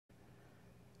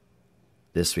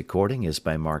This recording is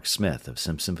by Mark Smith of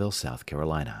Simpsonville, South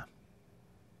Carolina.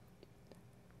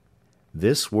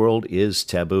 This World is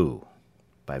Taboo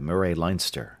by Murray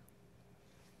Leinster.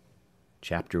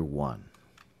 Chapter 1.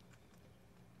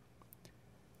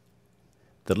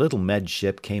 The little med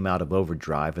ship came out of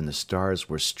overdrive and the stars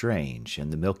were strange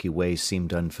and the Milky Way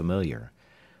seemed unfamiliar,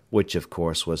 which of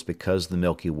course was because the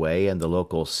Milky Way and the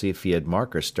local Cepheid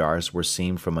marker stars were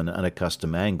seen from an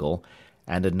unaccustomed angle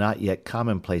and a not yet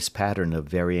commonplace pattern of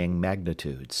varying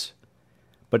magnitudes.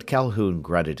 But Calhoun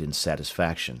grunted in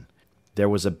satisfaction. There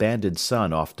was a banded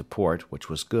sun off to port, which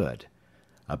was good.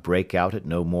 A breakout at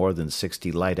no more than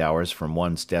 60 light hours from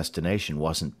one's destination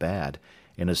wasn't bad,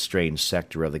 in a strange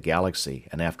sector of the galaxy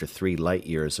and after 3 light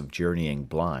years of journeying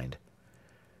blind.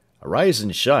 "Arise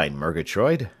and shine,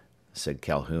 Murgatroyd," said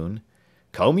Calhoun.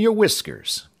 "Comb your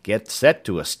whiskers. Get set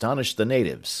to astonish the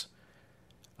natives."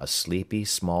 A sleepy,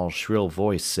 small, shrill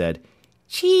voice said,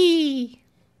 "Chee!"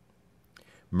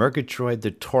 Murgatroyd the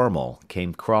Tormal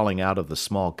came crawling out of the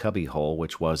small cubbyhole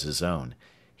which was his own.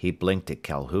 He blinked at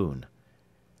Calhoun.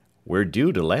 "We're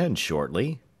due to land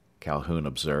shortly," Calhoun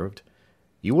observed.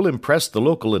 "You will impress the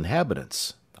local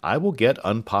inhabitants. I will get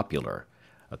unpopular.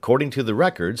 According to the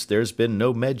records, there's been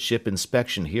no medship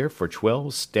inspection here for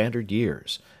 12 standard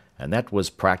years, and that was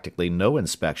practically no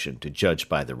inspection to judge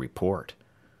by the report."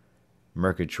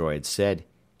 Murgatroyd said,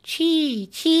 "Chee,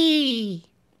 chee."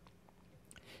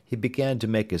 He began to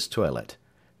make his toilet,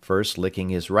 first licking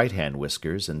his right-hand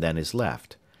whiskers and then his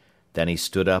left. Then he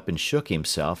stood up and shook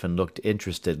himself and looked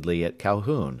interestedly at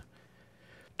Calhoun.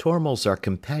 Tormals are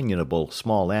companionable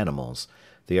small animals.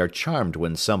 They are charmed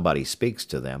when somebody speaks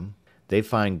to them. They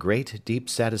find great, deep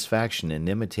satisfaction in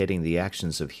imitating the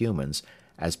actions of humans,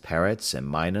 as parrots and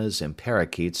mynas and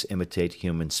parakeets imitate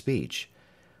human speech.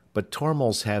 But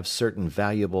Tormals have certain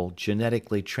valuable,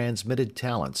 genetically transmitted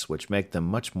talents which make them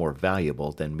much more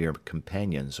valuable than mere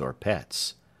companions or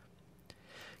pets.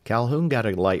 Calhoun got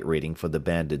a light reading for the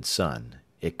banded sun.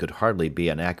 It could hardly be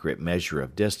an accurate measure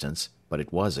of distance, but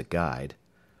it was a guide.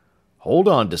 "Hold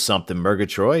on to something,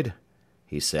 Murgatroyd,"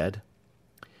 he said.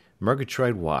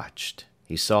 Murgatroyd watched.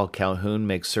 He saw Calhoun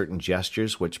make certain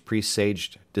gestures which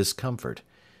presaged discomfort.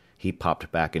 He popped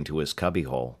back into his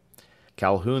cubbyhole.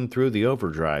 Calhoun threw the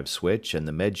overdrive switch, and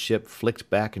the medship flicked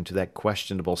back into that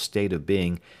questionable state of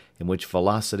being in which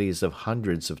velocities of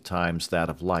hundreds of times that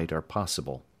of light are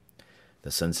possible. The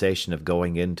sensation of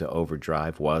going into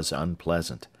overdrive was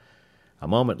unpleasant. A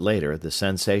moment later, the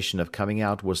sensation of coming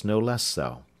out was no less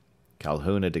so.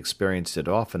 Calhoun had experienced it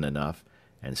often enough,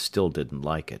 and still didn't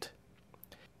like it.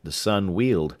 The sun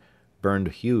Weald burned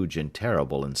huge and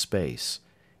terrible in space.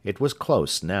 It was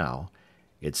close now.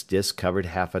 Its disk covered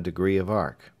half a degree of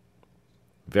arc.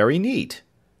 "Very neat,"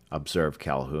 observed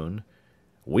Calhoun.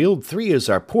 "Weald 3 is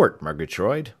our port,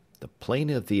 Murgatroyd. The plane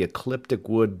of the ecliptic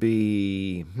would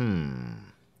be...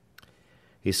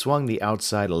 He swung the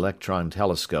outside electron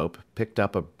telescope, picked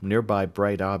up a nearby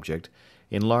bright object,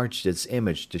 enlarged its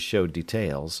image to show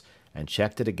details, and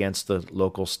checked it against the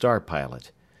local star pilot.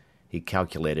 He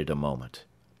calculated a moment.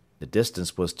 The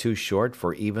distance was too short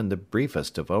for even the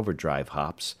briefest of overdrive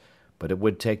hops, but it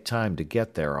would take time to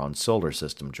get there on solar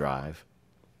system drive.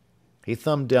 He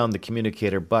thumbed down the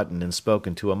communicator button and spoke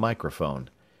into a microphone.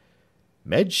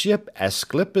 "Medship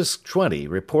Asclepius 20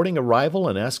 reporting arrival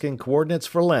and asking coordinates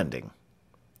for landing,"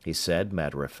 he said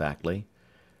matter-of-factly.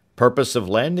 "Purpose of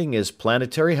landing is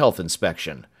planetary health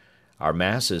inspection. Our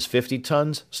mass is 50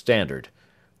 tons standard.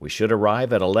 We should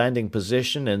arrive at a landing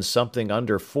position in something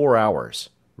under 4 hours.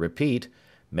 Repeat,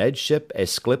 Medship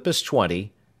Asclepius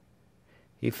 20.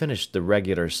 He finished the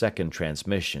regular second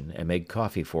transmission and made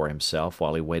coffee for himself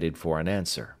while he waited for an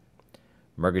answer.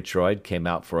 Murgatroyd came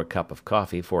out for a cup of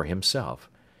coffee for himself.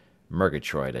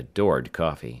 Murgatroyd adored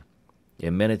coffee.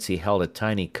 In minutes he held a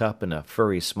tiny cup in a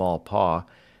furry small paw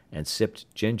and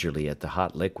sipped gingerly at the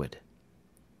hot liquid.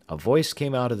 A voice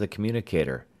came out of the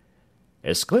communicator.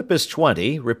 "Asclepius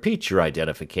 20, repeat your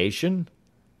identification."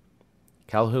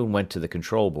 Calhoun went to the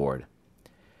control board.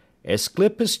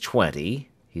 "Asclepius 20,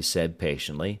 he said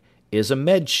patiently, "is a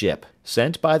medship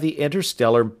sent by the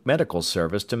Interstellar Medical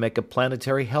Service to make a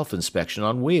planetary health inspection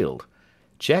on Weald.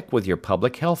 Check with your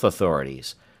public health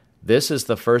authorities. This is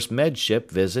the first medship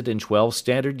visit in 12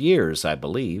 standard years, I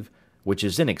believe, which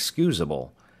is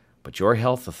inexcusable, but your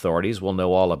health authorities will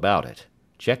know all about it.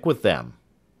 Check with them."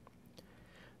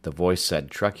 The voice said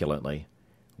truculently,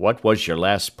 "What was your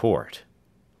last port?"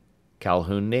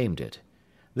 Calhoun named it.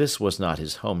 This was not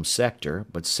his home sector,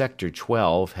 but Sector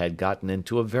 12 had gotten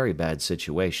into a very bad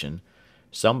situation.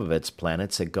 Some of its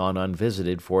planets had gone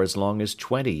unvisited for as long as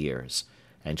 20 years,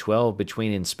 and 12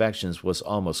 between inspections was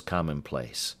almost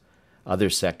commonplace. Other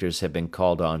sectors had been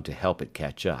called on to help it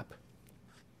catch up.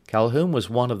 Calhoun was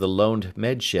one of the loaned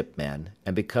medship men,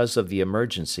 and because of the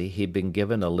emergency he'd been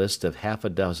given a list of half a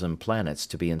dozen planets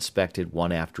to be inspected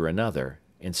one after another,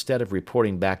 instead of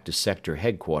reporting back to sector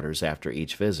headquarters after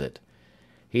each visit.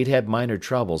 He'd had minor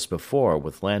troubles before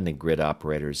with landing grid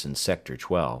operators in Sector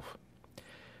 12.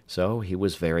 So he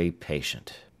was very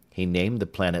patient. He named the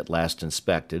planet last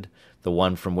inspected, the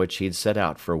one from which he'd set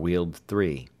out for Weald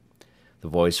 3. The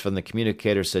voice from the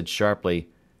communicator said sharply,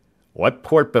 "What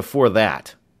port before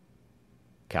that?"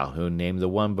 Calhoun named the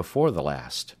one before the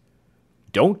last.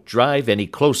 "Don't drive any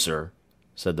closer,"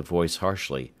 said the voice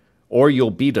harshly, "or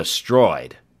you'll be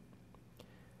destroyed."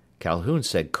 Calhoun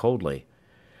said coldly,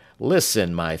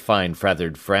 "Listen, my fine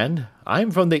feathered friend, I'm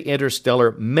from the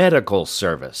Interstellar Medical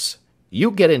Service.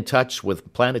 You get in touch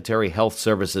with Planetary Health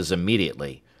Services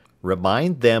immediately.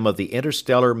 Remind them of the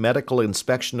Interstellar Medical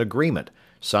Inspection Agreement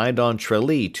signed on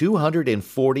Tralee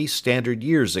 240 standard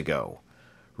years ago.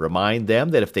 Remind them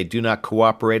that if they do not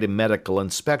cooperate in medical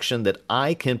inspection, that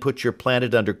I can put your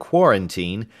planet under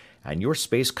quarantine and your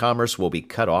space commerce will be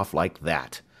cut off like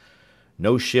that.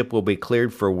 No ship will be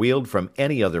cleared for Weald from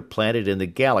any other planet in the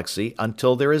galaxy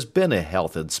until there has been a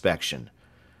health inspection.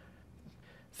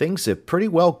 Things have pretty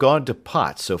well gone to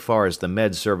pot so far as the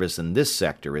med service in this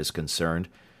sector is concerned,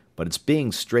 but it's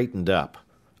being straightened up.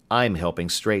 I'm helping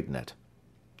straighten it.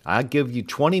 I'll give you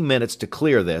 20 minutes to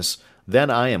clear this,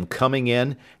 then I am coming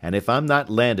in, and if I'm not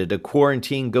landed, a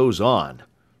quarantine goes on.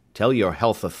 Tell your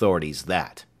health authorities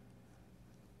that."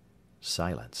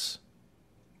 Silence.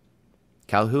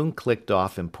 Calhoun clicked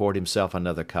off and poured himself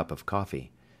another cup of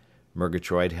coffee.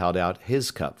 Murgatroyd held out his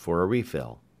cup for a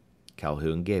refill.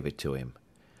 Calhoun gave it to him.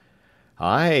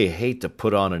 "I hate to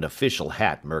put on an official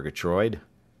hat, Murgatroyd,"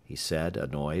 he said,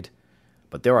 annoyed,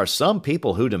 "but there are some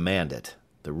people who demand it.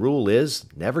 The rule is,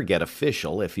 never get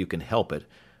official if you can help it,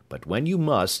 but when you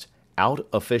must,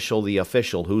 out-official the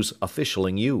official who's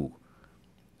officialing you."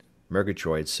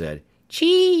 Murgatroyd said,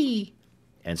 "Chee!"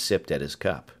 and sipped at his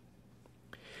cup.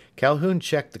 Calhoun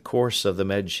checked the course of the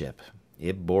medship.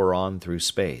 It bore on through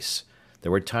space.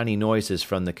 There were tiny noises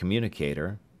from the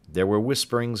communicator. There were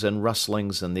whisperings and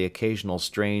rustlings and the occasional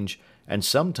strange and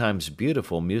sometimes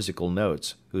beautiful musical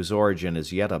notes whose origin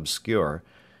is yet obscure,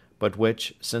 but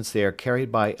which, since they are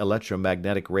carried by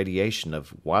electromagnetic radiation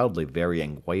of wildly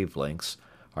varying wavelengths,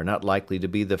 are not likely to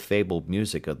be the fabled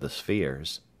music of the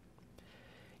spheres.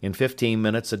 In 15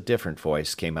 minutes a different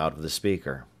voice came out of the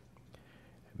speaker.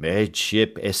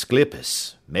 "Medship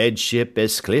Esclipus! Medship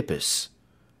Esclipus!"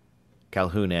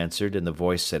 Calhoun answered, and the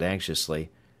voice said anxiously,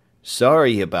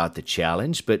 "Sorry about the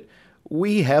challenge, but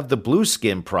we have the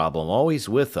blueskin problem always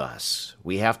with us.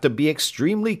 We have to be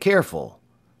extremely careful.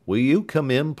 Will you come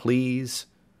in, please?"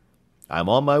 "I'm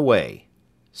on my way,"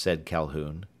 said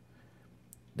Calhoun.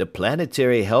 "The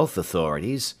planetary health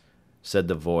authorities," said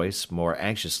the voice, more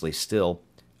anxiously still,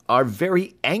 "are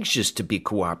very anxious to be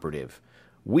cooperative.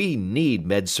 We need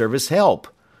med service help.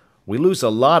 We lose a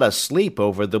lot of sleep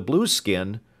over the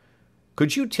blueskin.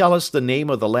 Could you tell us the name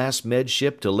of the last med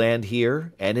ship to land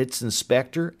here, and its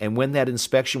inspector, and when that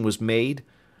inspection was made?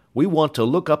 We want to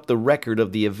look up the record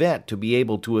of the event to be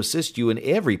able to assist you in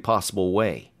every possible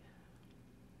way."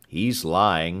 "He's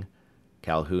lying,"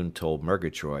 Calhoun told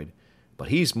Murgatroyd, "but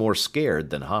he's more scared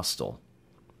than hostile."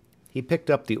 He picked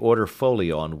up the order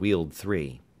folio on Weald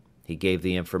 3. He gave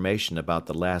the information about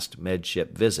the last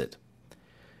medship visit.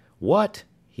 "What,"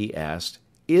 he asked,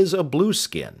 "is a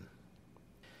blueskin?"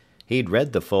 He'd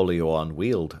read the folio on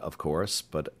Weald, of course,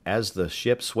 but as the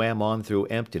ship swam on through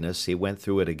emptiness, he went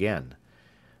through it again.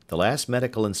 The last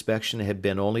medical inspection had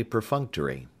been only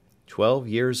perfunctory. 12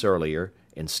 years earlier,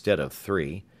 instead of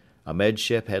 3, a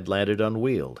medship had landed on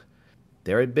Weald.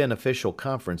 There had been official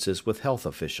conferences with health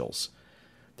officials.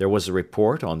 There was a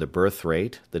report on the birth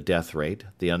rate, the death rate,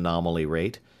 the anomaly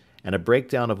rate, and a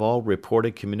breakdown of all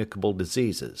reported communicable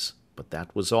diseases, but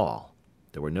that was all.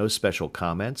 There were no special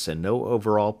comments and no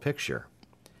overall picture.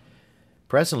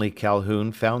 Presently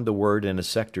Calhoun found the word in a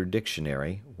sector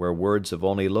dictionary, where words of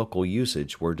only local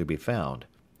usage were to be found.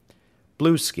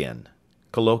 Blueskin,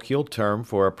 colloquial term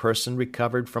for a person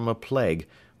recovered from a plague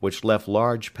which left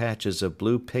large patches of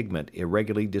blue pigment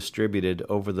irregularly distributed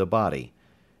over the body,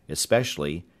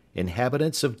 especially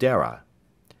inhabitants of Dara.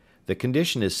 The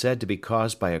condition is said to be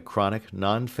caused by a chronic,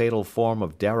 non-fatal form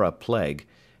of Dara plague,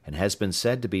 and has been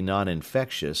said to be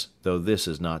non-infectious, though this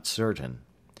is not certain.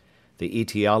 The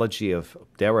etiology of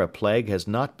Dara plague has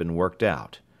not been worked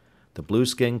out. The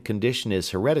blueskin condition is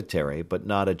hereditary, but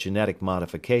not a genetic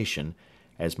modification,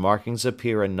 as markings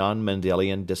appear in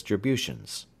non-Mendelian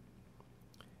distributions.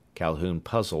 Calhoun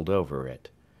puzzled over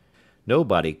it.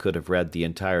 Nobody could have read the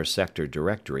entire sector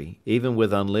directory, even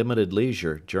with unlimited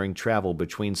leisure during travel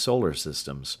between solar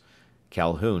systems.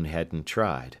 Calhoun hadn't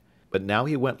tried. But now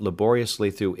he went laboriously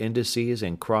through indices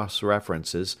and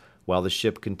cross-references while the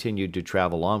ship continued to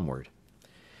travel onward.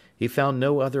 He found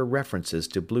no other references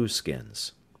to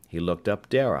blueskins. He looked up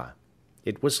Dara.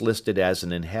 It was listed as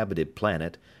an inhabited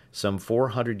planet, some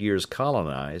 400 years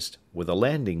colonized, with a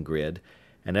landing grid,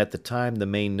 and at the time the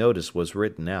main notice was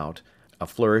written out, a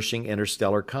flourishing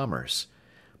interstellar commerce.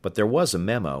 But there was a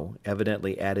memo,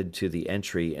 evidently added to the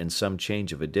entry in some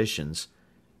change of editions.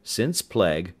 Since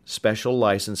plague, special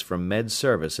license from Med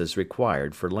Service is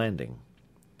required for landing.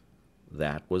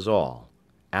 That was all.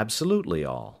 Absolutely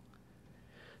all.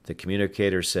 The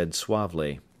communicator said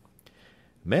suavely,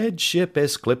 "Med ship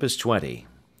Esclipus 20.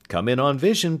 Come in on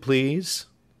vision, please."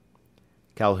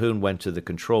 Calhoun went to the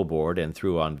control board and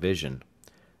threw on vision.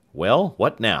 "Well,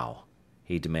 what now?"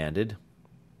 he demanded.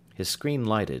 His screen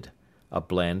lighted. A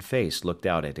bland face looked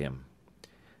out at him.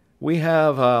 "We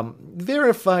have,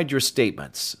 verified your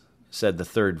statements," said the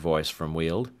third voice from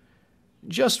Weald.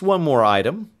 "Just one more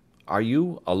item. Are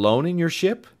you alone in your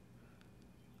ship?"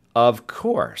 "Of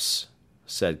course,"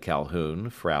 said Calhoun,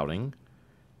 frowning.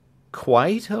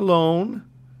 "Quite alone?"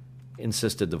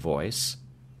 insisted the voice.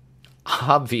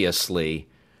 "Obviously,"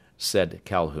 said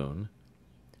Calhoun.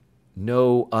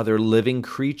 "No other living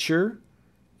creature?"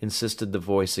 insisted the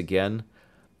voice again.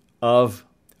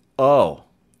 Oh,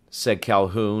 said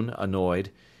Calhoun, annoyed.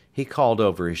 He called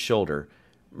over his shoulder,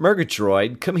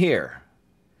 "Murgatroyd, come here."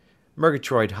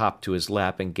 Murgatroyd hopped to his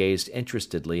lap and gazed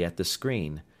interestedly at the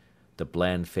screen. The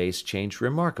bland face changed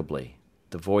remarkably.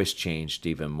 The voice changed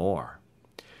even more.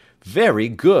 "Very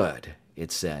good,"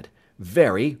 it said.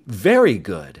 "Very, very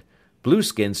good.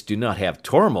 Blueskins do not have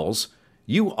tormals.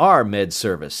 You are Med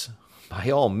Service. By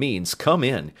all means, come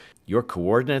in. Your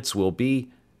coordinates will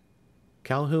be..."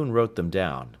 Calhoun wrote them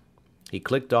down. He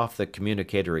clicked off the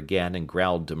communicator again and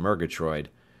growled to Murgatroyd,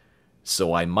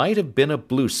 "So I might have been a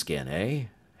blueskin, eh?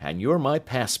 And you're my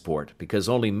passport, because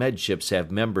only med ships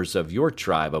have members of your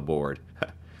tribe aboard.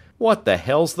 What the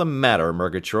hell's the matter,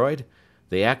 Murgatroyd?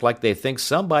 They act like they think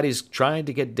somebody's trying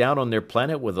to get down on their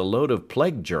planet with a load of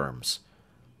plague germs."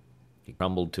 He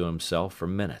grumbled to himself for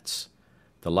minutes.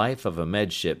 The life of a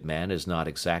medship man is not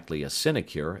exactly a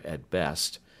sinecure at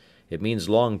best. It means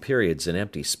long periods in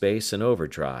empty space and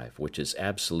overdrive, which is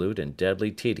absolute and deadly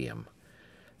tedium.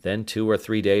 Then 2 or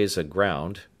 3 days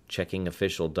aground, checking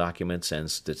official documents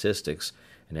and statistics,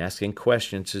 and asking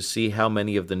questions to see how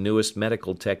many of the newest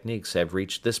medical techniques have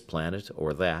reached this planet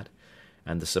or that,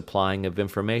 and the supplying of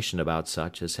information about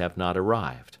such as have not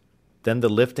arrived. Then the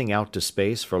lifting out to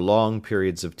space for long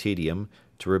periods of tedium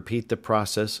to repeat the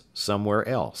process somewhere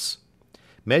else.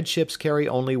 Medships carry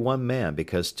only one man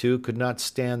because 2 could not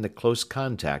stand the close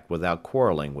contact without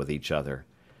quarreling with each other.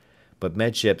 But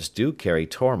medships do carry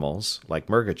tormals, like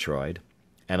Murgatroyd,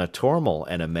 and a tormal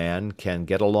and a man can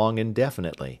get along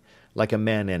indefinitely, like a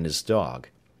man and his dog.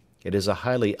 It is a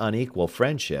highly unequal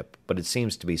friendship, but it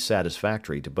seems to be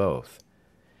satisfactory to both.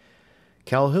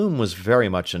 Calhoun was very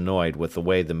much annoyed with the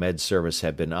way the Med Service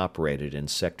had been operated in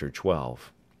Sector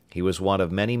 12. He was one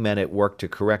of many men at work to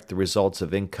correct the results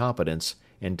of incompetence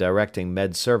in directing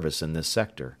Med Service in this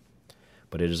sector.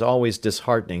 But it is always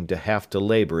disheartening to have to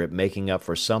labor at making up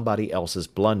for somebody else's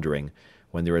blundering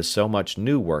when there is so much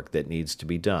new work that needs to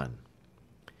be done.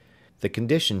 The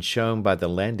condition shown by the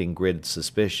landing grid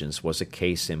suspicions was a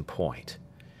case in point.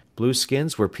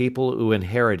 Blueskins were people who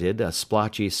inherited a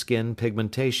splotchy skin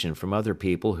pigmentation from other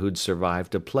people who'd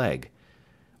survived a plague.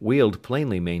 Weald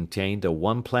plainly maintained a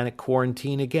one-planet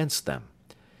quarantine against them.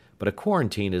 But a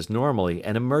quarantine is normally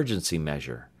an emergency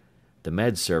measure. The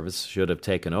Med Service should have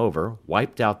taken over,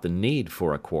 wiped out the need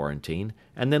for a quarantine,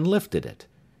 and then lifted it.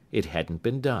 It hadn't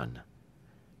been done.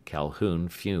 Calhoun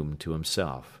fumed to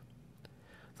himself.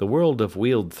 The world of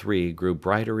Weald 3 grew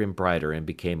brighter and brighter and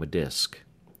became a disk.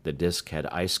 The disk had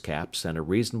ice caps and a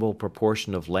reasonable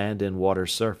proportion of land and water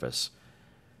surface.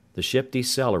 The ship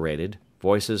decelerated,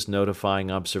 voices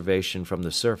notifying observation from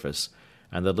the surface,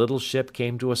 and the little ship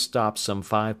came to a stop some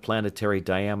 5 planetary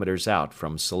diameters out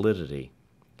from solidity.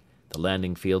 The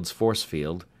landing field's force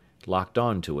field locked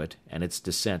onto it, and its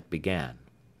descent began.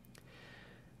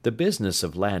 The business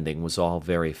of landing was all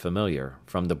very familiar,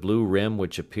 from the blue rim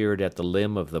which appeared at the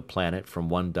limb of the planet from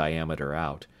 1 diameter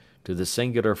out, to the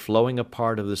singular flowing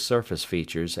apart of the surface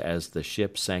features as the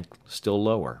ship sank still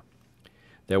lower.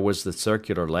 There was the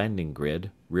circular landing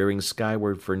grid, rearing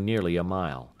skyward for nearly a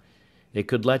mile. It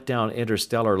could let down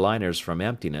interstellar liners from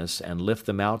emptiness and lift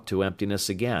them out to emptiness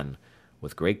again,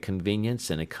 with great convenience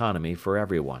and economy for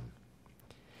everyone.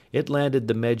 It landed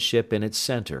the medship in its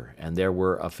center, and there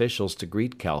were officials to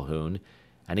greet Calhoun,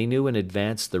 and he knew in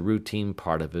advance the routine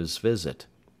part of his visit.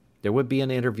 There would be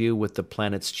an interview with the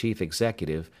planet's chief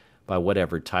executive, by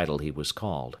whatever title he was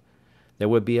called. There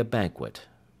would be a banquet.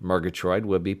 Murgatroyd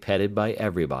would be petted by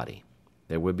everybody.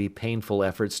 There would be painful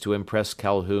efforts to impress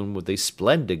Calhoun with the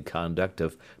splendid conduct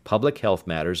of public health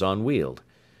matters on Weald.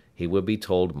 He would be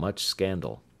told much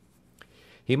scandal.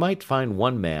 He might find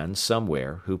one man,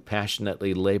 somewhere, who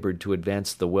passionately labored to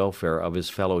advance the welfare of his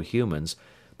fellow humans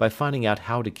by finding out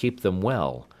how to keep them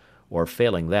well, or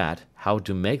failing that, how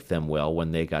to make them well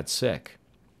when they got sick.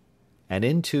 And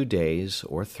in 2 days,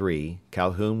 or 3,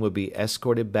 Calhoun would be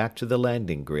escorted back to the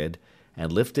landing grid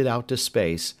and lifted out to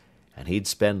space, and he'd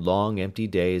spend long empty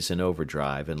days in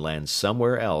overdrive and land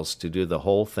somewhere else to do the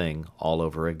whole thing all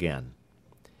over again.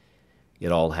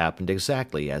 It all happened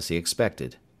exactly as he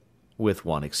expected, with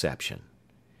one exception.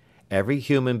 Every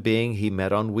human being he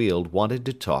met on Weald wanted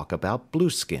to talk about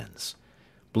blueskins.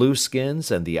 Blueskins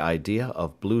and the idea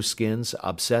of blueskins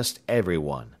obsessed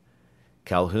everyone.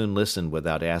 Calhoun listened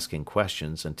without asking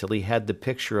questions until he had the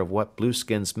picture of what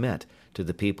blueskins meant to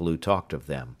the people who talked of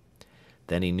them.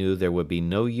 Then he knew there would be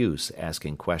no use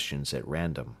asking questions at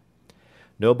random.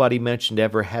 Nobody mentioned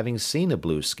ever having seen a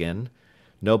blueskin.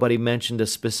 Nobody mentioned a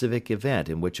specific event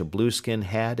in which a blueskin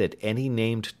had at any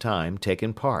named time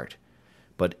taken part.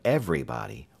 But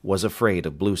everybody was afraid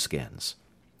of blueskins.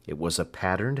 It was a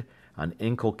patterned, an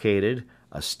inculcated,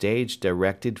 a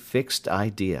stage-directed, fixed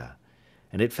idea,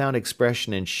 and it found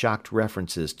expression in shocked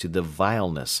references to the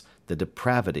vileness, the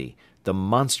depravity, the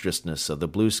monstrousness of the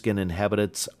blueskin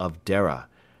inhabitants of Dara,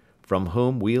 from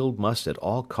whom Weald must at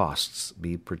all costs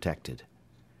be protected.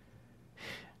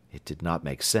 It did not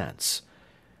make sense.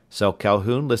 So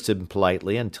Calhoun listened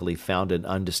politely until he found an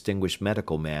undistinguished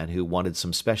medical man who wanted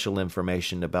some special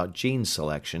information about gene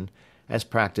selection as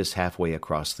practiced halfway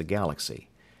across the galaxy.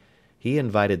 He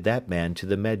invited that man to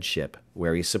the medship,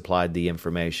 where he supplied the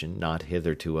information not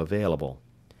hitherto available.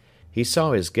 He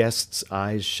saw his guest's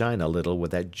eyes shine a little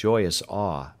with that joyous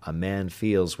awe a man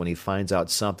feels when he finds out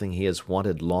something he has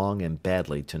wanted long and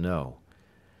badly to know.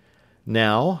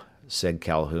 "Now," said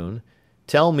Calhoun,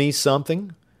 "tell me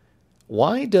something.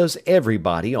 Why does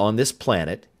everybody on this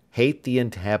planet hate the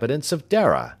inhabitants of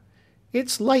Dara?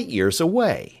 It's light years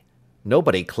away.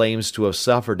 Nobody claims to have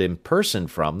suffered in person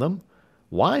from them.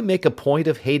 Why make a point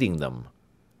of hating them?"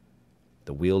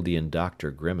 The Wealdian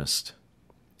doctor grimaced.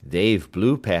 "They've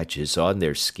blue patches on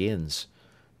their skins.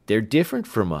 They're different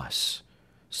from us.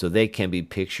 So they can be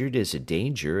pictured as a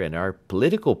danger, and our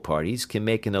political parties can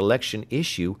make an election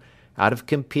issue out of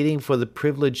competing for the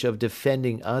privilege of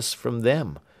defending us from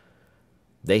them.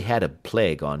 They had a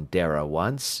plague on Dara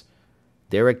once.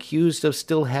 They're accused of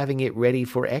still having it ready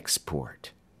for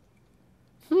export."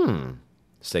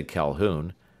 Said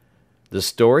Calhoun. "The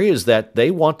story is that they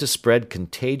want to spread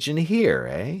contagion here,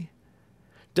 eh?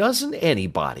 Doesn't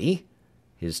anybody,"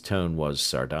 his tone was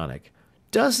sardonic,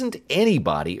 "doesn't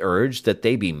anybody urge that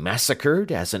they be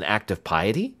massacred as an act of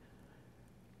piety?"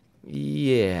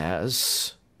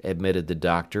 "Yes," admitted the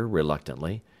doctor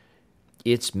reluctantly.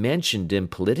 "It's mentioned in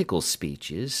political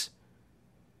speeches."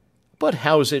 "But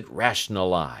how's it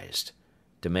rationalized?"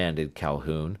 demanded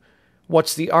Calhoun.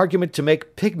 "What's the argument to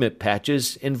make pigment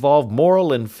patches involve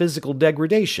moral and physical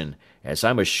degradation, as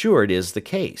I'm assured is the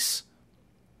case?"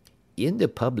 "In the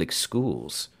public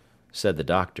schools," said the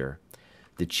doctor,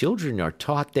 "the children are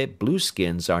taught that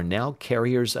blueskins are now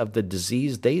carriers of the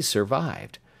disease they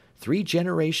survived 3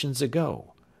 generations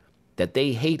ago, that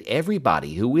they hate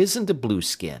everybody who isn't a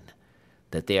blueskin,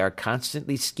 that they are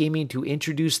constantly scheming to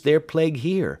introduce their plague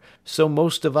here, so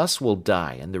most of us will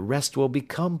die and the rest will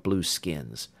become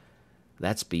blueskins.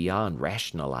 That's beyond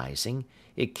rationalizing.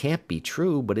 It can't be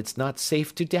true, but it's not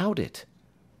safe to doubt it."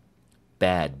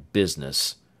 "Bad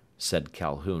business," said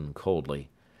Calhoun coldly.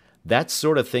 "That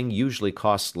sort of thing usually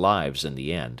costs lives in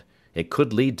the end. It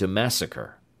could lead to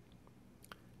massacre."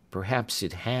 "Perhaps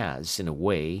it has, in a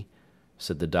way,"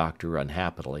 said the doctor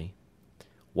unhappily.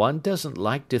 "One doesn't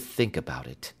like to think about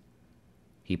it."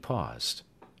 He paused.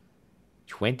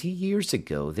 20 years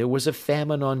ago there was a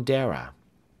famine on Dara.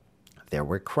 There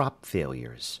were crop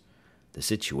failures. The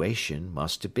situation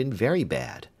must have been very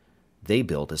bad. They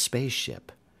built a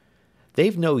spaceship.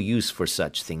 They've no use for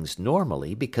such things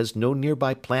normally because no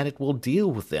nearby planet will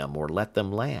deal with them or let them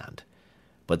land.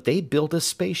 But they built a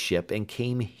spaceship and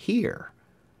came here.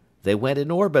 They went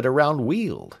in orbit around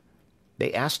Weald.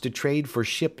 They asked to trade for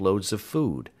shiploads of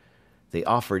food. They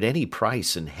offered any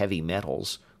price in heavy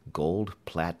metals, gold,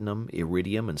 platinum,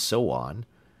 iridium, and so on.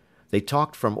 They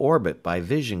talked from orbit by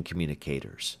vision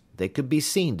communicators. They could be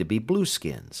seen to be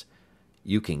blueskins.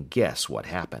 You can guess what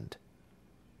happened."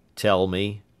 "Tell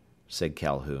me," said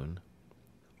Calhoun.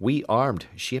 "We armed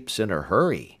ships in a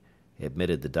hurry,"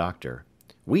 admitted the doctor.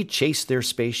 "We chased their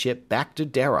spaceship back to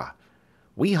Dara.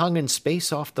 We hung in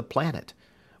space off the planet.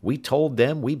 We told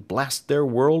them we'd blast their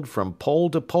world from pole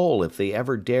to pole if they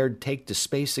ever dared take to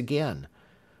space again.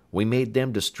 We made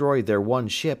them destroy their one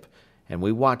ship, and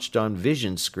we watched on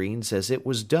vision screens as it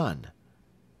was done."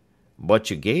 "But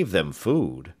you gave them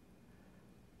food."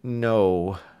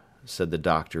 "No," said the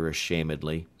doctor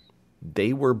ashamedly.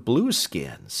 "They were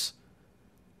blueskins."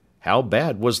 "How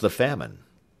bad was the famine?"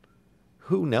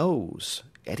 "Who knows?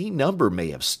 Any number may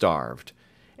have starved.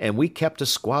 And we kept a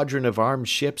squadron of armed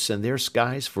ships in their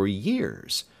skies for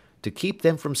years, to keep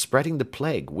them from spreading the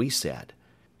plague, we said.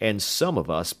 And some of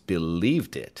us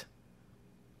believed it."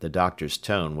 The doctor's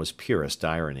tone was purest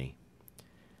irony.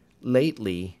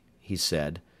 "Lately," he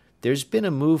said, "there's been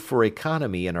a move for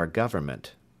economy in our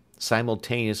government.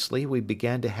 Simultaneously, we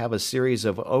began to have a series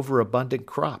of overabundant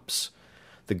crops.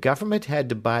 The government had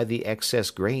to buy the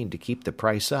excess grain to keep the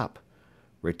price up.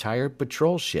 Retired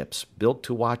patrol ships, built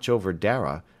to watch over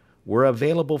Dara, were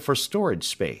available for storage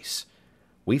space.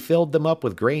 We filled them up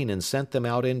with grain and sent them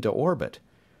out into orbit.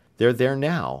 They're there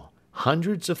now,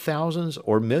 hundreds of thousands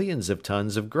or millions of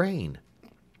tons of grain."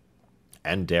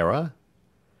 "And Dara?"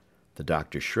 The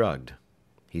doctor shrugged.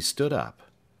 He stood up.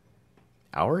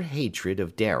 "Our hatred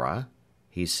of Dara,"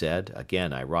 he said,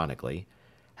 again ironically,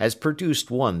 "has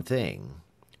produced one thing.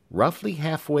 Roughly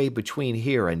halfway between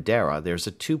here and Dara, there's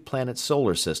a 2-planet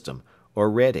solar system,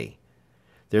 Oredi.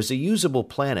 There's a usable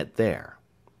planet there.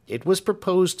 It was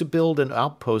proposed to build an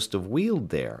outpost of Weald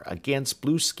there against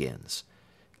blueskins.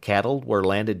 Cattle were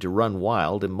landed to run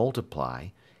wild and multiply,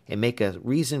 and make a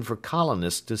reason for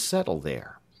colonists to settle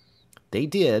there. They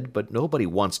did, but nobody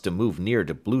wants to move near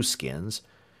to blueskins.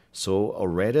 So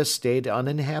Oredi stayed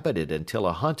uninhabited until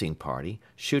a hunting party,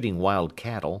 shooting wild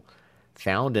cattle,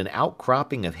 found an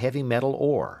outcropping of heavy metal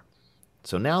ore.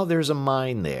 So now there's a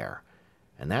mine there.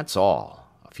 And that's all.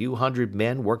 A few hundred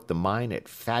men work the mine at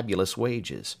fabulous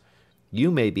wages. You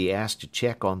may be asked to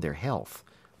check on their health,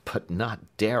 but not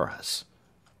Dara's."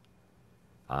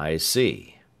 "I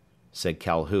see," said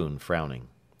Calhoun, frowning.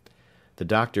 The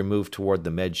doctor moved toward the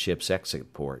medship's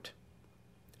exit port.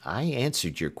 "I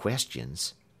answered your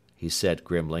questions," he said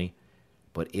grimly.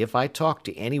 "But if I talked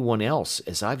to anyone else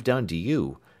as I've done to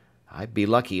you, I'd be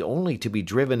lucky only to be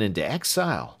driven into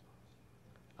exile."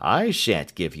 "I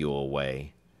shan't give you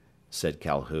away," said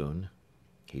Calhoun.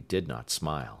 He did not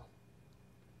smile.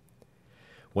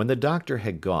 When the doctor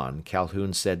had gone,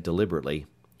 Calhoun said deliberately,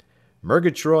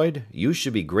 "Murgatroyd, you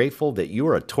should be grateful that you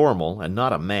are a Tormal and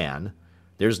not a man.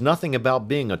 There's nothing about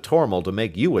being a Tormal to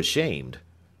make you ashamed."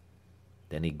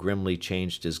 Then he grimly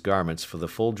changed his garments for the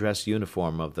full-dress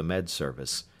uniform of the Med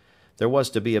Service. There was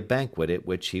to be a banquet at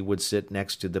which he would sit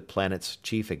next to the planet's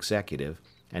chief executive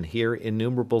and hear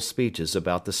innumerable speeches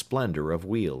about the splendor of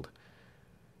Weald.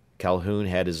 Calhoun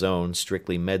had his own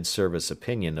strictly Med Service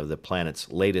opinion of the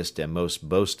planet's latest and most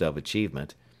boast-of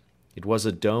achievement. It was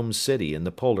a domed city in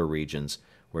the polar regions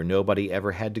where nobody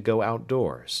ever had to go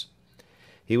outdoors.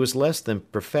 He was less than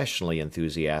professionally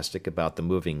enthusiastic about the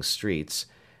moving streets,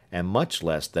 and much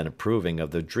less than approving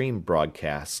of the dream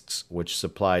broadcasts which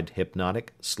supplied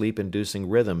hypnotic, sleep-inducing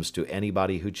rhythms to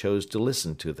anybody who chose to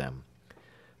listen to them.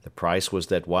 The price was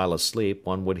that while asleep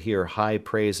one would hear high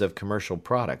praise of commercial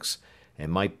products,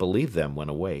 and might believe them when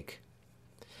awake.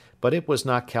 But it was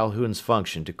not Calhoun's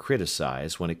function to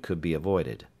criticize when it could be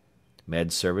avoided.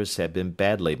 Med Service had been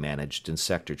badly managed in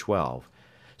Sector 12,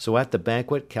 so at the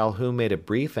banquet Calhoun made a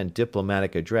brief and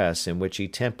diplomatic address in which he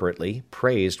temperately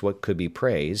praised what could be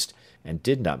praised and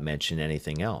did not mention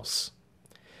anything else.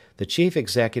 The chief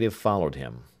executive followed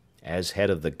him. As head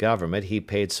of the government he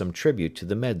paid some tribute to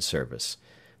the Med Service,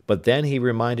 but then he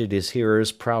reminded his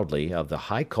hearers proudly of the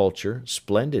high culture,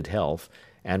 splendid health,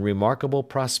 and remarkable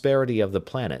prosperity of the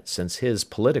planet since his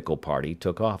political party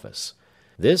took office.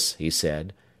 This, he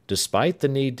said, despite the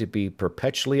need to be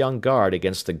perpetually on guard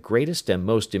against the greatest and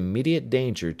most immediate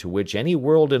danger to which any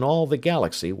world in all the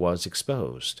galaxy was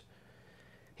exposed.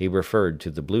 He referred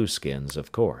to the blueskins,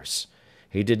 of course.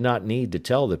 He did not need to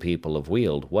tell the people of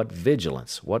Weald what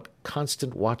vigilance, what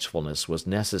constant watchfulness was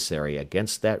necessary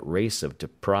against that race of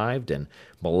deprived and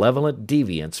malevolent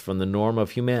deviants from the norm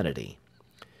of humanity.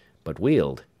 But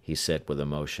Weald, he said with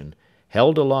emotion,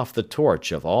 held aloft the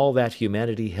torch of all that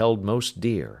humanity held most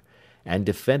dear, and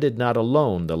defended not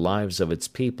alone the lives of its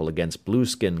people against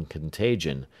blueskin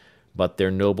contagion, but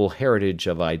their noble heritage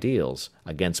of ideals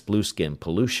against blueskin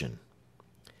pollution.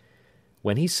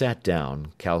 When he sat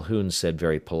down, Calhoun said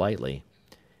very politely,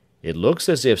 It looks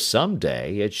as if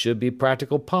someday it should be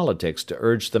practical politics to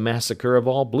urge the massacre of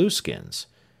all blueskins.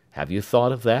 Have you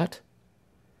thought of that?"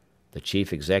 The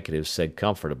chief executive said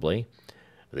comfortably,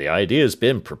 "The idea's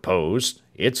been proposed.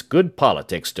 It's good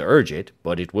politics to urge it,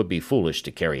 but it would be foolish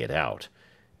to carry it out.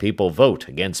 People vote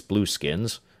against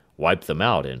blueskins. Wipe them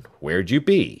out, and where'd you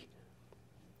be?"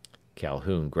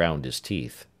 Calhoun ground his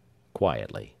teeth,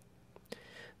 quietly.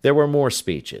 There were more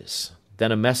speeches.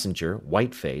 Then a messenger,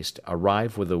 white-faced,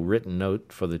 arrived with a written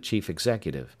note for the chief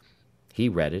executive. He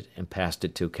read it and passed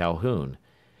it to Calhoun.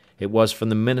 It was from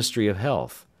the Ministry of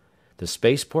Health. The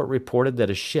spaceport reported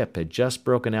that a ship had just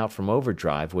broken out from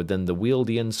overdrive within the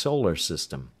Wealdian solar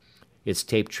system. Its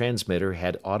tape transmitter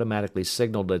had automatically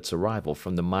signaled its arrival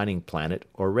from the mining planet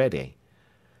Orede.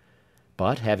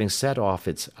 But, having set off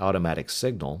its automatic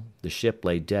signal, the ship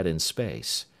lay dead in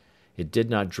space. It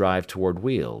did not drive toward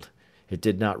Weald. It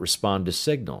did not respond to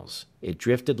signals. It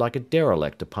drifted like a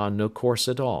derelict upon no course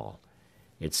at all.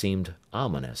 It seemed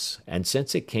ominous, and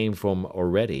since it came from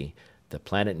Orede, the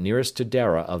planet nearest to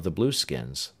Dara of the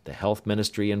Blueskins, the Health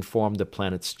Ministry informed the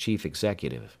planet's chief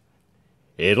executive.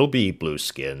 "It'll be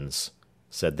Blueskins,"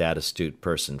 said that astute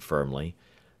person firmly.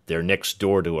 "They're next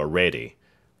door to Orede.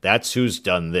 That's who's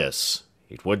done this.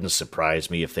 It wouldn't surprise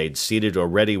me if they'd seeded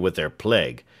Orede with their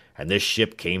plague, and this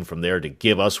ship came from there to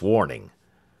give us warning."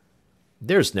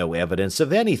 "There's no evidence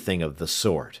of anything of the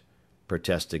sort,"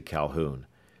 protested Calhoun.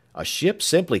 "A ship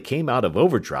simply came out of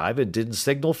overdrive and didn't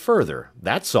signal further,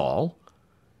 that's all."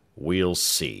 "We'll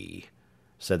see,"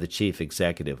 said the chief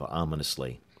executive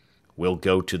ominously. "We'll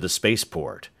go to the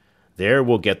spaceport. There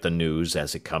we'll get the news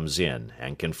as it comes in,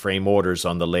 and can frame orders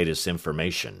on the latest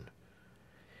information."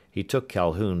 He took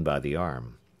Calhoun by the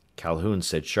arm. Calhoun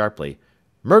said sharply,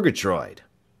 "Murgatroyd!"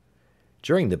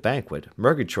 During the banquet,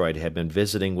 Murgatroyd had been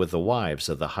visiting with the wives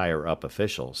of the higher-up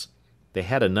officials. They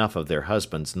had enough of their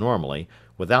husbands normally,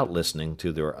 without listening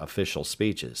to their official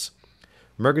speeches.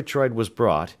 Murgatroyd was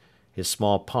brought, his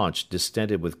small paunch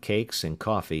distended with cakes and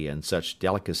coffee and such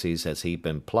delicacies as he'd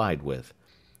been plied with.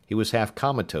 He was half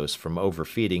comatose from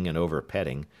overfeeding and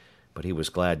overpetting, but he was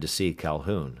glad to see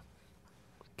Calhoun.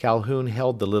 Calhoun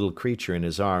held the little creature in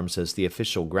his arms as the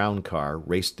official ground car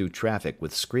raced through traffic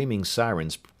with screaming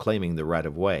sirens claiming the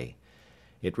right-of-way.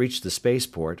 It reached the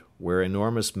spaceport, where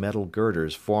enormous metal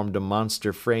girders formed a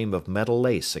monster frame of metal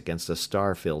lace against a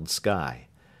star-filled sky.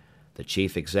 The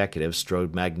chief executive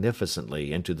strode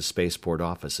magnificently into the spaceport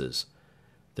offices.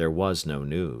 There was no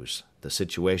news. The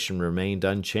situation remained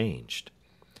unchanged.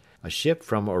 A ship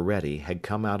from Orede had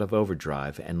come out of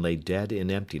overdrive and lay dead in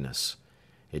emptiness.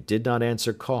 It did not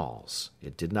answer calls.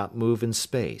 It did not move in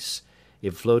space.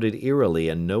 It floated eerily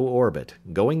in no orbit,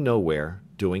 going nowhere,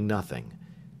 doing nothing.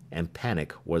 And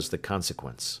panic was the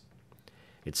consequence.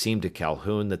 It seemed to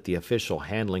Calhoun that the official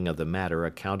handling of the matter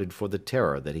accounted for the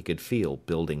terror that he could feel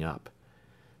building up.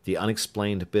 The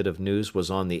unexplained bit of news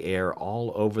was on the air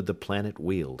all over the planet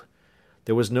Weald.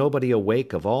 There was nobody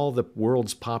awake of all the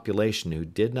world's population who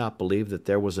did not believe that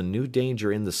there was a new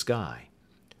danger in the sky.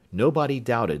 Nobody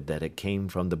doubted that it came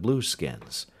from the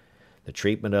Blueskins. The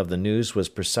treatment of the news was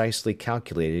precisely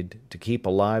calculated to keep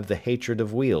alive the hatred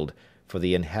of Weald for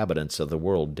the inhabitants of the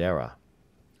world Dara.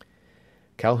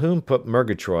 Calhoun put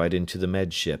Murgatroyd into the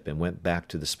med ship and went back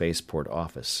to the spaceport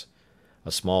office.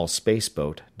 A small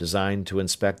spaceboat, designed to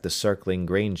inspect the circling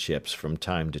grain ships from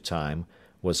time to time,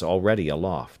 was already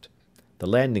aloft. The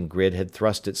landing grid had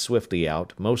thrust it swiftly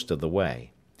out most of the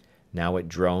way. Now it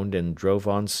droned and drove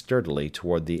on sturdily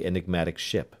toward the enigmatic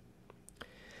ship.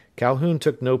 Calhoun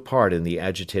took no part in the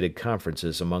agitated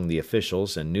conferences among the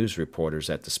officials and news reporters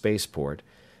at the spaceport,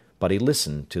 but he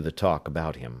listened to the talk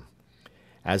about him.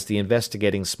 As the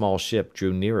investigating small ship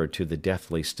drew nearer to the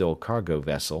deathly still cargo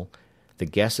vessel, the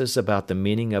guesses about the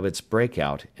meaning of its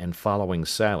breakout and following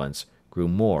silence grew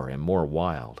more and more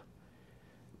wild.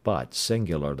 But,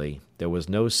 singularly, there was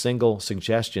no single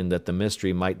suggestion that the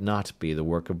mystery might not be the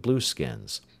work of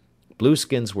Blueskins.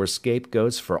 Blueskins were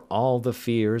scapegoats for all the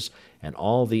fears and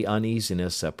all the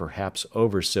uneasiness a perhaps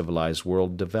over-civilized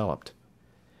world developed.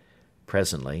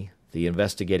 Presently, the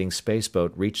investigating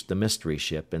spaceboat reached the mystery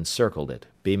ship and circled it,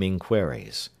 beaming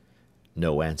queries.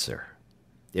 No answer.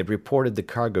 It reported the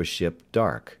cargo ship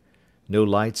dark. No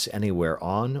lights anywhere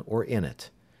on or in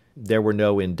it. There were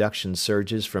no induction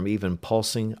surges from even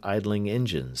pulsing, idling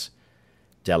engines.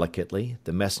 Delicately,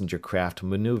 the messenger craft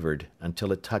maneuvered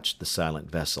until it touched the silent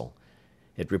vessel.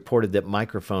 It reported that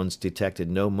microphones detected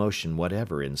no motion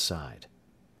whatever inside.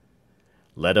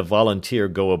 "Let a volunteer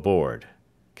go aboard,"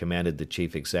 commanded the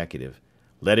chief executive.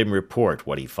 "Let him report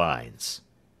what he finds."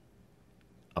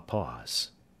 A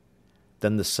pause.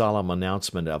 then the solemn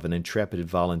announcement of an intrepid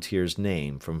volunteer's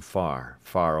name from far,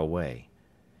 far away.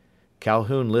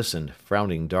 Calhoun listened,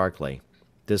 frowning darkly.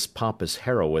 This pompous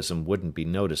heroism wouldn't be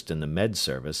noticed in the med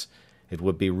service. It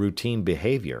would be routine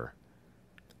behavior.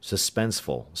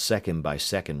 Suspenseful,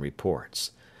 second-by-second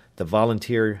reports. The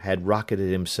volunteer had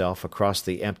rocketed himself across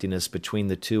the emptiness between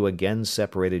the two again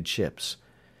separated ships.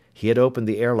 He had opened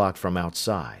the airlock from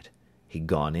outside. He'd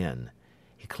gone in.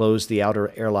 He closed the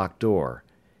outer airlock door.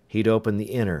 He'd opened the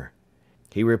inner.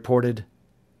 He reported.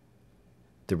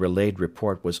 The relayed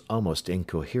report was almost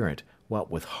incoherent, what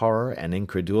with horror and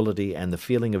incredulity and the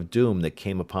feeling of doom that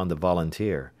came upon the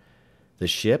volunteer. The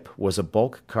ship was a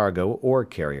bulk cargo ore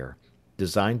carrier,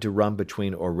 designed to run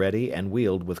between Orrery and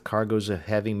Weald with cargoes of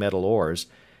heavy metal ores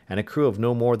and a crew of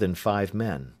no more than 5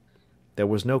 men. There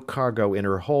was no cargo in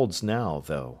her holds now,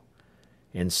 though.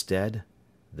 Instead,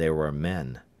 there were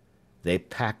men. They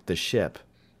packed the ship.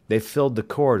 They filled the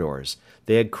corridors.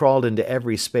 They had crawled into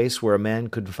every space where a man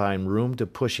could find room to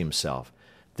push himself.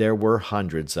 There were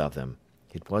hundreds of them.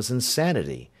 It was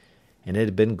insanity. And it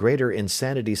had been greater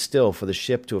insanity still for the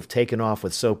ship to have taken off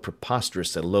with so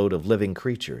preposterous a load of living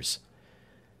creatures.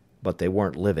 But they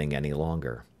weren't living any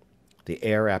longer. The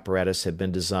air apparatus had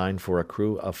been designed for a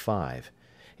crew of 5.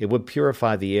 It would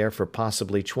purify the air for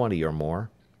possibly 20 or more.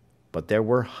 But there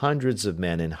were hundreds of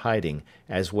men in hiding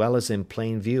as well as in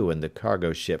plain view in the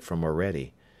cargo ship from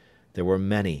Orrery. There were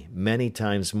many, many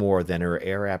times more than her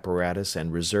air apparatus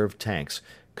and reserve tanks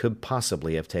could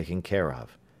possibly have taken care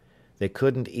of. They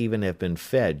couldn't even have been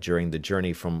fed during the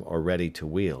journey from Orrery to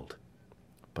Weald.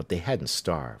 But they hadn't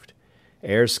starved.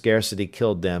 Air scarcity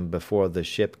killed them before the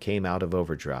ship came out of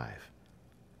overdrive.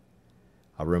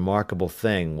 A remarkable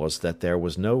thing was that there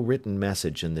was no written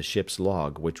message in the ship's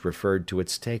log which referred to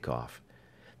its takeoff.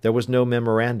 There was no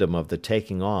memorandum of the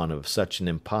taking on of such an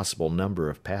impossible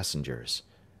number of passengers.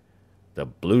 "The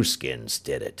Blueskins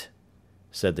did it,"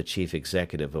 said the chief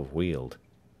executive of Weald.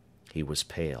 He was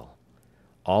pale.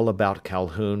 All about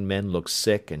Calhoun men looked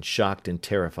sick and shocked and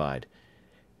terrified.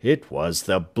 "It was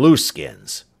the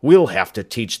Blueskins. We'll have to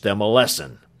teach them a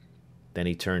lesson." Then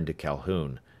he turned to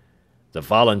Calhoun. "The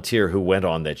volunteer who went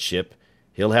on that ship,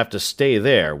 he'll have to stay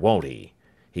there, won't he?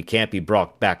 He can't be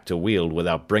brought back to Weald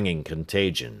without bringing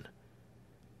contagion."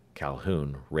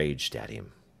 Calhoun raged at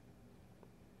him.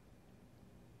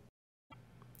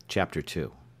 Chapter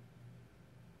 2.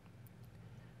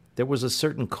 There was a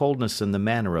certain coldness in the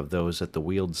manner of those at the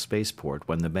Weald spaceport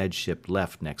when the med ship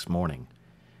left next morning.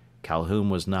 Calhoun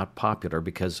was not popular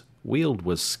because Weald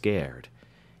was scared.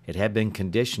 It had been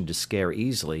conditioned to scare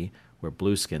easily where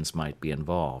Blueskins might be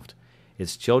involved.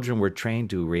 Its children were trained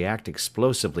to react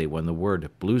explosively when the word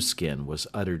Blueskin was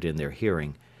uttered in their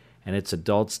hearing, and its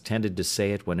adults tended to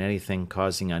say it when anything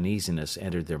causing uneasiness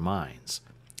entered their minds.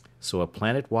 So a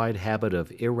planet-wide habit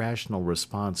of irrational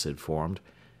response had formed,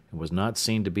 and was not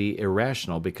seen to be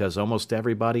irrational because almost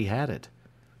everybody had it.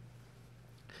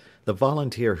 The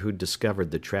volunteer who'd discovered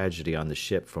the tragedy on the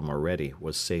ship from Orrery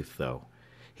was safe, though.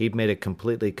 He'd made a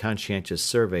completely conscientious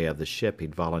survey of the ship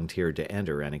he'd volunteered to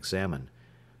enter and examine.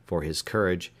 For his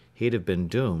courage, he'd have been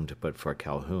doomed but for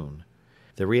Calhoun.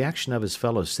 The reaction of his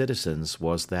fellow citizens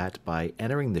was that, by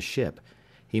entering the ship,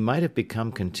 he might have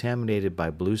become contaminated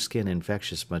by blueskin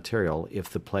infectious material if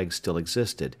the plague still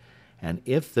existed, and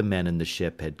if the men in the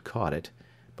ship had caught it,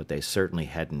 but they certainly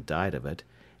hadn't died of it,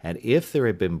 and if there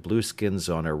had been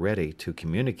blueskins on Orrery to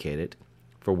communicate it,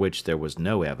 for which there was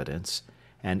no evidence,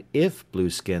 and if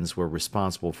blueskins were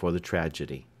responsible for the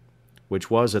tragedy,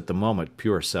 which was at the moment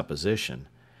pure supposition,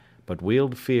 but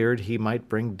Weald feared he might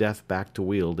bring death back to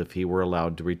Weald if he were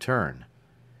allowed to return.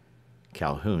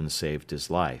 Calhoun saved his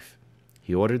life.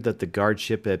 He ordered that the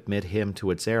guardship admit him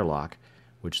to its airlock,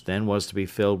 which then was to be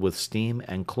filled with steam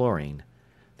and chlorine.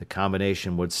 The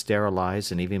combination would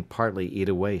sterilize and even partly eat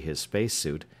away his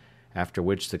spacesuit, after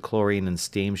which the chlorine and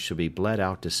steam should be bled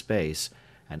out to space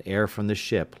and air from the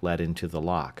ship let into the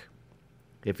lock.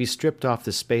 If he stripped off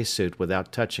the spacesuit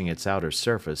without touching its outer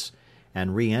surface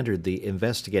and re-entered the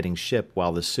investigating ship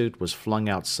while the suit was flung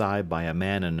outside by a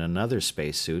man in another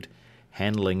spacesuit,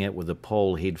 handling it with a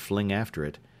pole he'd fling after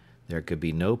it, there could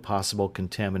be no possible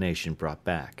contamination brought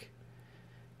back.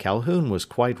 Calhoun was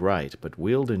quite right, but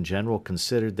Weald in general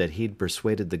considered that he'd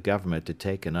persuaded the government to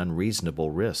take an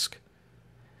unreasonable risk.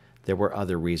 There were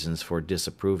other reasons for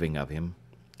disapproving of him.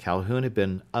 Calhoun had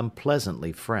been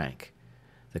unpleasantly frank.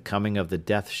 The coming of the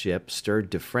death ship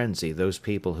stirred to frenzy those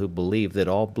people who believed that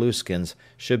all blueskins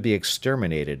should be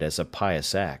exterminated as a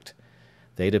pious act.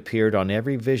 They'd appeared on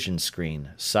every vision screen,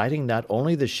 citing not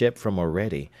only the ship from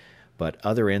Orrery, but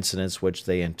other incidents which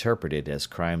they interpreted as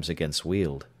crimes against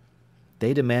Weald.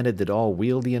 They demanded that all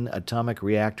Wealdian atomic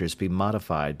reactors be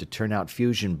modified to turn out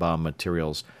fusion bomb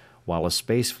materials while a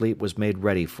space fleet was made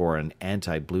ready for an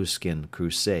anti-blueskin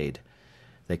crusade.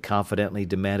 They confidently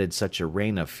demanded such a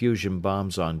rain of fusion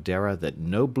bombs on Dara that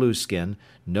no blueskin,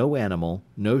 no animal,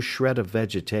 no shred of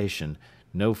vegetation,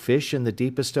 no fish in the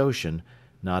deepest ocean,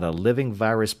 not a living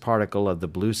virus particle of the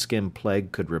blueskin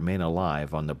plague could remain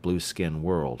alive on the blueskin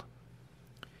world.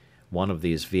 One of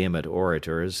these vehement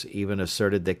orators even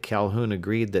asserted that Calhoun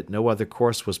agreed that no other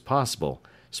course was possible,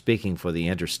 speaking for the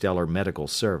Interstellar Medical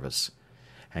Service.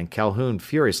 And Calhoun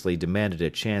furiously demanded a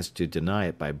chance to deny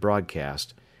it by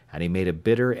broadcast, and he made a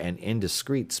bitter and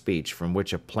indiscreet speech from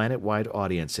which a planet-wide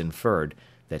audience inferred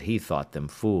that he thought them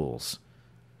fools.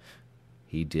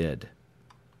 He did.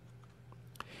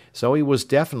 So he was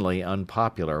definitely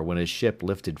unpopular when his ship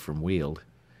lifted from Weald.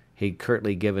 He'd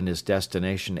curtly given his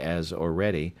destination as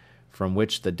Oredi, from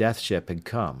which the death ship had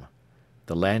come.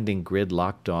 The landing grid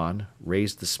locked on,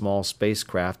 raised the small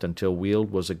spacecraft until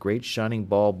Weald was a great shining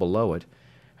ball below it,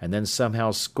 and then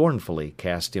somehow scornfully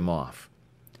cast him off.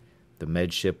 The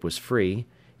medship was free,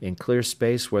 in clear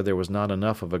space where there was not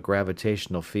enough of a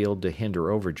gravitational field to hinder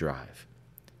overdrive.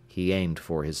 He aimed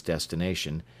for his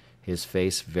destination, his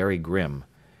face very grim.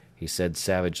 He said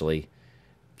savagely,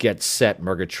 "Get set,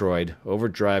 Murgatroyd.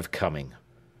 Overdrive coming."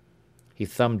 He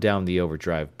thumbed down the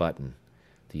overdrive button.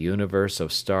 The universe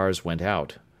of stars went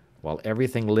out, while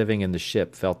everything living in the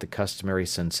ship felt the customary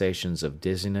sensations of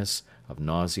dizziness, of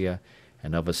nausea,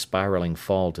 and of a spiraling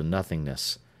fall to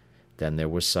nothingness. Then there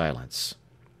was silence.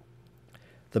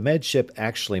 The medship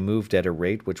actually moved at a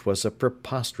rate which was a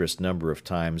preposterous number of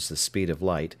times the speed of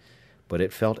light, but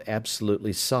it felt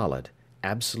absolutely solid,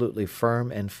 absolutely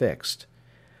firm and fixed.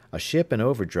 A ship in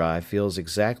overdrive feels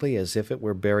exactly as if it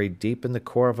were buried deep in the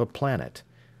core of a planet.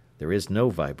 There is no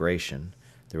vibration,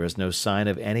 there is no sign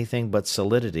of anything but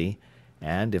solidity,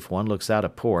 and, if one looks out a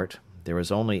port, there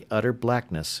is only utter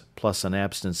blackness plus an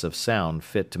absence of sound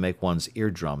fit to make one's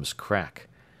eardrums crack.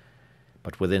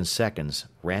 But within seconds,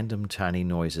 random tiny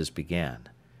noises began.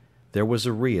 There was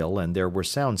a reel and there were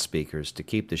sound speakers to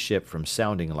keep the ship from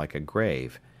sounding like a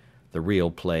grave. The reel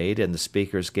played and the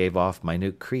speakers gave off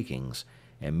minute creakings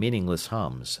and meaningless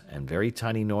hums and very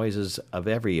tiny noises of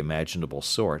every imaginable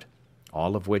sort,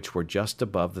 all of which were just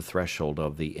above the threshold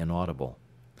of the inaudible.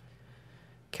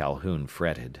 Calhoun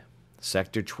fretted.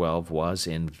 Sector 12 was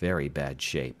in very bad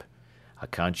shape. A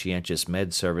conscientious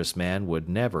med service man would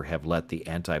never have let the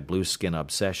anti-blueskin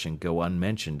obsession go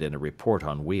unmentioned in a report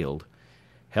on Weald.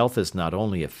 Health is not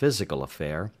only a physical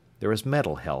affair, there is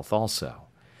mental health also.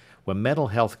 When mental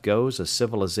health goes, a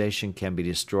civilization can be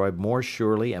destroyed more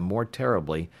surely and more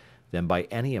terribly than by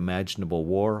any imaginable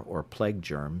war or plague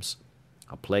germs.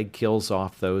 A plague kills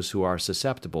off those who are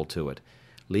susceptible to it,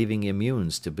 leaving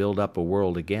immunes to build up a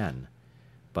world again.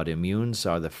 But immunes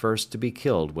are the first to be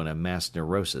killed when a mass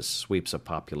neurosis sweeps a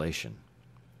population.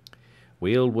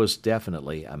 Weald was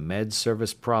definitely a med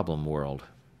service problem world.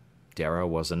 Dara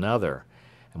was another,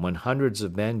 and when hundreds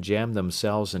of men jammed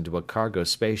themselves into a cargo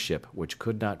spaceship which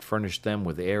could not furnish them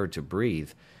with air to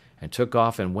breathe, and took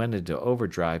off and went into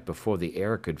overdrive before the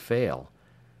air could fail,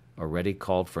 Oredi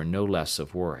called for no less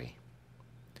of worry.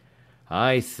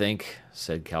 "I think,"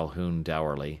 said Calhoun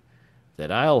dourly,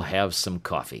 "that I'll have some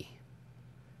coffee."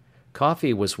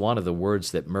 Coffee was one of the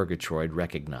words that Murgatroyd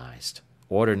recognized.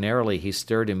 Ordinarily he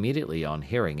stirred immediately on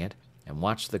hearing it, and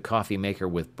watched the coffee maker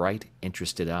with bright,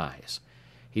 interested eyes.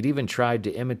 He'd even tried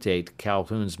to imitate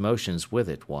Calhoun's motions with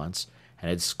it once, and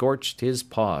had scorched his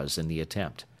paws in the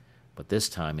attempt, but this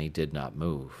time he did not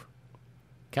move.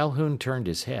 Calhoun turned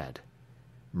his head.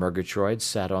 Murgatroyd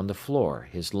sat on the floor,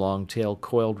 his long tail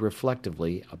coiled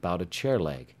reflectively about a chair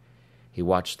leg. He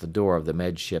watched the door of the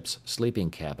medship's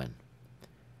sleeping cabin.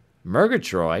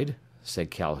 "Murgatroyd," said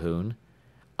Calhoun,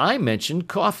 "I mentioned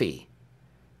coffee."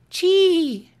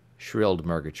 "Chee!" shrilled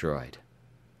Murgatroyd.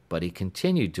 But he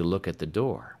continued to look at the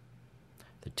door.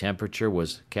 The temperature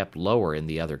was kept lower in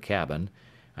the other cabin,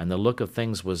 and the look of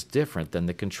things was different than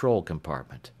the control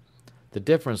compartment. The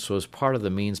difference was part of the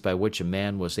means by which a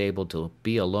man was able to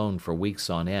be alone for weeks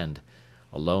on end,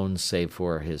 alone save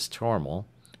for his tormal,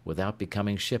 without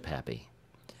becoming ship-happy.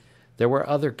 There were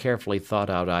other carefully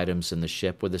thought-out items in the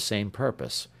ship with the same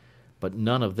purpose, but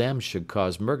none of them should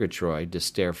cause Murgatroyd to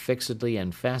stare fixedly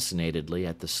and fascinatedly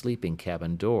at the sleeping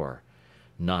cabin door.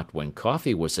 Not when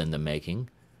coffee was in the making.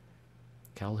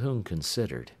 Calhoun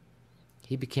considered.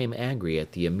 He became angry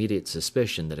at the immediate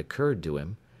suspicion that occurred to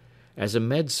him. As a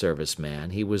med service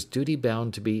man, he was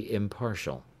duty-bound to be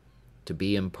impartial. To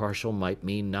be impartial might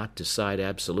mean not to side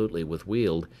absolutely with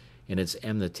Weald in its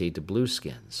enmity to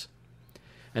blueskins.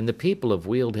 and the people of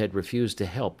Weald had refused to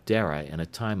help Dara in a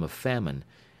time of famine,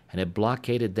 and had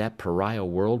blockaded that pariah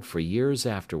world for years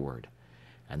afterward.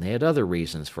 And they had other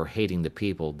reasons for hating the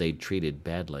people they'd treated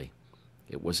badly.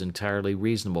 It was entirely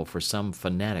reasonable for some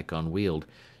fanatic on Weald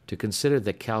to consider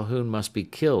that Calhoun must be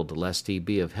killed lest he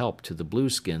be of help to the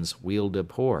blueskins Weald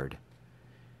abhorred.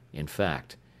 In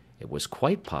fact, it was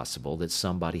quite possible that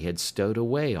somebody had stowed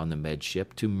away on the med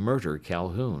ship to murder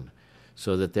Calhoun,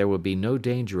 so that there would be no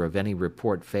danger of any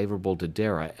report favorable to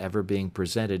Dara ever being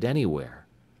presented anywhere.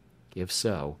 If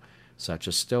so, such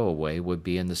a stowaway would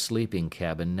be in the sleeping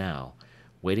cabin now,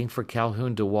 waiting for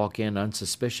Calhoun to walk in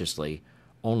unsuspiciously,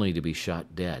 only to be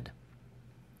shot dead.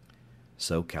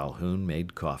 So Calhoun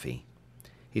made coffee.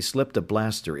 He slipped a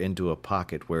blaster into a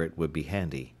pocket where it would be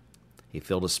handy. He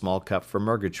filled a small cup for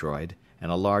Murgatroyd,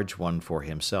 and a large one for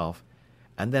himself,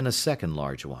 and then a second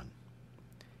large one.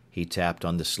 He tapped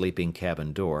on the sleeping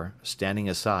cabin door, standing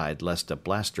aside lest a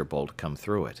blaster bolt come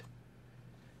through it.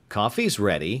 "Coffee's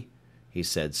ready," he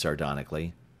said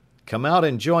sardonically. "Come out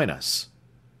and join us."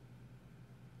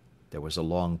 There was a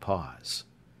long pause.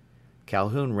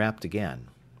 Calhoun rapped again.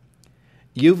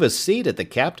 "You've a seat at the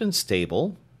captain's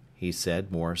table," he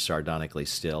said, more sardonically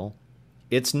still.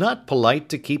 "It's not polite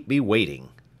to keep me waiting."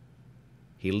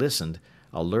 He listened,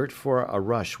 alert for a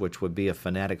rush which would be a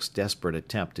fanatic's desperate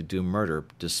attempt to do murder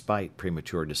despite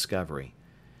premature discovery.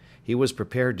 He was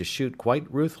prepared to shoot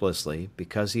quite ruthlessly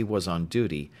because he was on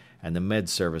duty and the Med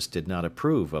Service did not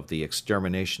approve of the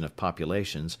extermination of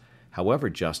populations, however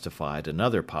justified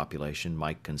another population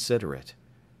might consider it.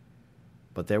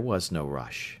 But there was no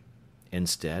rush.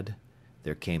 Instead,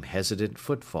 there came hesitant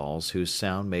footfalls whose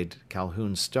sound made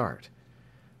Calhoun start.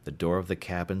 The door of the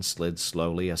cabin slid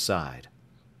slowly aside.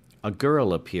 A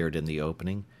girl appeared in the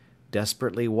opening,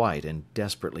 desperately white and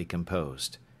desperately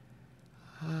composed.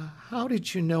 How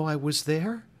did you know I was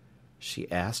there?"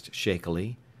 she asked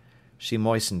shakily. She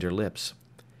moistened her lips.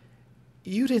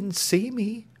 "You didn't see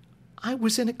me. I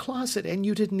was in a closet and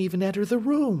you didn't even enter the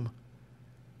room."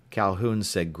 Calhoun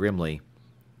said grimly,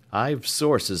 "I've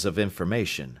sources of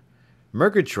information.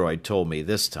 Murgatroyd told me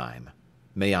this time.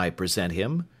 May I present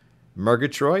him?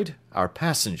 Murgatroyd, our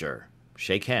passenger.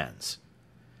 Shake hands."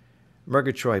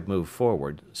 Murgatroyd moved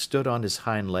forward, stood on his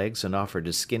hind legs and offered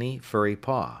a skinny, furry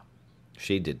paw.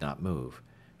 She did not move.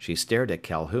 She stared at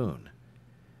Calhoun.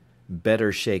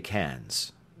 "Better shake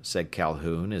hands," said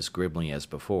Calhoun as grimly as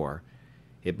before.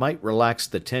 "It might relax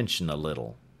the tension a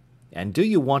little. And do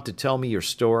you want to tell me your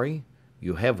story?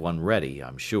 You have one ready,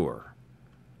 I'm sure."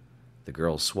 The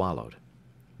girl swallowed.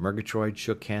 Murgatroyd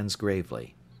shook hands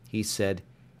gravely. He said,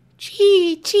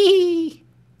 "Chee, chee,"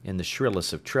 in the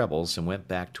shrillest of trebles and went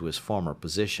back to his former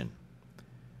position.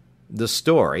 "The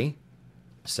story?"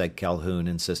 said Calhoun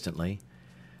insistently.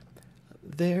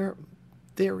 There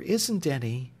isn't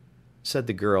any," said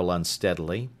the girl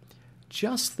unsteadily.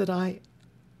 "Just that I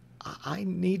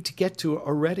need to get to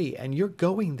Oredi, and you're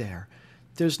going there.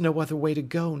 There's no other way to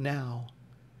go now."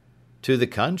 "To the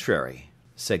contrary,"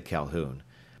 said Calhoun.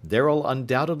 "There'll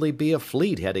undoubtedly be a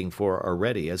fleet heading for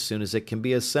Oredi as soon as it can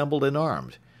be assembled and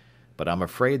armed. But I'm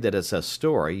afraid that as a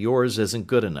story, yours isn't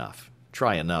good enough.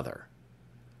 Try another."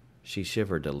 She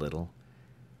shivered a little.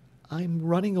 "I'm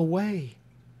running away."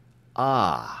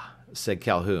 "Ah," said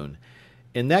Calhoun.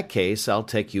 "In that case, I'll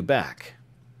take you back."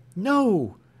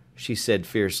 "No," she said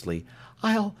fiercely.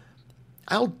 I'll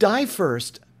die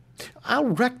first. I'll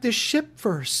wreck this ship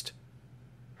first."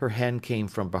 Her hand came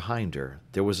from behind her.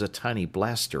 There was a tiny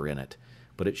blaster in it,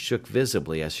 but it shook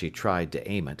visibly as she tried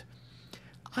to aim it.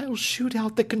 "I'll shoot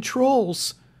out the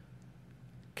controls."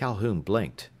 Calhoun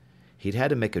blinked. He'd had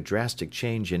to make a drastic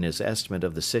change in his estimate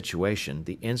of the situation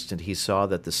the instant he saw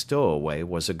that the stowaway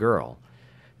was a girl.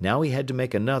 Now he had to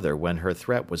make another when her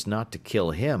threat was not to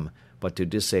kill him, but to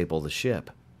disable the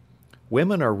ship.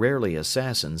 Women are rarely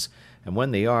assassins, and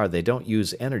when they are, they don't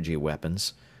use energy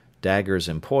weapons. Daggers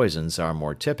and poisons are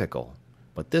more typical.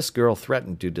 But this girl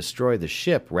threatened to destroy the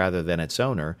ship rather than its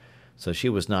owner, so she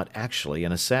was not actually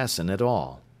an assassin at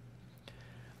all.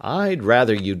 "I'd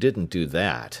rather you didn't do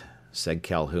that," said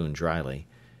Calhoun dryly.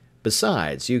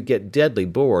 "Besides, you'd get deadly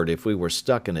bored if we were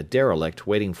stuck in a derelict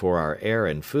waiting for our air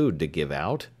and food to give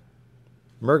out."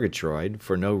 Murgatroyd,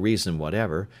 for no reason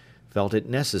whatever, felt it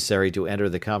necessary to enter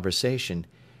the conversation.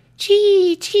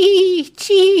 "Chee, chee,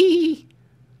 chee."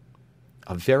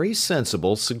 "A very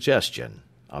sensible suggestion,"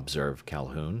 observed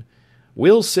Calhoun.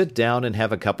 "We'll sit down and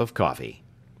have a cup of coffee."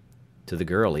 To the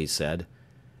girl he said,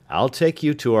 "I'll take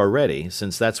you to Oredi,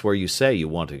 since that's where you say you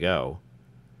want to go."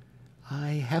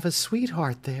 "I have a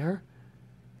sweetheart there."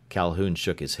 Calhoun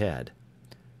shook his head.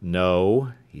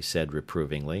 "No," he said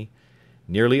reprovingly.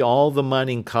 Nearly all the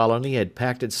mining colony had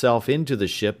packed itself into the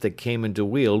ship that came into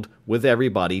Weald with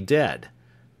everybody dead.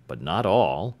 But not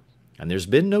all, and there's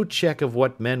been no check of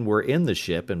what men were in the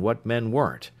ship and what men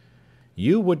weren't.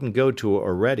 You wouldn't go to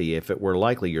Oredi if it were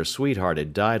likely your sweetheart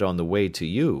had died on the way to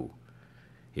you.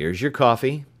 Here's your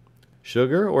coffee.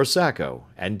 Sugar or sacco,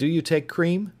 and do you take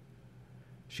cream?"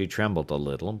 She trembled a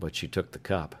little, but she took the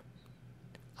cup.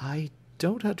 "I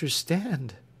don't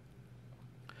understand."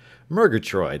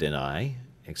 "Murgatroyd and I,"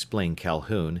 explained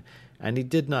Calhoun, and he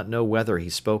did not know whether he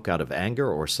spoke out of anger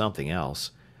or something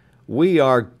else. "We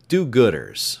are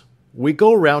do-gooders. We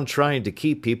go around trying to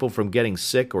keep people from getting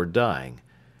sick or dying.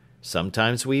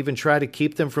 Sometimes we even try to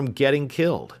keep them from getting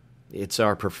killed. It's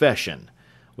our profession.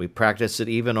 We practice it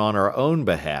even on our own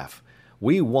behalf.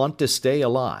 We want to stay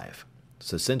alive.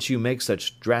 So since you make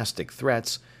such drastic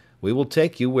threats, we will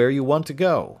take you where you want to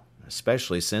go,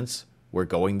 especially since we're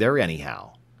going there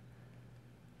anyhow."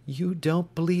 "You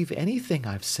don't believe anything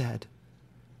I've said."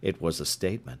 It was a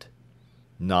statement.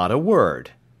 "Not a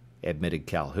word," admitted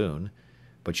Calhoun.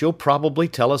 "But you'll probably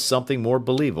tell us something more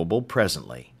believable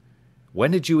presently. When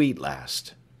did you eat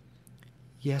last?"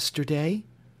 "Yesterday?"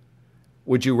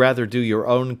 "Would you rather do your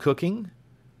own cooking?"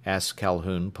 asked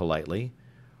Calhoun politely.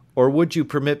 "Or would you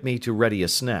permit me to ready a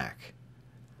snack?"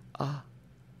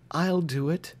 "I'll do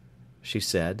it," she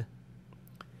said.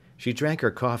 She drank her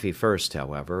coffee first,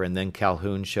 however, and then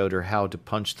Calhoun showed her how to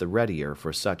punch the readier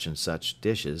for such and such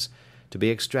dishes, to be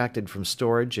extracted from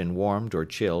storage and warmed or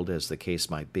chilled as the case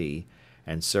might be,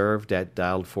 and served at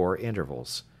dialed-for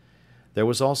intervals. There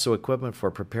was also equipment for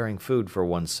preparing food for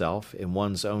oneself in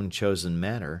one's own chosen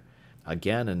manner,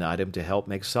 again an item to help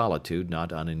make solitude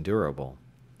not unendurable.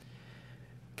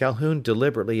 Calhoun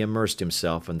deliberately immersed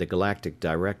himself in the Galactic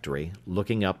Directory,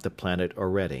 looking up the planet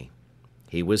Oredi.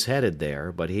 He was headed there,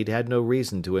 but he'd had no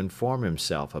reason to inform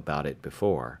himself about it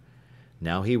before.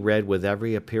 Now he read with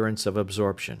every appearance of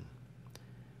absorption.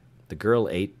 The girl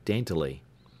ate daintily.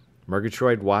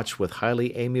 Murgatroyd watched with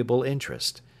highly amiable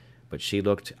interest, but she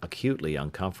looked acutely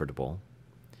uncomfortable.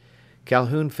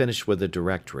 Calhoun finished with the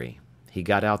directory. He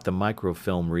got out the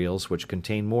microfilm reels which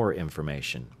contained more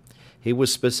information. He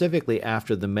was specifically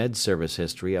after the med service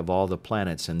history of all the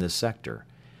planets in this sector.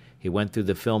 He went through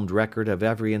the filmed record of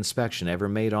every inspection ever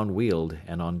made on Weald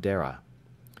and on Dara.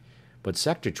 But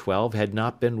Sector 12 had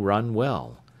not been run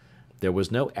well. There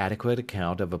was no adequate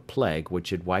account of a plague which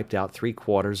had wiped out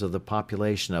 3/4 of the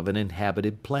population of an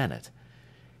inhabited planet.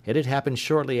 It had happened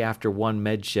shortly after one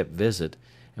medship visit,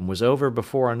 and was over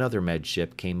before another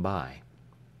medship came by.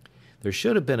 There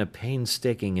should have been a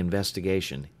painstaking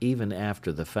investigation, even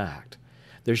after the fact.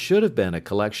 There should have been a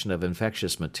collection of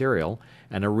infectious material,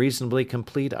 and a reasonably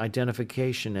complete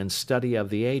identification and study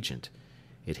of the agent.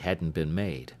 It hadn't been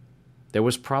made. There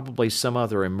was probably some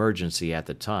other emergency at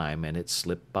the time, and it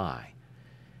slipped by.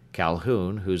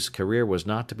 Calhoun, whose career was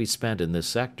not to be spent in this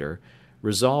sector,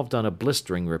 resolved on a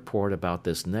blistering report about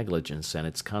this negligence and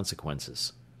its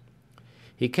consequences.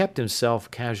 He kept himself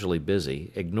casually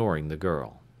busy, ignoring the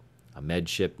girl. A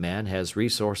medship man has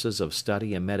resources of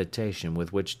study and meditation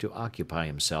with which to occupy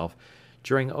himself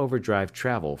during overdrive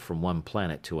travel from one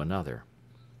planet to another.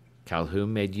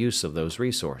 Calhoun made use of those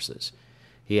resources.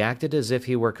 He acted as if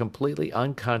he were completely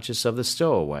unconscious of the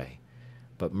stowaway,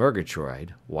 but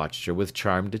Murgatroyd watched her with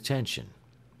charmed attention.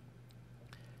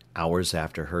 Hours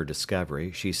after her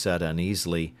discovery, she said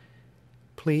uneasily,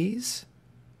 "Please?"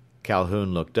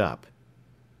 Calhoun looked up.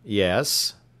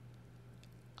 "Yes?"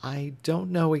 "I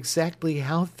don't know exactly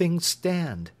how things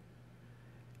stand."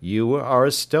 "You are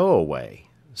a stowaway,"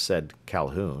 said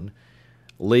Calhoun.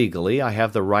 "Legally, I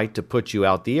have the right to put you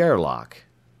out the airlock.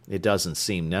 It doesn't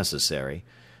seem necessary.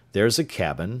 There's a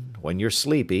cabin. When you're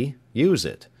sleepy, use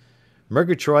it.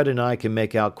 Murgatroyd and I can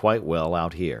make out quite well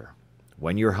out here.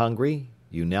 When you're hungry,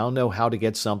 you now know how to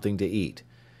get something to eat.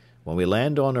 When we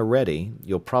land on Oredi,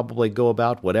 you'll probably go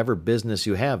about whatever business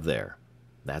you have there.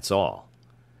 That's all."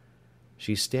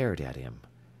 She stared at him.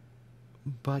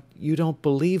 "But you don't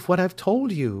believe what I've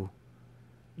told you."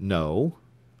 "No,"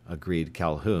 agreed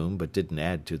Calhoun, but didn't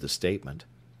add to the statement.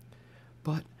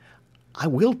 "But I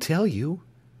will tell you,"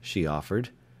 she offered.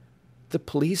 "The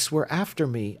police were after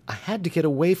me. I had to get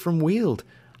away from Weald.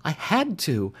 I had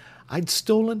to. I'd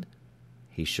stolen—"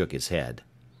 He shook his head.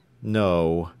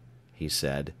 "No," he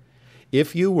said.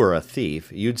 "If you were a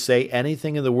thief, you'd say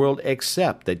anything in the world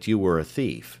except that you were a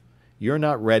thief. You're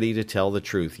not ready to tell the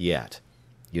truth yet.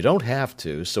 You don't have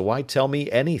to, so why tell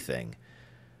me anything?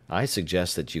 I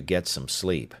suggest that you get some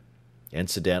sleep.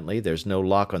 Incidentally, there's no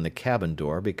lock on the cabin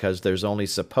door because there's only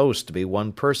supposed to be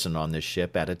one person on this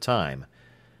ship at a time.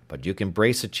 But you can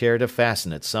brace a chair to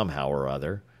fasten it somehow or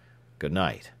other. Good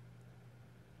night."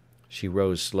 She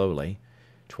rose slowly.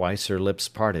 Twice her lips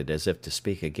parted as if to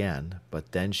speak again,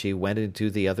 but then she went into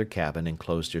the other cabin and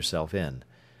closed herself in.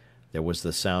 There was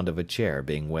the sound of a chair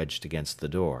being wedged against the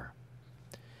door.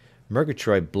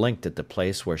 Murgatroyd blinked at the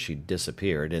place where she'd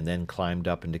disappeared and then climbed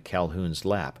up into Calhoun's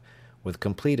lap, with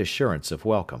complete assurance of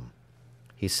welcome.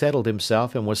 He settled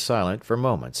himself and was silent for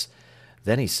moments.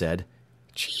 Then he said,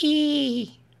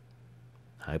 "Chee!"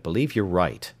 "I believe you're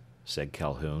right," said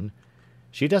Calhoun.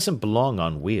 "She doesn't belong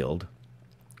on Weald.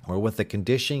 Or with the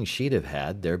conditioning she'd have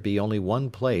had, there'd be only one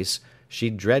place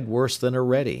she'd dread worse than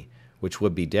Orede, which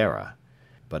would be Dara.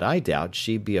 But I doubt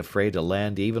she'd be afraid to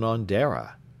land even on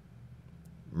Dara."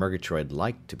 Murgatroyd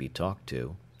liked to be talked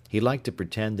to. He liked to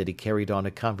pretend that he carried on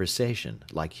a conversation,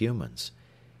 like humans.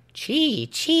 "Chee,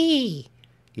 chee,"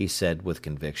 he said with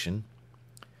conviction.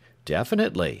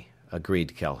 "Definitely,"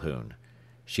 agreed Calhoun.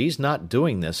 "She's not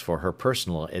doing this for her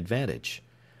personal advantage.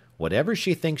 Whatever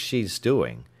she thinks she's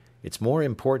doing, it's more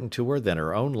important to her than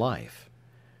her own life.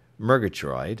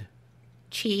 Murgatroyd."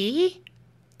 "Chee?"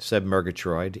 said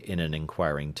Murgatroyd in an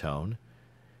inquiring tone.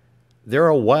 "There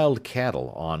are wild cattle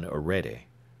on Orede,"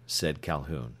 said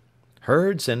Calhoun.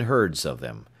 "Herds and herds of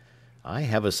them. I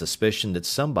have a suspicion that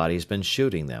somebody's been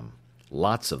shooting them.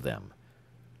 Lots of them.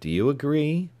 Do you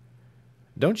agree?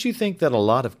 Don't you think that a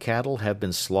lot of cattle have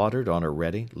been slaughtered on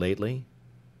Orede lately?"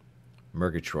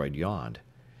 Murgatroyd yawned.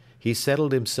 He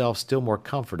settled himself still more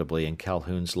comfortably in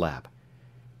Calhoun's lap.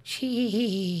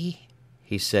 "Chee,"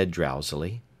 he said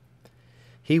drowsily.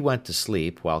 He went to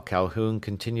sleep while Calhoun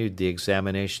continued the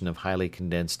examination of highly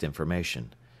condensed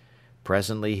information.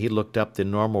 Presently he looked up the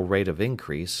normal rate of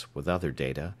increase, with other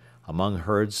data, among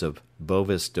herds of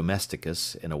Bovis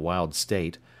domesticus in a wild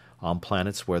state, on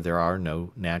planets where there are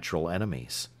no natural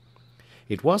enemies.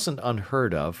 It wasn't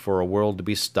unheard of for a world to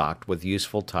be stocked with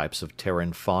useful types of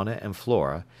Terran fauna and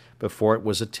flora before it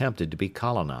was attempted to be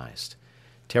colonized.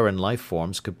 Terran life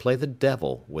forms could play the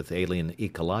devil with alien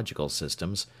ecological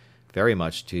systems, very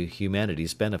much to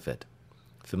humanity's benefit.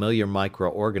 Familiar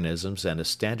microorganisms and a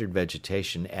standard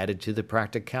vegetation added to the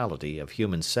practicality of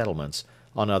human settlements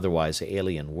on otherwise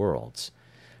alien worlds.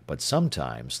 But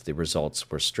sometimes the results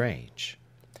were strange.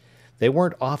 They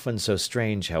weren't often so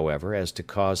strange, however, as to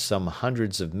cause some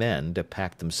hundreds of men to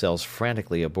pack themselves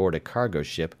frantically aboard a cargo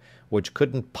ship which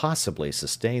couldn't possibly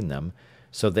sustain them,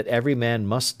 so that every man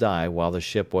must die while the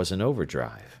ship was in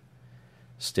overdrive.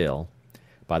 Still,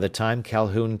 by the time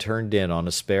Calhoun turned in on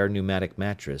a spare pneumatic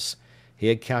mattress, he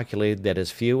had calculated that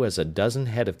as few as a dozen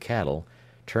head of cattle,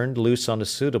 turned loose on a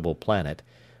suitable planet,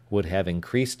 would have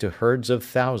increased to herds of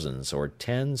thousands, or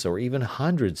tens, or even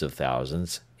hundreds of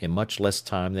thousands, in much less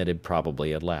time than had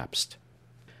probably elapsed.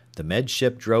 The med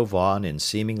ship drove on in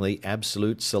seemingly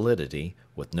absolute solidity,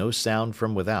 with no sound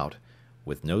from without,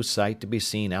 with no sight to be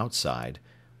seen outside,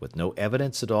 with no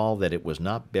evidence at all that it was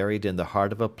not buried in the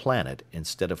heart of a planet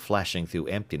instead of flashing through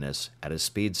emptiness at a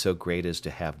speed so great as to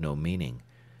have no meaning.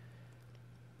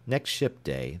 Next ship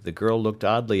day, the girl looked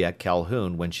oddly at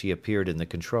Calhoun when she appeared in the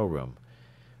control room.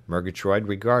 Murgatroyd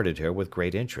regarded her with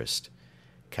great interest.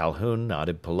 Calhoun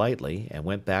nodded politely and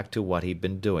went back to what he'd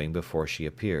been doing before she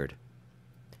appeared.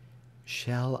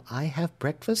 "Shall I have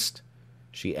breakfast?"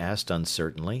 she asked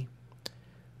uncertainly.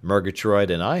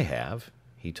 "Murgatroyd and I have,"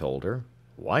 he told her.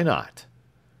 "Why not?"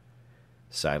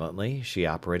 Silently, she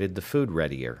operated the food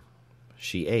readier.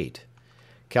 She ate.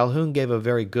 Calhoun gave a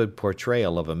very good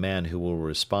portrayal of a man who will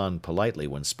respond politely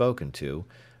when spoken to,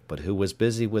 but who was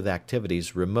busy with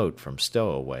activities remote from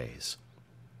stowaways.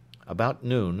 About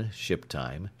noon, ship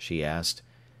time, she asked,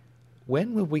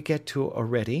 "When will we get to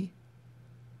Orede?"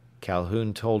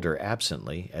 Calhoun told her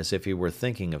absently, as if he were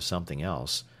thinking of something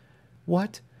else.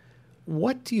 What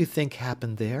do you think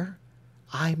happened there?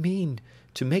 I mean,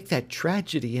 to make that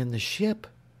tragedy in the ship."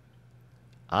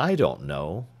 "I don't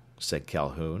know," said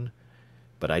Calhoun.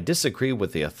 "But I disagree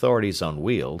with the authorities on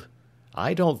Weald.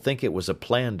 I don't think it was a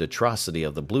planned atrocity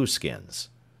of the blueskins."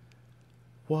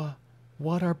 What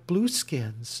are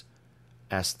blueskins?"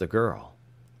 asked the girl.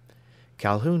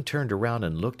 Calhoun turned around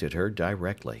and looked at her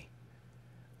directly.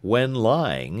 "When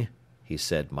lying," he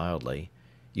said mildly,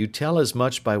 "you tell as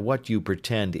much by what you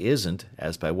pretend isn't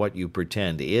as by what you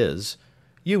pretend is.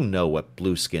 You know what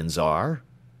blueskins are."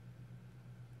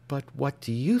 "But what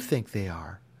do you think they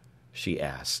are?" she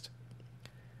asked.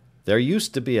 "There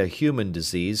used to be a human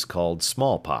disease called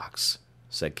smallpox,"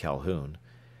 said Calhoun.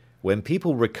 "When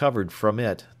people recovered from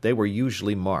it, they were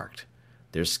usually marked.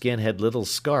 Their skin had little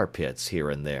scar pits here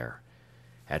and there.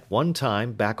 At one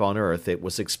time, back on Earth, it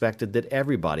was expected that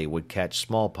everybody would catch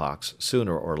smallpox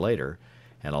sooner or later,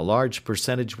 and a large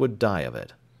percentage would die of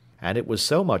it. And it was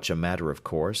so much a matter of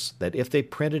course that if they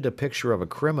printed a picture of a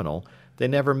criminal, They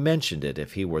never mentioned it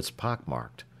if he was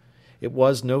pockmarked. It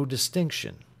was no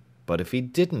distinction, but if he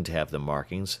didn't have the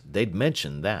markings, they'd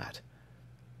mention that.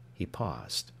 He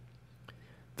paused.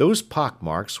 Those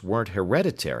pockmarks weren't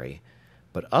hereditary,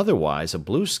 but otherwise a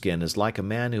blueskin is like a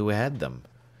man who had them.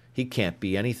 He can't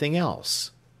be anything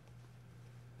else.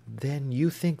 Then you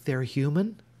think they're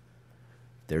human?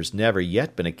 There's never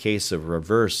yet been a case of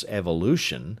reverse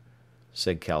evolution,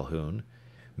 said Calhoun.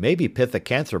 Maybe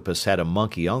Pithecanthropus had a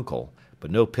monkey uncle,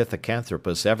 but no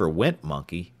Pithecanthropus ever went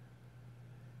monkey.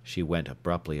 She went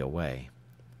abruptly away,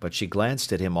 but she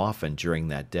glanced at him often during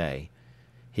that day.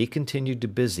 He continued to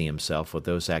busy himself with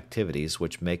those activities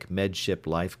which make medship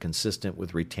life consistent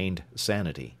with retained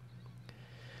sanity.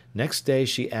 Next day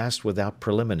she asked without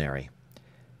preliminary,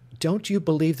 "Don't you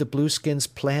believe the blueskins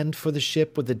planned for the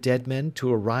ship with the dead men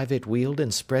to arrive at Weald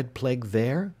and spread plague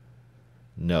there?"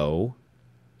 "No,"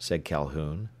 said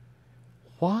Calhoun.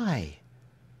 "Why?"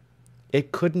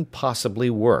 "It couldn't possibly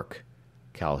work,"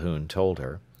 Calhoun told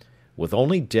her. "With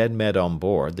only dead men on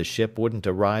board, the ship wouldn't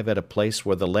arrive at a place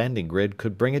where the landing grid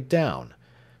could bring it down,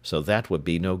 so that would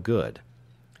be no good.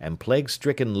 And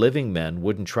plague-stricken living men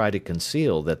wouldn't try to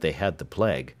conceal that they had the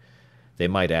plague. They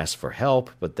might ask for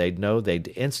help, but they'd know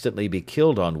they'd instantly be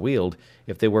killed on Weald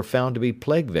if they were found to be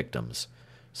plague victims,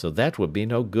 so that would be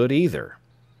no good either.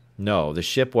 No, the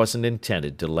ship wasn't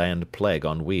intended to land plague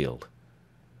on Weald."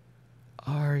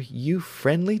 "Are you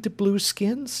friendly to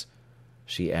blueskins?"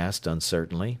 she asked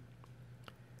uncertainly.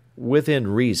 "Within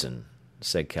reason,"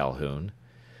 said Calhoun.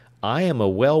 "I am a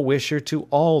well-wisher to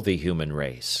all the human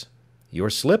race. You're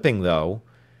slipping, though.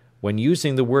 When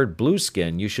using the word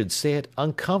blueskin, you should say it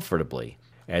uncomfortably,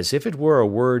 as if it were a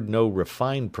word no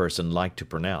refined person liked to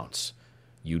pronounce.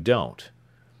 You don't.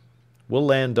 We'll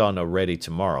land on Orede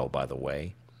tomorrow, by the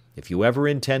way. If you ever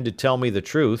intend to tell me the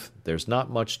truth, there's not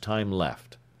much time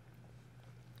left."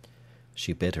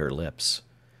 She bit her lips.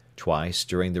 Twice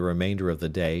during the remainder of the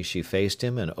day she faced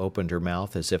him and opened her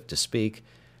mouth as if to speak,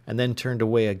 and then turned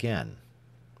away again.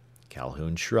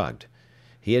 Calhoun shrugged.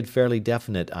 He had fairly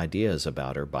definite ideas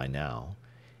about her by now.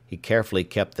 He carefully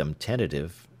kept them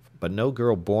tentative, but no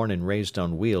girl born and raised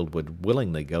on Weald would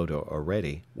willingly go to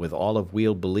Orede, with all of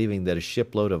Weald believing that a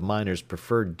shipload of miners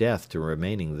preferred death to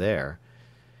remaining there.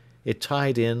 It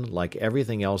tied in, like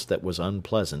everything else that was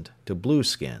unpleasant, to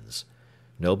blueskins.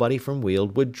 Nobody from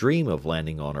Weald would dream of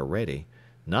landing on Orede.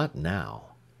 Not now.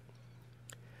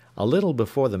 A little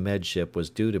before the medship was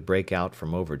due to break out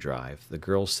from overdrive, the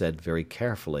girl said very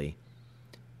carefully,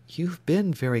 "You've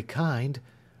been very kind.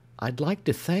 I'd like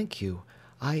to thank you.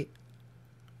 I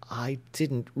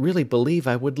didn't really believe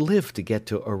I would live to get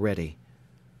to Orede."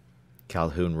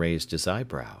 Calhoun raised his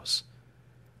eyebrows.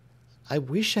 "I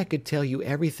wish I could tell you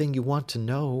everything you want to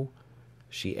know,"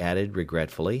 she added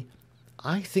regretfully.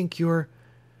 "I think you're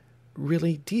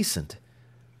really decent.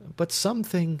 But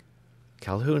something—"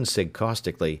 Calhoun said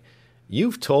caustically,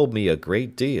 "You've told me a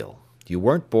great deal. You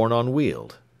weren't born on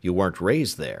Weald. You weren't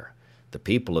raised there. The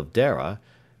people of Dara—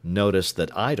 notice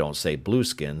that I don't say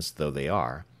blueskins, though they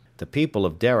are— the people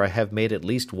of Dara have made at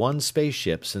least one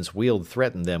spaceship since Weald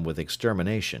threatened them with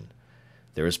extermination.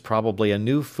 There is probably a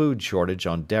new food shortage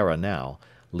on Dara now,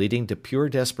 leading to pure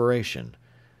desperation.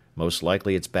 Most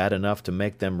likely it's bad enough to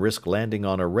make them risk landing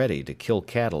on Orede to kill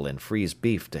cattle and freeze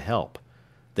beef to help.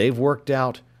 They've worked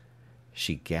out—"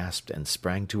 She gasped and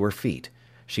sprang to her feet.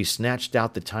 She snatched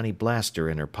out the tiny blaster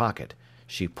in her pocket.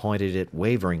 She pointed it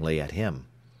waveringly at him.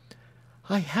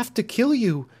 "I have to kill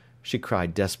you!" she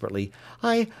cried desperately.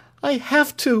 I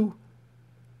have to!"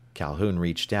 Calhoun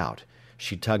reached out.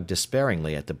 She tugged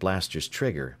despairingly at the blaster's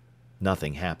trigger.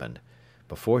 Nothing happened.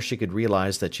 Before she could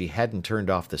realize that she hadn't turned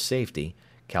off the safety,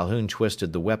 Calhoun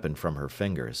twisted the weapon from her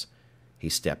fingers. He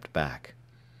stepped back.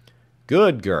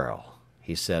 "Good girl,"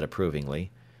 he said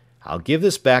approvingly. "I'll give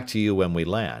this back to you when we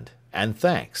land. And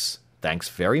thanks. Thanks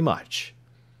very much."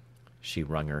 She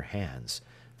wrung her hands.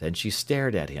 Then she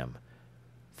stared at him.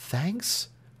 "Thanks?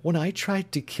 When I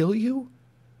tried to kill you?"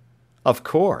 "Of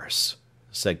course,"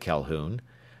 said Calhoun.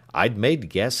 "I'd made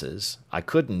guesses. I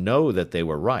couldn't know that they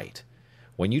were right.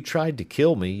 When you tried to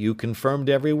kill me, you confirmed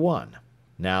every one.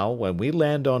 Now, when we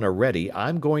land on Orede,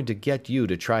 I'm going to get you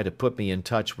to try to put me in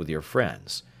touch with your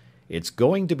friends. It's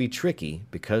going to be tricky,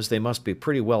 because they must be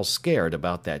pretty well scared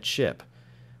about that ship.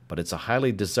 But it's a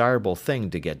highly desirable thing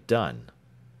to get done."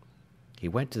 He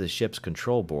went to the ship's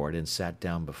control board and sat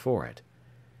down before it.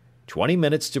 20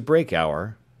 minutes to break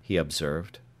hour," he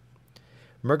observed.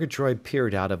 Murgatroyd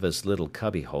peered out of his little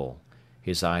cubbyhole.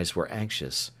 His eyes were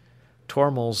anxious.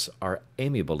 Tormals are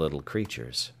amiable little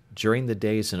creatures. During the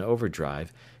days in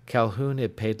overdrive, Calhoun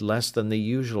had paid less than the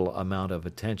usual amount of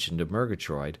attention to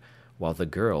Murgatroyd, while the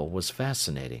girl was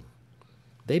fascinating.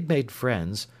 They'd made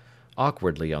friends,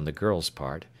 awkwardly on the girl's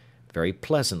part, very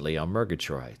pleasantly on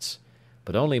Murgatroyd's.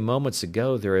 But only moments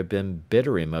ago there had been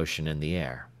bitter emotion in the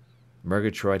air.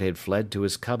 Murgatroyd had fled to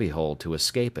his cubbyhole to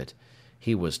escape it.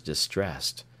 He was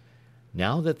distressed.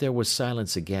 Now that there was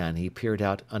silence again, he peered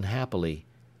out unhappily.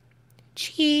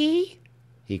 "Chee?"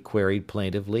 he queried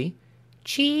plaintively.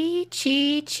 "Chee,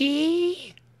 chee,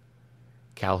 chee?"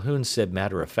 Calhoun said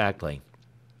matter-of-factly,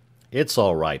 "It's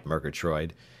all right,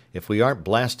 Murgatroyd. If we aren't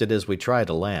blasted as we try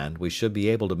to land, we should be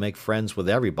able to make friends with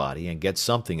everybody and get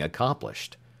something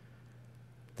accomplished."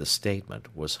 The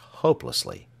statement was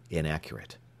hopelessly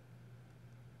inaccurate.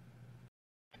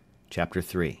 Chapter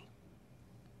 3.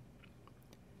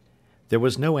 There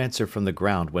was no answer from the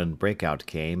ground when breakout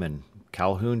came, and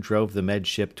Calhoun drove the med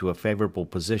ship to a favorable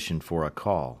position for a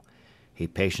call. He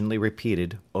patiently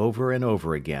repeated, over and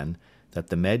over again, that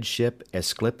the med ship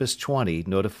Esclipus 20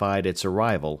 notified its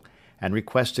arrival and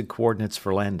requested coordinates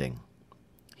for landing.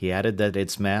 He added that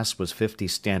its mass was 50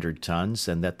 standard tons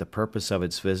and that the purpose of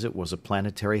its visit was a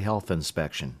planetary health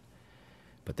inspection.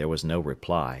 But there was no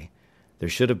reply. There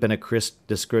should have been a crisp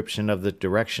description of the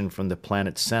direction from the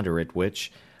planet's center at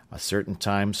which, a certain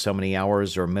time so many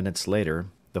hours or minutes later,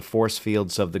 the force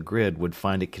fields of the grid would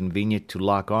find it convenient to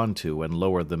lock onto and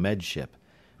lower the med ship,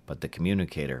 but the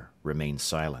communicator remained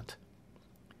silent.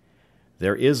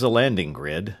 "There is a landing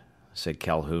grid," said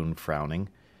Calhoun, frowning,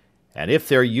 "and if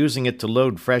they're using it to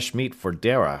load fresh meat for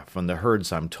Dara from the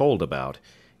herds I'm told about,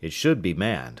 it should be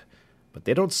manned. But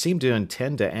they don't seem to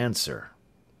intend to answer.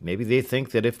 Maybe they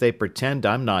think that if they pretend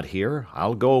I'm not here,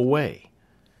 I'll go away."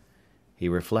 He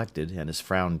reflected, and his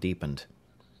frown deepened.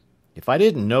 "If I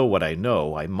didn't know what I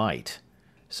know, I might.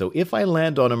 So if I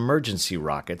land on emergency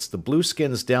rockets, the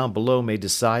blueskins down below may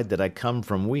decide that I come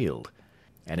from Weald.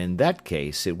 And in that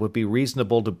case, it would be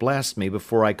reasonable to blast me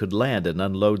before I could land and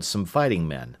unload some fighting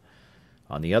men.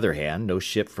 On the other hand, no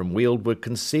ship from Weald would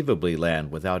conceivably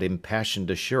land without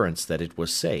impassioned assurance that it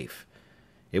was safe.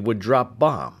 It would drop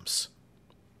bombs."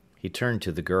 He turned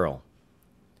to the girl.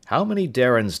 "How many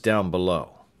Darans down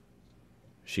below?"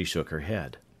 She shook her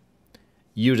head.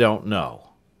 "You don't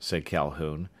know," said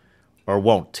Calhoun, "or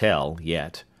won't tell,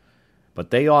 yet.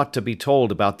 But they ought to be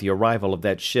told about the arrival of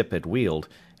that ship at Weald,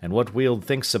 and what Weald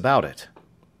thinks about it.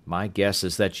 My guess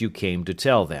is that you came to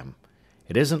tell them.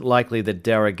 It isn't likely that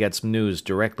Dara gets news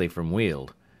directly from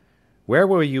Weald. Where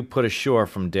were you put ashore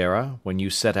from Dara when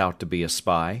you set out to be a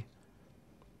spy?"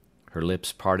 Her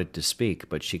lips parted to speak,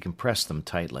 but she compressed them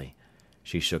tightly.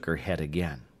 She shook her head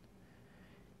again.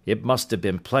 "It must have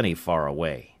been plenty far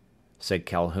away," said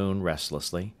Calhoun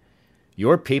restlessly.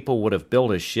 "Your people would have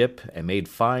built a ship and made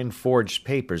fine forged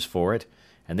papers for it,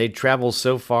 and they'd travel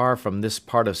so far from this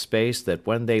part of space that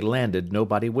when they landed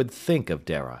nobody would think of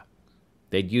Dara.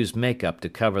 They'd use makeup to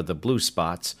cover the blue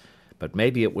spots, but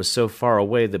maybe it was so far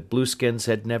away that blueskins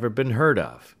had never been heard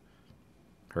of."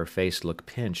 Her face looked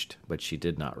pinched, but she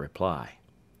did not reply.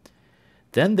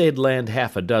 "Then they'd land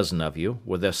half a dozen of you,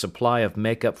 with a supply of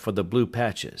makeup for the blue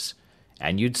patches.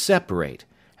 And you'd separate,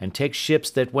 and take ships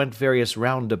that went various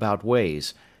roundabout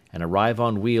ways, and arrive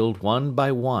on Weald one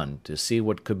by one to see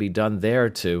what could be done there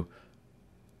to—"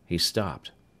 He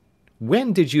stopped.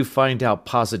 "When did you find out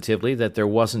positively that there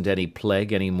wasn't any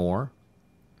plague anymore?"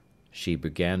 She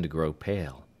began to grow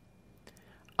pale.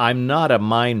 "I'm not a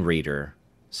mind reader,"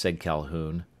 said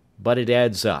Calhoun, "but it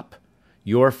adds up.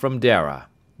 You're from Dara.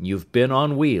 You've been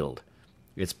on Weald.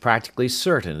 It's practically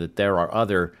certain that there are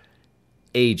other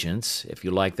agents, if you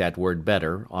like that word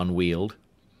better, on Weald.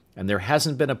 And there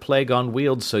hasn't been a plague on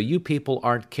Weald, so you people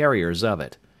aren't carriers of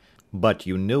it. But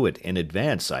you knew it in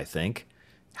advance, I think.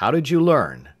 How did you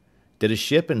learn? Did a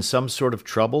ship in some sort of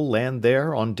trouble land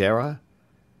there on Dara?"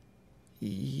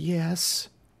 "Yes,"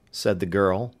 said the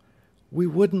girl. "We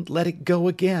wouldn't let it go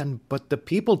again, but the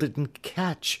people didn't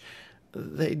catch.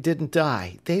 They didn't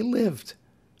die. They lived."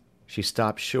 She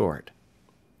stopped short.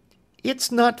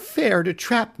 "It's not fair to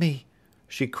trap me,"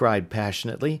 she cried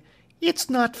passionately. "It's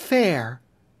not fair."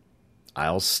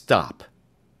 "I'll stop,"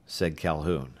 said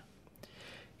Calhoun.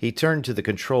 He turned to the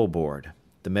control board.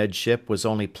 The med ship was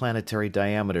only planetary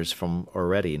diameters from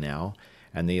Oredi now,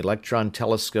 and the electron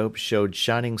telescope showed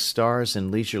shining stars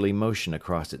in leisurely motion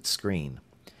across its screen.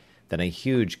 Then a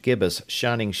huge gibbous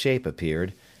shining shape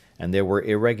appeared, and there were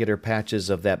irregular patches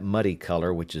of that muddy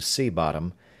color which is sea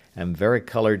bottom, and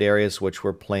varicolored areas which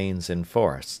were plains and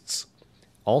forests.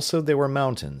 Also there were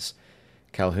mountains.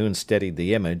 Calhoun steadied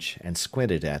the image and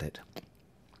squinted at it.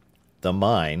 "The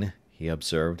mine," he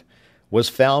observed, "was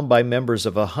found by members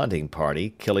of a hunting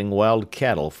party killing wild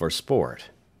cattle for sport."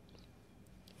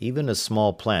 Even a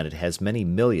small planet has many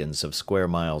millions of square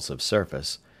miles of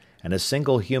surface, and a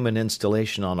single human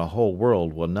installation on a whole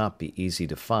world will not be easy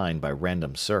to find by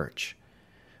random search.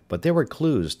 But there were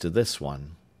clues to this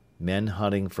one. Men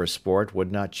hunting for sport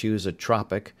would not choose a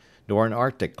tropic nor an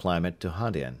Arctic climate to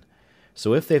hunt in,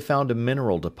 so if they found a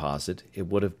mineral deposit, it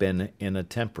would have been in a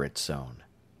temperate zone.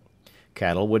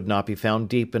 Cattle would not be found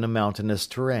deep in a mountainous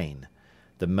terrain.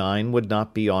 The mine would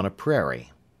not be on a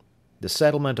prairie. The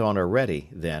settlement on Oredi,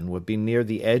 then, would be near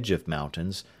the edge of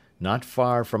mountains, not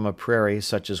far from a prairie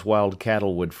such as wild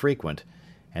cattle would frequent,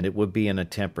 and it would be in a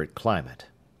temperate climate.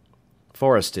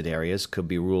 Forested areas could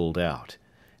be ruled out,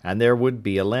 and there would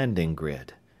be a landing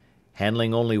grid.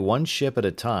 Handling only one ship at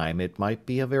a time, it might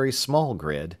be a very small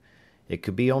grid. It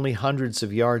could be only hundreds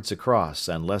of yards across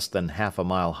and less than half a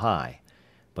mile high,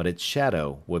 but its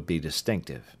shadow would be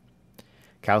distinctive.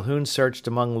 Calhoun searched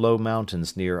among low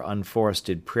mountains near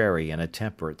unforested prairie in a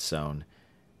temperate zone.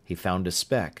 He found a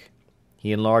speck.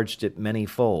 He enlarged it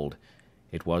many-fold.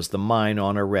 It was the mine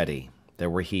on Oredi. There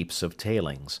were heaps of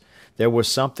tailings. There was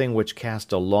something which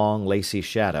cast a long, lacy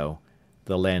shadow,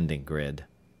 the landing grid.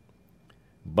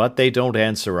 "But they don't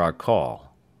answer our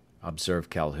call," observed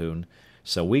Calhoun,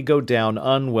 "so we go down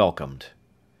unwelcomed."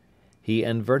 He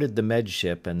inverted the med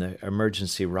ship and the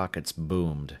emergency rockets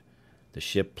boomed. The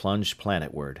ship plunged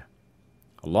planetward.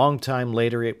 A long time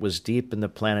later it was deep in the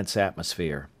planet's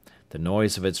atmosphere. The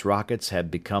noise of its rockets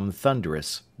had become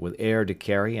thunderous, with air to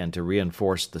carry and to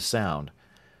reinforce the sound.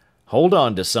 "Hold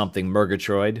on to something,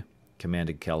 Murgatroyd,"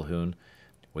 commanded Calhoun.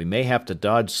 "We may have to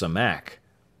dodge some ack."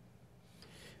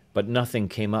 But nothing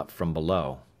came up from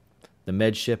below. The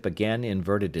med ship again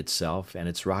inverted itself, and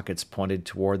its rockets pointed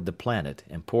toward the planet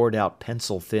and poured out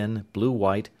pencil-thin,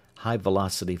 blue-white,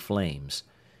 high-velocity flames.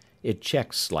 It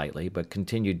checked slightly, but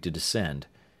continued to descend.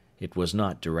 It was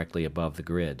not directly above the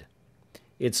grid.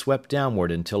 It swept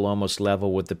downward until almost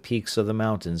level with the peaks of the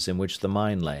mountains in which the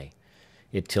mine lay.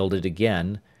 It tilted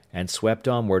again, and swept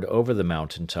onward over the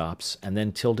mountain tops, and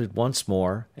then tilted once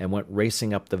more and went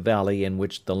racing up the valley in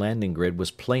which the landing grid was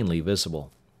plainly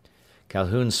visible.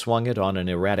 Calhoun swung it on an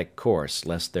erratic course,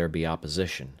 lest there be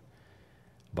opposition.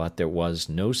 But there was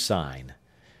no sign.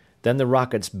 Then the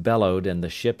rockets bellowed and the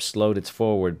ship slowed its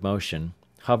forward motion,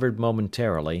 hovered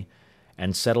momentarily,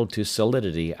 and settled to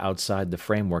solidity outside the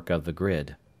framework of the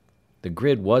grid. The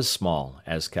grid was small,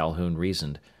 as Calhoun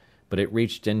reasoned, but it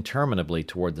reached interminably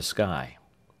toward the sky.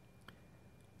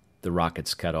 The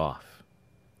rockets cut off.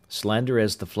 Slender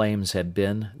as the flames had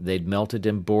been, they'd melted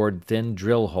and bored thin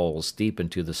drill holes deep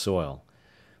into the soil.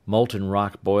 Molten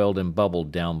rock boiled and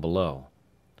bubbled down below.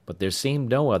 But there seemed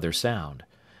no other sound.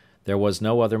 There was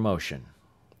no other motion.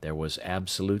 There was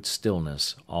absolute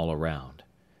stillness all around.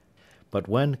 But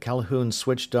when Calhoun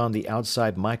switched on the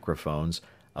outside microphones,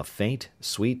 a faint,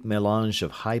 sweet melange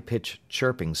of high-pitched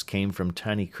chirpings came from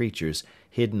tiny creatures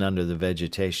hidden under the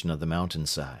vegetation of the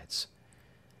mountainsides.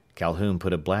 Calhoun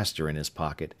put a blaster in his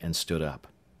pocket and stood up.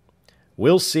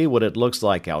 "We'll see what it looks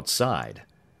like outside,"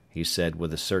 he said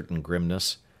with a certain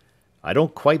grimness. "I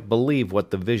don't quite believe what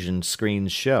the vision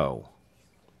screens show."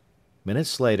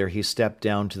 Minutes later he stepped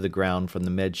down to the ground from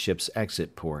the med ship's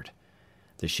exit port.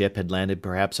 The ship had landed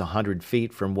perhaps 100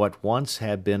 feet from what once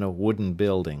had been a wooden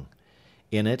building.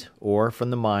 In it, ore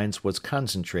from the mines was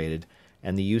concentrated,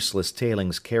 and the useless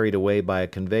tailings carried away by a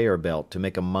conveyor belt to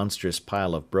make a monstrous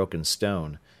pile of broken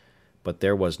stone. But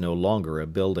there was no longer a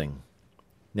building.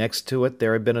 Next to it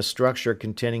there had been a structure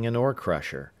containing an ore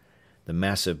crusher. The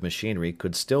massive machinery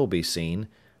could still be seen,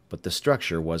 but the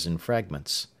structure was in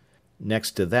fragments.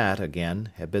 Next to that, again,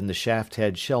 had been the shaft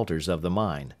head shelters of the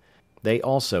mine. They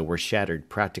also were shattered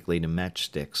practically to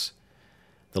matchsticks.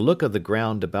 The look of the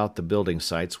ground about the building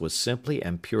sites was simply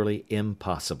and purely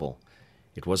impossible.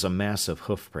 It was a mass of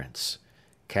hoofprints.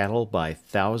 Cattle by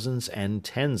thousands and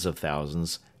tens of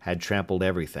thousands had trampled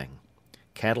everything.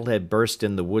 Cattle had burst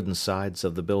in the wooden sides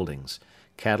of the buildings.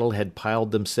 Cattle had piled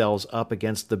themselves up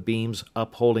against the beams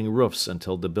upholding roofs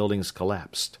until the buildings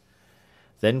collapsed.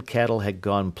 Then cattle had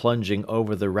gone plunging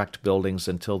over the wrecked buildings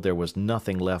until there was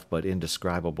nothing left but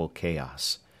indescribable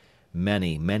chaos.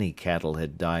 Many, many cattle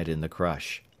had died in the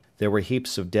crush. There were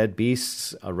heaps of dead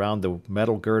beasts around the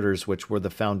metal girders which were the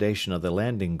foundation of the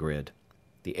landing grid.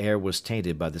 The air was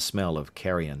tainted by the smell of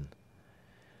carrion.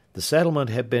 The settlement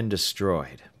had been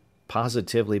destroyed,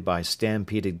 positively by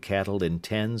stampeded cattle in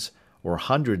tens or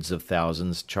hundreds of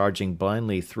thousands charging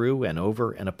blindly through and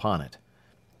over and upon it.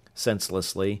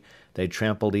 Senselessly, they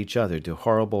trampled each other to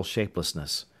horrible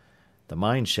shapelessness. The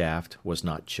mine shaft was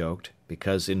not choked,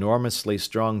 because enormously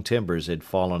strong timbers had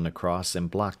fallen across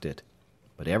and blocked it,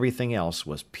 but everything else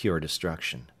was pure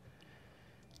destruction.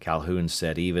 Calhoun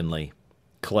said evenly,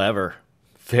 Clever.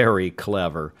 Very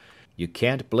clever. You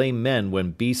can't blame men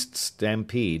when beasts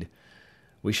stampede.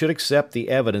 We should accept the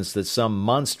evidence that some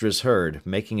monstrous herd,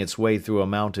 making its way through a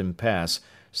mountain pass,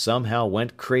 somehow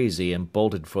went crazy and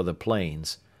bolted for the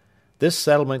plains. This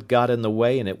settlement got in the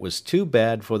way, and it was too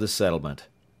bad for the settlement.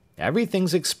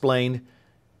 Everything's explained,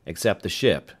 except the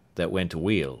ship that went to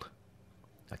Weald.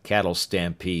 A cattle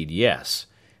stampede, yes.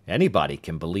 Anybody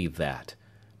can believe that.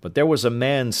 But there was a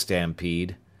man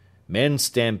stampede. Men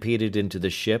stampeded into the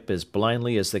ship as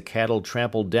blindly as the cattle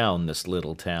trampled down this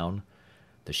little town.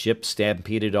 The ship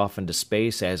stampeded off into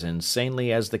space as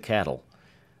insanely as the cattle.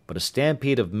 But a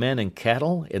stampede of men and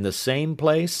cattle in the same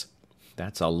place?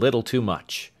 That's a little too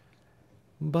much.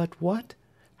 But what?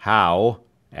 How,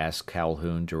 asked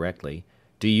Calhoun directly,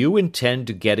 do you intend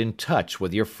to get in touch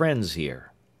with your friends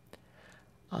here?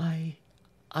 I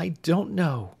don't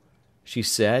know, she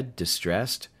said,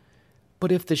 distressed.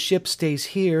 But if the ship stays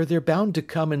here, they're bound to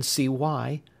come and see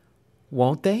why.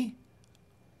 Won't they?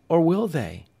 Or will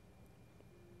they?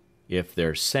 If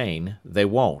they're sane, they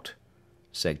won't,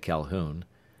 said Calhoun.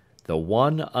 The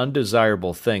one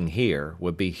undesirable thing here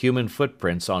would be human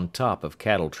footprints on top of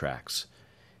cattle tracks.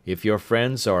 If your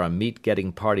friends are a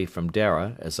meat-getting party from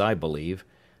Dara, as I believe,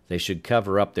 they should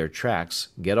cover up their tracks,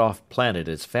 get off planet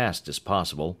as fast as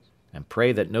possible, and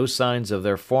pray that no signs of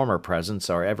their former presence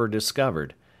are ever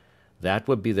discovered. That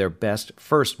would be their best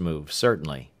first move,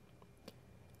 certainly.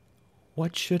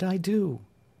 What should I do?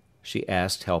 She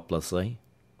asked helplessly.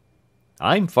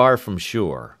 I'm far from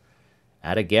sure.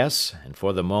 At a guess, and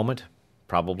for the moment,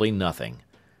 probably nothing.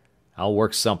 I'll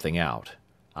work something out.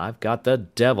 I've got the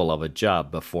devil of a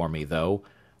job before me, though.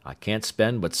 I can't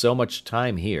spend but so much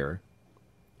time here.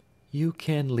 You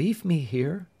can leave me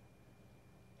here?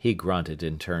 He grunted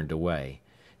and turned away.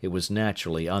 It was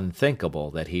naturally unthinkable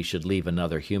that he should leave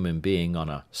another human being on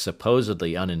a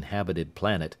supposedly uninhabited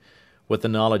planet, with the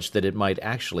knowledge that it might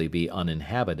actually be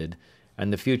uninhabited,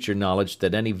 and the future knowledge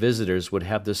that any visitors would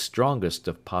have the strongest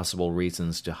of possible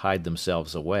reasons to hide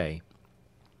themselves away.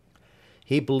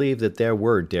 He believed that there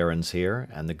were Darrens here,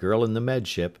 and the girl in the med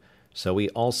ship, so he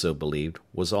also believed,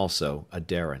 was also a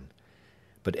Darren.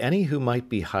 But any who might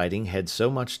be hiding had so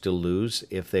much to lose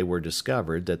if they were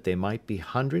discovered that they might be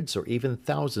hundreds or even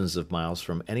thousands of miles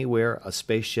from anywhere a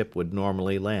spaceship would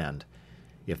normally land,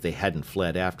 if they hadn't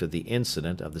fled after the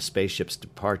incident of the spaceship's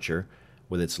departure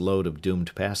with its load of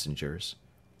doomed passengers.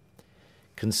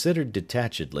 Considered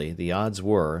detachedly, the odds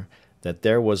were that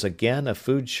there was again a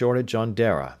food shortage on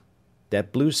Dara,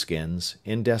 that blueskins,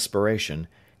 in desperation,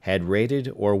 had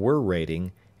raided or were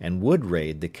raiding and would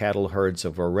raid the cattle herds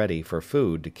of Oredi for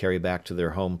food to carry back to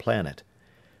their home planet,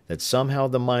 that somehow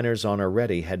the miners on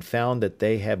Oredi had found that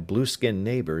they had blueskin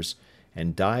neighbors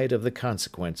and died of the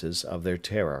consequences of their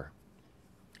terror.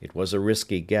 It was a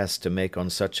risky guess to make on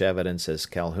such evidence as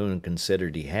Calhoun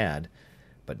considered he had,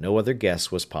 but no other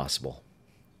guess was possible.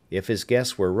 If his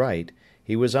guess were right,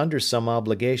 he was under some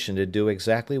obligation to do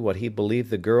exactly what he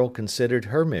believed the girl considered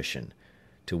her mission,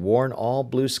 to warn all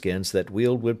blueskins that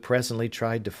Weald would presently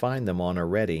try to find them on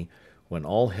Oredi when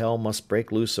all hell must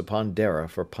break loose upon Dara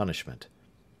for punishment.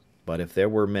 But if there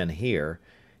were men here,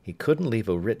 he couldn't leave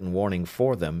a written warning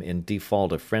for them in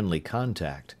default of friendly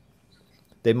contact.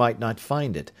 They might not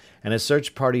find it, and a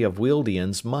search party of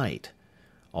Wealdians might.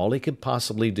 All he could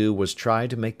possibly do was try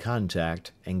to make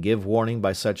contact and give warning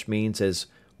by such means as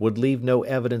would leave no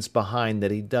evidence behind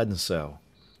that he'd done so.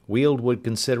 Weald would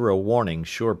consider a warning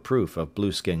sure proof of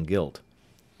blueskin guilt.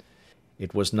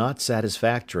 It was not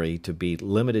satisfactory to be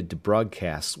limited to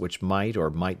broadcasts which might or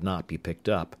might not be picked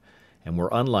up, and were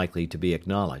unlikely to be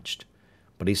acknowledged.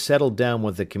 But he settled down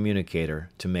with the communicator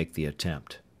to make the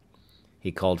attempt.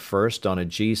 He called first on a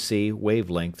GC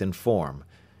wavelength and form.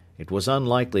 It was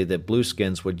unlikely that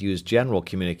blueskins would use general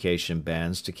communication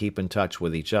bands to keep in touch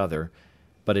with each other,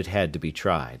 but it had to be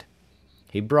tried.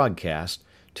 He broadcast,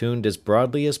 tuned as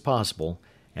broadly as possible,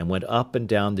 and went up and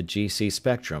down the GC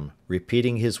spectrum,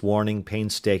 repeating his warning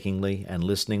painstakingly and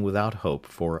listening without hope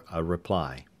for a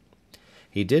reply.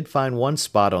 He did find one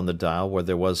spot on the dial where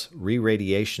there was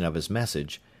re-radiation of his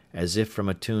message, as if from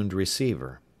a tuned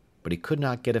receiver, but he could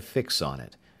not get a fix on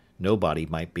it. Nobody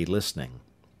might be listening.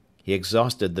 He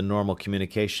exhausted the normal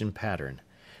communication pattern.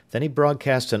 Then he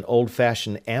broadcast an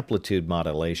old-fashioned amplitude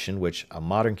modulation which a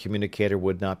modern communicator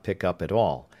would not pick up at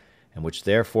all, and which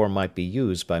therefore might be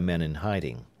used by men in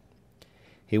hiding.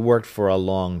 He worked for a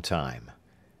long time.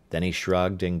 Then he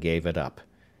shrugged and gave it up.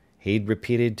 He'd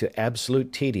repeated to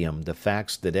absolute tedium the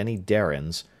facts that any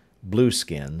Darrens,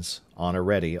 blueskins, on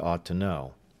Oredi ought to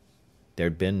know.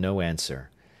 There'd been no answer,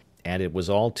 and it was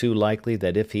all too likely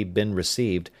that if he'd been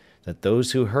received, that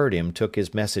those who heard him took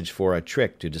his message for a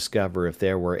trick to discover if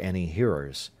there were any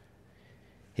hearers.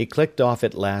 He clicked off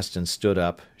at last and stood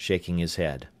up, shaking his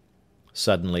head.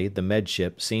 Suddenly, the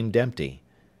medship seemed empty.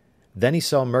 Then he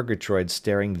saw Murgatroyd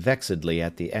staring vexedly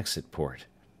at the exit port.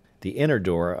 The inner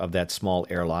door of that small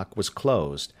airlock was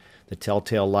closed. The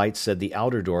telltale light said the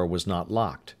outer door was not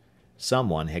locked.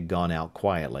 Someone had gone out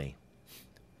quietly.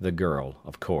 The girl,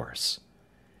 of course.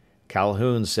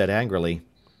 Calhoun said angrily,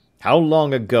 "How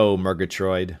long ago,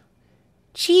 Murgatroyd?"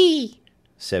 "Chee!"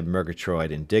 said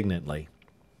Murgatroyd indignantly.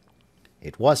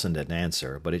 It wasn't an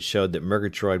answer, but it showed that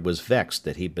Murgatroyd was vexed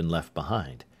that he'd been left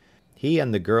behind. He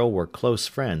and the girl were close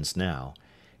friends now.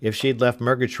 If she'd left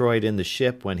Murgatroyd in the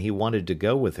ship when he wanted to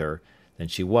go with her, then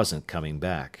she wasn't coming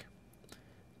back.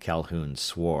 Calhoun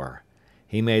swore.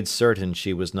 He made certain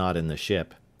she was not in the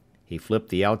ship. He flipped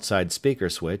the outside speaker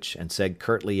switch and said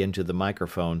curtly into the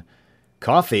microphone,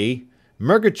 "Coffee!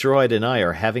 Murgatroyd and I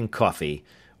are having coffee.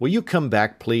 Will you come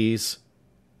back, please?"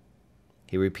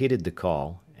 He repeated the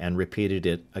call, and repeated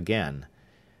it again.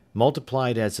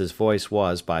 Multiplied as his voice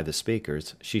was by the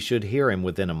speakers, she should hear him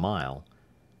within a mile.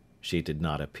 She did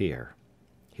not appear.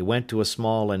 He went to a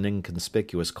small and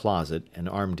inconspicuous closet and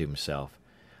armed himself.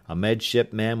 A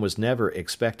medship man was never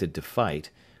expected to fight,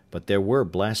 but there were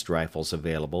blast rifles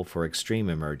available for extreme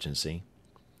emergency.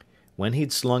 When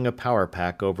he'd slung a power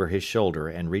pack over his shoulder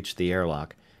and reached the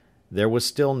airlock, there was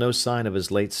still no sign of his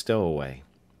late stowaway.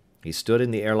 He stood in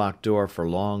the airlock door for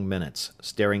long minutes,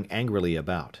 staring angrily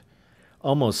about.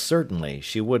 Almost certainly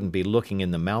she wouldn't be looking in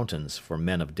the mountains for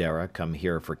men of Dara come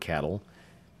here for cattle.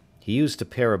 He used a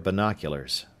pair of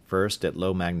binoculars, first at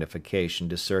low magnification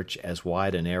to search as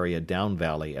wide an area down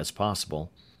valley as possible,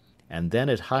 and then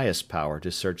at highest power to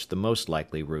search the most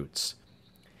likely routes.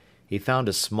 He found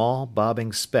a small,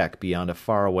 bobbing speck beyond a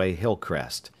faraway hill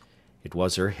crest. It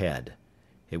was her head.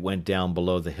 It went down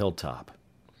below the hilltop.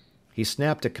 He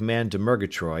snapped a command to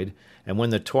Murgatroyd, and when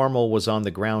the Tormal was on the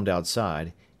ground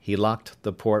outside, he locked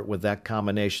the port with that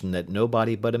combination that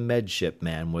nobody but a medship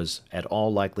man was at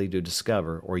all likely to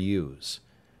discover or use.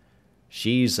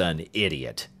 "She's an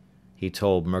idiot," he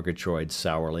told Murgatroyd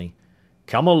sourly.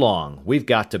 "Come along, we've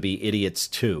got to be idiots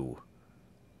too."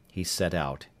 He set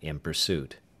out in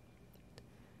pursuit.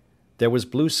 There was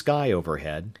blue sky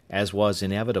overhead, as was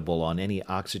inevitable on any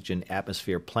oxygen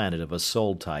atmosphere planet of a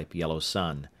Sol-type yellow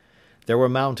sun. There were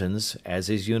mountains, as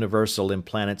is universal in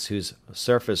planets whose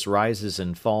surface rises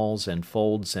and falls and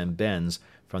folds and bends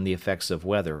from the effects of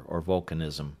weather or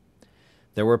volcanism.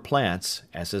 There were plants,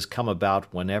 as has come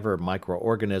about whenever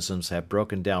microorganisms have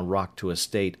broken down rock to a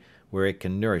state where it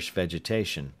can nourish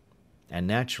vegetation. And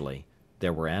naturally,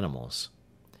 there were animals.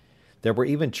 There were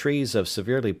even trees of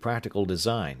severely practical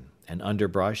design, and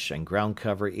underbrush and ground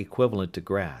cover equivalent to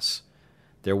grass.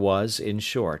 There was, in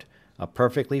short, a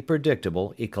perfectly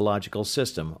predictable ecological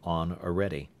system on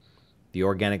Orede. The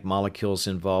organic molecules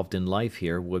involved in life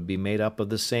here would be made up of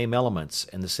the same elements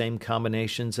and the same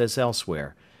combinations as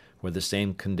elsewhere, where the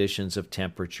same conditions of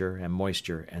temperature and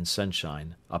moisture and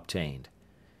sunshine obtained.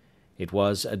 It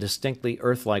was a distinctly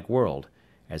Earth-like world,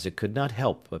 as it could not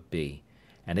help but be,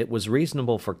 and it was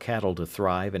reasonable for cattle to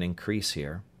thrive and increase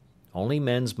here. Only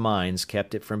men's minds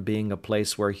kept it from being a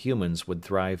place where humans would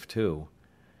thrive too.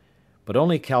 But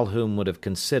only Calhoun would have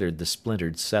considered the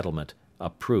splintered settlement a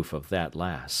proof of that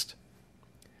last.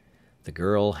 The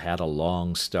girl had a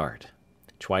long start.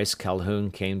 Twice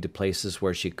Calhoun came to places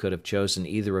where she could have chosen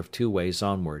either of two ways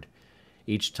onward.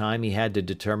 Each time he had to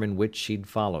determine which she'd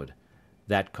followed.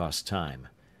 That cost time.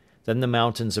 Then the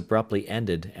mountains abruptly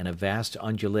ended and a vast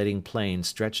undulating plain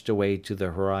stretched away to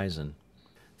the horizon.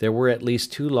 There were at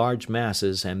least two large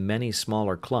masses and many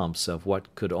smaller clumps of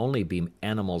what could only be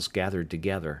animals gathered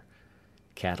together.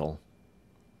 Cattle.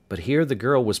 But here the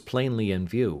girl was plainly in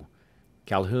view.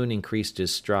 Calhoun increased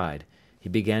his stride. He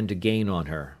began to gain on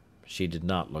her. She did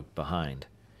not look behind.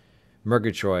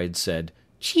 Murgatroyd said,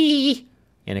 "Chee!"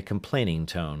 in a complaining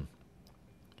tone.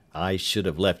 "I should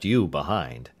have left you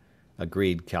behind,"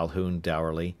 agreed Calhoun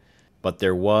dourly. "But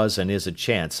there was and is a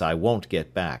chance I won't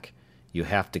get back. You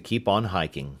have to keep on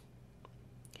hiking."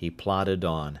 He plodded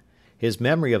on. His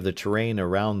memory of the terrain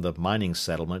around the mining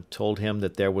settlement told him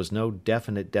that there was no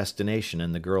definite destination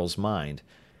in the girl's mind,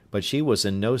 but she was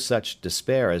in no such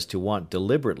despair as to want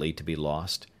deliberately to be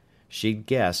lost. She'd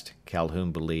guessed,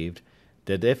 Calhoun believed,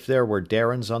 that if there were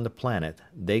Darans on the planet,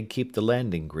 they'd keep the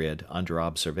landing grid under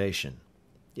observation.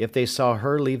 If they saw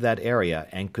her leave that area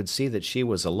and could see that she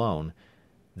was alone,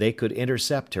 they could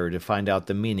intercept her to find out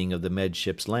the meaning of the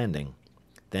medship's landing.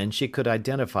 Then she could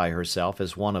identify herself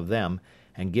as one of them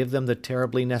and give them the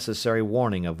terribly necessary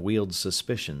warning of Weald's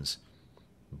suspicions.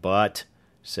 But,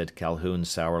 said Calhoun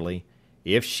sourly.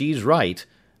 "If she's right,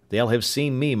 they'll have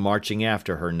seen me marching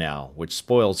after her now, which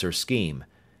spoils her scheme.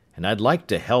 And I'd like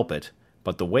to help it,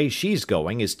 but the way she's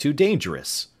going is too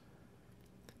dangerous."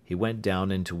 He went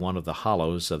down into one of the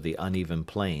hollows of the uneven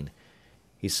plain.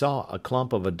 He saw a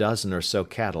clump of a dozen or so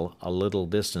cattle a little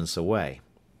distance away.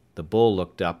 The bull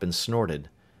looked up and snorted.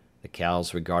 The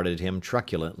cows regarded him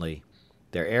truculently.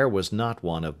 Their air was not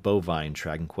one of bovine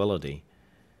tranquility.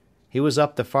 He was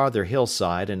up the farther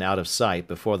hillside and out of sight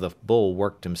before the bull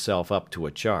worked himself up to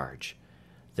a charge.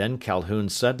 Then Calhoun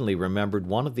suddenly remembered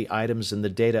one of the items in the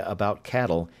data about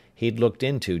cattle he'd looked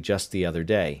into just the other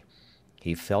day.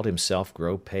 He felt himself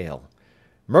grow pale.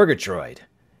 "Murgatroyd,"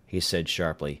 he said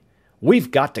sharply,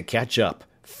 "we've got to catch up.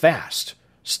 Fast.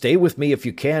 Stay with me if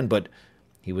you can, but—"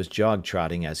 He was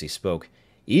jog-trotting as he spoke.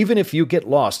 "Even if you get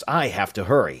lost, I have to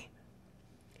hurry."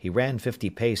 He ran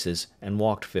 50 paces and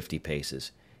walked 50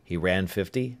 paces. He ran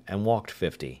 50 and walked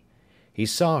 50. He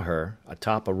saw her,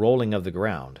 atop a rolling of the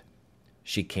ground.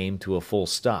 She came to a full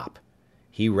stop.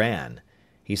 He ran.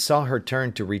 He saw her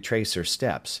turn to retrace her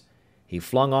steps. He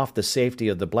flung off the safety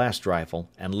of the blast rifle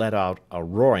and let out a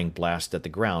roaring blast at the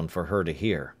ground for her to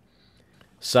hear.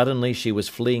 Suddenly she was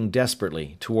fleeing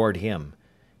desperately toward him.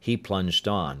 He plunged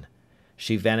on.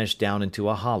 She vanished down into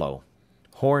a hollow.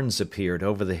 Horns appeared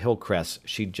over the hill crests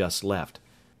she'd just left.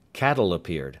 Cattle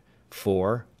appeared.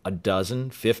 4, a dozen,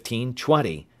 15,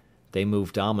 20. They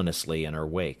moved ominously in her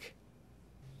wake.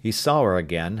 He saw her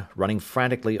again, running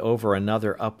frantically over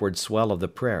another upward swell of the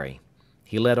prairie.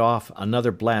 He let off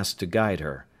another blast to guide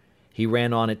her. He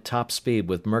ran on at top speed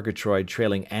with Murgatroyd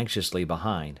trailing anxiously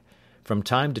behind. From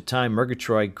time to time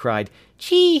Murgatroyd cried,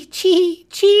 "Chee, chee,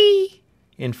 chee,"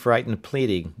 in frightened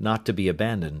pleading not to be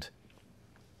abandoned.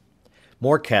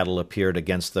 More cattle appeared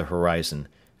against the horizon,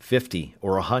 50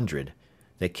 or 100.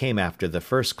 They came after the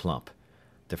first clump.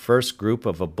 The first group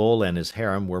of a bull and his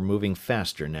harem were moving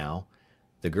faster now.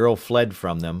 The girl fled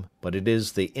from them, but it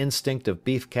is the instinct of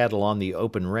beef cattle on the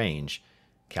open range—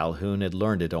 Calhoun had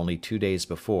learned it only 2 days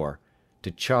before—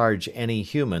 to charge any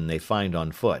human they find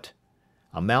on foot.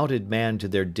 A mounted man to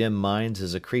their dim minds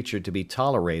is a creature to be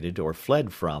tolerated or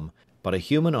fled from, but a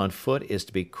human on foot is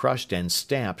to be crushed and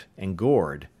stamped and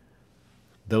gored.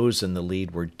 Those in the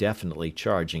lead were definitely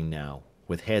charging now,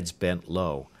 with heads bent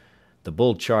low. The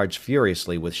bull charged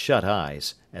furiously with shut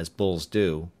eyes, as bulls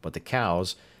do, but the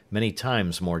cows, many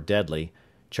times more deadly,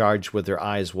 charged with their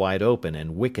eyes wide open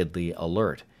and wickedly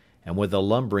alert, and with a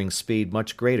lumbering speed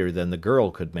much greater than the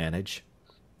girl could manage.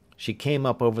 She came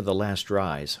up over the last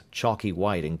rise, chalky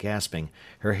white and gasping,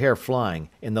 her hair flying,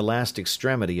 in the last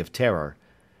extremity of terror.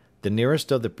 The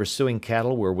nearest of the pursuing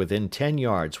cattle were within 10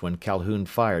 yards when Calhoun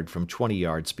fired from 20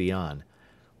 yards beyond.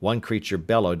 One creature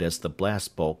bellowed as the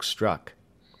blast bolt struck.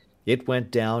 It went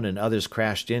down and others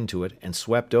crashed into it and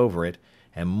swept over it,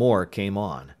 and more came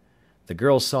on. The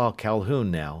girl saw Calhoun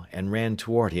now and ran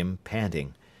toward him,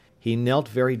 panting. He knelt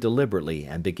very deliberately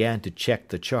and began to check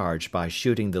the charge by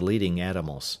shooting the leading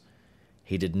animals.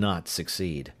 He did not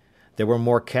succeed. There were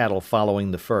more cattle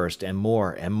following the first, and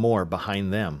more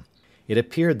behind them. It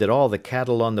appeared that all the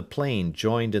cattle on the plain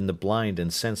joined in the blind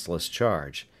and senseless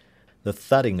charge. The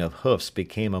thudding of hoofs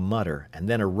became a mutter, and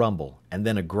then a rumble, and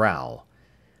then a growl.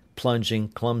 Plunging,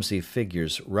 clumsy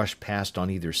figures rushed past on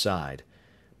either side.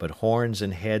 But horns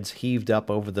and heads heaved up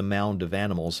over the mound of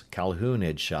animals Calhoun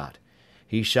had shot.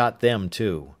 He shot them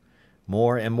too.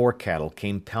 More and more cattle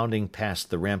came pounding past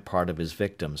the rampart of his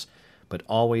victims, but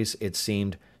always, it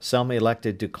seemed, some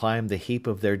elected to climb the heap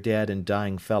of their dead and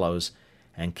dying fellows,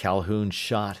 and Calhoun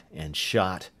shot and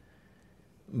shot.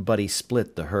 But he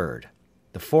split the herd.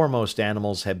 The foremost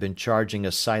animals had been charging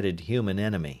a sighted human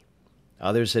enemy.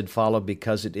 Others had followed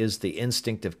because it is the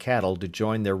instinct of cattle to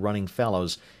join their running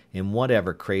fellows in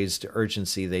whatever crazed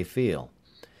urgency they feel.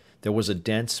 There was a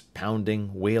dense,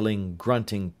 pounding, wailing,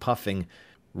 grunting, puffing,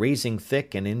 raising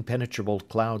thick and impenetrable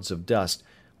clouds of dust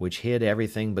which hid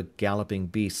everything but galloping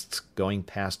beasts going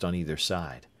past on either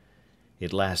side.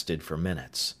 It lasted for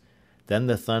minutes. Then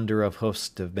the thunder of hoofs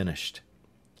diminished.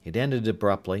 It ended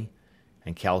abruptly,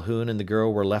 and Calhoun and the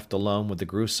girl were left alone with the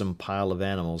gruesome pile of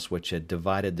animals which had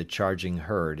divided the charging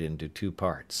herd into 2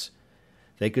 parts.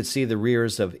 They could see the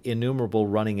rears of innumerable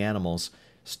running animals,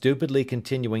 stupidly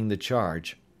continuing the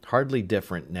charge, hardly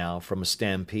different now from a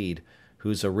stampede,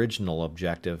 whose original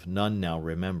objective none now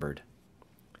remembered.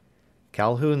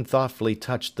 Calhoun thoughtfully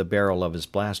touched the barrel of his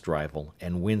blast rifle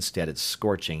and winced at its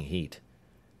scorching heat.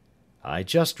 "I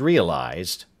just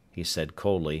realized," he said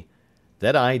coldly,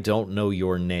 "that I don't know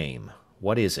your name.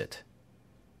 What is it?"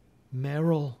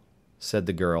 "Merrill," said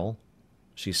the girl.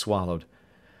 She swallowed.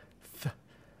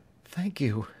 Thank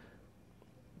you."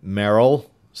 "Merrill?"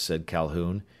 said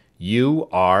Calhoun. "You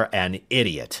are an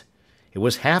idiot. It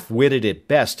was half-witted at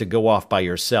best to go off by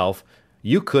yourself.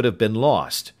 You could have been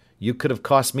lost. You could have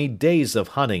cost me days of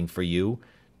hunting for you,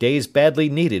 days badly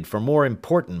needed for more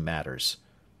important matters."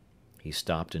 He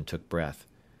stopped and took breath.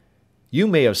 "You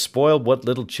may have spoiled what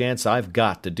little chance I've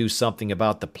got to do something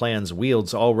about the plans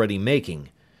Weald's already making.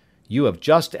 You have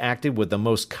just acted with the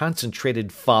most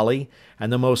concentrated folly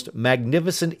and the most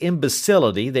magnificent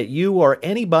imbecility that you or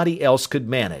anybody else could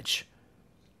manage."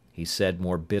 He said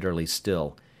more bitterly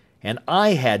still, "And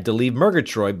I had to leave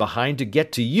Murgatroyd behind to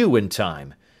get to you in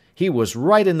time. He was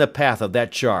right in the path of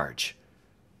that charge."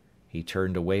 He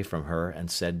turned away from her and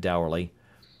said dourly,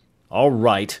 "All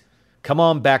right. Come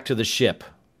on back to the ship.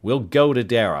 We'll go to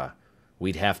Dara.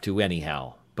 We'd have to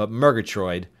anyhow. But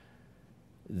Murgatroyd—"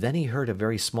 Then he heard a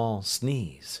very small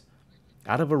sneeze.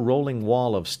 Out of a rolling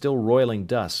wall of still roiling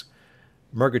dust,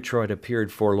 Murgatroyd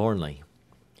appeared forlornly.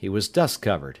 He was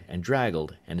dust-covered and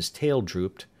draggled, and his tail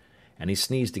drooped, and he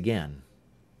sneezed again.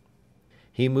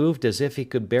 He moved as if he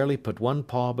could barely put one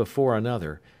paw before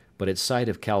another, but at sight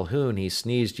of Calhoun he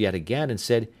sneezed yet again and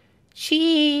said,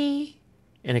 "Chee!"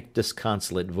 in a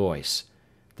disconsolate voice.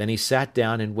 Then he sat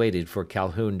down and waited for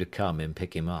Calhoun to come and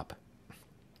pick him up.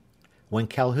 When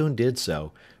Calhoun did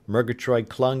so, Murgatroyd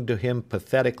clung to him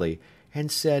pathetically and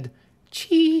said,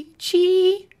 "Chee,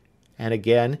 chee," and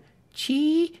again,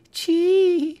 "Chee,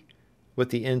 chee," with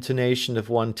the intonation of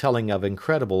one telling of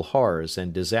incredible horrors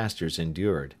and disasters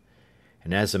endured.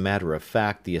 And as a matter of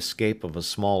fact, the escape of a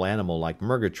small animal like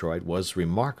Murgatroyd was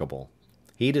remarkable.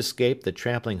 He'd escaped the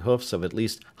trampling hoofs of at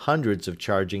least hundreds of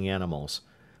charging animals.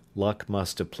 Luck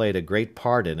must have played a great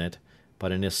part in it,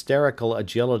 but an hysterical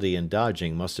agility in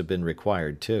dodging must have been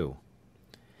required too.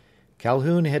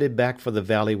 Calhoun headed back for the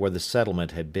valley where the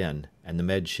settlement had been, and the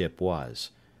med ship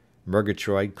was.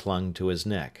 Murgatroyd clung to his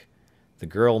neck. The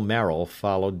girl Merrill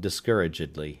followed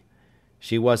discouragedly.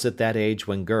 She was at that age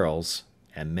when girls,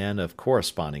 and men of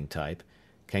corresponding type,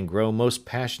 can grow most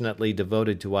passionately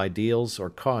devoted to ideals or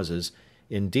causes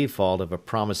in default of a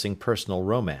promising personal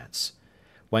romance.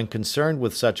 When concerned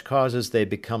with such causes, they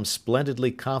become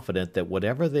splendidly confident that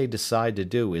whatever they decide to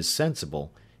do is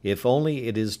sensible, if only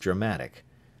it is dramatic.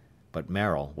 But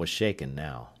Merrill was shaken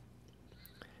now.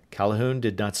 Calhoun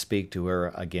did not speak to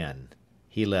her again.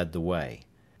 He led the way.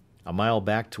 A mile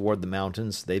back toward the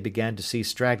mountains, they began to see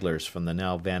stragglers from the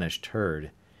now vanished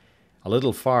herd. A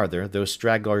little farther, those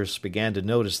stragglers began to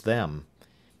notice them.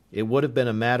 It would have been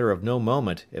a matter of no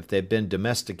moment if they'd been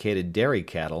domesticated dairy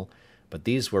cattle, but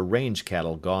these were range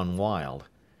cattle gone wild.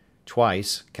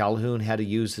 Twice, Calhoun had to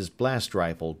use his blast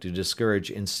rifle to discourage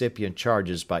incipient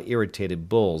charges by irritated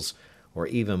bulls or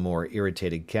even more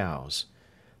irritated cows.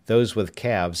 Those with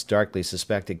calves darkly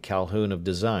suspected Calhoun of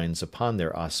designs upon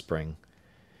their offspring.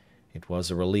 It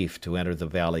was a relief to enter the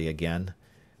valley again,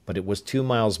 but it was 2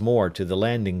 miles more to the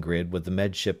landing grid with the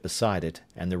med ship beside it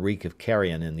and the reek of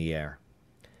carrion in the air.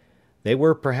 They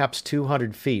were perhaps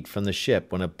 200 feet from the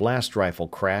ship when a blast rifle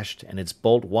crashed and its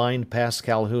bolt whined past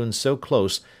Calhoun so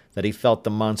close that he felt the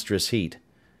monstrous heat.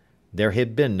 There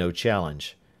had been no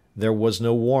challenge. There was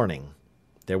no warning.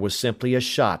 There was simply a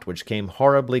shot which came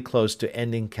horribly close to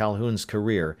ending Calhoun's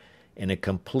career in a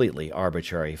completely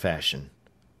arbitrary fashion.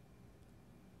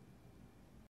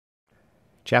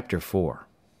 Chapter 4.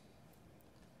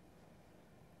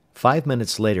 5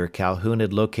 minutes later, Calhoun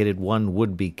had located one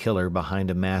would-be killer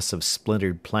behind a mass of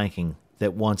splintered planking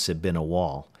that once had been a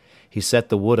wall. He set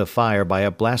the wood afire by a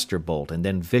blaster bolt and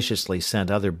then viciously sent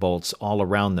other bolts all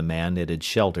around the man it had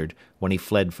sheltered when he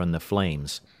fled from the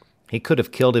flames. He could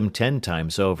have killed him 10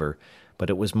 times over, but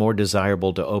it was more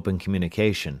desirable to open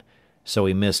communication, so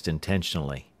he missed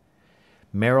intentionally.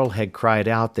 Merrill had cried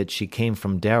out that she came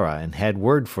from Dara and had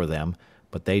word for them,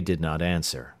 but they did not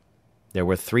answer. There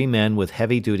were 3 men with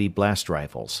heavy-duty blast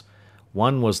rifles.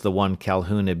 One was the one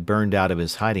Calhoun had burned out of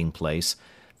his hiding place.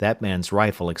 That man's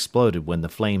rifle exploded when the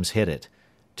flames hit it.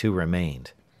 2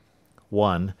 remained.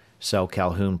 One, so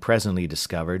Calhoun presently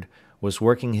discovered, was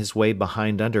working his way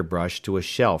behind underbrush to a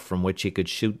shelf from which he could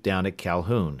shoot down at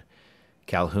Calhoun.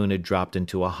 Calhoun had dropped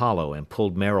into a hollow and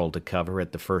pulled Merrill to cover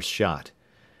at the first shot.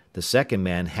 The second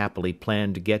man happily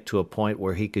planned to get to a point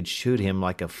where he could shoot him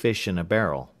like a fish in a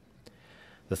barrel.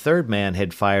 The third man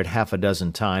had fired half a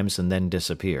dozen times and then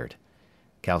disappeared.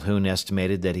 Calhoun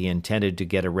estimated that he intended to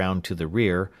get around to the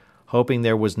rear, hoping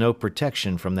there was no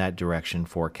protection from that direction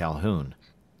for Calhoun.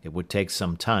 It would take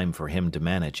some time for him to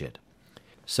manage it.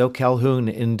 So Calhoun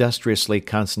industriously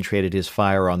concentrated his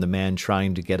fire on the man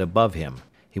trying to get above him.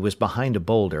 He was behind a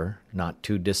boulder, not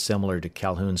too dissimilar to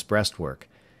Calhoun's breastwork.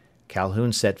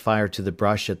 Calhoun set fire to the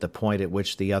brush at the point at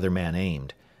which the other man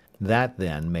aimed. That,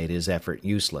 then, made his effort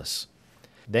useless.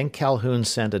 Then Calhoun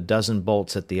sent a dozen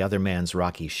bolts at the other man's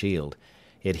rocky shield.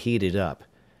 It heated up.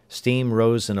 Steam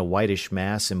rose in a whitish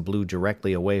mass and blew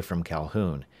directly away from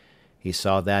Calhoun. He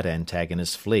saw that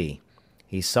antagonist flee.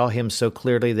 He saw him so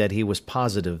clearly that he was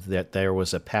positive that there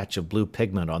was a patch of blue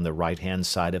pigment on the right-hand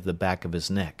side of the back of his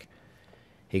neck.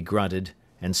 He grunted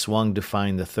and swung to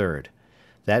find the third.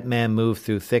 That man moved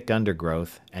through thick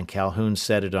undergrowth, and Calhoun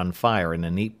set it on fire in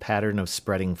a neat pattern of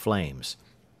spreading flames.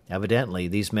 Evidently,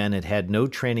 these men had had no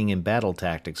training in battle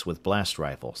tactics with blast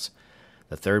rifles.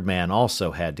 The third man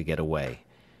also had to get away.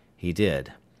 He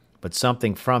did. But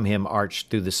something from him arched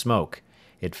through the smoke.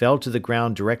 It fell to the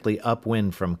ground directly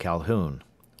upwind from Calhoun.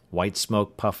 White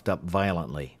smoke puffed up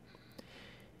violently.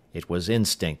 It was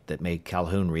instinct that made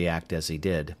Calhoun react as he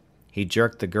did. He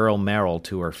jerked the girl Merrill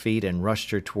to her feet and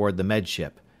rushed her toward the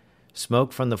medship.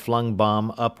 Smoke from the flung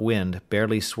bomb upwind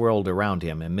barely swirled around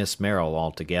him and missed Merrill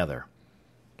altogether.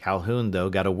 Calhoun, though,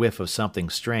 got a whiff of something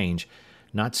strange,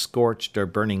 not scorched or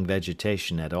burning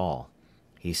vegetation at all.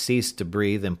 He ceased to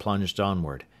breathe and plunged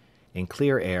onward. In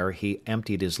clear air, he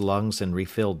emptied his lungs and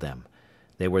refilled them.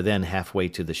 They were then halfway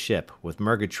to the ship, with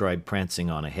Murgatroyd prancing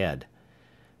on ahead.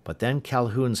 But then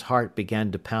Calhoun's heart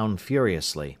began to pound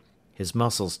furiously. His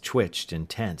muscles twitched and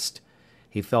tensed.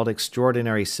 He felt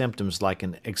extraordinary symptoms like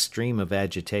an extreme of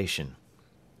agitation.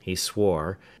 He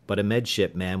swore, but a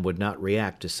medship man would not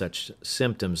react to such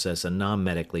symptoms as a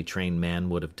non-medically trained man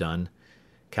would have done.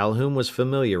 Calhoun was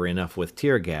familiar enough with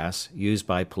tear gas, used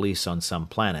by police on some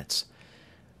planets.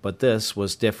 But this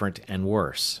was different and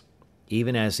worse.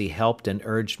 Even as he helped and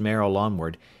urged Merrill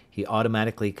onward, he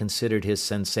automatically considered his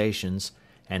sensations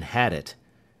and had it.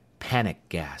 Panic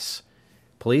gas.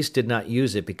 Police did not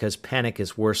use it because panic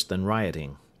is worse than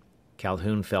rioting.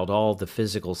 Calhoun felt all the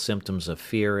physical symptoms of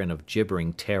fear and of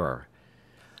gibbering terror.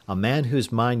 A man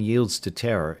whose mind yields to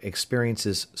terror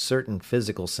experiences certain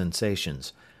physical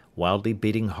sensations, wildly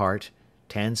beating heart,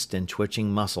 tensed and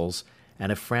twitching muscles,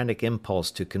 and a frantic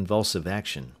impulse to convulsive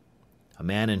action. A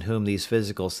man in whom these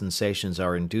physical sensations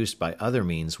are induced by other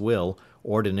means will,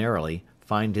 ordinarily,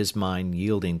 find his mind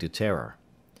yielding to terror.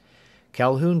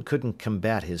 Calhoun couldn't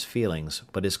combat his feelings,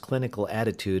 but his clinical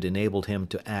attitude enabled him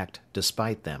to act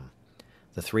despite them.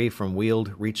 The three from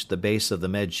Weald reached the base of the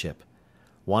medship.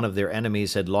 One of their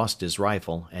enemies had lost his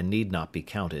rifle and need not be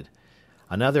counted.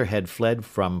 Another had fled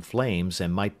from flames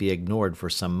and might be ignored for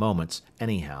some moments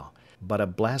anyhow, but a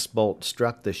blast bolt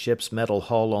struck the ship's metal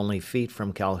hull only feet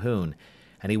from Calhoun,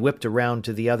 and he whipped around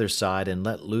to the other side and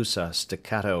let loose a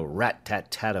staccato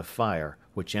rat-tat-tat of fire,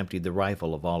 which emptied the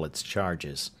rifle of all its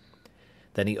charges.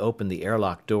 Then he opened the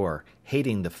airlock door,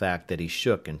 hating the fact that he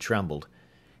shook and trembled.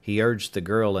 He urged the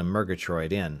girl and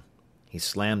Murgatroyd in. He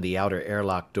slammed the outer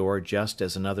airlock door just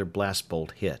as another blast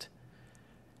bolt hit.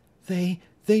 They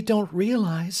don't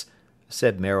realize,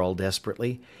 said Merrill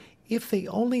desperately. If they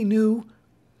only knew...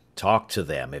 Talk to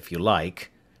them, if you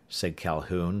like, said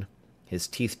Calhoun. His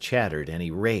teeth chattered and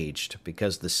he raged,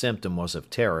 because the symptom was of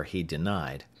terror he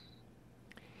denied.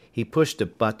 He pushed a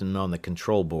button on the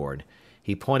control board.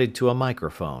 He pointed to a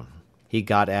microphone. He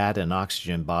got at an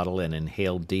oxygen bottle and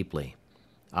inhaled deeply.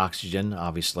 Oxygen,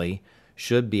 obviously,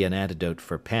 should be an antidote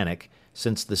for panic,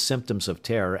 since the symptoms of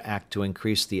terror act to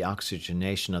increase the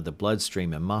oxygenation of the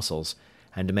bloodstream and muscles,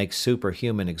 and to make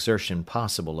superhuman exertion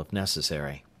possible if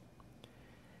necessary.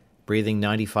 Breathing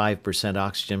 95%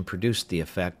 oxygen produced the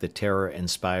effect the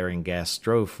terror-inspiring gas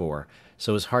strove for,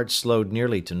 so his heart slowed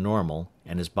nearly to normal,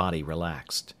 and his body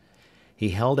relaxed. He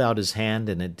held out his hand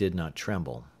and it did not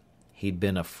tremble. He'd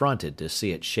been affronted to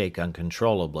see it shake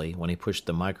uncontrollably when he pushed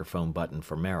the microphone button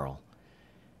for Merrill.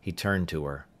 He turned to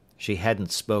her. She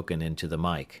hadn't spoken into the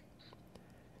mic.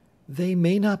 They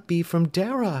may not be from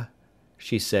Dara,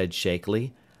 she said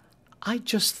shakily. I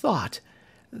just thought.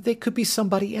 They could be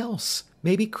somebody else.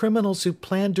 Maybe criminals who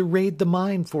planned to raid the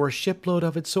mine for a shipload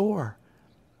of its ore.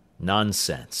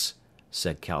 Nonsense,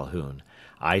 said Calhoun.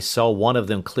 I saw one of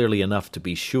them clearly enough to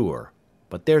be sure.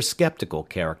 But they're skeptical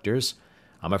characters.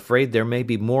 I'm afraid there may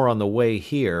be more on the way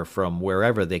here from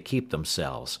wherever they keep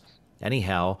themselves.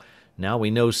 Anyhow, now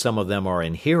we know some of them are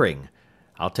in hearing.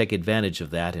 I'll take advantage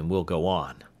of that and we'll go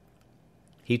on.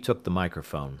 He took the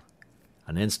microphone.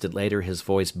 An instant later his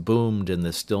voice boomed in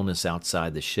the stillness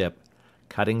outside the ship,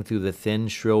 cutting through the thin,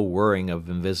 shrill whirring of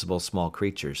invisible small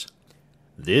creatures.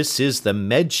 This is the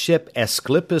medship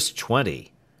Asclepius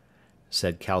 20,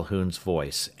 said Calhoun's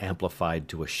voice, amplified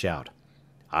to a shout.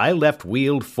 I left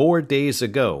Weald 4 days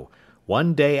ago,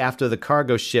 one day after the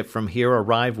cargo ship from here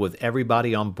arrived with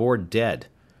everybody on board dead.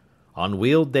 On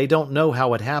Weald they don't know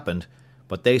how it happened,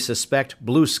 but they suspect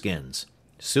blueskins.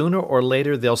 Sooner or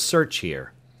later they'll search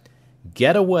here.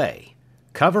 Get away.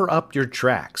 Cover up your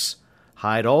tracks.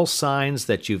 Hide all signs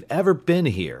that you've ever been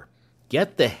here.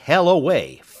 Get the hell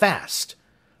away, fast.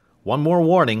 One more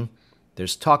warning.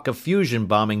 There's talk of fusion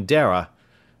bombing Dara.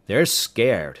 They're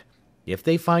scared. If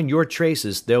they find your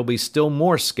traces, they'll be still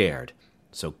more scared.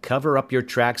 So cover up your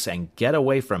tracks and get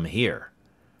away from here.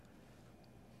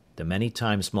 The many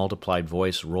times multiplied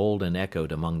voice rolled and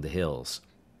echoed among the hills.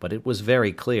 But it was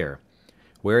very clear.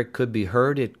 Where it could be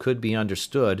heard, it could be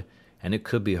understood, and it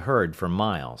could be heard for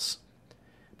miles.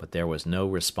 But there was no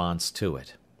response to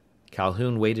it.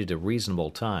 Calhoun waited a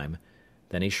reasonable time,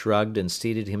 then he shrugged and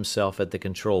seated himself at the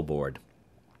control board.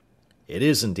 "It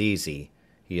isn't easy,"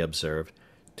 he observed,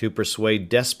 "to persuade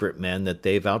desperate men that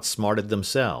they've outsmarted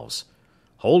themselves.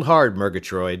 Hold hard,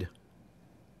 Murgatroyd."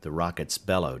 The rockets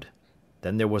bellowed.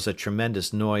 Then there was a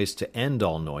tremendous noise to end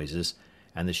all noises,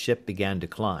 and the ship began to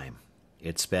climb.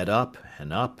 It sped up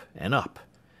and up and up.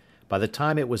 By the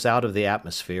time it was out of the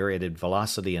atmosphere, it had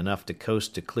velocity enough to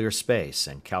coast to clear space,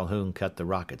 and Calhoun cut the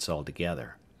rockets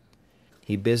altogether.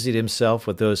 He busied himself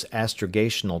with those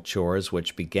astrogational chores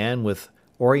which began with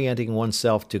orienting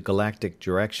oneself to galactic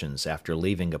directions after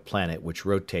leaving a planet which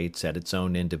rotates at its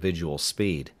own individual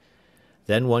speed.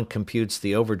 Then one computes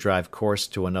the overdrive course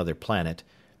to another planet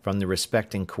from the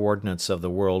respecting coordinates of the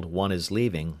world one is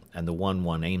leaving and the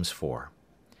one aims for.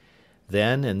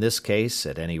 Then, in this case,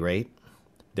 at any rate,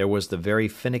 there was the very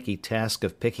finicky task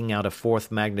of picking out a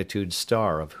fourth magnitude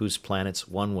star of whose planets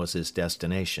one was his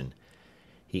destination.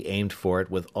 He aimed for it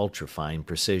with ultrafine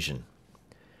precision.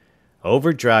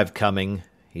 "Overdrive coming,"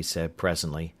 he said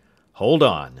presently. "Hold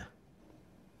on."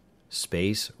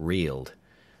 Space reeled.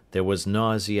 There was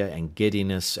nausea and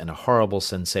giddiness and a horrible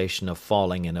sensation of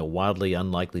falling in a wildly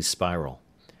unlikely spiral.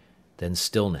 Then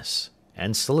stillness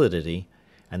and solidity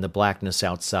and the blackness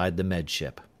outside the med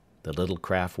ship. The little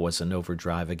craft was in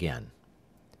overdrive again.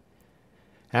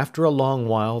 After a long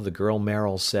while, the girl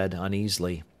Merrill said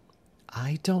uneasily,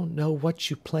 "I don't know what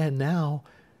you plan now."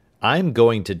 "I'm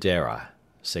going to Dara,"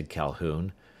 said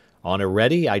Calhoun. "On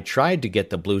Orede, I tried to get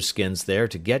the blueskins there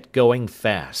to get going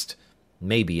fast.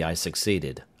 Maybe I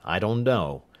succeeded. I don't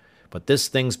know. But this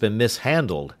thing's been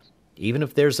mishandled. Even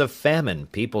if there's a famine,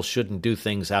 people shouldn't do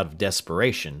things out of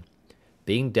desperation.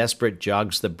 Being desperate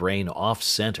jogs the brain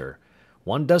off-center.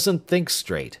 One doesn't think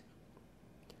straight."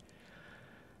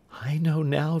 "I know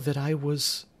now that I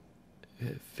was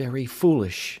very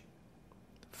foolish."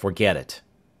 "Forget it,"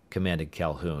 commanded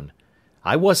Calhoun.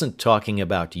 "I wasn't talking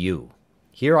about you.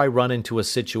 Here I run into a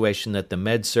situation that the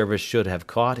Med Service should have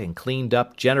caught and cleaned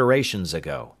up generations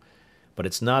ago. But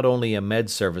it's not only a Med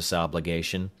Service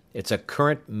obligation, it's a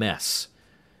current mess.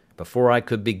 Before I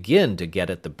could begin to get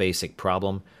at the basic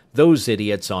problem, those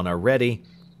idiots on Orede,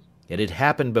 it had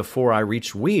happened before I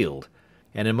reached Weald.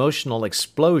 An emotional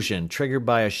explosion triggered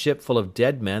by a ship full of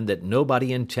dead men that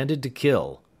nobody intended to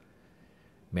kill."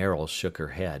 Merrill shook her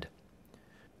head.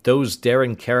 "Those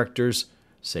daring characters,"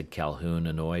 said Calhoun,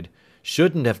 annoyed,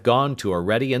 "shouldn't have gone to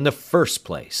Orede in the first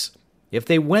place. If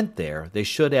they went there, they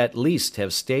should at least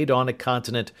have stayed on a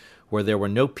continent where there were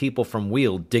no people from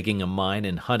Weald digging a mine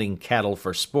and hunting cattle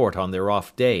for sport on their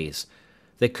off days.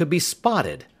 They could be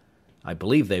spotted. I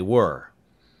believe they were.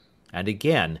 And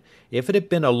again, if it had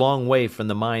been a long way from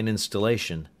the mine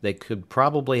installation, they could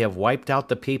probably have wiped out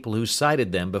the people who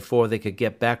sighted them before they could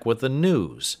get back with the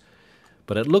news.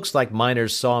 But it looks like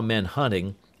miners saw men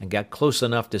hunting and got close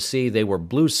enough to see they were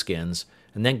blueskins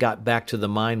and then got back to the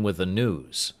mine with the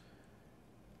news."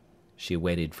 She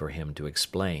waited for him to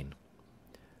explain.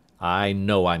 "I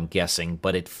know I'm guessing,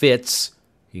 but it fits,"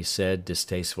 he said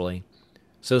distastefully.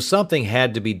 "So something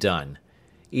had to be done.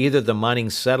 Either the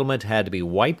mining settlement had to be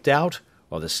wiped out,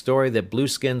 or the story that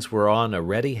blueskins were on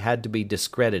Orede had to be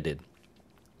discredited.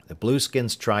 The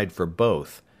blueskins tried for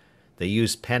both. They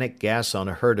used panic gas on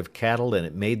a herd of cattle and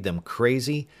it made them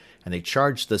crazy, and they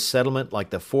charged the settlement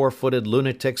like the four-footed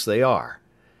lunatics they are.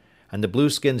 And the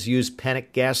blueskins used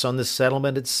panic gas on the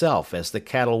settlement itself as the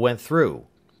cattle went through.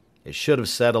 It should have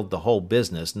settled the whole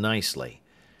business nicely.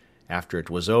 After it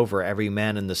was over, every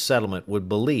man in the settlement would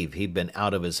believe he'd been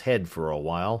out of his head for a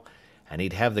while, and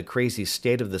he'd have the crazy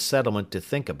state of the settlement to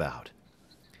think about.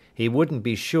 He wouldn't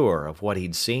be sure of what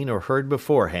he'd seen or heard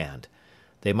beforehand.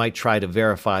 They might try to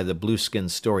verify the blueskin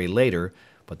story later,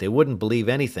 but they wouldn't believe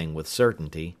anything with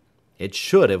certainty. It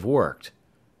should have worked."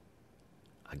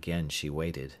 Again she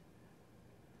waited.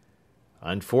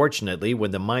 "Unfortunately,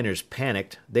 when the miners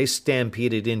panicked, they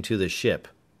stampeded into the ship.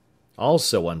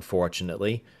 Also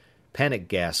unfortunately, panic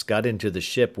gas got into the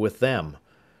ship with them,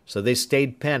 so they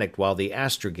stayed panicked while the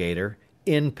astrogator,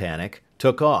 in panic,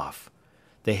 took off.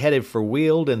 They headed for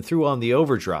Weald and threw on the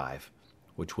overdrive.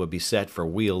 which would be set for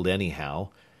Weald anyhow,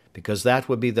 because that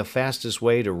would be the fastest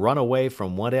way to run away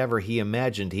from whatever he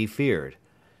imagined he feared.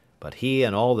 But he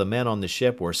and all the men on the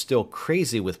ship were still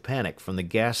crazy with panic from the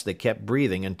gas they kept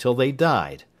breathing until they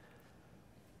died.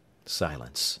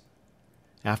 Silence.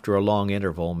 After a long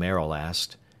interval, Merrill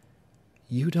asked,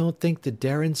 "You don't think the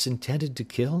Darans intended to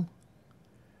kill?"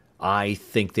 "I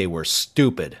think they were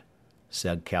stupid,"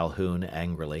 said Calhoun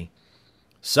angrily.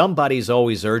 "Somebody's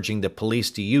always urging the police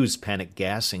to use panic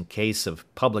gas in case of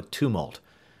public tumult.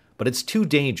 But it's too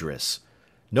dangerous.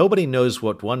 Nobody knows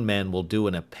what one man will do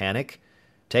in a panic.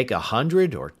 Take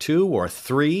 100 or 2 or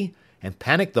 3 and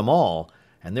panic them all,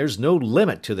 and there's no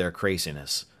limit to their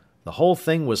craziness. The whole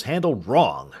thing was handled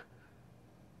wrong."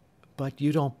 "But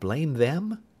you don't blame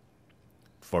them?"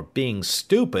 "For being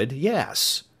stupid,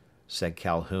 yes," said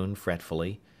Calhoun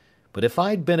fretfully. "But if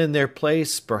I'd been in their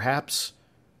place, perhaps—"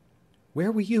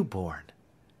 "Where were you born?"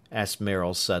 asked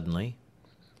Merrill suddenly.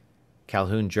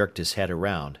 Calhoun jerked his head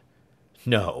around.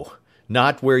 "No,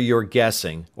 not where you're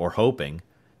guessing, or hoping.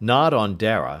 Not on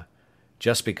Dara.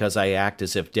 Just because I act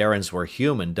as if Darans were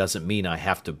human doesn't mean I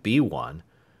have to be one.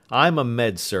 I'm a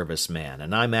med service man,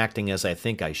 and I'm acting as I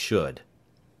think I should."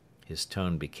 His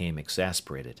tone became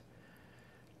exasperated.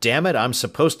 "Damn it, I'm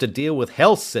supposed to deal with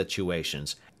health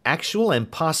situations, actual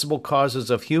and possible causes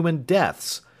of human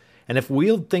deaths. And if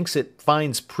Weald thinks it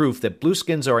finds proof that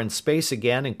blueskins are in space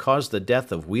again and cause the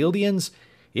death of Wealdians,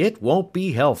 it won't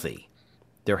be healthy.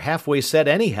 They're halfway set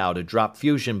anyhow to drop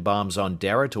fusion bombs on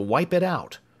Dara to wipe it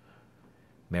out."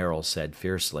 Merrill said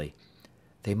fiercely,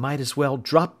 "They might as well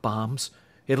drop bombs.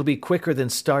 It'll be quicker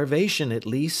than starvation, at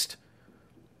least."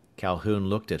 Calhoun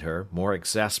looked at her, more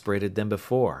exasperated than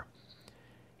before.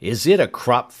 "Is it a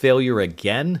crop failure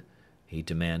again?" he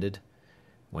demanded.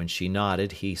 When she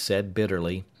nodded, he said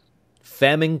bitterly,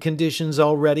 "Famine conditions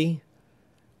already?"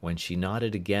 When she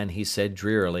nodded again, he said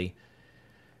drearily,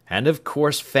 "And of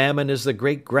course famine is the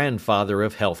great-grandfather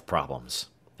of health problems.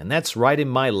 And that's right in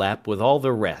my lap with all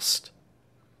the rest."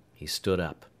 He stood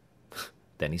up.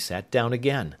 Then he sat down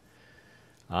again.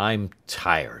 "I'm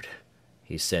tired,"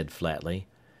 he said flatly.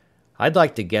 "I'd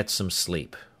like to get some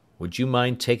sleep. Would you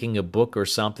mind taking a book or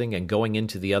something and going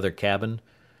into the other cabin?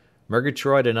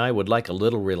 Murgatroyd and I would like a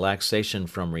little relaxation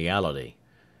from reality.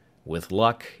 With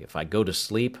luck, if I go to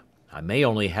sleep, I may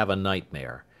only have a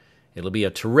nightmare. It'll be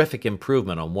a terrific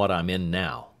improvement on what I'm in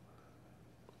now."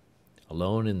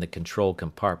 Alone in the control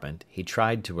compartment, he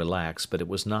tried to relax, but it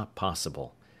was not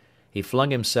possible. He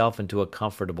flung himself into a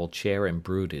comfortable chair and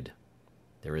brooded.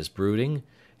 There is brooding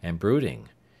and brooding.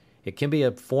 It can be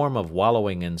a form of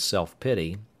wallowing in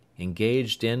self-pity,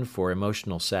 engaged in for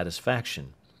emotional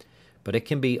satisfaction. But it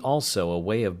can be also a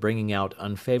way of bringing out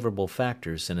unfavorable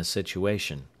factors in a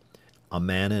situation. A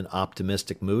man in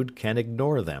optimistic mood can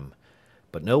ignore them.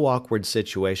 But no awkward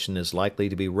situation is likely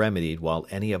to be remedied while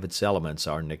any of its elements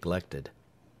are neglected.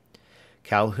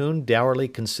 Calhoun dourly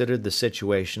considered the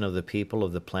situation of the people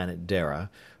of the planet Dara,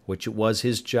 which it was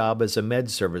his job as a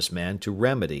med service man to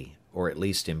remedy, or at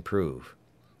least improve.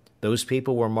 Those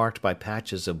people were marked by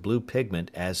patches of blue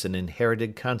pigment as an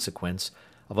inherited consequence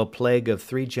of a plague of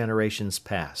 3 generations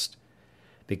past.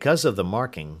 Because of the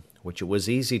marking, which it was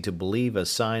easy to believe a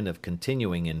sign of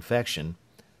continuing infection,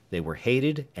 they were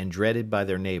hated and dreaded by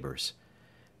their neighbors.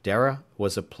 Dara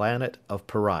was a planet of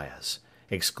pariahs,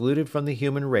 excluded from the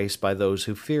human race by those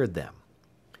who feared them.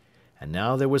 And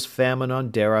now there was famine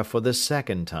on Dara for the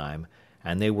second time,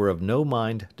 and they were of no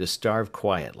mind to starve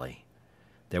quietly.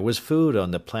 There was food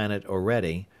on the planet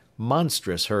already,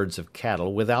 monstrous herds of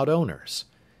cattle without owners.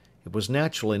 It was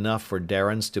natural enough for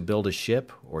Darans to build a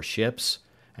ship or ships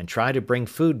and try to bring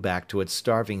food back to its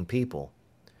starving people.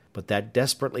 But that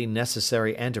desperately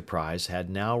necessary enterprise had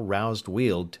now roused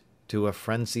Weald to a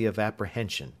frenzy of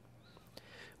apprehension.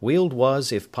 Weald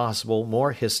was, if possible,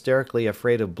 more hysterically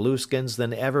afraid of blueskins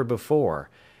than ever before,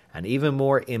 and even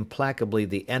more implacably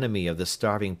the enemy of the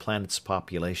starving planet's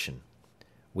population.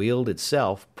 Weald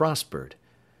itself prospered.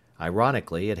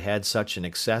 Ironically, it had such an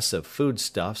excess of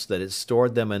foodstuffs that it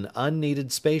stored them in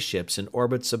unneeded spaceships in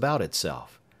orbits about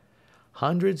itself.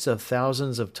 Hundreds of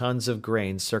thousands of tons of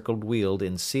grain circled Weald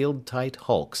in sealed-tight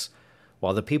hulks,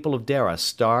 while the people of Dara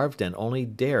starved and only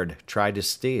dared try to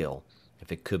steal,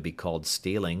 if it could be called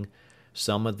stealing,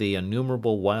 some of the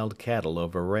innumerable wild cattle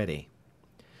of Oredi.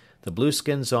 The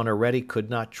blueskins on Oredi could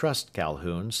not trust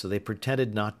Calhoun, so they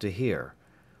pretended not to hear.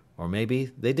 Or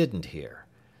maybe they didn't hear.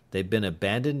 They'd been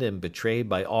abandoned and betrayed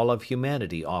by all of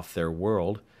humanity off their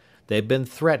world. They'd been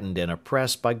threatened and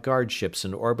oppressed by guard ships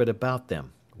in orbit about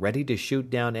them, ready to shoot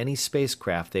down any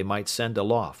spacecraft they might send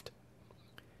aloft.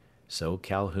 So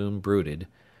Calhoun brooded,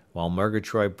 while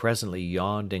Murgatroyd presently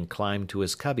yawned and climbed to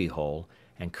his cubbyhole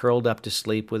and curled up to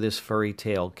sleep with his furry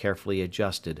tail carefully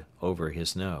adjusted over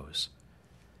his nose.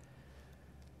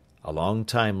 A long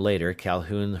time later,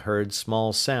 Calhoun heard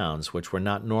small sounds which were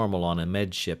not normal on a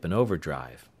med ship in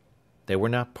overdrive. They were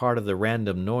not part of the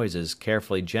random noises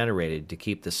carefully generated to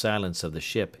keep the silence of the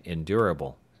ship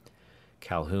endurable.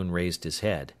 Calhoun raised his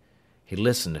head. He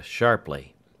listened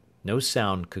sharply. No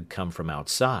sound could come from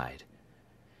outside.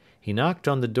 He knocked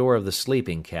on the door of the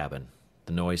sleeping cabin.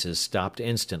 The noises stopped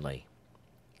instantly.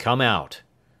 "Come out,"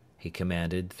 he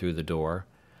commanded through the door.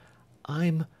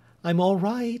 I'm all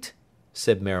right,"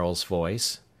 said Meryl's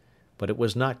voice, but it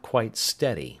was not quite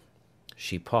steady.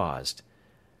 She paused.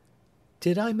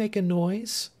 "Did I make a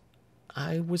noise?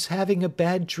 I was having a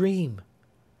bad dream."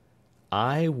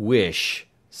 "I wish,"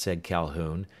 said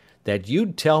Calhoun, "that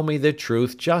you'd tell me the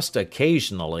truth just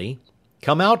occasionally.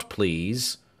 Come out,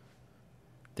 please."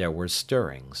 There were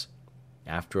stirrings.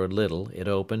 After a little, it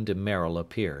opened and Meryl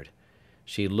appeared.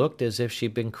 She looked as if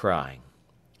she'd been crying.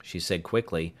 She said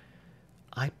quickly,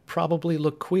 "I probably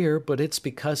look queer, but it's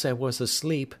because I was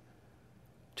asleep."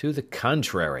 "To the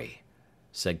contrary,"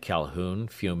 said Calhoun,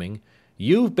 fuming.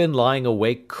 "You've been lying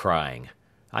awake crying.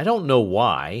 I don't know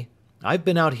why. I've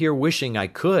been out here wishing I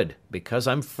could, because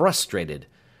I'm frustrated.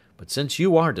 But since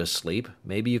you aren't asleep,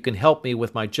 maybe you can help me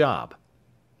with my job.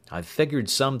 I've figured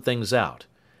some things out.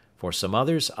 For some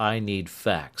others, I need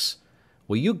facts.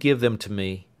 Will you give them to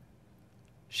me?"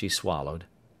 She swallowed.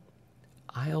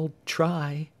 "I'll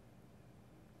try."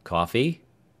 "Coffee?"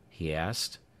 he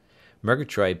asked.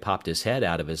 Murgatroyd popped his head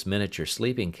out of his miniature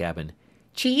sleeping cabin.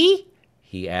 "Chee?"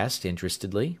 he asked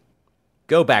interestedly.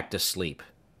 "Go back to sleep,"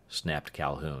 snapped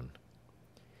Calhoun.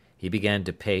 He began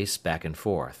to pace back and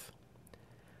forth.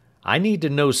 "I need to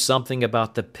know something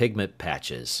about the pigment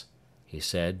patches," he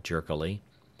said jerkily.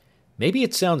 "Maybe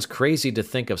it sounds crazy to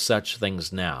think of such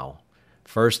things now.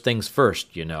 First things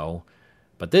first, you know.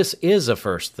 But this is a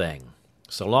first thing.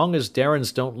 So long as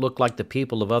Darans don't look like the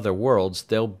people of other worlds,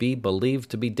 they'll be believed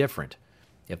to be different.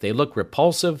 If they look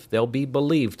repulsive, they'll be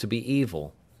believed to be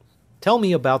evil. Tell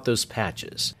me about those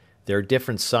patches. They're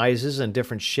different sizes and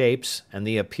different shapes, and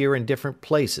they appear in different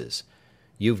places.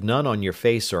 You've none on your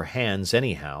face or hands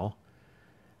anyhow."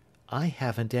 "I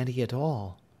haven't any at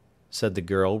all," said the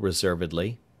girl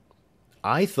reservedly.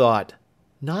 "I thought—"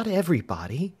 "Not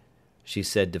everybody," she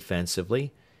said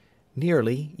defensively.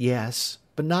 "Nearly, yes,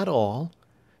 but not all.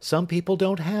 Some people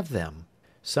don't have them.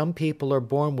 Some people are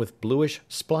born with bluish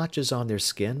splotches on their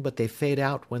skin, but they fade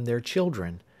out when they're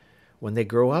children. When they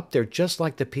grow up, they're just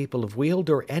like the people of Weald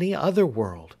or any other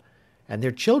world. And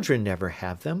their children never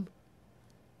have them."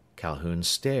 Calhoun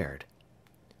stared.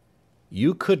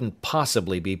 "You couldn't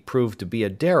possibly be proved to be a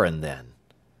Daran, then?"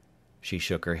 She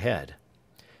shook her head.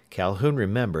 Calhoun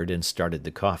remembered and started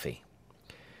the coffee.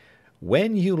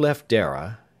 "When you left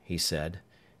Dara," he said,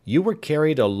 "you were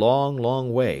carried a long,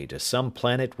 long way to some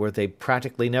planet where they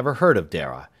practically never heard of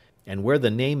Dara, and where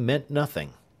the name meant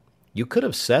nothing. You could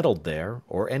have settled there,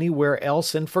 or anywhere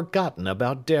else and forgotten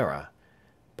about Dara.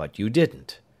 But you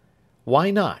didn't.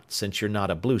 Why not, since you're not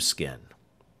a blueskin?"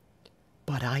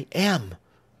 "But I am,"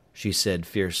 she said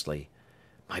fiercely.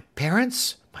 "My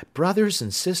parents, my brothers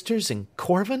and sisters and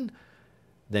Corvin—"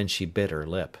 Then she bit her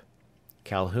lip.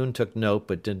 Calhoun took note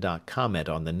but did not comment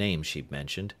on the name she'd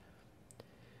mentioned.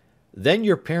 "Then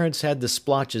your parents had the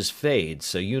splotches fade,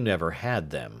 so you never had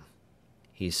them,"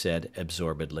 he said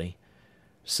absorbedly.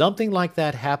 "Something like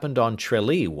that happened on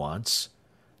Tralee once.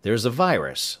 There's a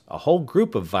virus, a whole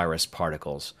group of virus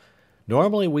particles.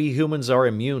 Normally we humans are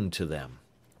immune to them.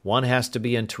 One has to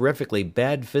be in terrifically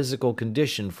bad physical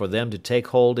condition for them to take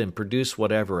hold and produce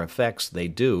whatever effects they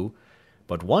do,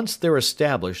 but once they're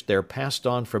established, they're passed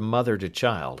on from mother to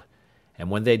child.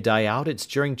 And when they die out, it's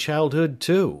during childhood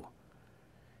too."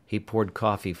 He poured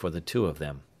coffee for the two of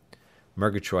them.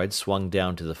 Murgatroyd swung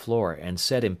down to the floor and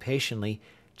said impatiently,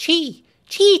 "Chee!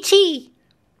 Chee! Chee!"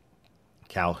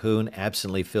 Calhoun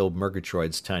absently filled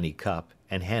Murgatroyd's tiny cup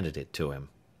and handed it to him.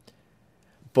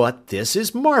 "But this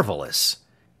is marvelous,"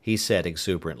 he said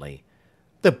exuberantly.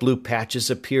 "The blue patches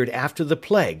appeared after the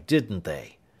plague, didn't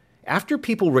they? After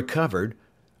people recovered,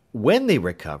 when they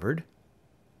recovered."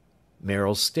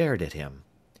 Meryl stared at him.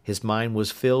 His mind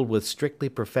was filled with strictly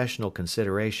professional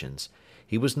considerations.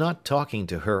 He was not talking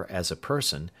to her as a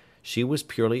person. She was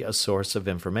purely a source of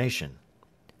information.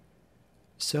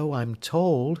 "So I'm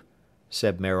told,"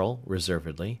 said Meryl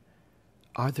reservedly.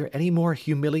 "Are there any more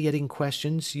humiliating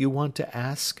questions you want to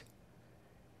ask?"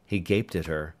 He gaped at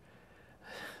her.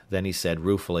 Then he said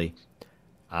ruefully,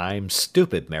 "I'm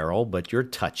stupid, Meryl, but you're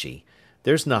touchy.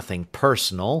 There's nothing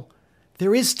personal—"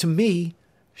 "There is to me,"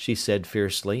 she said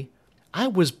fiercely. "I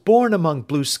was born among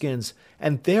blueskins,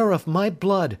 and they're of my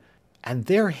blood, and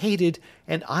they're hated,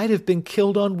 and I'd have been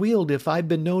killed on Weald if I'd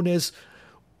been known as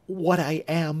what I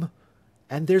am.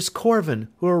 And there's Corvin,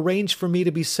 who arranged for me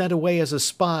to be sent away as a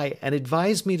spy and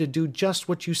advised me to do just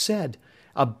what you said,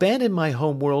 abandon my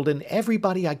homeworld and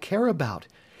everybody I care about,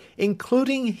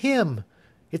 including him.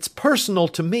 It's personal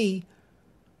to me."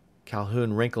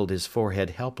 Calhoun wrinkled his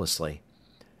forehead helplessly.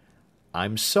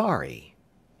 "I'm sorry,"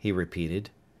 he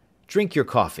repeated. "Drink your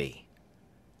coffee."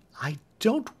 "I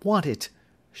don't want it,"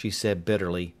 she said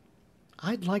bitterly.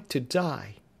 "I'd like to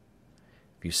die."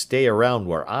 "If you stay around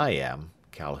where I am,"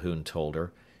 Calhoun told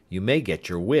her, "you may get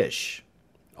your wish.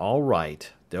 All right,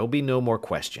 there'll be no more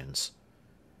questions."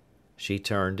 She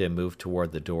turned and moved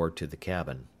toward the door to the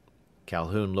cabin.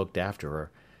 Calhoun looked after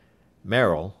her.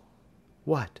 "Meryl."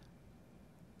 "What?"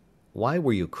 "Why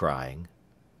were you crying?"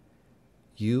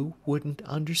 "You wouldn't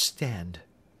understand,"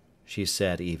 she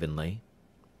said evenly.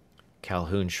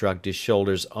 Calhoun shrugged his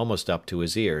shoulders almost up to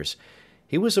his ears.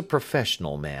 He was a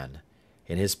professional man.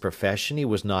 In his profession he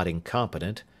was not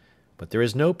incompetent, but there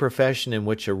is no profession in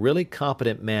which a really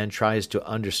competent man tries to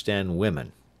understand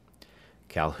women.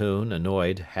 Calhoun,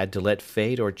 annoyed, had to let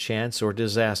fate or chance or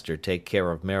disaster take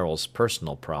care of Meryl's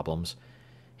personal problems.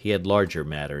 He had larger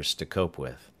matters to cope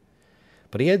with.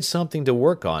 But he had something to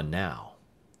work on now.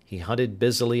 He hunted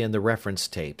busily in the reference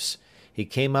tapes. He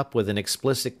came up with an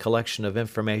explicit collection of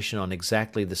information on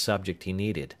exactly the subject he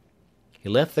needed. He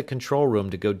left the control room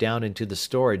to go down into the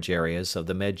storage areas of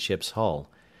the med ship's hull.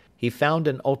 He found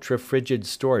an ultra-frigid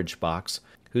storage box,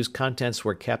 whose contents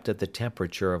were kept at the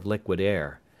temperature of liquid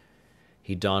air.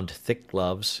 He donned thick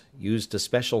gloves, used a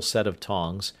special set of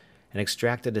tongs, and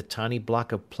extracted a tiny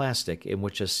block of plastic in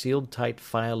which a sealed-tight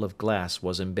phial of glass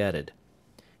was embedded.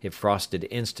 It frosted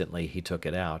instantly he took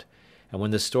it out, and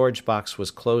when the storage box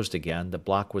was closed again, the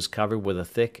block was covered with a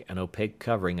thick and opaque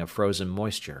covering of frozen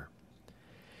moisture.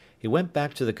 He went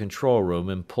back to the control room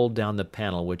and pulled down the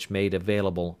panel which made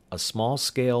available a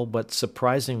small-scale but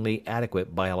surprisingly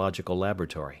adequate biological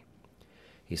laboratory.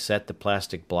 He set the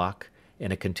plastic block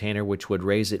in a container which would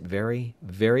raise it very,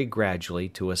 very gradually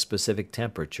to a specific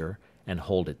temperature and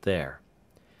hold it there.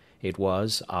 It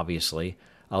was, obviously,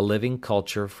 a living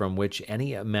culture from which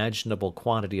any imaginable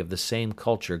quantity of the same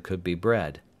culture could be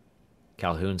bred.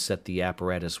 Calhoun set the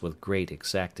apparatus with great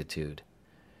exactitude.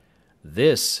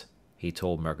 "This," he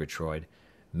told Murgatroyd,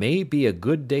 "may be a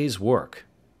good day's work.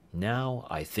 Now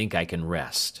I think I can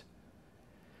rest."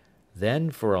 Then,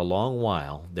 for a long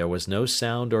while, there was no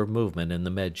sound or movement in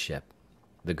the med ship.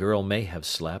 The girl may have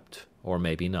slept, or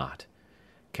maybe not.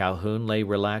 Calhoun lay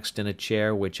relaxed in a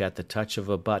chair which at the touch of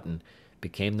a button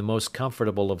became the most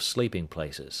comfortable of sleeping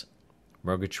places.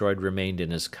 Murgatroyd remained in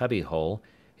his cubbyhole,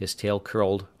 his tail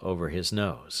curled over his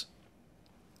nose.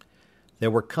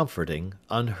 There were comforting,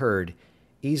 unheard,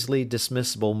 easily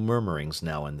dismissible murmurings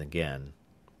now and again.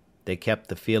 They kept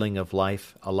the feeling of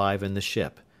life alive in the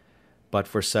ship. But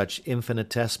for such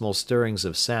infinitesimal stirrings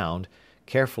of sound,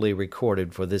 carefully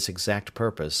recorded for this exact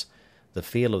purpose, the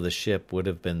feel of the ship would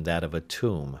have been that of a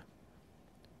tomb.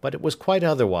 But it was quite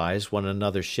otherwise when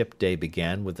another ship day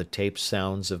began with the taped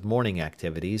sounds of morning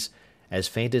activities, as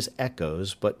faint as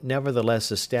echoes, but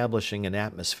nevertheless establishing an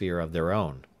atmosphere of their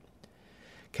own.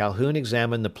 Calhoun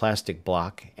examined the plastic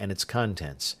block and its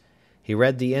contents. He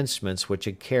read the instruments which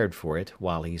had cared for it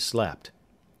while he slept.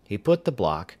 He put the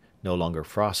block, no longer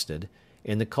frosted,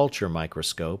 in the culture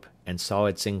microscope and saw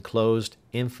its enclosed,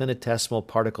 infinitesimal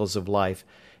particles of life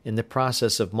in the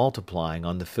process of multiplying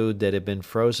on the food that had been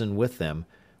frozen with them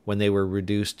when they were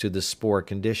reduced to the spore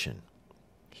condition.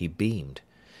 He beamed.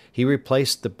 He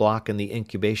replaced the block in the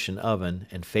incubation oven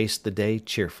and faced the day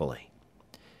cheerfully.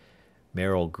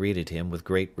 Meryl greeted him with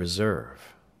great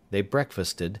reserve. They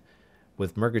breakfasted,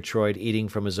 with Murgatroyd eating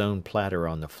from his own platter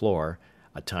on the floor,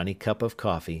 a tiny cup of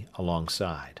coffee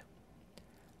alongside.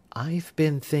 "I've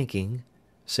been thinking,"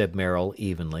 said Meryl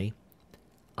evenly.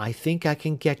 "I think I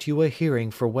can get you a hearing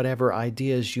for whatever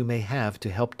ideas you may have to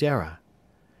help Dara."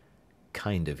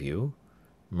 "Kind of you,"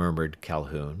 murmured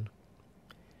Calhoun.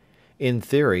 In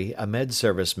theory, a Med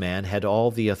Service man had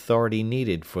all the authority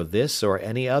needed for this or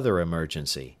any other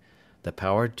emergency. The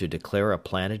power to declare a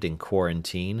planet in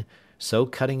quarantine, so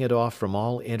cutting it off from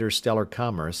all interstellar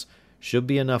commerce, should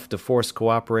be enough to force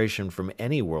cooperation from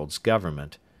any world's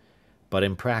government. But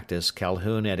in practice,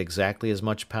 Calhoun had exactly as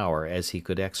much power as he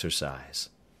could exercise.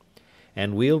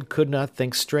 And Weald could not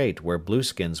think straight where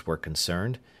blueskins were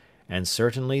concerned, and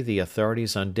certainly the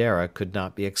authorities on Dara could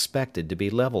not be expected to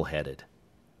be level-headed.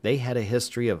 They had a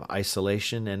history of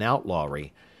isolation and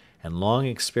outlawry, and long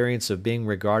experience of being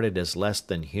regarded as less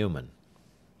than human.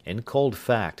 In cold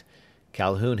fact,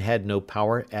 Calhoun had no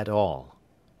power at all.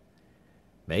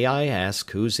 "May I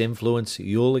ask whose influence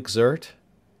you'll exert?"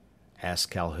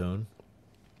 asked Calhoun.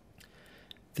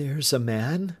 "There's a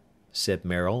man," said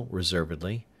Merrill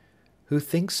reservedly, "who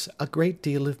thinks a great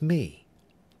deal of me.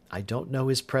 I don't know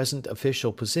his present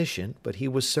official position, but he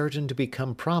was certain to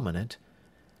become prominent.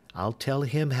 I'll tell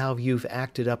him how you've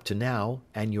acted up to now,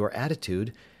 and your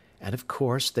attitude, and of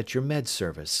course that you're Med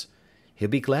Service. He'll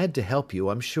be glad to help you,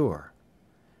 I'm sure."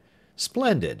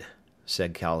 "Splendid,"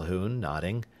 said Calhoun,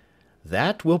 nodding.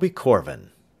 "That will be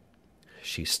Corvin."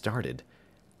 She started.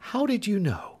 "How did you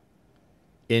know?"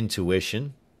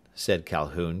 "Intuition," said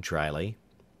Calhoun dryly.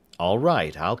 "All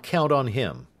right, I'll count on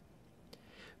him."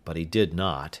 But he did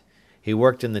not. He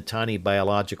worked in the tiny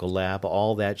biological lab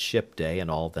all that ship day and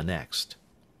all the next.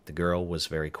 The girl was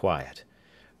very quiet.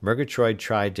 Murgatroyd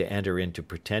tried to enter into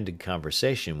pretended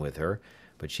conversation with her,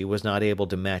 but she was not able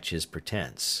to match his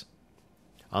pretense.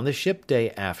 On the ship day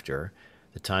after,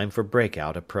 the time for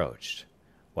breakout approached.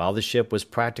 While the ship was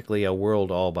practically a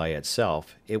world all by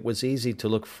itself, it was easy to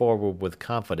look forward with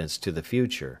confidence to the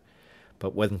future.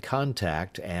 But when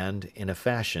contact and, in a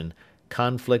fashion,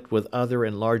 conflict with other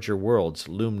and larger worlds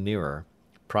loomed nearer,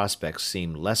 prospects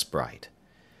seemed less bright.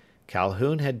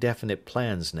 Calhoun had definite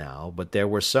plans now, but there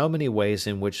were so many ways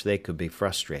in which they could be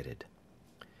frustrated.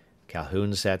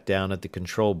 Calhoun sat down at the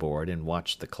control board and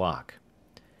watched the clock.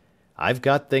 "I've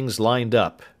got things lined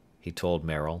up," he told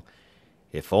Merrill.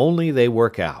 "If only they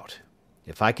work out.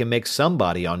 If I can make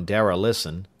somebody on Dara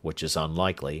listen, which is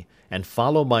unlikely, and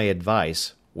follow my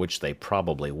advice, which they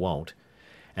probably won't,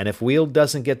 and if Weald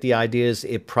doesn't get the ideas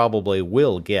it probably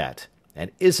will get,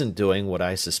 and isn't doing what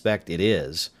I suspect it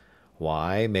is,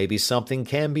 why, maybe something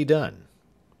can be done."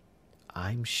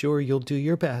 "I'm sure you'll do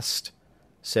your best,"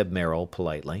 said Merrill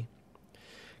politely.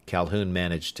 Calhoun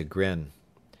managed to grin.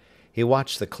 He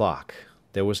watched the clock.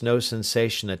 There was no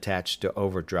sensation attached to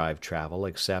overdrive travel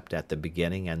except at the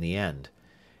beginning and the end.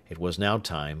 It was now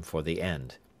time for the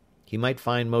end. He might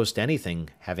find most anything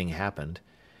having happened.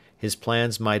 His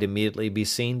plans might immediately be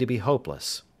seen to be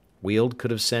hopeless. Weald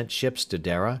could have sent ships to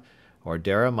Dara, or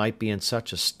Dara might be in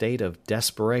such a state of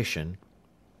desperation.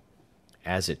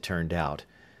 As it turned out,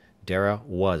 Dara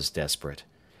was desperate.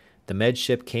 The Med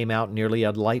ship came out nearly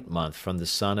a light month from the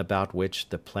sun about which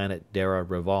the planet Dara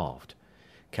revolved.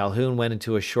 Calhoun went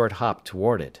into a short hop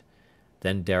toward it.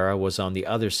 Then Dara was on the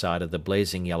other side of the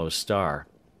blazing yellow star.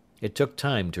 It took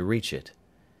time to reach it.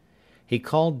 He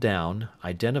called down,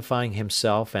 identifying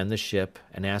himself and the ship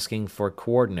and asking for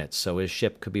coordinates so his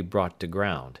ship could be brought to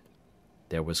ground.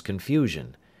 There was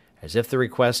confusion, as if the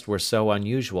request were so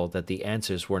unusual that the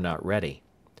answers were not ready.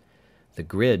 The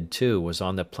grid, too, was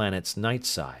on the planet's night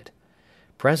side.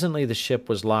 Presently the ship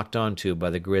was locked onto by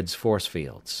the grid's force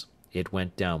fields. It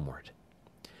went downward.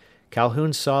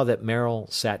 Calhoun saw that Merrill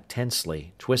sat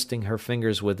tensely, twisting her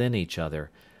fingers within each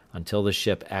other, until the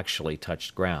ship actually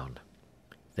touched ground.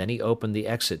 Then he opened the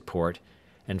exit port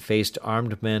and faced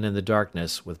armed men in the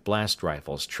darkness with blast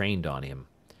rifles trained on him.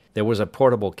 There was a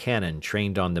portable cannon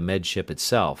trained on the Med ship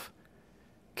itself.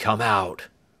 "Come out,"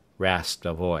 rasped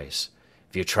a voice.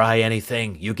 "If you try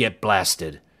anything, you get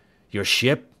blasted. Your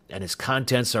ship and its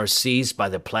contents are seized by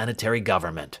the planetary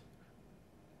government."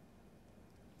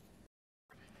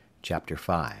 Chapter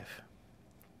 5.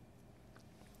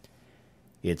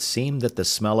 It seemed that the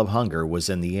smell of hunger was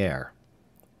in the air.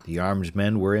 The armed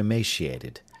men were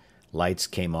emaciated. Lights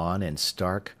came on and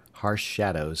stark, harsh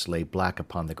shadows lay black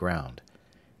upon the ground.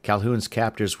 Calhoun's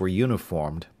captors were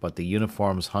uniformed, but the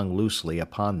uniforms hung loosely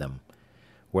upon them.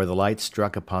 Where the light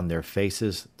struck upon their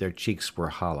faces, their cheeks were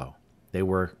hollow. They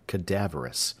were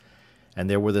cadaverous, and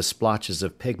there were the splotches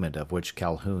of pigment of which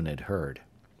Calhoun had heard.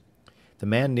 The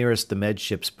man nearest the Med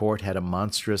ship's port had a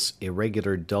monstrous,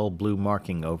 irregular dull blue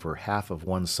marking over half of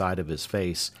one side of his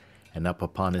face and up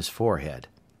upon his forehead.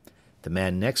 The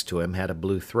man next to him had a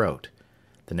blue throat.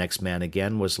 The next man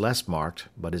again was less marked,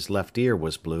 but his left ear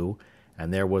was blue,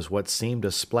 and there was what seemed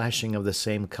a splashing of the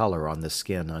same color on the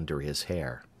skin under his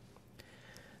hair.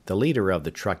 The leader of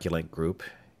the truculent group,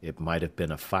 it might have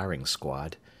been a firing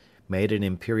squad, made an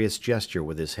imperious gesture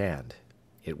with his hand.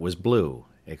 It was blue,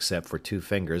 except for two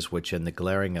fingers which in the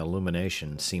glaring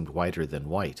illumination seemed whiter than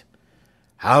white.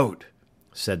 "Out!"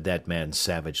 said that man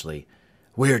savagely.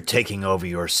 "We're taking over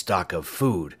your stock of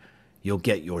food. You'll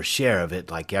get your share of it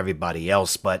like everybody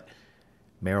else, but—"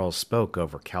 Merrill spoke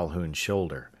over Calhoun's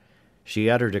shoulder. She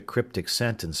uttered a cryptic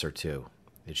sentence or two.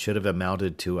 It should have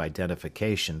amounted to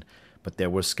identification, but there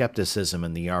was skepticism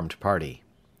in the armed party.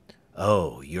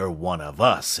 "Oh, you're one of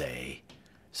us, eh?"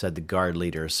 said the guard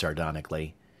leader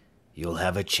sardonically. "You'll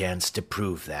have a chance to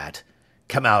prove that.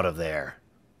 Come out of there."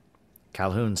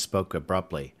 Calhoun spoke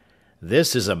abruptly.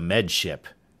 "This is a med ship,"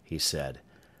 he said.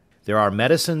 "There are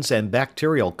medicines and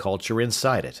bacterial culture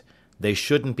inside it. They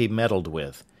shouldn't be meddled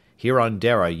with. Here on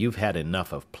Dara you've had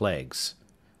enough of plagues."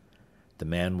 The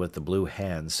man with the blue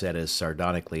hand said as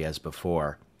sardonically as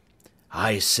before,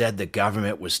 "I said the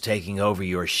government was taking over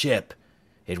your ship.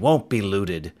 It won't be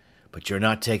looted, but you're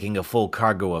not taking a full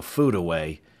cargo of food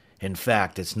away. In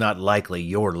fact, it's not likely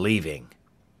you're leaving."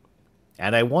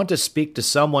 "And I want to speak to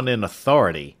someone in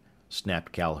authority,"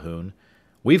 snapped Calhoun.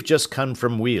 "We've just come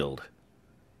from Weald."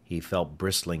 He felt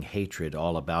bristling hatred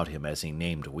all about him as he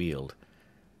named Weald.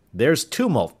 "There's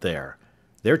tumult there.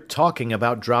 They're talking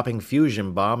about dropping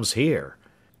fusion bombs here.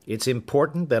 It's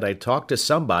important that I talk to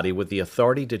somebody with the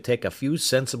authority to take a few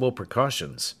sensible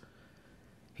precautions."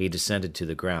 He descended to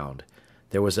the ground.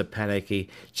 There was a panicky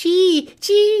 "Chee!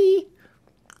 Chee!"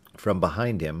 from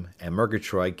behind him, and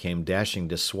Murgatroyd came dashing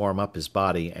to swarm up his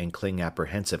body and cling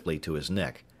apprehensively to his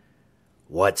neck.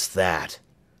 "What's that?"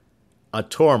 "A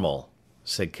Tormal,"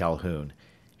 said Calhoun.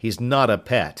 "He's not a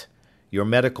pet. Your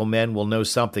medical men will know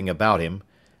something about him.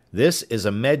 This is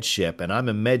a med ship, and I'm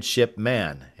a med ship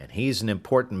man, and he's an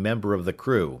important member of the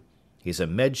crew. He's a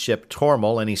med ship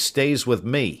Tormal, and he stays with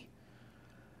me."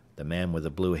 The man with the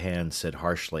blue hand said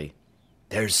harshly,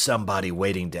 "There's somebody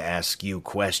waiting to ask you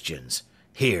questions.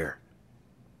 Here."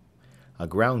 A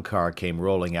ground car came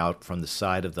rolling out from the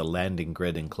side of the landing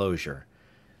grid enclosure.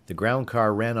 The ground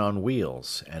car ran on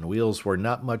wheels, and wheels were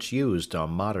not much used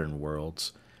on modern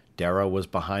worlds. Dara was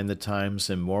behind the times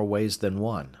in more ways than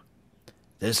one.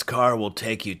 "This car will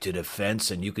take you to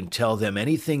defense and you can tell them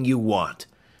anything you want.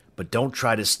 But don't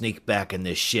try to sneak back in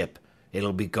this ship.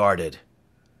 It'll be guarded."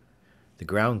 The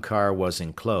ground car was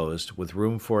enclosed, with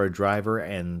room for a driver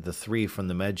and the three from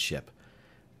the med ship.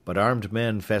 But armed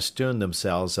men festooned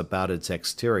themselves about its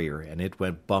exterior, and it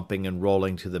went bumping and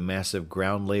rolling to the massive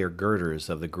ground layer girders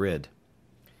of the grid.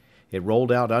 It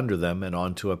rolled out under them and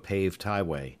onto a paved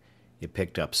highway. It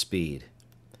picked up speed.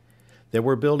 There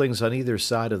were buildings on either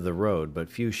side of the road, but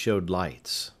few showed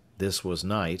lights. This was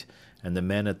night, and the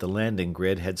men at the landing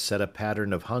grid had set a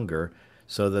pattern of hunger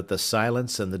so that the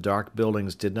silence and the dark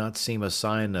buildings did not seem a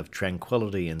sign of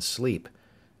tranquility and sleep,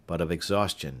 but of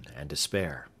exhaustion and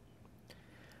despair.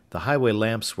 The highway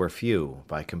lamps were few,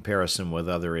 by comparison with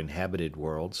other inhabited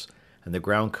worlds, and the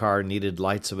ground car needed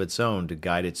lights of its own to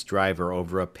guide its driver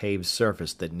over a paved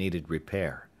surface that needed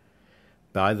repair.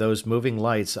 By those moving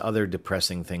lights other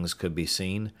depressing things could be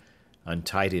seen: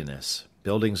 untidiness,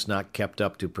 buildings not kept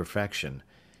up to perfection,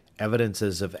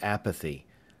 evidences of apathy,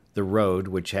 the road,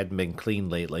 which hadn't been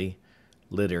cleaned lately,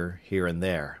 litter here and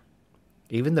there.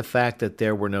 Even the fact that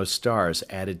there were no stars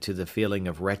added to the feeling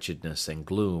of wretchedness and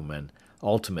gloom and,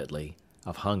 ultimately,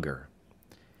 of hunger.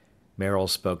 Merrill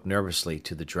spoke nervously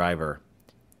to the driver.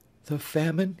 "The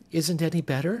famine isn't any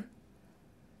better?"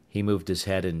 He moved his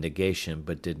head in negation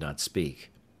but did not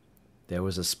speak. There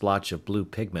was a splotch of blue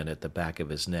pigment at the back of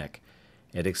his neck.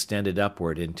 It extended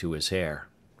upward into his hair.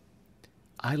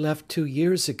 "I left 2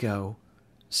 years ago,"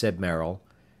 said Merrill.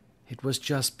 "It was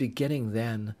just beginning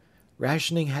then.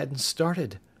 Rationing hadn't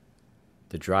started."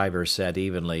 The driver said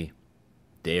evenly,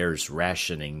 "There's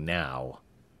rationing now."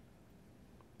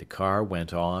 The car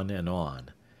went on and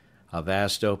on. A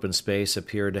vast open space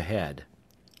appeared ahead.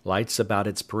 Lights about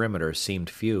its perimeter seemed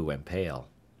few and pale.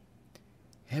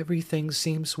 "Everything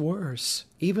seems worse,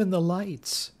 even the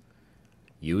lights."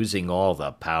 "Using all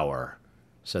the power,"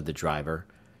 said the driver,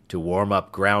 "to warm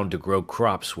up ground to grow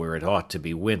crops where it ought to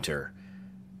be winter.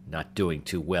 Not doing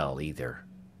too well, either."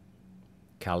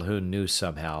 Calhoun knew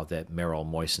somehow that Merrill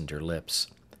moistened her lips.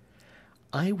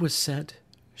 "I was sent,"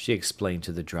 she explained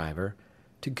to the driver,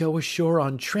 "to go ashore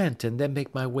on Trent and then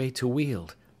make my way to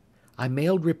Weald. I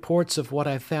mailed reports of what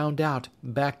I found out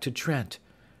back to Trent.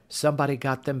 Somebody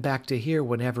got them back to here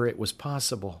whenever it was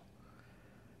possible."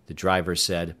 The driver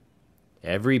said,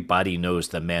 "Everybody knows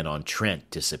the man on Trent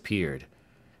disappeared.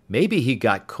 Maybe he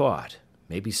got caught.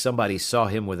 Maybe somebody saw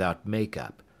him without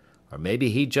makeup. Or maybe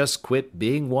he just quit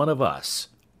being one of us.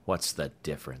 What's the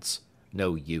difference?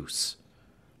 No use."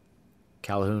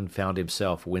 Calhoun found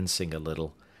himself wincing a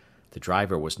little. The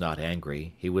driver was not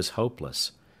angry. He was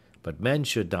hopeless. But men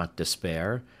should not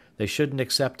despair. They shouldn't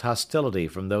accept hostility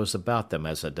from those about them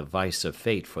as a device of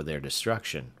fate for their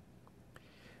destruction.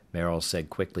 Merrill said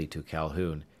quickly to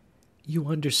Calhoun, "You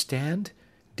understand?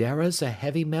 Dara's a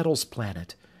heavy metals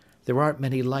planet. There aren't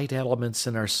many light elements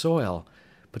in our soil.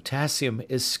 Potassium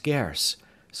is scarce,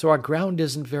 so our ground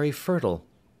isn't very fertile.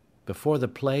 Before the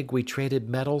plague, we traded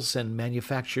metals and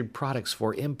manufactured products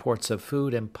for imports of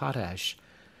food and potash.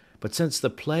 But since the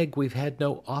plague, we've had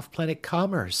no off-planet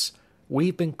commerce.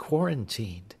 We've been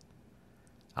quarantined."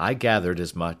 I gathered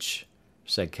as much,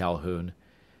 said Calhoun.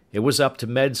 It was up to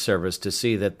Med Service to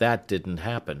see that that didn't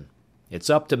happen. It's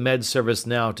up to Med Service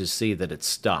now to see that it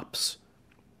stops.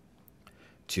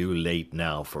 Too late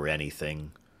now for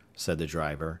anything, said the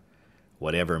driver.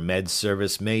 Whatever Med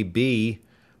Service may be,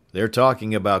 they're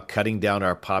talking about cutting down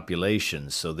our population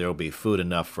so there'll be food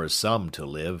enough for some to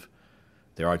live.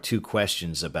 There are two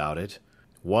questions about it.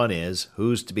 One is,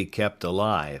 who's to be kept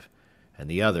alive? And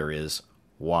the other is,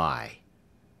 why?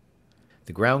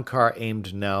 The ground car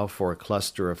aimed now for a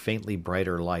cluster of faintly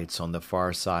brighter lights on the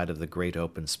far side of the great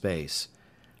open space.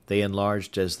 They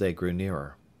enlarged as they grew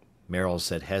nearer. Merrill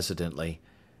said hesitantly,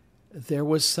 "There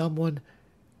was someone...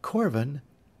 Corvin."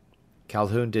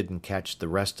 Calhoun didn't catch the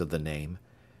rest of the name.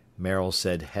 Merrill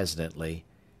said hesitantly,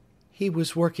 "He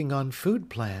was working on food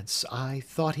plants. I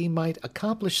thought he might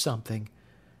accomplish something."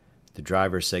 The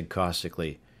driver said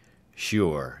caustically,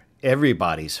 "Sure,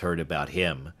 everybody's heard about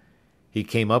him. He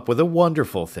came up with a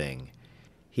wonderful thing.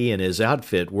 He and his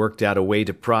outfit worked out a way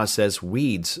to process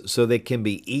weeds so they can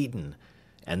be eaten.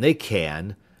 And they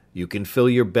can. You can fill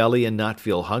your belly and not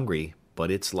feel hungry,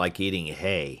 but it's like eating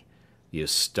hay. You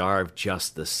starve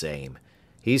just the same.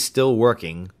 He's still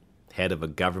working, head of a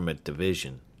government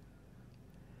division."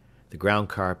 The ground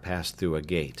car passed through a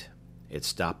gate. It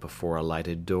stopped before a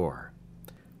lighted door.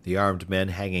 The armed men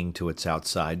hanging to its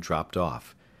outside dropped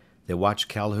off. They watched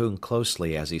Calhoun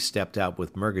closely as he stepped out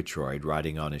with Murgatroyd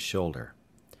riding on his shoulder.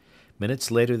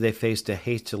 Minutes later they faced a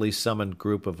hastily summoned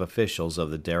group of officials of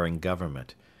the Daring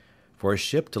government. For a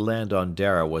ship to land on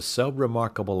Dara was so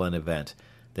remarkable an event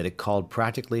that it called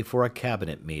practically for a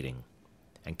cabinet meeting.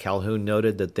 And Calhoun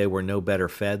noted that they were no better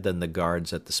fed than the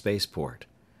guards at the spaceport.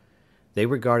 They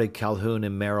regarded Calhoun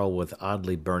and Merrill with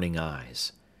oddly burning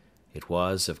eyes. It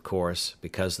was, of course,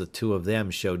 because the two of them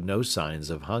showed no signs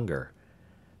of hunger.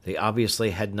 They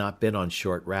obviously had not been on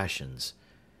short rations.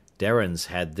 Darans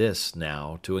had this,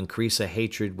 now, to increase a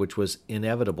hatred which was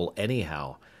inevitable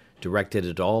anyhow, directed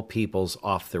at all peoples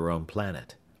off their own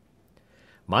planet.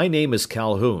 "My name is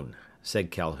Calhoun," said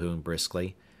Calhoun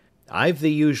briskly. "I've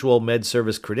the usual Med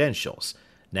Service credentials.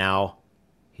 Now—"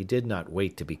 He did not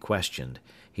wait to be questioned.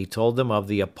 He told them of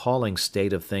the appalling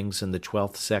state of things in the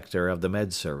 12th sector of the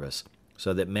Med Service,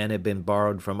 so that men had been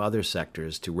borrowed from other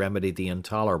sectors to remedy the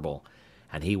intolerable,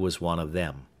 and he was one of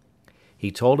them.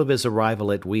 He told of his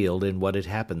arrival at Weald and what had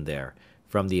happened there,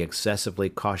 from the excessively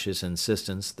cautious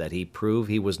insistence that he prove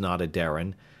he was not a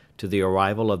Daran, to the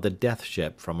arrival of the death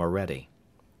ship from Oredi.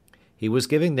 He was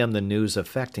giving them the news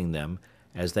affecting them,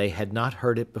 as they had not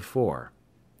heard it before.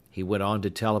 He went on to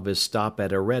tell of his stop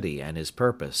at Oredi and his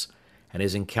purpose, and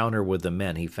his encounter with the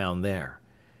men he found there.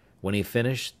 When he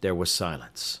finished, there was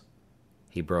silence.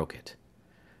 He broke it.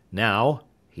 "Now,"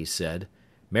 he said,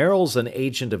 "Merrill's an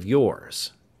agent of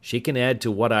yours. She can add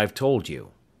to what I've told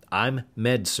you. I'm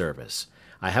Med Service.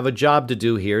 I have a job to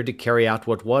do here to carry out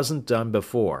what wasn't done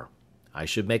before. I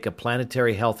should make a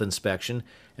planetary health inspection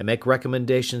and make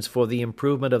recommendations for the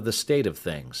improvement of the state of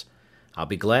things. I'll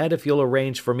be glad if you'll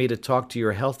arrange for me to talk to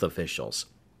your health officials.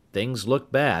 Things look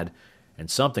bad, and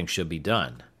something should be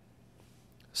done."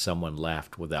 Someone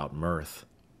laughed without mirth.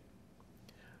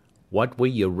 "What will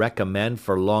you recommend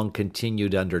for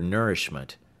long-continued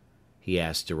undernourishment?" he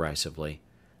asked derisively.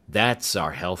 "That's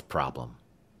our health problem."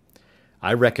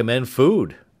 "I recommend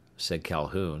food," said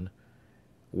Calhoun.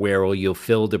 "Where'll you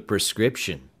fill the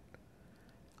prescription?"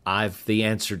 "I've the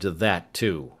answer to that,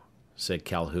 too," said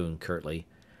Calhoun curtly.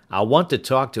 "I'll want to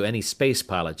talk to any space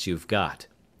pilots you've got.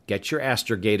 Get your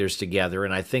astrogators together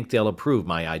and I think they'll approve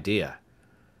my idea."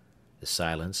 The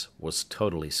silence was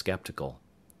totally skeptical.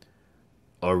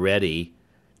 "Oredi?"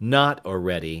 "Not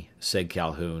Oredi," said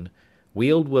Calhoun.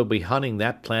 "Weald will be hunting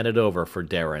that planet over for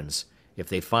Darans. If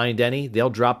they find any, they'll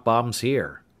drop bombs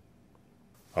here."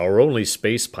 "Our only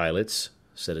space pilots,"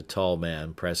 said a tall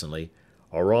man presently,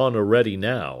 "are on Oredi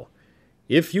now.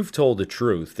 If you've told the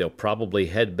truth, they'll probably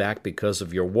head back because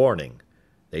of your warning.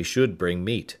 They should bring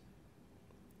meat."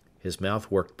 His mouth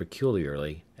worked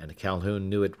peculiarly, and Calhoun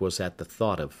knew it was at the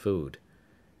thought of food.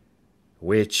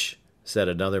 "Which," said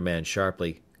another man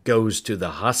sharply, "goes to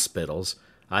the hospitals.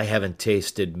 I haven't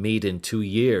tasted meat in 2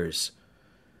 years."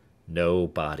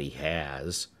 "Nobody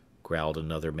has," growled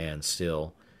another man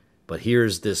still. "But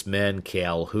here's this man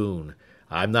Calhoun.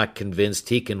 I'm not convinced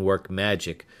he can work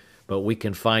magic, but we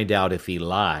can find out if he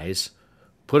lies.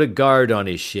 Put a guard on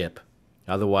his ship.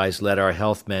 Otherwise let our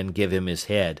health men give him his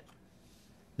head.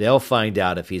 They'll find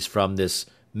out if he's from this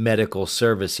medical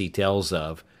service he tells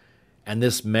of. And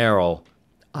this Merrill—"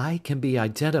 "I can be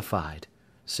identified,"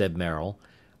 said Merrill.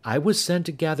 "I was sent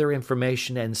to gather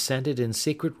information and sent it in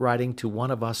secret writing to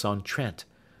one of us on Trent.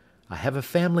 I have a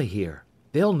family here.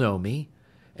 They'll know me.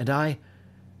 And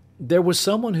there was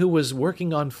someone who was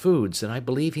working on foods, and I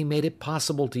believe he made it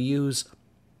possible to use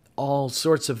all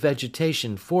sorts of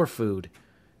vegetation for food.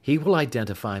 He will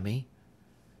identify me."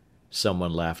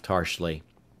 Someone laughed harshly.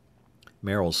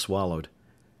 Meryl swallowed.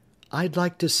 "I'd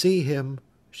like to see him,"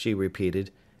 she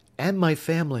repeated, "and my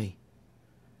family."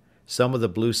 Some of the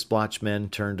blue splotch men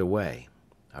turned away.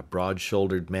 A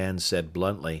broad-shouldered man said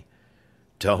bluntly,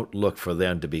 "Don't look for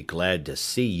them to be glad to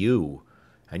see you.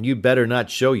 And you'd better not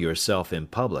show yourself in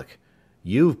public.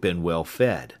 You've been well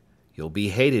fed. You'll be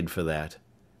hated for that."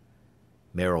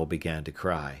 Meryl began to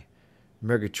cry.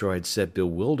 Murgatroyd said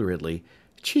bewilderedly,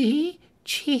 "Chee,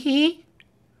 chee."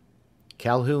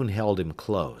 Calhoun held him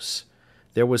close.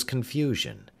 There was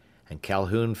confusion, and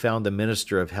Calhoun found the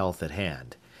Minister of Health at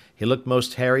hand. He looked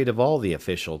most harried of all the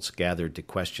officials gathered to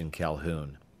question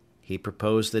Calhoun. He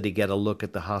proposed that he get a look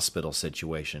at the hospital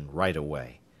situation right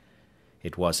away.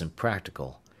 It wasn't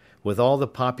practical. With all the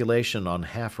population on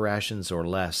half rations or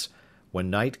less,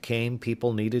 when night came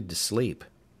people needed to sleep.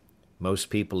 Most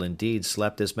people indeed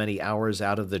slept as many hours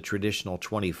out of the traditional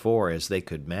 24 as they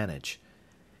could manage.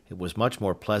 It was much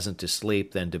more pleasant to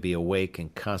sleep than to be awake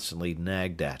and constantly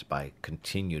nagged at by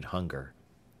continued hunger.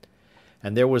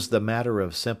 And there was the matter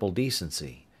of simple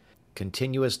decency.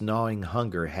 Continuous gnawing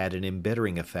hunger had an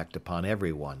embittering effect upon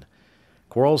everyone.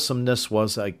 Quarrelsomeness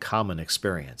was a common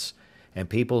experience, and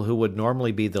people who would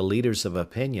normally be the leaders of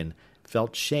opinion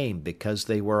felt shame because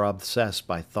they were obsessed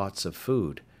by thoughts of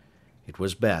food. It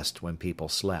was best when people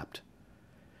slept.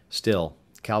 Still,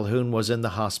 Calhoun was in the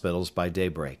hospitals by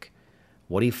daybreak.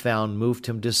 What he found moved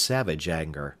him to savage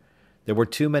anger. There were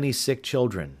too many sick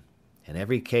children. In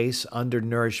every case,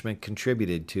 undernourishment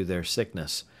contributed to their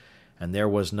sickness, and there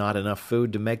was not enough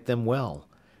food to make them well.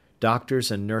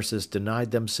 Doctors and nurses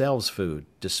denied themselves food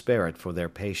to spare it for their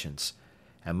patients,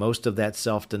 and most of that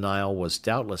self-denial was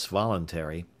doubtless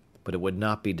voluntary, but it would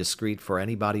not be discreet for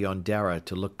anybody on Dara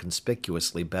to look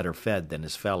conspicuously better fed than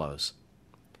his fellows.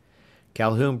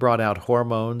 Calhoun brought out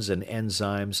hormones and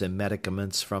enzymes and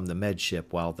medicaments from the medship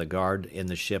while the guard in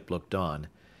the ship looked on.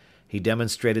 He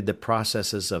demonstrated the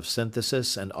processes of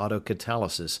synthesis and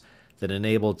autocatalysis that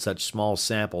enabled such small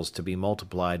samples to be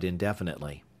multiplied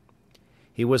indefinitely.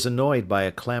 He was annoyed by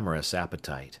a clamorous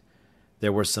appetite.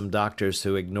 There were some doctors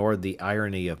who ignored the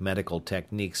irony of medical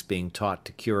techniques being taught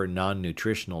to cure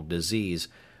non-nutritional disease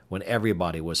when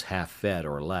everybody was half-fed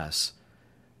or less.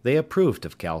 They approved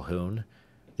of Calhoun.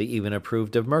 They even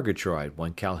approved of Murgatroyd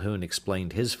when Calhoun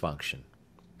explained his function.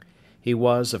 He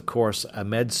was, of course, a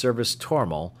med-service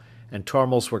Tormal, and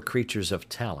Tormals were creatures of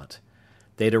talent.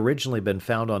 They'd originally been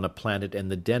found on a planet in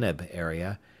the Deneb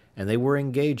area, and they were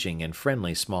engaging and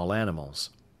friendly small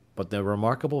animals. But the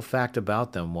remarkable fact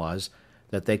about them was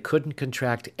that they couldn't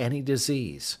contract any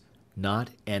disease.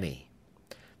 Not any.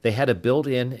 They had a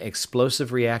built-in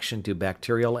explosive reaction to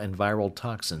bacterial and viral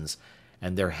toxins,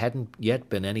 and there hadn't yet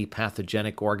been any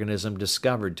pathogenic organism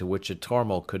discovered to which a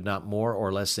Tormal could not more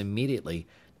or less immediately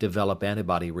develop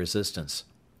antibody resistance.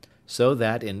 So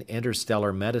that in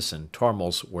interstellar medicine,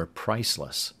 Tormals were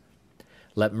priceless.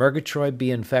 Let Murgatroyd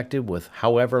be infected with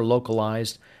however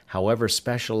localized, however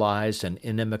specialized an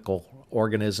inimical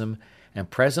organism, and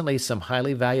presently some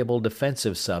highly valuable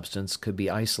defensive substance could be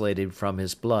isolated from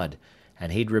his blood,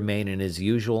 and he'd remain in his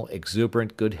usual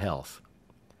exuberant good health.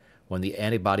 When the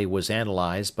antibody was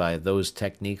analyzed by those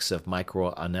techniques of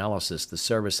microanalysis the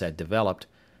service had developed,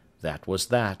 that was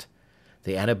that.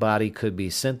 The antibody could be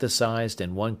synthesized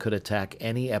and one could attack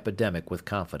any epidemic with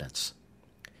confidence.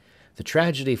 The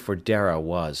tragedy for Dara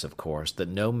was, of course, that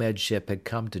no medship had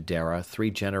come to Dara 3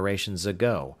 generations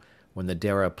ago, when the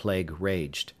Dara plague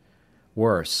raged.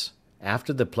 Worse,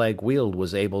 after the plague Weald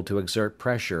was able to exert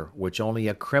pressure which only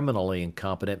a criminally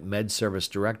incompetent med-service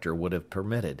director would have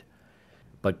permitted.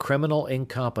 But criminal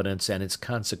incompetence and its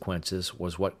consequences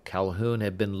was what Calhoun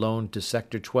had been loaned to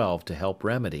Sector 12 to help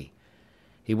remedy.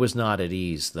 He was not at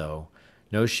ease, though.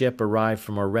 No ship arrived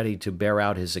from Oredi to bear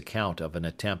out his account of an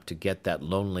attempt to get that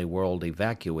lonely world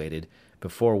evacuated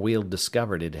before Weald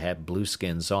discovered it had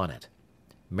blueskins on it.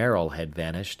 Meryl had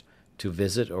vanished, to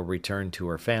visit or return to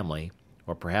her family,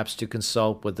 or perhaps to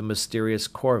consult with the mysterious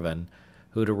Corvin,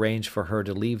 who'd arranged for her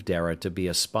to leave Dara to be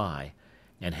a spy,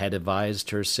 and had advised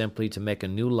her simply to make a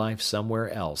new life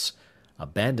somewhere else,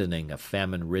 abandoning a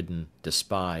famine-ridden,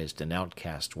 despised, and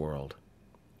outcast world.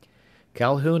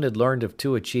 Calhoun had learned of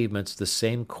 2 achievements the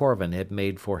same Corvin had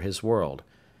made for his world.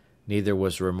 Neither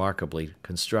was remarkably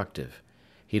constructive.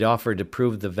 He'd offered to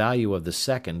prove the value of the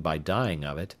second by dying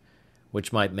of it,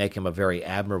 which might make him a very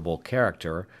admirable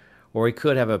character, or he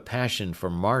could have a passion for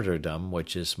martyrdom,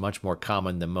 which is much more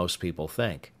common than most people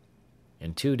think.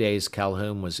 In 2 days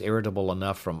Calhoun was irritable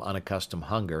enough from unaccustomed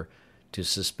hunger to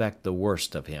suspect the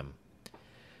worst of him.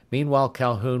 Meanwhile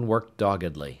Calhoun worked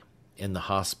doggedly, in the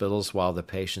hospitals while the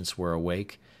patients were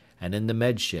awake, and in the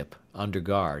medship, under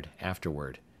guard,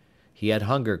 afterward. He had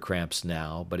hunger cramps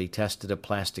now, but he tested a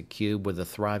plastic cube with a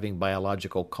thriving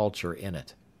biological culture in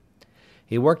it.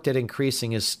 He worked at increasing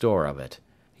his store of it.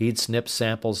 He'd snipped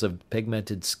samples of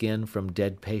pigmented skin from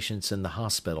dead patients in the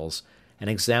hospitals and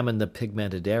examined the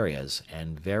pigmented areas,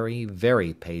 and very,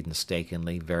 very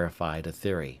painstakingly verified a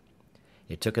theory.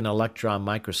 It took an electron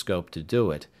microscope to do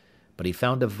it, but he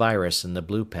found a virus in the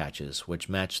blue patches which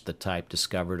matched the type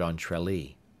discovered on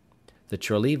Tralee. The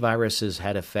Tralee viruses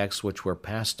had effects which were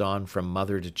passed on from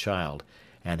mother to child,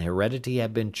 and heredity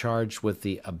had been charged with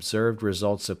the observed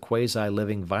results of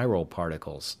quasi-living viral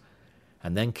particles.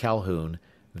 And then Calhoun,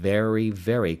 very,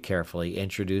 very carefully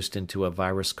introduced into a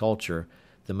virus culture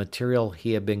the material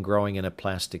he had been growing in a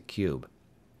plastic cube.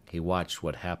 He watched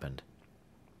what happened.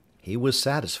 He was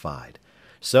satisfied,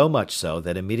 so much so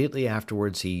that immediately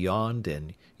afterwards he yawned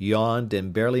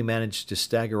and barely managed to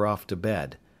stagger off to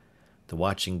bed. The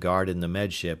watching guard in the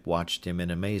medship watched him in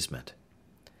amazement.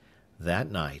 That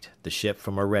night, the ship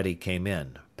from Oredi came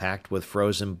in, packed with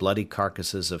frozen bloody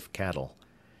carcasses of cattle.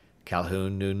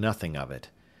 Calhoun knew nothing of it,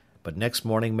 but next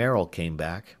morning Merrill came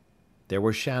back. There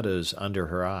were shadows under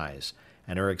her eyes,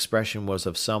 and her expression was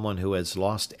of someone who has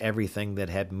lost everything that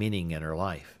had meaning in her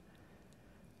life.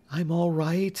 "I'm all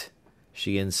right,"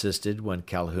 she insisted when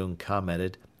Calhoun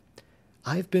commented.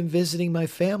 "I've been visiting my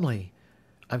family.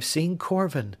 I've seen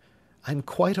Corvin. I'm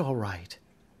quite all right."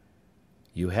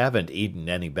 "You haven't eaten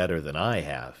any better than I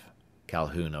have,"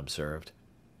 Calhoun observed.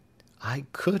 "I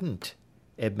couldn't,"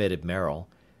 admitted Merrill.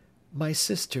 "My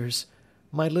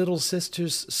little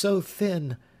sister's so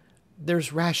thin.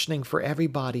 There's rationing for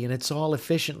everybody and it's all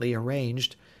efficiently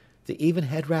arranged. They even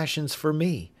had rations for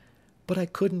me. But I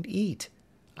couldn't eat.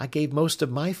 I gave most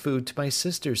of my food to my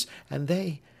sisters, and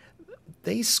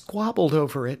they squabbled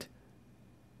over it."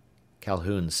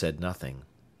 Calhoun said nothing.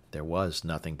 There was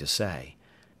nothing to say.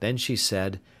 Then she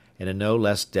said, in a no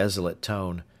less desolate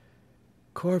tone,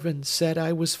 "Corvin said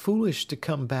I was foolish to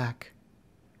come back."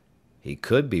 "He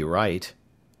could be right,"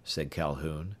 said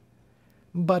Calhoun.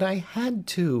 "But I had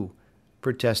to,"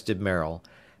 protested Merrill.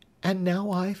 "And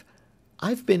now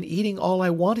I've been eating all I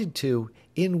wanted to,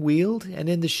 in Weald and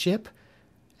in the ship,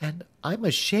 and I'm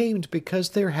ashamed because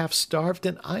they're half starved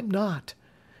and I'm not.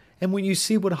 And when you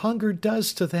see what hunger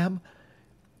does to them,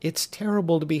 it's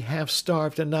terrible to be half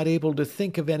starved and not able to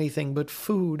think of anything but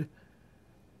food."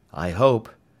 "I hope,"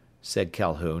 said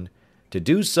Calhoun, "to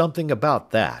do something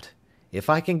about that. If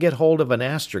I can get hold of an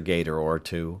astrogator or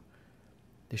two."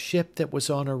 "The ship that was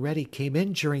on Oredi came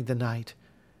in during the night,"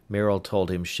 Merrill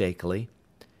told him shakily.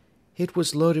 "It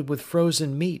was loaded with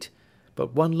frozen meat,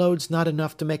 but one load's not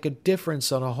enough to make a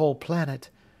difference on a whole planet.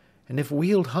 And if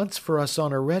Weald hunts for us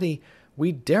on Oredi,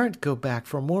 we daren't go back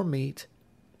for more meat."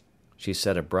 She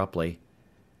said abruptly,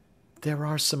 "There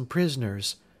are some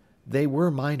prisoners. They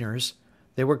were miners.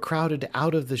 They were crowded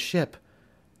out of the ship.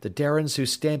 The Darans who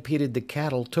stampeded the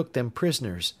cattle took them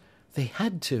prisoners. They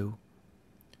had to."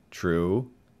 "True,"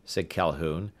 said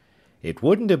Calhoun. "It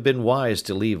wouldn't have been wise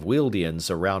to leave Wealdians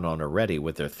around on Oredi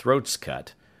with their throats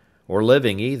cut. Or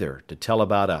living either, to tell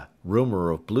about a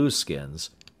rumor of blueskins,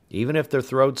 even if their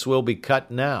throats will be cut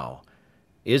now.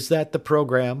 Is that the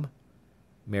program?"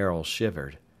 Merrill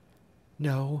shivered.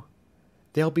 "No.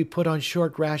 They'll be put on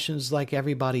short rations like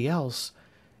everybody else,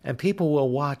 and people will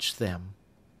watch them.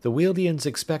 The Wealdians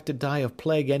expect to die of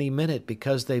plague any minute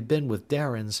because they've been with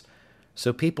Darans,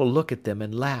 so people look at them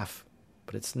and laugh,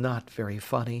 but it's not very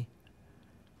funny."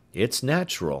 "It's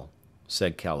natural,"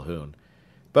 said Calhoun,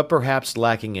 "but perhaps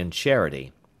lacking in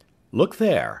charity. Look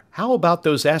there, how about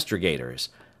those astrogators?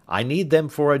 I need them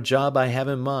for a job I have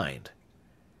in mind."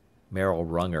 Merrill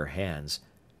wrung her hands.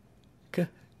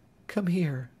 Come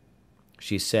here,"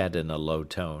 she said in a low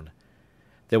tone.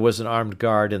 There was an armed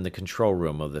guard in the control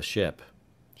room of the ship.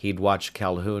 He'd watched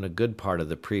Calhoun a good part of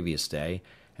the previous day,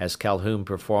 as Calhoun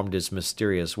performed his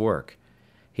mysterious work.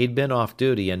 He'd been off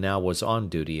duty and now was on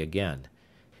duty again.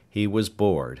 He was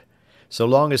bored. So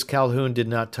long as Calhoun did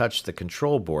not touch the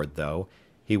control board, though,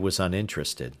 he was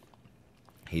uninterested.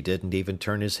 He didn't even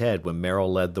turn his head when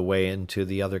Merrill led the way into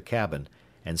the other cabin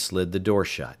and slid the door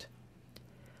shut.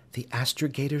 "The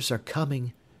astrogators are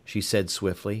coming," she said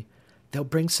swiftly. "They'll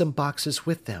bring some boxes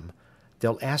with them.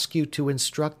 They'll ask you to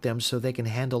instruct them so they can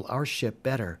handle our ship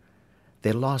better.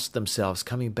 They lost themselves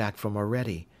coming back from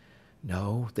Oredi.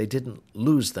 No, they didn't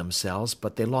lose themselves,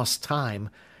 but they lost time,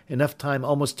 enough time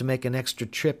almost to make an extra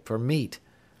trip for meat.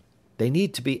 They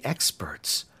need to be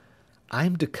experts.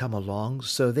 I'm to come along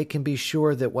so they can be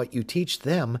sure that what you teach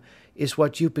them is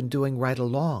what you've been doing right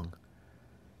along."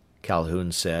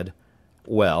 Calhoun said,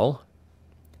 "Well?"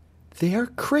 "They're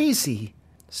crazy,"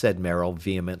 said Merrill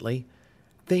vehemently.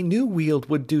 "They knew Weald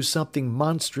would do something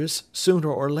monstrous sooner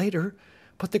or later,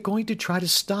 but they're going to try to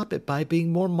stop it by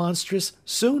being more monstrous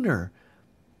sooner.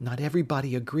 Not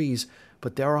everybody agrees,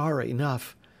 but there are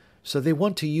enough. So they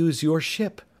want to use your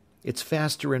ship. It's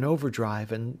faster in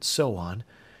overdrive, and so on.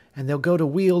 And they'll go to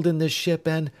Weald in this ship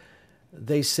and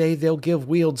they say they'll give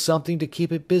Weald something to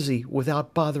keep it busy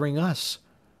without bothering us."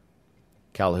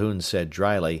 Calhoun said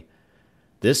dryly,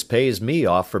 "This pays me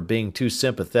off for being too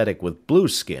sympathetic with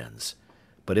blueskins.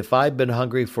 But if I'd been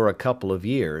hungry for a couple of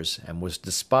years, and was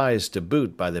despised to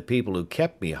boot by the people who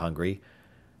kept me hungry,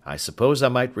 I suppose I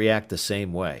might react the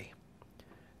same way.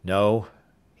 No,"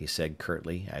 he said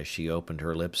curtly, as she opened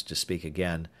her lips to speak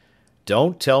again,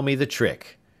 "don't tell me the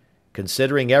trick.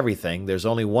 Considering everything, there's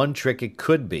only one trick it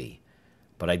could be,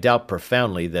 but I doubt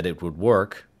profoundly that it would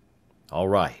work. All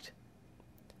right."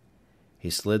 He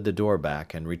slid the door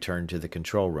back and returned to the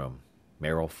control room.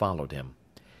 Merrill followed him.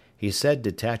 He said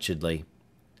detachedly,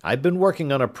 "I've been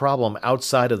working on a problem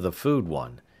outside of the food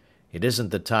one. It isn't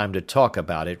the time to talk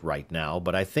about it right now,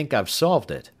 but I think I've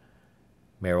solved it."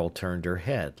 Merrill turned her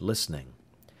head, listening.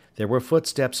 There were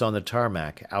footsteps on the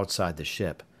tarmac outside the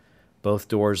ship. Both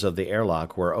doors of the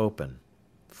airlock were open.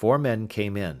 4 men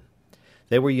came in.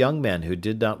 They were young men who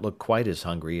did not look quite as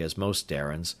hungry as most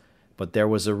Darans, but there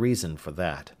was a reason for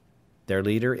that. Their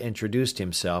leader introduced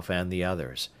himself and the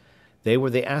others. They were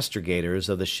the astrogators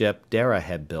of the ship Dara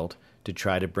had built to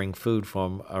try to bring food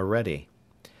from Oredi.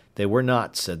 They were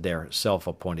not, said their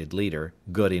self-appointed leader,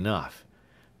 good enough.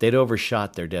 They'd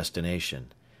overshot their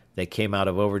destination. They came out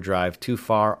of overdrive too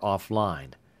far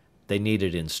offline. They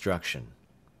needed instruction.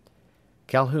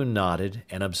 Calhoun nodded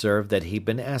and observed that he'd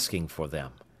been asking for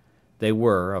them. They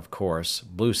were, of course,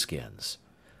 blueskins.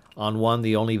 On one,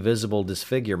 the only visible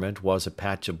disfigurement was a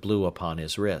patch of blue upon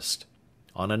his wrist.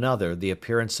 On another, the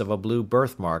appearance of a blue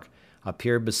birthmark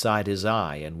appeared beside his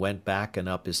eye and went back and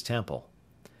up his temple.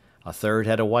 A third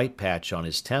had a white patch on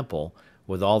his temple,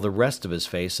 with all the rest of his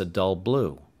face a dull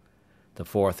blue. The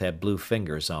fourth had blue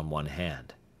fingers on one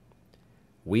hand.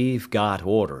 "We've got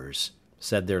orders,"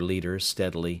 said their leader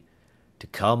steadily, "to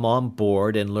come on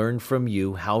board and learn from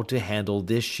you how to handle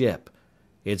this ship.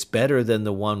 It's better than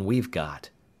the one we've got."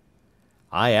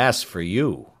 "I asked for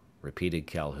you," repeated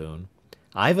Calhoun.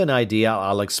 "I've an idea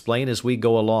I'll explain as we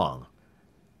go along.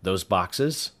 Those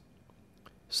boxes?"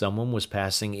 Someone was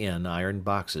passing in iron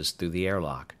boxes through the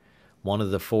airlock. One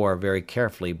of the 4 very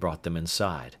carefully brought them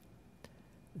inside.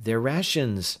 "They're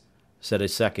rations," said a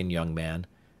second young man.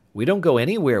 "We don't go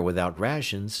anywhere without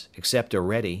rations, except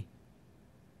Oredi."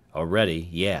 "Oredi,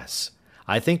 yes.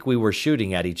 I think we were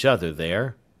shooting at each other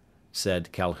there,"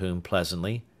 said Calhoun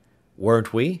pleasantly.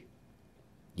 "Weren't we?"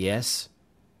 "Yes,"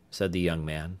 said the young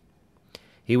man.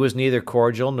 He was neither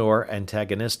cordial nor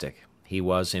antagonistic. He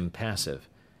was impassive.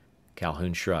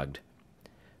 Calhoun shrugged.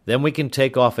 "Then we can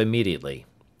take off immediately.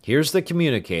 Here's the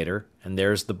communicator, and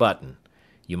there's the button.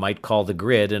 You might call the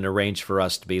grid and arrange for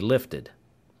us to be lifted."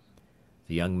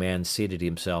 The young man seated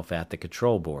himself at the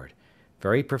control board.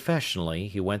 Very professionally,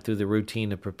 he went through the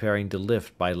routine of preparing to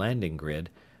lift by landing grid,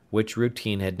 which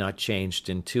routine had not changed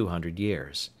in 200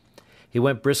 years. He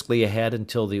went briskly ahead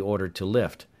until the order to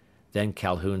lift. Then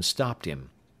Calhoun stopped him.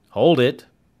 "Hold it!"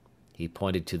 He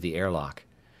pointed to the airlock.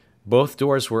 Both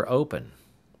doors were open.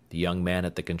 The young man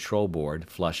at the control board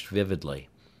flushed vividly.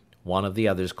 One of the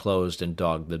others closed and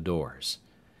dogged the doors.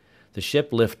 The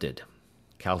ship lifted.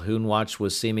 Calhoun watched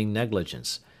with seeming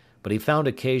negligence, but he found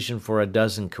occasion for a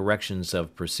dozen corrections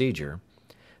of procedure.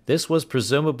 This was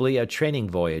presumably a training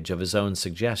voyage of his own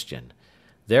suggestion.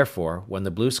 Therefore, when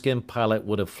the blueskin pilot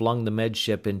would have flung the med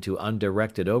ship into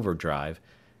undirected overdrive,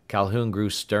 Calhoun grew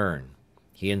stern.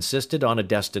 He insisted on a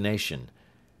destination.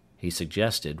 He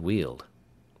suggested Weald.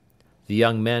 The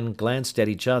young men glanced at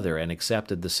each other and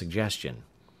accepted the suggestion.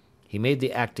 He made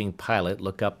the acting pilot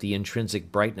look up the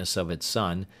intrinsic brightness of its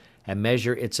sun and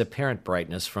measure its apparent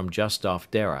brightness from just off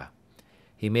Dara.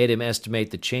 He made him estimate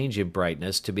the change in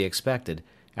brightness to be expected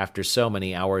after so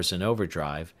many hours in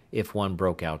overdrive if one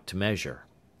broke out to measure.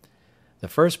 The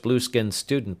first blueskin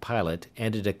student pilot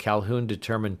ended a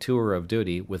Calhoun-determined tour of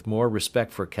duty with more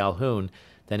respect for Calhoun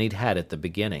than he'd had at the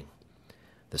beginning.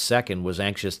 The second was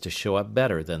anxious to show up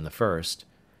better than the first.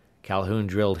 Calhoun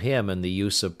drilled him in the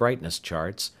use of brightness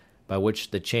charts, by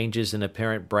which the changes in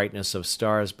apparent brightness of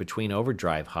stars between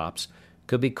overdrive hops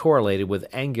could be correlated with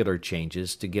angular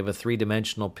changes to give a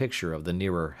three-dimensional picture of the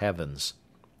nearer heavens.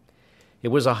 It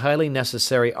was a highly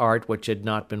necessary art which had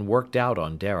not been worked out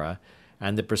on Dara,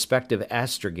 and the prospective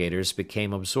astrogators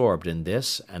became absorbed in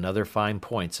this and other fine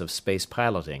points of space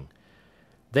piloting.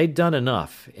 They'd done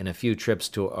enough, in a few trips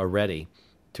to Orede,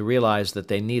 to realize that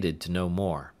they needed to know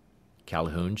more.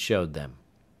 Calhoun showed them.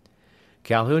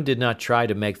 Calhoun did not try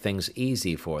to make things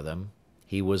easy for them.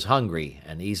 He was hungry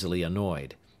and easily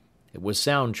annoyed. It was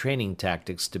sound training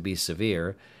tactics to be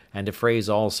severe and to phrase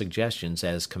all suggestions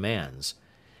as commands.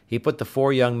 He put the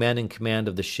 4 young men in command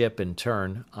of the ship in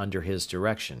turn under his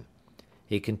direction.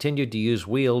 He continued to use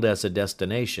Weald as a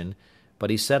destination, but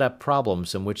he set up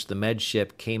problems in which the med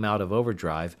ship came out of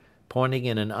overdrive, pointing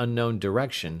in an unknown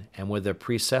direction and with a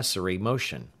precessory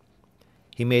motion.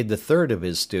 He made the 3rd of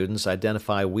his students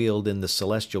identify Weald in the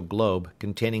celestial globe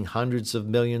containing hundreds of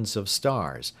millions of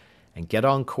stars, and get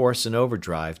on course in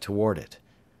overdrive toward it.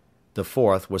 The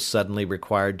 4th was suddenly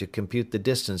required to compute the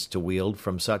distance to Weald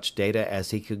from such data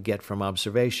as he could get from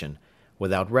observation,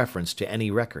 without reference to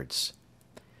any records.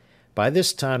 By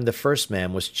this time the first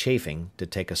man was chafing to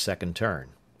take a second turn.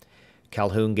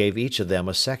 Calhoun gave each of them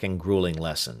a second grueling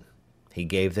lesson. He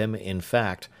gave them, in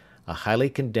fact, a highly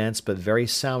condensed but very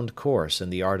sound course in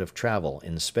the art of travel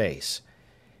in space.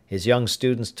 His young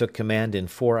students took command in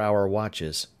 4-hour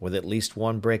watches, with at least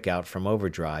one breakout from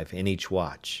overdrive in each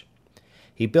watch.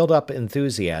 He built up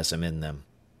enthusiasm in them.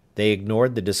 They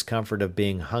ignored the discomfort of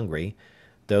being hungry,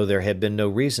 though there had been no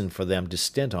reason for them to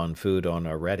stint on food on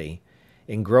Orede,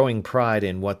 in growing pride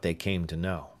in what they came to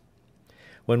know.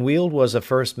 When Weald was a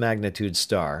first magnitude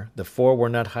star, the 4 were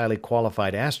not highly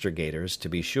qualified astrogators, to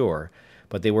be sure,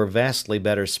 but they were vastly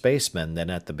better spacemen than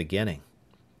at the beginning.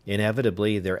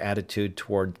 Inevitably, their attitude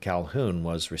toward Calhoun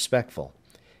was respectful.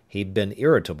 He'd been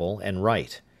irritable and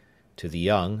right. To the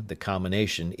young, the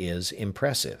combination is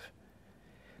impressive.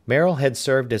 Merrill had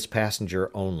served as passenger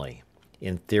only.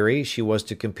 In theory, she was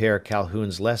to compare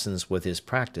Calhoun's lessons with his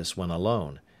practice when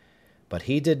alone. But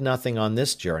he did nothing on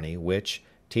this journey which,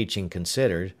 teaching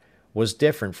considered, was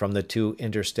different from the 2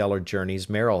 interstellar journeys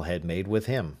Merrill had made with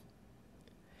him.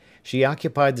 She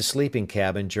occupied the sleeping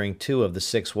cabin during 2 of the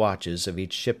 6 watches of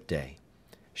each ship day.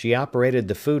 She operated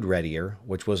the food readier,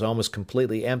 which was almost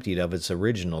completely emptied of its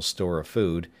original store of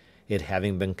food, it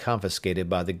having been confiscated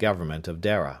by the government of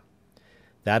Dara.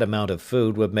 That amount of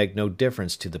food would make no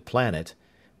difference to the planet,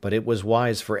 but it was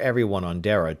wise for everyone on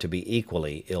Dara to be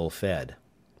equally ill-fed.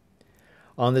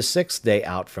 On the 6th day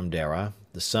out from Dara,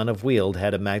 the sun of Weald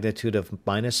had a magnitude of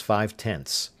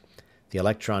 -5/10. The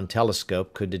electron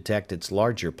telescope could detect its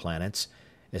larger planets,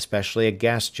 especially a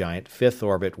gas giant 5th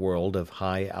orbit world of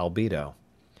high albedo.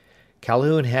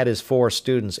 Calhoun had his 4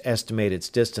 students estimate its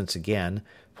distance again,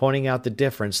 pointing out the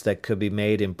difference that could be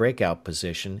made in breakout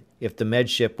position if the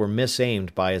medship were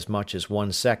misaimed by as much as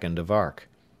 1 second of arc.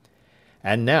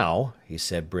 "And now," he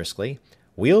said briskly,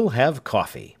 "we'll have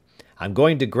coffee. I'm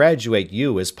going to graduate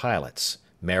you as pilots.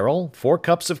 Merrill, 4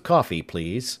 cups of coffee,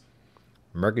 please."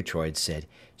 Murgatroyd said,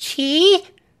 "Chee?"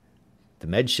 The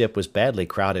medship was badly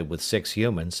crowded with 6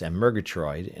 humans and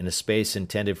Murgatroyd in a space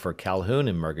intended for Calhoun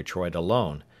and Murgatroyd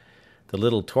alone. The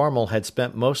little Tormal had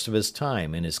spent most of his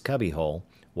time in his cubbyhole,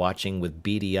 watching with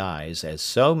beady eyes as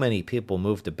so many people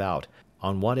moved about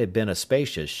on what had been a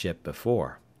spacious ship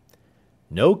before.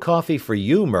 "No coffee for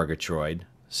you, Murgatroyd,"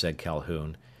 said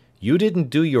Calhoun. "You didn't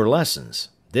do your lessons.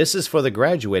 This is for the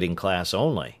graduating class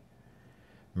only."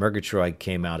 Murgatroyd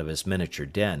came out of his miniature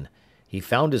den. He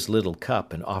found his little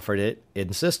cup and offered it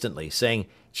insistently, saying,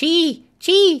 "Chee,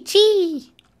 chee,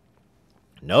 chee."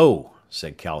 "No,"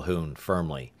 said Calhoun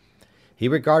firmly. He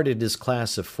regarded his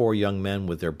class of 4 young men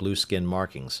with their blueskin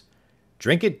markings.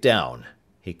 "Drink it down,"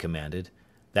 he commanded.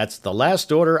 "That's the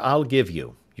last order I'll give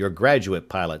you. You're graduate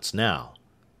pilots now."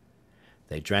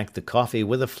 They drank the coffee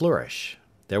with a flourish.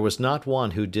 There was not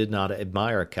one who did not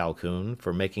admire Calhoun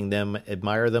for making them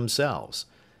admire themselves.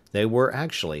 They were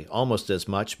actually almost as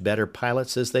much better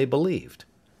pilots as they believed.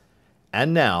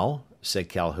 "And now," said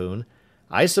Calhoun,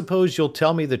 "I suppose you'll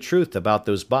tell me the truth about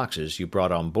those boxes you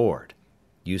brought on board.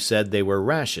 You said they were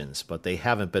rations, but they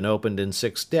haven't been opened in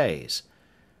 6 days.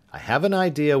 I have an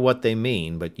idea what they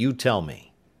mean, but you tell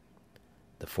me."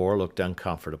 The 4 looked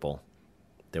uncomfortable.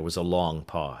 There was a long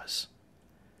pause.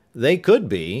 "They could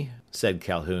be," said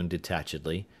Calhoun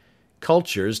detachedly,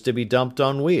 "cultures to be dumped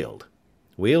on Weald.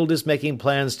 Weald is making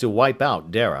plans to wipe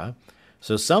out Dara,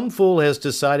 so some fool has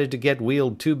decided to get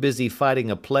Weald too busy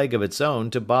fighting a plague of its own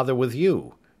to bother with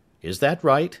you. Is that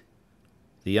right?"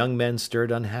 The young men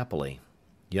stirred unhappily.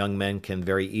 Young men can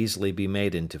very easily be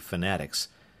made into fanatics,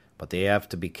 but they have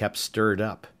to be kept stirred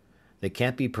up. They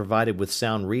can't be provided with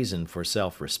sound reason for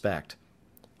self-respect.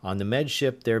 On the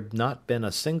medship there'd not been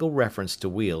a single reference to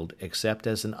Weald except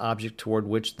as an object toward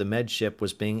which the medship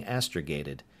was being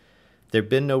astrogated. There'd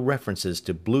been no references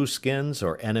to blueskins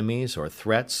or enemies or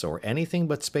threats or anything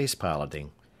but space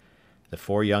piloting. The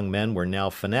 4 young men were now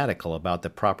fanatical about the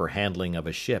proper handling of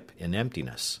a ship in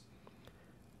emptiness.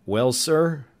 "Well,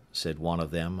 sir," said one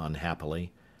of them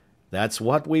unhappily, "that's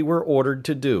what we were ordered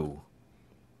to do."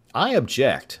 "I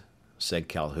object," said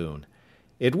Calhoun.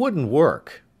 "It wouldn't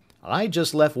work. I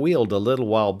just left Weald a little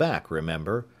while back,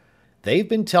 remember? They've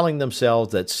been telling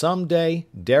themselves that someday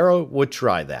Dara would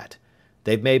try that.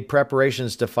 They've made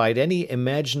preparations to fight any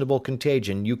imaginable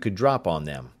contagion you could drop on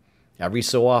them. Every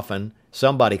so often,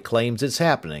 somebody claims it's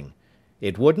happening.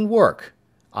 It wouldn't work.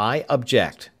 I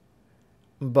object."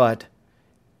 "But—"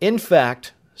 "In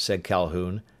fact," said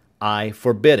Calhoun, "I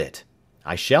forbid it.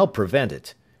 I shall prevent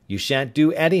it. You shan't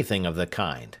do anything of the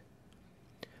kind."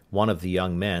 One of the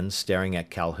young men, staring at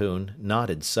Calhoun,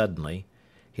 nodded suddenly.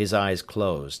 His eyes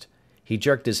closed. He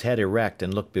jerked his head erect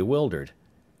and looked bewildered.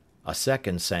 A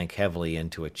second sank heavily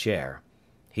into a chair.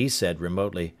 He said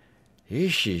remotely,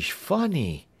 "This is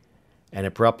funny," and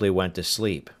abruptly went to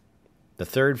sleep. The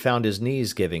third found his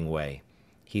knees giving way.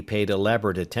 He paid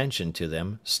elaborate attention to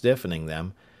them, stiffening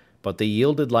them, but they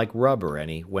yielded like rubber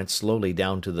and he went slowly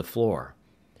down to the floor.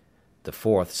 The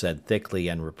fourth said thickly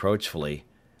and reproachfully,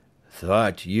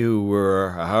 "Thought you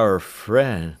were our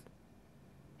friend."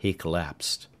 He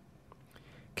collapsed.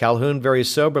 Calhoun very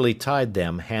soberly tied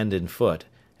them hand and foot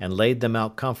and laid them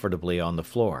out comfortably on the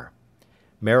floor.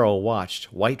 Maril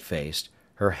watched, white-faced,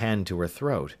 her hand to her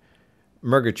throat.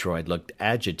 Murgatroyd looked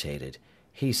agitated.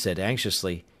 He said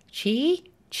anxiously,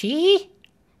 "Chee? Chee?"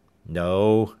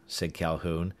 "No," said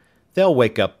Calhoun. "They'll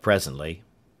wake up presently."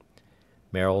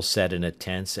 Maril said in a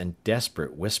tense and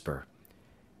desperate whisper,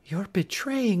 "You're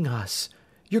betraying us.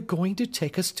 You're going to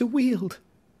take us to Weald."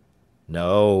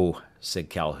 "No," said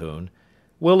Calhoun.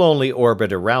 "We'll only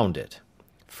orbit around it.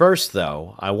 First,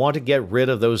 though, I want to get rid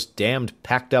of those damned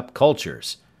packed-up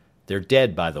cultures. They're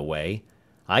dead, by the way.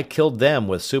 I killed them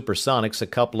with supersonics a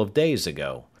couple of days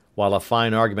ago, while a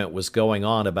fine argument was going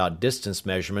on about distance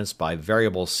measurements by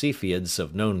variable Cepheids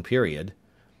of known period."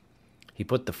 He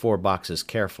put the 4 boxes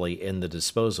carefully in the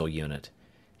disposal unit.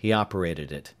 He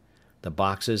operated it. The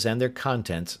boxes and their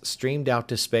contents streamed out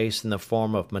to space in the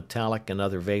form of metallic and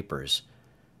other vapors.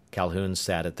 Calhoun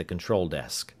sat at the control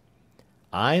desk.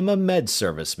 "I'm a Med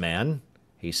Service man,"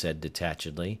 he said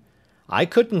detachedly. "I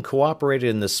couldn't cooperate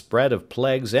in the spread of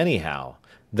plagues anyhow,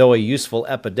 though a useful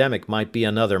epidemic might be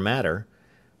another matter.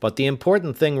 But the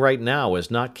important thing right now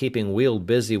is not keeping Weald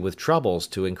busy with troubles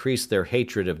to increase their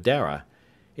hatred of Dara.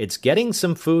 It's getting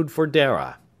some food for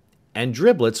Dara. And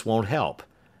driblets won't help.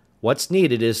 What's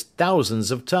needed is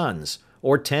thousands of tons,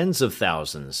 or tens of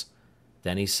thousands."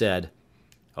 Then he said,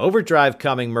 "Overdrive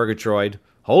coming, Murgatroyd.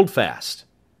 Hold fast."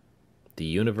 The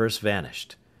universe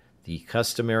vanished. The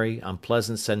customary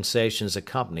unpleasant sensations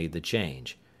accompanied the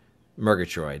change.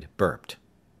 Murgatroyd burped.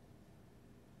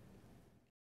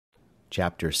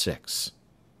 Chapter 6.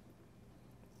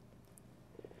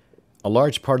 A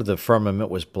large part of the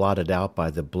firmament was blotted out by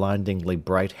the blindingly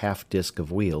bright half-disk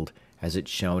of Weald as it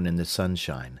shone in the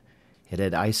sunshine. It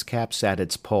had ice caps at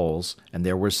its poles, and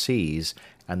there were seas,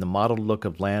 and the mottled look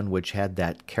of land which had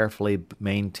that carefully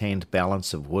maintained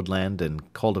balance of woodland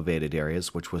and cultivated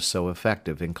areas which was so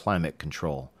effective in climate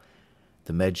control.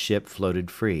 The Med ship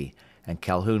floated free, and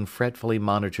Calhoun fretfully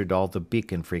monitored all the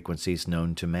beacon frequencies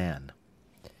known to man.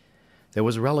 There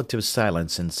was relative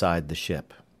silence inside the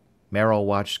ship. Maril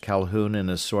watched Calhoun in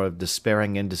a sort of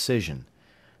despairing indecision.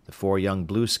 The 4 young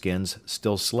blueskins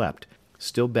still slept,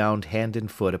 still bound hand and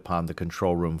foot upon the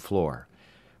control room floor.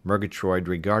 Murgatroyd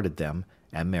regarded them,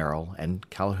 and Maril, and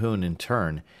Calhoun in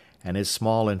turn, and his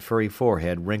small and furry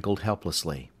forehead wrinkled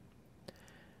helplessly.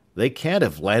 "They can't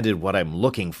have landed what I'm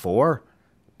looking for,"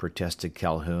 protested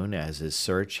Calhoun as his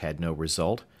search had no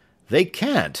result. "They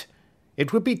can't!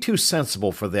 It would be too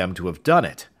sensible for them to have done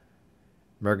it."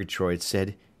 Murgatroyd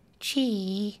said,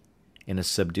 "Chee," in a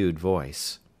subdued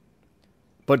voice.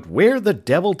 "But where the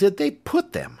devil did they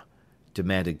put them?"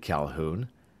 demanded Calhoun.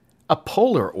 "A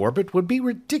polar orbit would be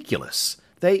ridiculous.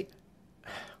 They—"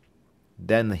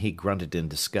 Then he grunted in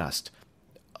disgust.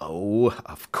 "Oh,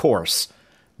 of course.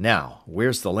 Now,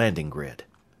 where's the landing grid?"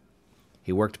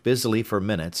 He worked busily for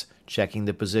minutes, checking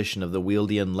the position of the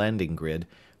Wealdian landing grid,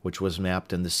 which was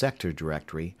mapped in the sector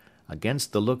directory,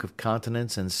 against the look of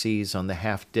continents and seas on the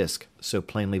half-disk so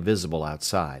plainly visible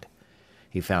outside.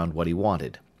 He found what he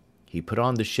wanted. He put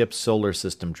on the ship's solar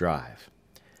system drive.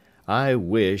 "I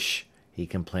wish," he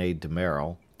complained to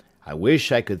Maril, "I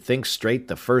wish I could think straight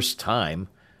the first time.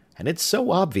 And it's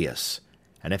so obvious.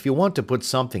 And if you want to put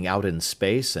something out in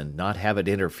space and not have it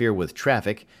interfere with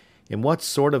traffic, in what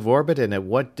sort of orbit and at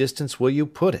what distance will you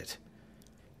put it?"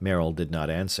 Merrill did not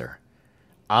answer.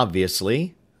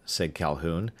 "Obviously," said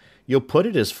Calhoun, "you'll put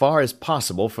it as far as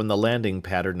possible from the landing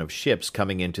pattern of ships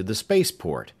coming into the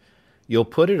spaceport. You'll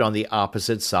put it on the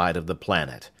opposite side of the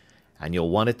planet. And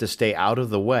you'll want it to stay out of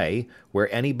the way,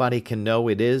 where anybody can know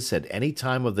it is at any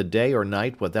time of the day or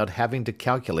night without having to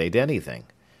calculate anything.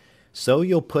 So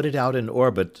you'll put it out in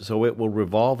orbit so it will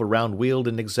revolve around Weald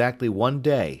in exactly 1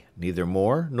 day, neither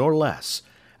more nor less,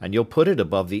 and you'll put it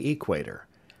above the equator.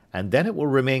 And then it will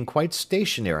remain quite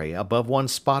stationary above one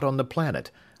spot on the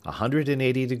planet,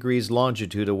 180 degrees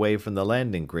longitude away from the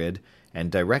landing grid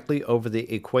and directly over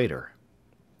the equator."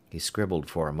 He scribbled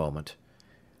for a moment.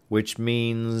 "Which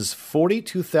means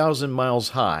 42,000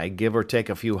 miles high, give or take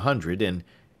a few hundred, and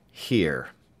here.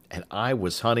 And I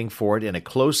was hunting for it in a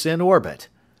close-in orbit."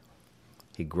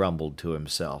 He grumbled to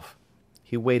himself.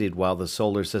 He waited while the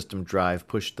solar system drive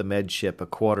pushed the med ship a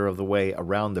quarter of the way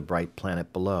around the bright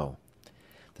planet below.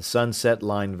 The sunset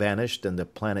line vanished and the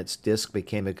planet's disk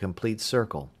became a complete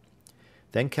circle.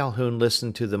 Then Calhoun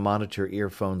listened to the monitor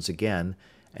earphones again,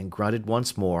 and grunted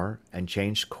once more, and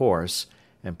changed course,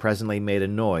 and presently made a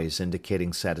noise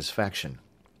indicating satisfaction.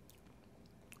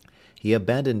 He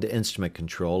abandoned instrument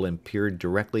control and peered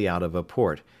directly out of a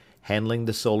port, handling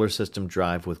the solar system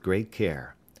drive with great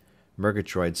care.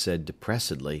 Murgatroyd said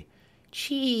depressedly,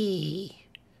 "Chee."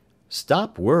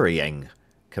 "Stop worrying,"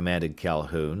 commanded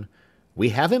Calhoun. "We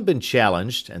haven't been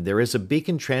challenged, and there is a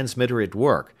beacon transmitter at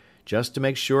work, just to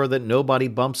make sure that nobody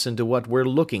bumps into what we're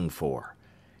looking for.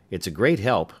 It's a great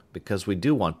help, because we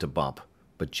do want to bump,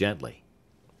 but gently."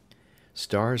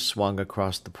 Stars swung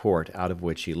across the port out of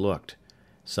which he looked.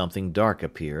 Something dark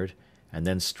appeared, and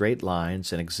then straight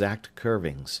lines and exact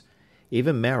curvings.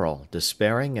 Even Merrill,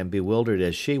 despairing and bewildered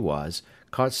as she was,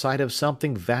 caught sight of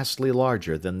something vastly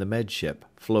larger than the med ship,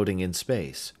 floating in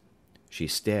space. She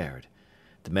stared.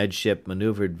 The med ship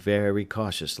maneuvered very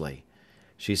cautiously.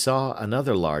 She saw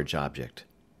another large object.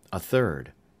 A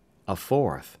third. A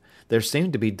fourth. There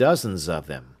seemed to be dozens of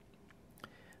them.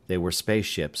 They were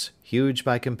spaceships, huge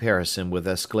by comparison with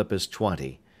Asclepius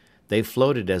 20. They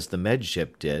floated as the med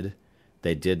ship did.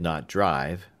 They did not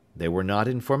drive. They were not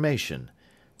in formation.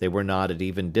 They were not at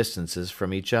even distances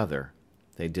from each other.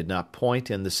 They did not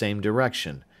point in the same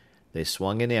direction. They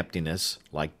swung in emptiness,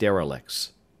 like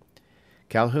derelicts.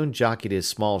 Calhoun jockeyed his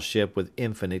small ship with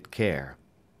infinite care.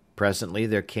 Presently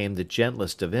there came the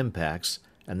gentlest of impacts,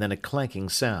 and then a clanking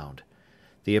sound.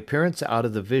 The appearance out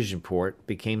of the vision port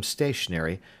became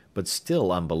stationary, but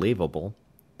still unbelievable.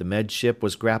 The med ship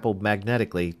was grappled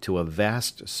magnetically to a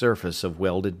vast surface of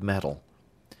welded metal.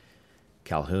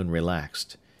 Calhoun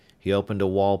relaxed. He opened a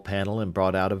wall panel and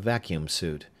brought out a vacuum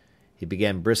suit. He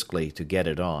began briskly to get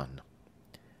it on.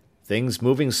 "Things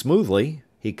moving smoothly,"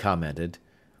 he commented.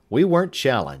 "We weren't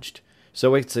challenged,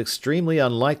 so it's extremely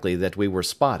unlikely that we were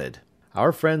spotted.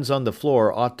 Our friends on the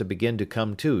floor ought to begin to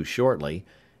come to shortly,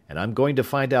 and I'm going to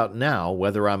find out now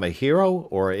whether I'm a hero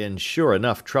or in sure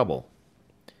enough trouble."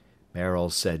 Merrill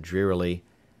said drearily,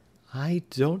 "I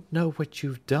don't know what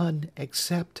you've done,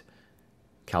 except—"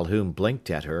 Calhoun blinked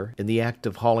at her, in the act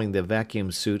of hauling the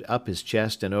vacuum suit up his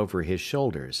chest and over his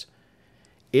shoulders.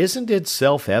 "Isn't it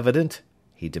self-evident?"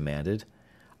 he demanded.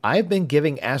 "I've been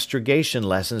giving astrogation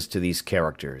lessons to these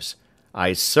characters.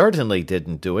 I certainly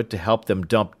didn't do it to help them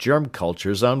dump germ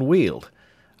cultures on Weald.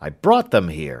 I brought them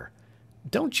here.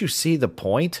 Don't you see the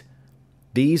point?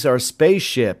 These are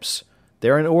spaceships.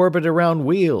 They're in orbit around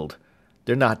Weald.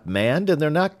 They're not manned and they're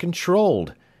not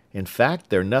controlled. In fact,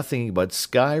 they're nothing but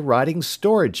sky-riding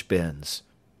storage bins."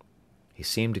 He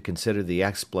seemed to consider the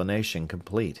explanation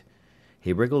complete.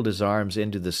 He wriggled his arms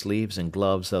into the sleeves and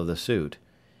gloves of the suit.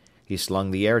 He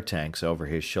slung the air tanks over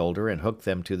his shoulder and hooked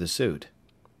them to the suit.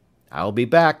 "I'll be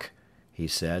back," he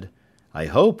said. "I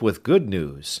hope with good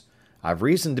news. I've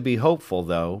reason to be hopeful,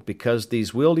 though, because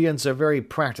these Wealdians are very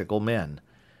practical men.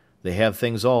 They have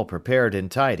things all prepared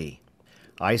and tidy.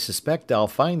 I suspect I'll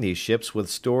find these ships with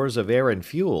stores of air and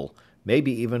fuel,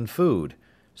 maybe even food,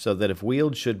 so that if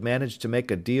Weald should manage to make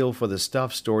a deal for the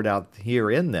stuff stored out here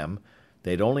in them,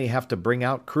 they'd only have to bring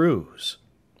out crews."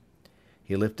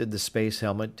 He lifted the space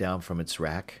helmet down from its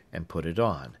rack and put it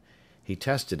on. He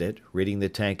tested it, reading the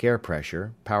tank air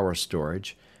pressure, power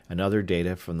storage, and other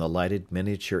data from the lighted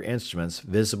miniature instruments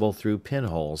visible through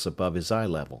pinholes above his eye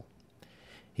level.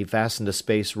 He fastened a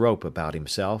space rope about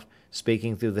himself,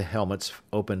 speaking through the helmet's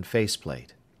open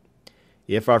faceplate.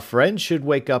 "If our friends should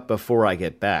wake up before I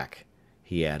get back,"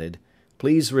 he added,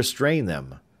 "please restrain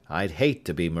them. I'd hate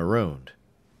to be marooned."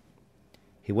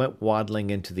 He went waddling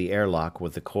into the airlock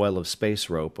with the coil of space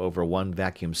rope over one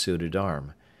vacuum-suited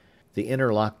arm. The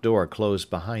inner lock door closed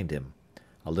behind him.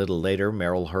 A little later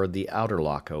Merrill heard the outer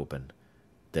lock open.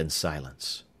 Then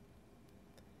silence.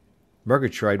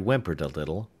 Murgatroyd whimpered a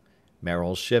little.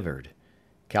 Merrill shivered.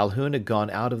 Calhoun had gone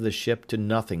out of the ship to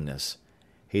nothingness.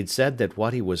 He'd said that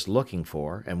what he was looking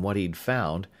for, and what he'd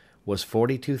found, was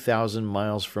 42,000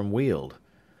 miles from Weald.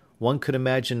 One could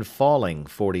imagine falling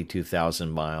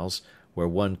 42,000 miles, where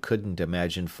one couldn't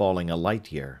imagine falling a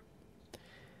light year.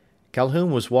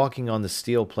 Calhoun was walking on the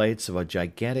steel plates of a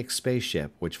gigantic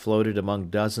spaceship which floated among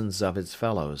dozens of its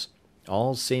fellows,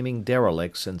 all seeming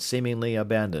derelicts and seemingly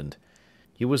abandoned.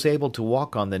 He was able to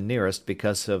walk on the nearest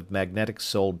because of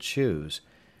magnetic-soled shoes.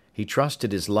 He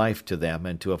trusted his life to them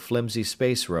and to a flimsy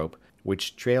space rope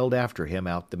which trailed after him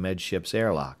out the medship's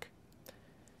airlock.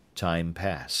 Time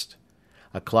passed.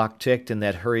 A clock ticked in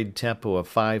that hurried tempo of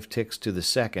 5 ticks to the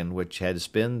second which has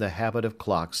been the habit of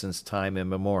clocks since time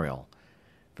immemorial.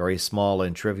 Very small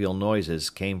and trivial noises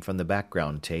came from the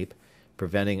background tape,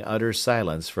 preventing utter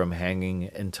silence from hanging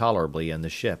intolerably in the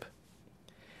ship.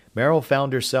 Merrill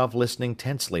found herself listening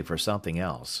tensely for something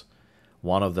else.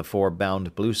 One of the 4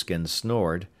 bound blueskins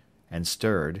snored, and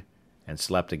stirred, and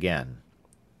slept again.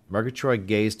 Murgatroyd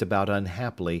gazed about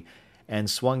unhappily, and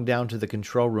swung down to the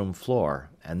control room floor,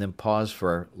 and then paused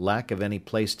for lack of any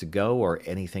place to go or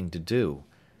anything to do.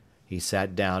 He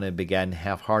sat down and began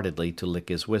half-heartedly to lick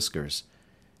his whiskers.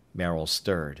 Merrill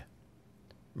stirred.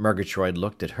 Murgatroyd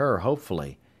looked at her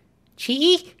hopefully.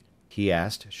 "Cheek?" he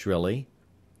asked shrilly.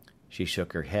 She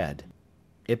shook her head.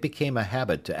 It became a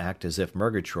habit to act as if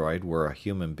Murgatroyd were a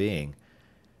human being.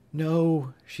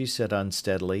 "No," she said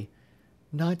unsteadily.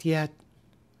 "Not yet."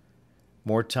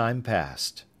 More time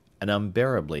passed. An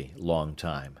unbearably long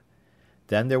time.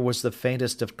 Then there was the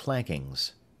faintest of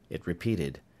clankings. It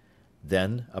repeated.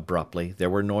 Then, abruptly,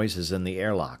 there were noises in the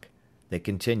airlock. They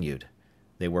continued.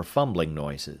 They were fumbling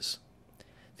noises.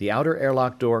 The outer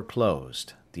airlock door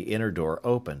closed. The inner door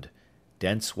opened.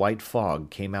 Dense white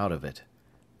fog came out of it.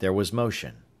 There was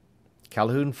motion.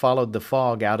 Calhoun followed the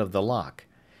fog out of the lock.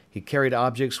 He carried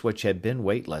objects which had been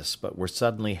weightless, but were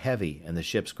suddenly heavy in the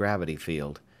ship's gravity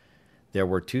field. There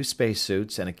were 2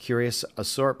 spacesuits and a curious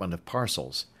assortment of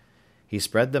parcels. He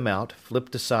spread them out,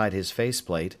 flipped aside his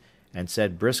faceplate, and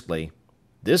said briskly,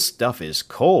 "This stuff is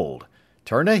cold.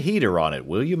 Turn a heater on it,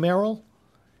 will you, Merrill?"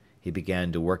 He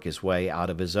began to work his way out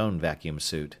of his own vacuum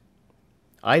suit.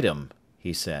 "Item,"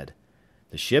 he said.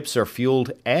 "The ships are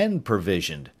fueled and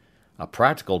provisioned. A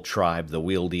practical tribe, the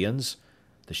Wealdians.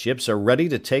 The ships are ready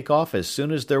to take off as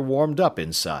soon as they're warmed up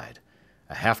inside.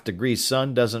 A half-degree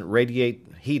sun doesn't radiate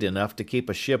heat enough to keep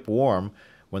a ship warm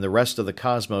when the rest of the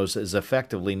cosmos is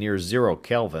effectively near 0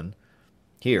 Kelvin.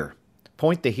 Here,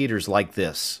 point the heaters like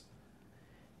this."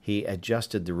 He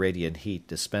adjusted the radiant heat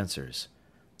dispensers.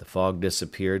 The fog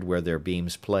disappeared where their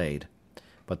beams played.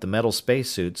 But the metal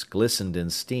spacesuits glistened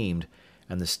and steamed,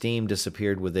 and the steam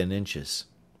disappeared within inches.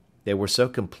 They were so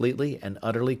completely and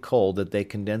utterly cold that they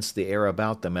condensed the air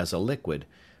about them as a liquid,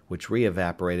 which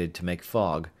re-evaporated to make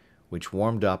fog, which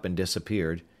warmed up and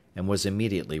disappeared, and was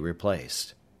immediately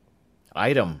replaced.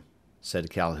 "Item," said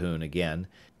Calhoun again,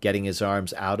 getting his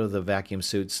arms out of the vacuum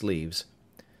suit sleeves.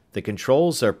 "The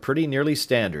controls are pretty nearly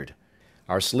standard.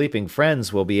 Our sleeping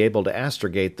friends will be able to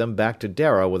astrogate them back to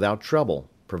Dara without trouble,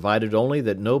 provided only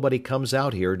that nobody comes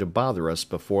out here to bother us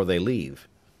before they leave."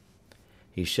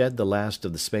 He shed the last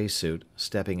of the spacesuit,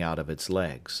 stepping out of its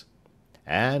legs.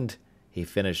 "And," he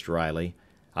finished wryly,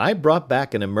 "I brought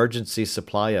back an emergency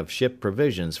supply of ship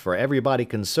provisions for everybody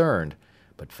concerned,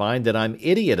 but find that I'm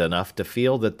idiot enough to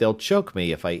feel that they'll choke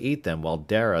me if I eat them while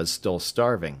Dara's still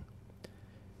starving."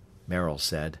 Merrill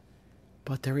said,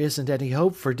 "But there isn't any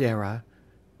hope for Dara.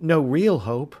 No real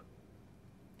hope."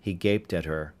 He gaped at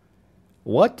her.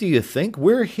 "What do you think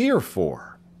we're here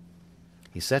for?"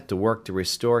 He set to work to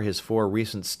restore his 4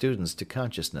 recent students to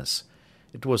consciousness.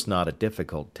 It was not a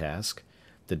difficult task.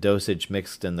 The dosage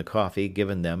mixed in the coffee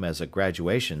given them as a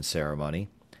graduation ceremony,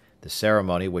 the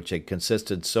ceremony which had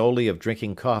consisted solely of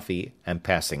drinking coffee and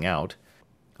passing out,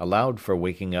 allowed for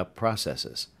waking up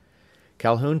processes.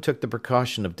 Calhoun took the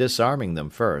precaution of disarming them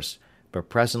first, but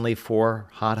presently 4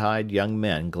 hot-eyed young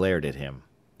men glared at him.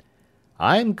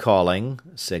 "I'm calling,"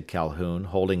 said Calhoun,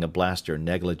 holding a blaster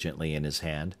negligently in his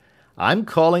hand, "I'm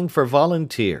calling for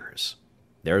volunteers.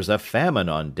 There's a famine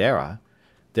on Dara.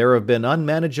 There have been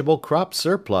unmanageable crop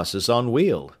surpluses on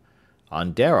Weald.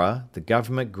 On Dara, the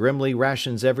government grimly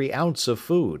rations every ounce of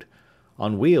food.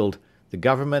 On Weald, the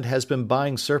government has been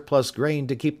buying surplus grain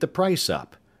to keep the price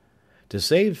up. To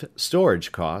save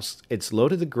storage costs, it's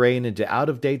loaded the grain into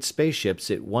out-of-date spaceships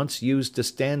it once used to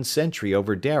stand sentry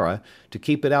over Dara to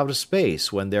keep it out of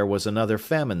space when there was another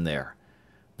famine there.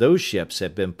 Those ships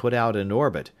have been put out in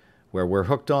orbit, where we're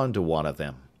hooked on to one of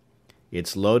them.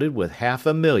 It's loaded with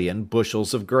 500,000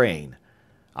 bushels of grain.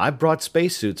 I've brought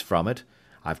spacesuits from it,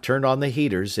 I've turned on the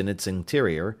heaters in its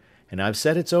interior, and I've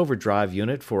set its overdrive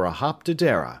unit for a hop to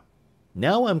Dara.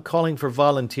 Now I'm calling for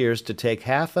volunteers to take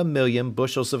 500,000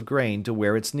 bushels of grain to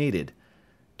where it's needed.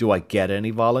 Do I get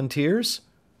any volunteers?"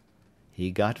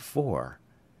 He got 4.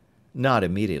 Not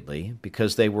immediately,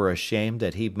 because they were ashamed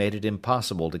that he'd made it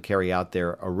impossible to carry out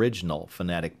their original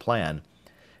fanatic plan,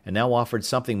 and now offered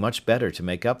something much better to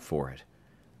make up for it.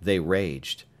 They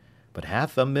raged. But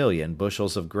 500,000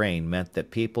 bushels of grain meant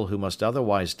that people who must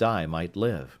otherwise die might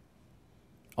live.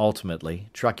 Ultimately,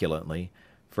 truculently,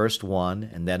 first one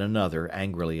and then another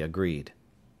angrily agreed.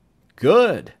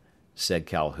 "Good," said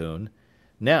Calhoun.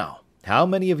 "Now, how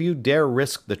many of you dare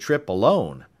risk the trip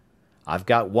alone? I've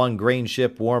got one grain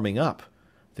ship warming up.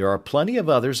 There are plenty of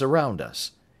others around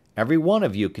us. Every one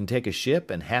of you can take a ship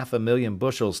and 500,000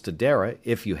 bushels to Dara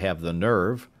if you have the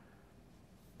nerve."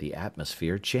 The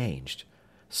atmosphere changed.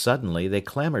 Suddenly they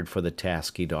clamored for the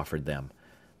task he'd offered them.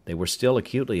 They were still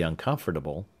acutely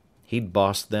uncomfortable. He'd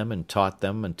bossed them and taught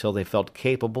them until they felt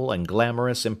capable and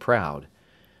glamorous and proud.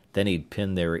 Then he'd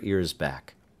pinned their ears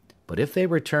back. But if they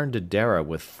returned to Dara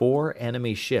with 4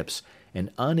 enemy ships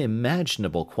and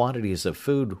unimaginable quantities of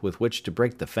food with which to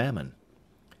break the famine.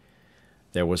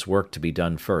 There was work to be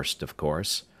done first, of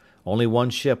course. Only one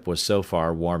ship was so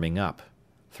far warming up.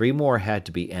 3 more had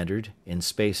to be entered, in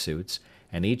spacesuits,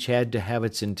 and each had to have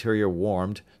its interior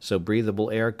warmed so breathable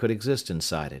air could exist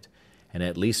inside it, and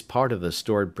at least part of the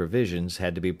stored provisions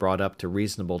had to be brought up to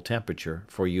reasonable temperature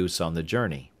for use on the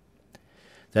journey.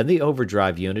 Then the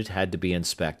overdrive unit had to be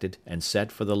inspected and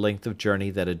set for the length of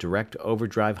journey that a direct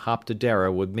overdrive hop to Dara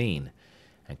would mean,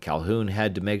 and Calhoun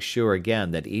had to make sure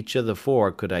again that each of the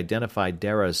 4 could identify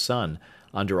Dara's sun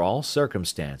under all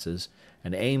circumstances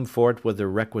and aim for it with the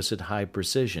requisite high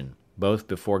precision, both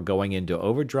before going into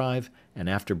overdrive and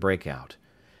after breakout.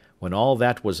 When all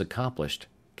that was accomplished,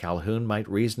 Calhoun might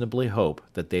reasonably hope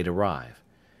that they'd arrive.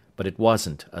 But it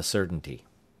wasn't a certainty.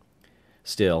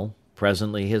 Still,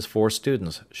 presently his 4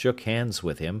 students shook hands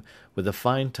with him with the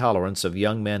fine tolerance of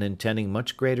young men intending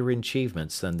much greater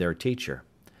achievements than their teacher.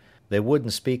 They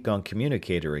wouldn't speak on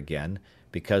communicator again,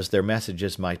 because their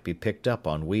messages might be picked up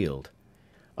on Weald.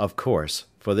 Of course,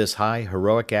 for this high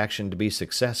heroic action to be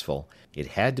successful, it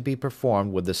had to be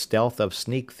performed with the stealth of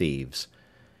sneak thieves.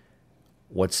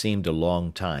 What seemed a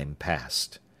long time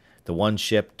passed. The one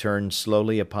ship turned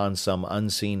slowly upon some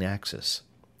unseen axis.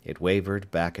 It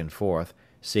wavered back and forth,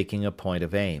 seeking a point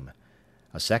of aim.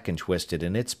 A second twisted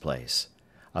in its place.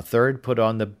 A third put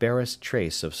on the barest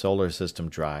trace of solar system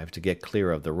drive to get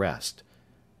clear of the rest.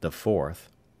 The fourth.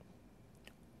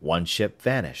 One ship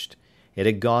vanished. It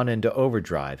had gone into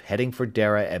overdrive, heading for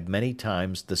Dara at many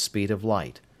times the speed of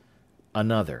light.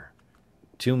 Another.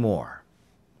 2 more.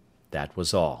 That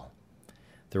was all.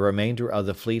 The remainder of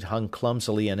the fleet hung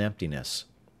clumsily in emptiness,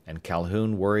 and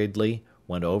Calhoun worriedly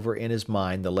went over in his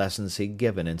mind the lessons he'd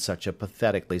given in such a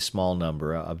pathetically small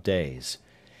number of days.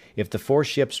 If the 4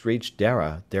 ships reached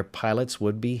Dara, their pilots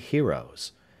would be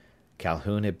heroes.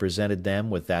 Calhoun had presented them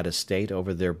with that estate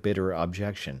over their bitter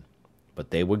objection.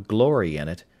 But they would glory in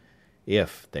it,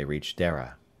 if they reached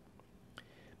Dara.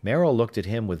 Meryl looked at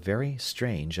him with very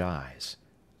strange eyes.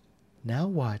 "Now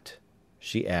what?"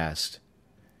 she asked.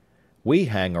 "We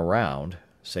hang around,"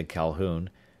 said Calhoun,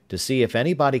 "to see if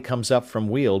anybody comes up from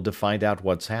Weald to find out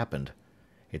what's happened.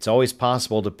 It's always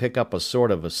possible to pick up a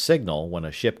sort of a signal when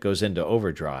a ship goes into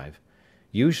overdrive.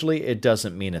 Usually it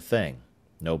doesn't mean a thing.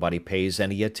 Nobody pays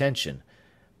any attention.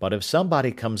 But if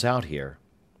somebody comes out here—"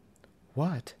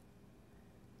 "What?"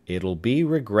 "It'll be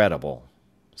regrettable,"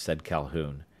 said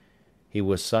Calhoun. He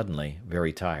was suddenly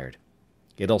very tired.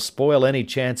 "It'll spoil any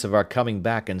chance of our coming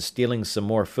back and stealing some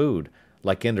more food,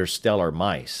 like interstellar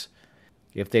mice.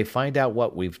 If they find out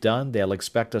what we've done, they'll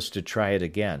expect us to try it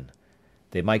again.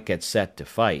 They might get set to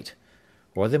fight.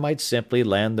 Or they might simply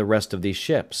land the rest of these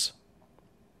ships."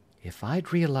 "If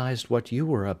I'd realized what you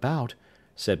were about,"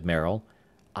 said Meryl,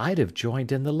 "I'd have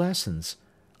joined in the lessons.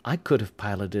 I could have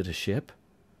piloted a ship."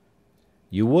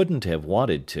 "You wouldn't have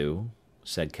wanted to,"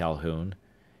 said Calhoun.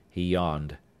 He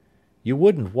yawned. "You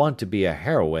wouldn't want to be a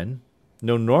heroine.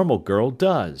 No normal girl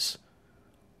does."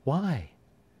 "Why?"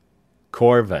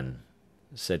 "Corvin,"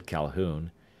 said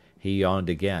Calhoun. He yawned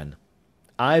again.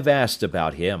 "I've asked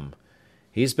about him.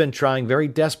 He's been trying very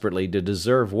desperately to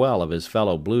deserve well of his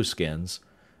fellow blueskins.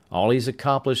 All he's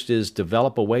accomplished is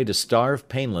develop a way to starve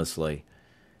painlessly.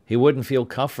 He wouldn't feel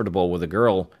comfortable with a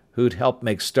girl who'd help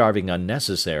make starving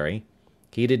unnecessary.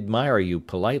 He'd admire you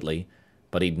politely,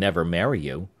 but he'd never marry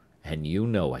you, and you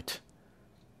know it."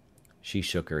 She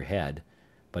shook her head,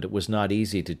 but it was not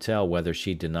easy to tell whether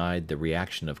she denied the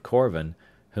reaction of Corvin,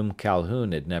 whom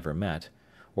Calhoun had never met,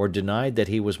 or denied that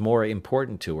he was more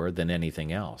important to her than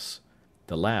anything else.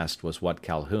 The last was what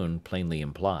Calhoun plainly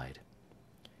implied.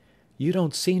 "You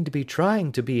don't seem to be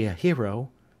trying to be a hero,"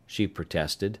 she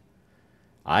protested.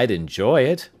 "I'd enjoy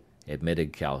it,"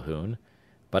 admitted Calhoun,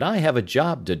 "but I have a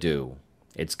job to do.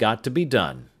 It's got to be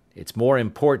done. It's more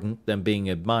important than being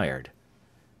admired."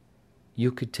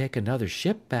 "You could take another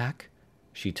ship back,"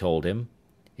 she told him.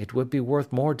 "It would be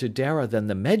worth more to Dara than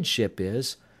the Med ship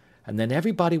is, and then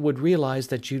everybody would realize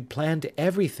that you'd planned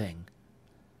everything."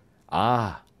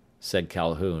 "Ah," said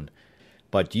Calhoun,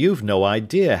 "but you've no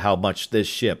idea how much this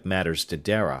ship matters to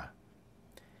Dara."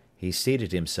 He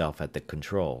seated himself at the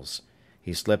controls.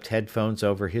 He slipped headphones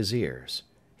over his ears.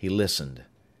 He listened.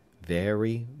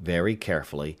 Very, very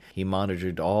carefully, he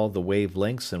monitored all the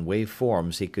wavelengths and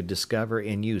waveforms he could discover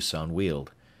in use on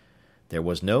Weald. There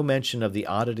was no mention of the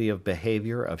oddity of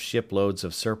behavior of shiploads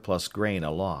of surplus grain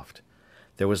aloft.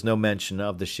 There was no mention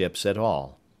of the ships at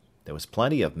all. There was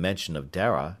plenty of mention of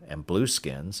Dara and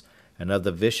blueskins, and of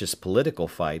the vicious political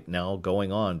fight now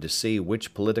going on to see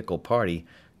which political party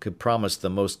could promise the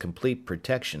most complete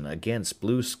protection against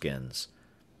blueskins.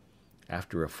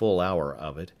 After a full hour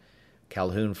of it,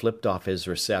 Calhoun flipped off his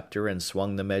receptor and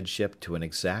swung the Med ship to an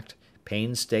exact,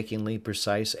 painstakingly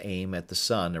precise aim at the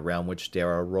sun around which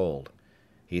Dara rolled.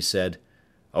 He said,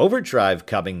 "Overdrive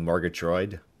coming,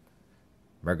 Murgatroyd."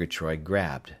 Murgatroyd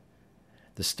grabbed.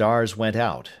 The stars went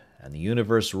out, and the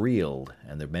universe reeled,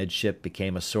 and the Med ship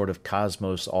became a sort of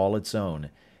cosmos all its own,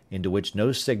 into which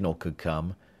no signal could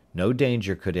come, no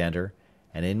danger could enter,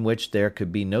 and in which there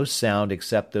could be no sound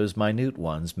except those minute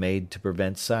ones made to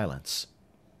prevent silence.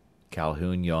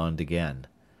 Calhoun yawned again.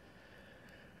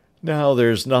 "Now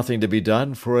there's nothing to be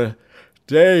done for a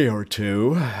day or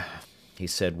two," he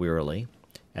said wearily,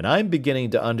 "and I'm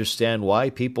beginning to understand why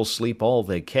people sleep all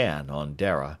they can on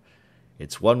Dara.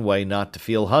 It's one way not to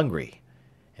feel hungry,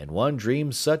 and one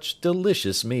dreams such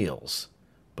delicious meals.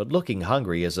 But looking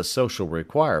hungry is a social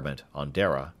requirement on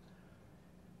Dara."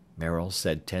 Merrill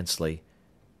said tensely,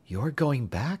 "You're going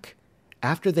back?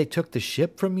 After they took the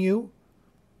ship from you?"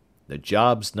 "The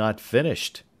job's not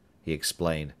finished," he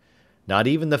explained. "Not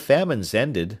even the famine's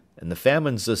ended, and the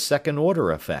famine's a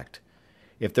second-order effect.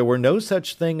 If there were no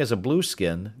such thing as a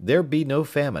blueskin, there'd be no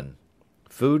famine.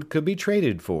 Food could be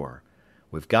traded for.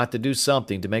 We've got to do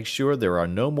something to make sure there are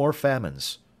no more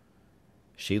famines."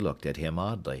 She looked at him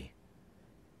oddly.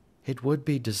 "It would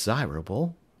be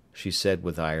desirable," she said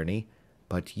with irony,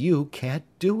 "but you can't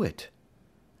do it."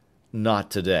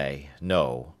 "Not today,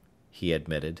 no," he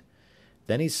admitted.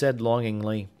 Then he said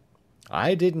longingly,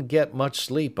 "I didn't get much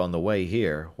sleep on the way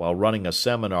here, while running a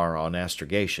seminar on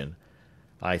astrogation.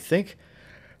 I think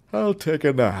I'll take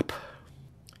a nap."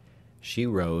 She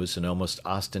rose and almost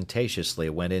ostentatiously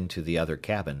went into the other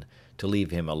cabin, to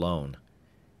leave him alone.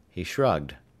 He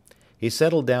shrugged. He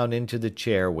settled down into the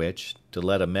chair which, to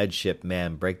let a Med ship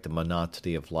man break the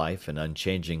monotony of life and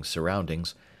unchanging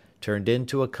surroundings, turned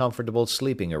into a comfortable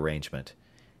sleeping arrangement.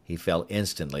 He fell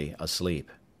instantly asleep.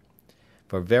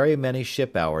 For very many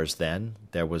ship hours, then,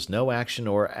 there was no action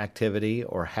or activity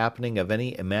or happening of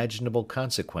any imaginable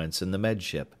consequence in the Med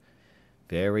ship.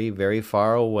 Very, very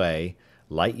far away,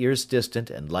 light years distant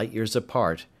and light years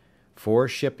apart, 4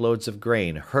 shiploads of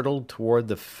grain hurtled toward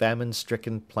the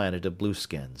famine-stricken planet of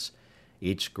blueskins.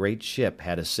 Each great ship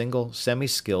had a single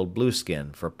semi-skilled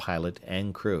blueskin for pilot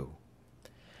and crew.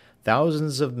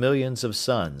 Thousands of millions of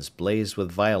suns blazed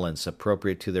with violence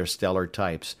appropriate to their stellar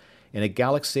types, in a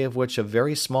galaxy of which a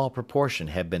very small proportion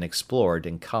had been explored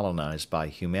and colonized by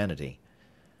humanity.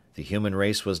 The human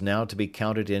race was now to be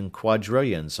counted in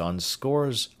quadrillions on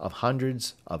scores of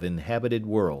hundreds of inhabited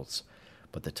worlds,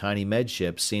 but the tiny Med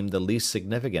ship seemed the least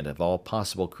significant of all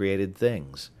possible created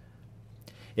things.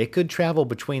 It could travel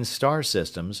between star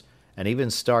systems, and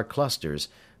even star clusters,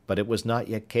 but it was not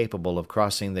yet capable of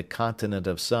crossing the continent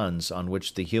of suns on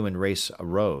which the human race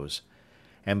arose.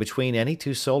 And between any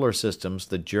 2 solar systems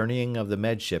the journeying of the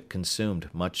Med ship consumed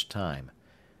much time,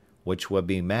 which would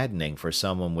be maddening for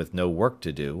someone with no work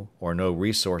to do, or no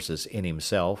resources in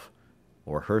himself,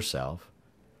 or herself.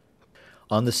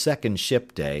 On the second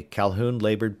ship day, Calhoun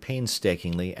labored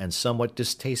painstakingly and somewhat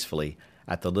distastefully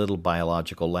at the little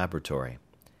biological laboratory.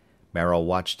 Merrill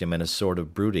watched him in a sort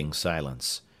of brooding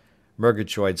silence.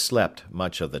 Murgatroyd slept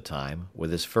much of the time,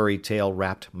 with his furry tail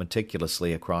wrapped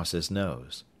meticulously across his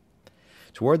nose.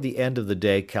 Toward the end of the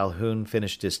day Calhoun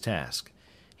finished his task.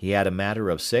 He had a matter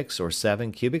of 6 or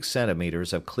 7 cubic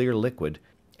centimeters of clear liquid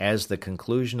as the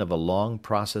conclusion of a long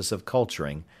process of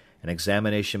culturing, and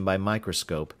examination by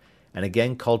microscope, and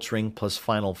again culturing plus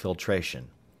final filtration.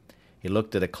 He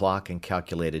looked at a clock and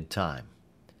calculated time.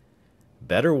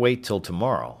 "Better wait till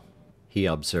tomorrow," he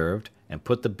observed, and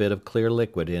put the bit of clear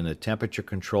liquid in a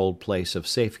temperature-controlled place of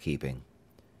safekeeping.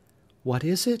 "What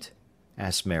is it?"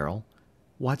 asked Maril.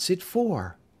 "What's it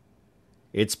for?"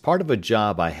 "It's part of a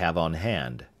job I have on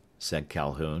hand," said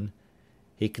Calhoun.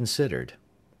 He considered.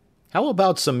 "How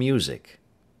about some music?"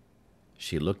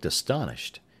 She looked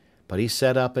astonished, but he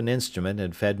set up an instrument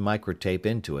and fed microtape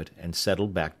into it and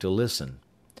settled back to listen.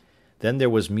 Then there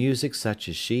was music such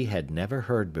as she had never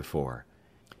heard before.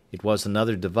 It was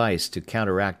another device to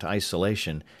counteract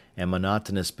isolation and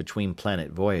monotonous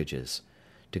between-planet voyages.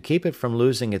 To keep it from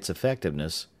losing its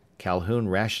effectiveness, Calhoun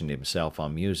rationed himself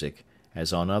on music,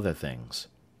 as on other things.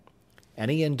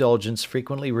 Any indulgence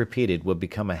frequently repeated would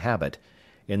become a habit,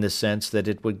 in the sense that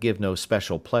it would give no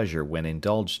special pleasure when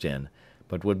indulged in,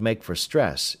 but would make for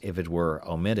stress if it were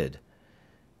omitted.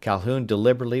 Calhoun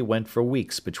deliberately went for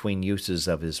weeks between uses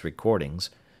of his recordings,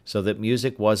 so that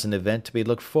music was an event to be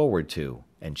looked forward to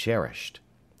and cherished.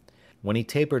 When he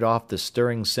tapered off the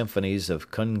stirring symphonies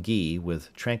of Kun Gi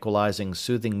with tranquilizing,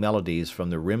 soothing melodies from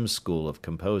the Rim school of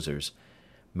composers,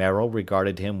 Maril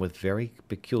regarded him with very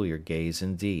peculiar gaze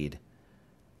indeed.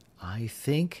 "I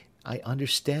think I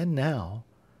understand now,"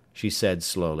 she said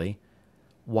slowly,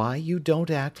 "why you don't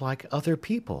act like other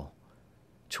people.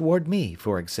 Toward me,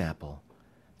 for example.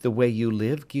 The way you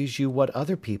live gives you what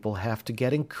other people have to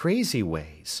get in crazy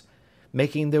ways,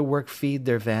 making their work feed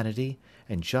their vanity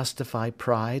and justify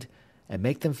pride and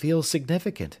make them feel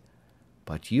significant.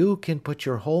 But you can put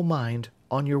your whole mind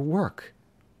on your work."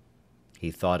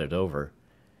 He thought it over.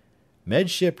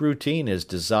 "Medship routine is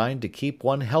designed to keep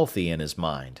one healthy in his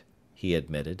mind," he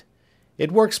admitted.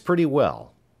 "It works pretty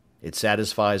well. It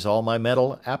satisfies all my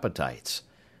mental appetites.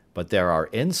 But there are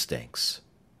instincts."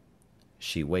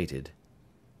 She waited.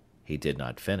 He did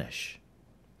not finish.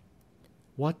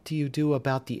 "What do you do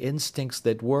about the instincts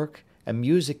that work and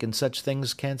music and such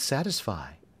things can't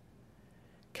satisfy?"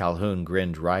 Calhoun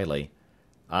grinned wryly.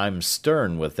 "I'm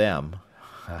stern with them.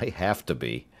 I have to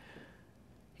be."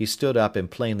 He stood up and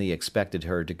plainly expected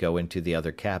her to go into the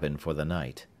other cabin for the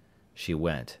night. She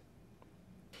went.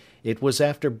 It was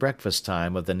after breakfast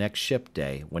time of the next ship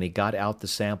day when he got out the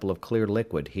sample of clear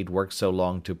liquid he'd worked so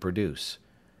long to produce.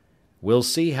 "We'll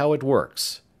see how it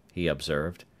works," he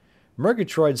observed.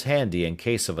 "Murgatroyd's handy in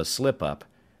case of a slip-up.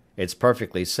 It's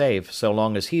perfectly safe so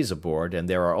long as he's aboard and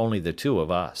there are only the two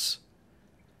of us."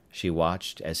 She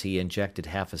watched as he injected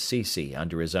half a cc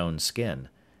under his own skin.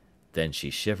 Then she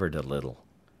shivered a little.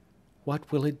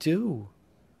 "What will it do?"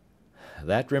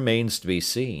 "That remains to be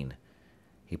seen."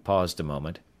 He paused a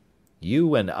moment.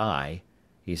 "You and I,"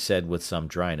 he said with some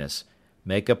dryness,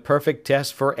 "make a perfect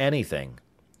test for anything.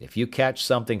 If you catch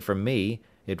something from me,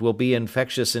 it will be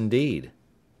infectious indeed."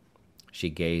 She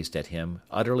gazed at him,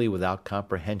 utterly without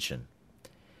comprehension.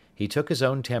 He took his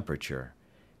own temperature.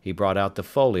 He brought out the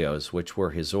folios which were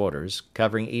his orders,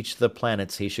 covering each of the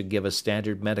planets he should give a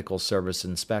standard medical service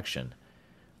inspection.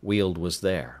 Weald was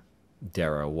there.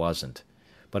 Dara wasn't.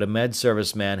 But a Med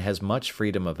Service man has much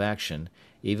freedom of action,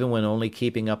 even when only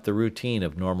keeping up the routine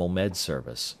of normal Med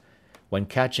Service. When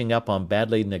catching up on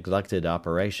badly neglected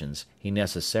operations, he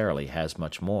necessarily has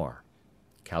much more.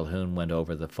 Calhoun went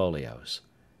over the folios.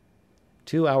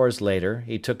 2 hours later,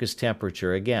 he took his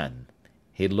temperature again.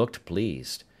 He looked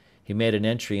pleased. He made an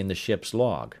entry in the ship's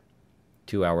log.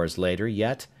 2 hours later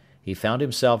yet, he found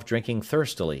himself drinking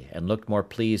thirstily and looked more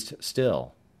pleased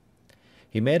still.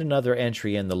 He made another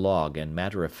entry in the log and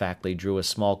matter-of-factly drew a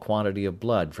small quantity of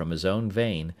blood from his own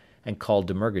vein and called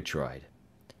to Murgatroyd.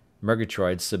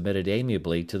 Murgatroyd submitted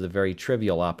amiably to the very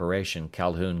trivial operation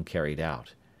Calhoun carried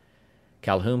out.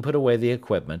 Calhoun put away the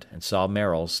equipment and saw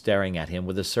Maril staring at him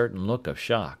with a certain look of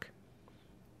shock.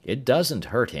 "It doesn't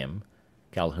hurt him,"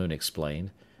 Calhoun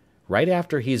explained. "Right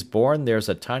after he's born there's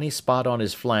a tiny spot on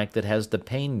his flank that has the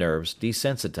pain nerves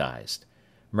desensitized.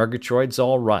 Murgatroyd's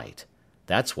all right.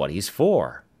 That's what he's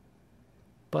for."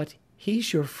 "But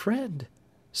he's your friend,"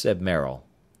 said Maril.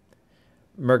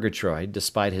 Murgatroyd,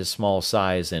 despite his small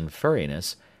size and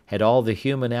furriness, had all the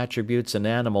human attributes an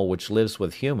animal which lives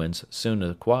with humans soon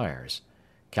acquires.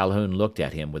 Calhoun looked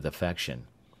at him with affection.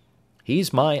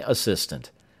 "He's my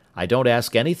assistant. I don't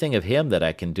ask anything of him that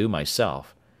I can do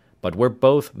myself. But we're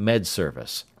both Med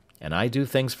Service, and I do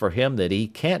things for him that he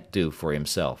can't do for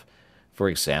himself. For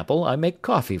example, I make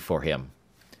coffee for him."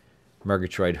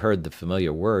 Murgatroyd heard the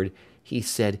familiar word. He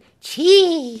said,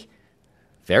 "Chee!"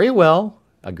 "Very well,"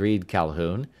 agreed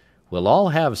Calhoun. "We'll all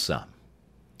have some."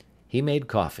 He made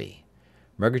coffee.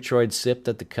 Murgatroyd sipped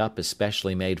at the cup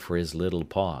especially made for his little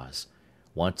paws.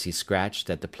 Once he scratched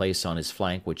at the place on his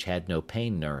flank which had no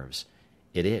pain nerves.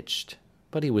 It itched.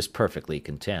 but he was perfectly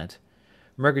content.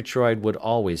 Murgatroyd would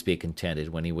always be contented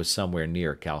when he was somewhere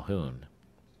near Calhoun.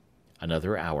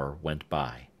 Another hour went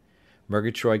by.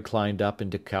 Murgatroyd climbed up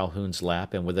into Calhoun's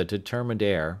lap and with a determined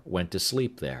air went to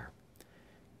sleep there.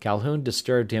 Calhoun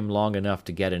disturbed him long enough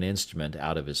to get an instrument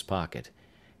out of his pocket.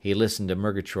 He listened to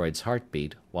Murgatroyd's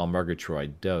heartbeat while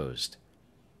Murgatroyd dozed.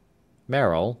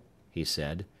 "Merrill," he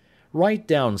said, "write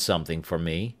down something for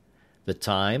me. The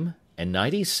time, and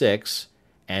 96,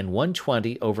 and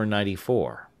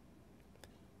 120/94.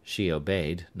 She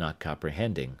obeyed, not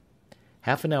comprehending.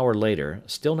 Half an hour later,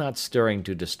 still not stirring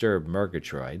to disturb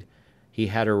Murgatroyd, he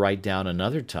had her write down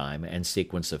another time and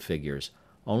sequence of figures,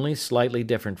 only slightly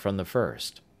different from the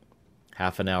first.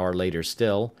 Half an hour later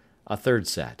still, a third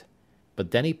set.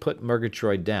 But then he put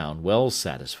Murgatroyd down, well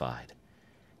satisfied.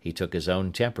 He took his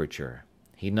own temperature.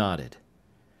 He nodded.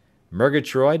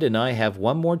 "Murgatroyd and I have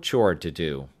one more chore to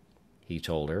do," he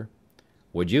told her.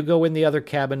 "Would you go in the other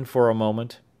cabin for a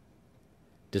moment?"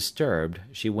 Disturbed,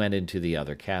 she went into the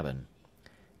other cabin.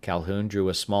 Calhoun drew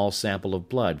a small sample of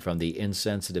blood from the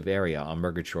insensitive area on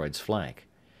Murgatroyd's flank.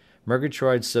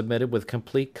 Murgatroyd submitted with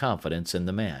complete confidence in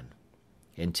the man.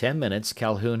 In 10 minutes,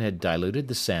 Calhoun had diluted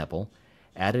the sample,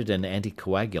 added an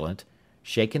anticoagulant,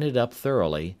 shaken it up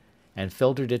thoroughly, and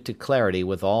filtered it to clarity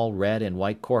with all red and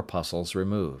white corpuscles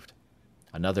removed.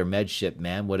 Another Medship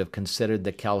man would have considered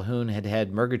that Calhoun had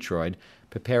had Murgatroyd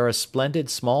prepare a splendid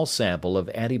small sample of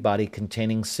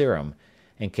antibody-containing serum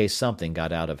in case something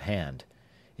got out of hand.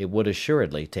 It would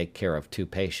assuredly take care of 2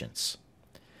 patients.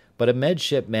 But a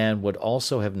Medship man would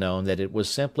also have known that it was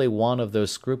simply one of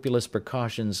those scrupulous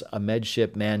precautions a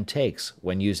Medship man takes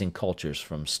when using cultures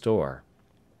from store.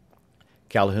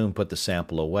 Calhoun put the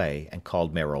sample away and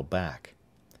called Merrill back.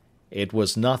 "It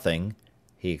was nothing,"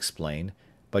 he explained,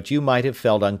 "but you might have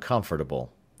felt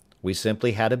uncomfortable. We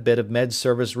simply had a bit of Med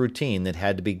Service routine that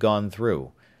had to be gone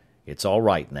through. It's all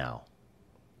right now."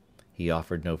 He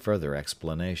offered no further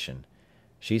explanation.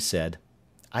 She said,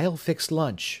 "I'll fix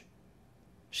lunch."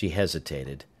 She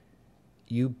hesitated.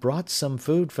 "You brought some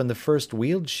food from the first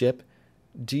Weald ship.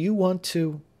 Do you want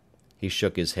to—" He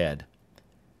shook his head.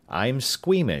 "I'm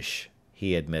squeamish,"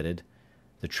 he admitted.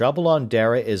 "The trouble on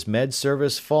Dara is Med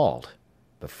Service fault.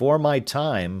 Before my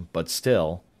time, but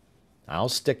still. I'll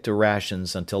stick to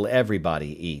rations until everybody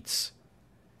eats."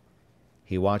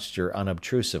 He watched her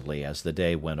unobtrusively as the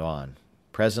day went on.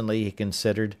 Presently he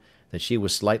considered that she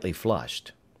was slightly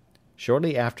flushed.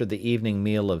 Shortly after the evening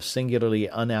meal of singularly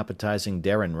unappetizing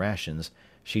Darian rations,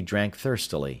 she drank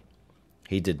thirstily.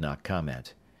 He did not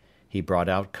comment. He brought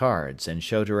out cards and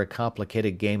showed her a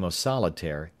complicated game of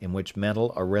solitaire in which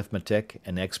mental arithmetic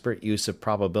and expert use of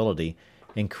probability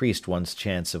increased one's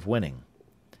chance of winning.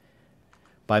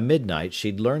 By midnight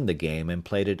she'd learned the game and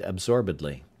played it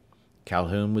absorbedly.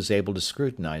 Calhoun was able to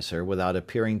scrutinize her without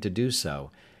appearing to do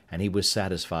so, and he was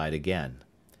satisfied again.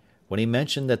 When he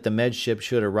mentioned that the Medship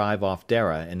should arrive off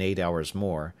Dara in 8 hours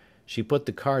more, she put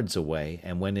the cards away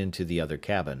and went into the other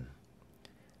cabin.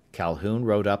 Calhoun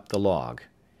wrote up the log.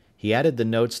 He added the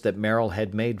notes that Merrill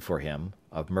had made for him,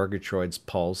 of Murgatroyd's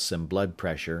pulse and blood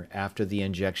pressure after the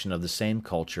injection of the same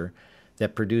culture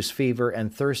that produced fever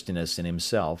and thirstiness in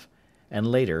himself, and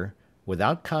later,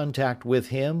 without contact with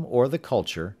him or the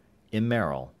culture, in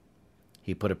Merrill.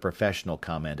 He put a professional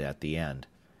comment at the end.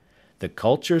 "The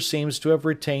culture seems to have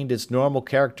retained its normal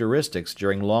characteristics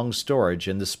during long storage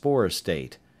in the spore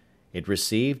state. It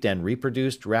received and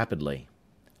reproduced rapidly.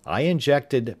 I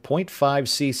injected .5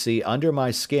 cc under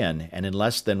my skin, and in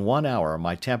less than 1 hour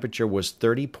my temperature was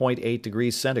 30.8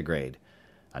 degrees centigrade.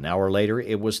 An hour later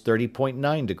it was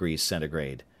 30.9 degrees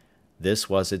centigrade. This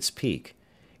was its peak.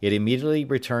 It immediately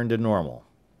returned to normal.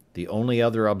 The only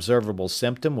other observable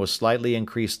symptom was slightly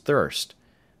increased thirst.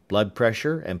 Blood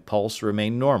pressure and pulse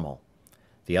remained normal.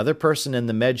 The other person in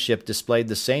the Medship displayed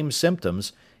the same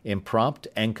symptoms in prompt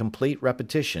and complete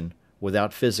repetition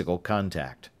without physical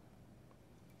contact."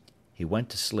 He went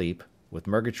to sleep, with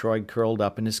Murgatroyd curled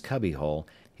up in his cubbyhole,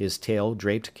 his tail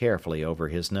draped carefully over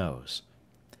his nose.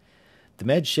 The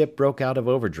Medship broke out of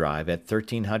overdrive at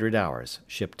 1300 hours,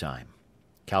 ship time.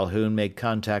 Calhoun made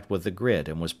contact with the grid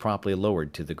and was promptly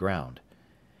lowered to the ground.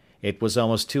 It was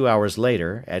almost 2 hours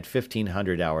later, at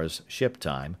 1500 hours ship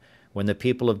time, when the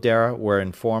people of Dara were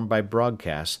informed by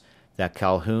broadcast that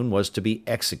Calhoun was to be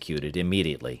executed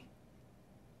immediately.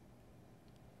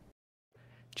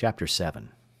 Chapter 7.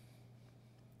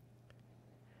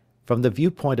 From the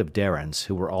viewpoint of Darans,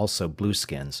 who were also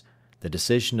blueskins, the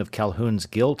decision of Calhoun's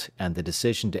guilt and the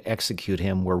decision to execute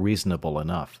him were reasonable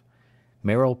enough.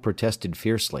 Merrill protested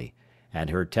fiercely, and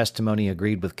her testimony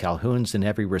agreed with Calhoun's in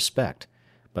every respect,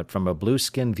 but from a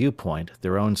blueskin viewpoint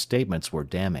their own statements were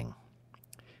damning.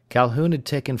 Calhoun had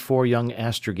taken 4 young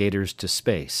astrogators to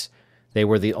space. They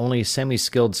were the only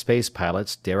semi-skilled space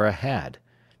pilots Dara had.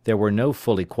 There were no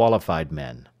fully qualified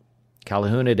men.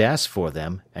 Calhoun had asked for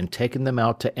them, and taken them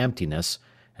out to emptiness,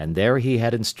 and there he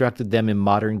had instructed them in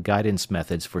modern guidance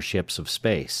methods for ships of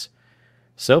space.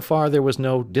 So far there was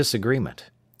no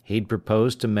disagreement. He'd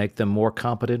proposed to make them more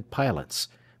competent pilots,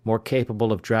 more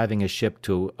capable of driving a ship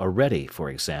to Oredi, for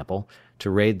example, to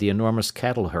raid the enormous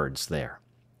cattle herds there.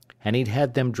 And he'd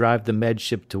had them drive the med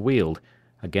ship to Weald,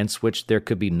 against which there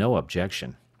could be no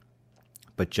objection.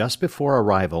 But just before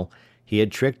arrival, he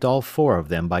had tricked all 4 of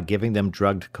them by giving them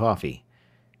drugged coffee.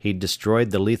 He'd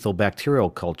destroyed the lethal bacterial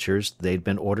cultures they'd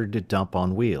been ordered to dump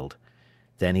on Weald.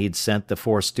 Then he'd sent the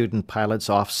 4 student pilots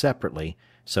off separately,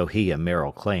 so he and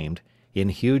Merrill claimed, in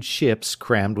huge ships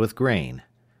crammed with grain.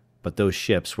 But those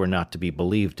ships were not to be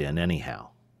believed in anyhow.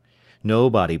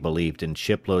 Nobody believed in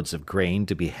shiploads of grain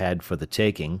to be had for the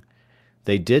taking.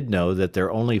 They did know that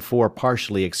their only 4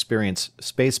 partially experienced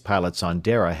space pilots on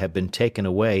Dara had been taken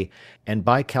away and,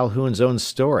 by Calhoun's own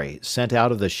story, sent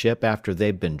out of the ship after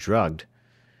they'd been drugged.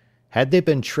 Had they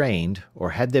been trained,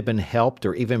 or had they been helped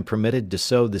or even permitted to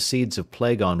sow the seeds of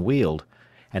plague on Weald,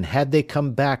 and had they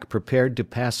come back prepared to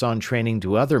pass on training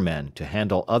to other men to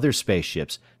handle other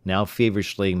spaceships now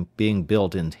feverishly being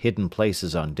built in hidden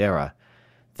places on Dara,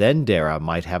 then Dara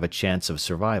might have a chance of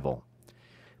survival.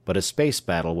 But a space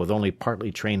battle with only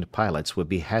partly trained pilots would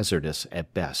be hazardous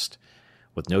at best.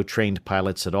 With no trained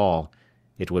pilots at all,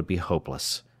 it would be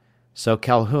hopeless. So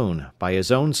Calhoun, by his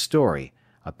own story,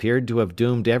 appeared to have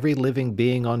doomed every living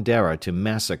being on Dara to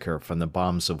massacre from the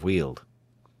bombs of Weald.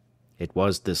 It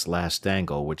was this last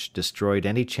angle which destroyed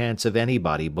any chance of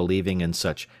anybody believing in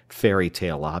such fairy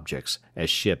tale objects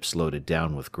as ships loaded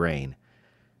down with grain.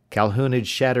 Calhoun had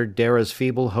shattered Dara's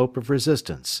feeble hope of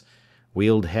resistance.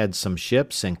 Weald had some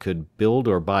ships and could build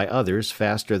or buy others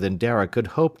faster than Dara could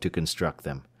hope to construct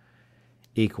them.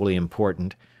 Equally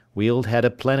important, Weald had a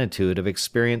plenitude of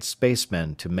experienced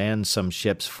spacemen to man some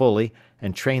ships fully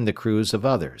and train the crews of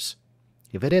others.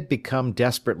 If it had become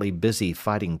desperately busy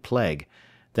fighting plague,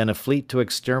 then a fleet to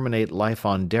exterminate life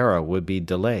on Dara would be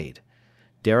delayed.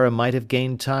 Dara might have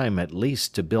gained time at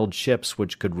least to build ships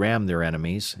which could ram their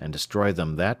enemies and destroy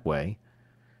them that way.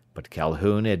 But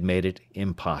Calhoun had made it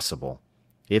impossible.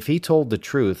 If he told the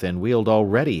truth, and Weald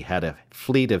already had a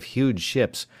fleet of huge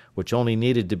ships which only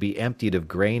needed to be emptied of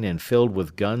grain and filled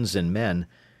with guns and men,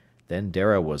 then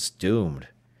Dara was doomed.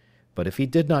 But if he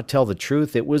did not tell the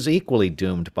truth, it was equally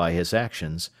doomed by his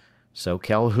actions, so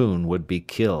Calhoun would be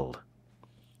killed.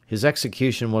 His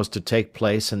execution was to take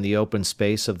place in the open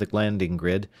space of the landing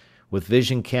grid, with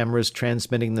vision cameras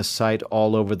transmitting the sight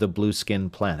all over the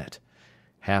blue-skinned planet.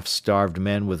 Half-starved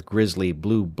men with grisly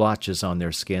blue blotches on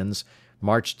their skins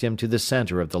marched him to the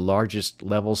center of the largest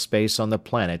level space on the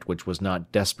planet which was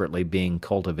not desperately being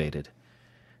cultivated.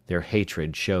 Their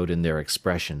hatred showed in their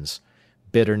expressions.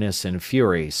 Bitterness and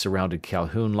fury surrounded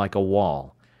Calhoun like a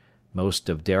wall. Most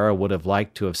of Dara would have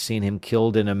liked to have seen him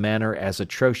killed in a manner as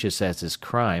atrocious as his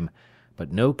crime,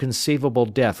 but no conceivable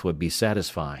death would be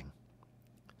satisfying.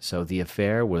 So the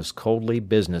affair was coldly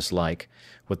businesslike,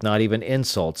 with not even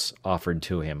insults offered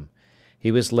to him.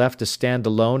 He was left to stand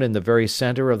alone in the very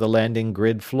center of the landing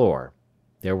grid floor.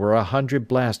 There were 100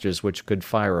 blasters which could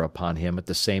fire upon him at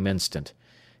the same instant.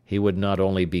 He would not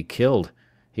only be killed,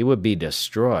 he would be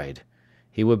destroyed.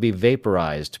 He would be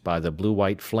vaporized by the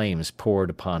blue-white flames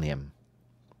poured upon him.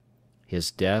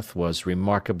 His death was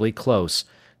remarkably close,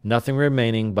 nothing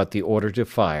remaining but the order to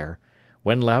fire,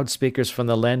 when loudspeakers from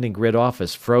the landing grid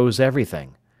office froze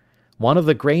everything. One of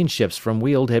the grain ships from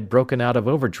Weald had broken out of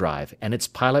overdrive, and its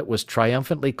pilot was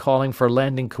triumphantly calling for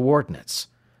landing coordinates.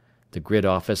 The grid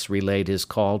office relayed his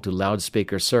call to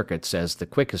loudspeaker circuits as the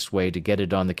quickest way to get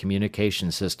it on the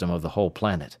communication system of the whole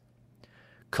planet.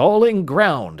 "Calling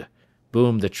ground!"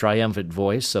 boomed the triumphant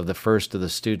voice of the first of the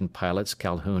student pilots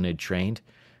Calhoun had trained.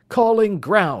 "Calling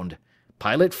ground!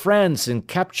 Pilot Franz in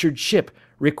captured ship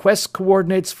requests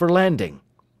coordinates for landing.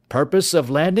 Purpose of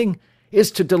landing is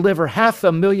to deliver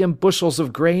 500,000 bushels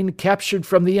of grain captured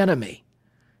from the enemy."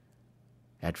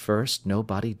 At first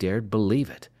nobody dared believe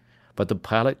it, but the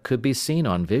pilot could be seen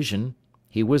on vision.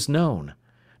 He was known.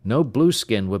 No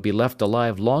blueskin would be left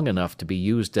alive long enough to be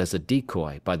used as a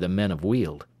decoy by the men of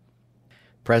Weald.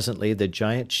 Presently the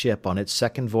giant ship on its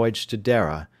second voyage to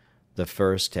Dara, the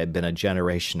first had been a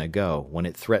generation ago, when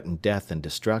it threatened death and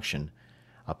destruction,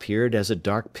 appeared as a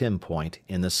dark pinpoint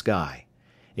in the sky.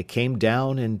 It came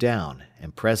down,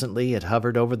 and presently it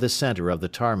hovered over the center of the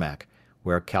tarmac,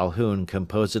 where Calhoun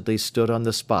composedly stood on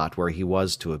the spot where he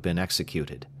was to have been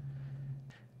executed.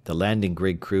 The landing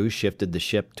grid crew shifted the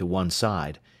ship to one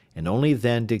side, and only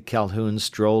then did Calhoun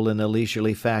stroll in a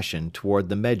leisurely fashion toward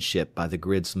the med ship by the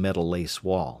grid's metal lace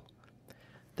wall.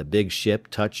 The big ship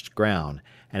touched ground,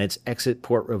 and its exit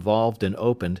port revolved and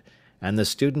opened, and the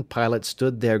student pilot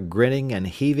stood there grinning and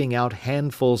heaving out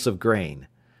handfuls of grain.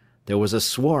 There was a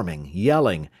swarming,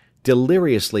 yelling,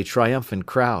 deliriously triumphant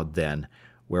crowd then,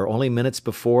 where only minutes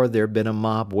before there had been a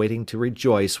mob waiting to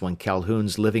rejoice when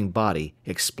Calhoun's living body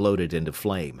exploded into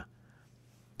flame.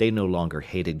 They no longer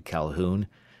hated Calhoun,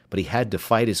 but he had to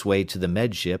fight his way to the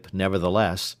med ship,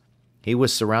 nevertheless. He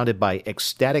was surrounded by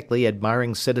ecstatically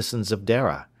admiring citizens of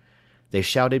Dara. They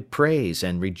shouted praise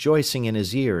and rejoicing in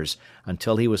his ears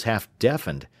until he was half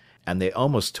deafened, and they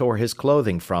almost tore his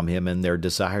clothing from him in their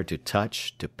desire to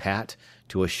touch, to pat,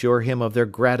 to assure him of their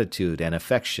gratitude and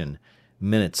affection,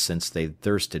 minutes since they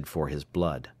thirsted for his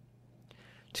blood.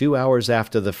 2 hours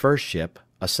after the first ship,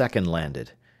 a second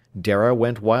landed. Dara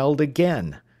went wild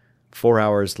again. 4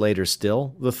 hours later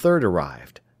still, the third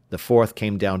arrived. The fourth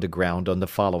came down to ground on the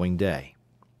following day.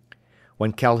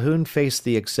 When Calhoun faced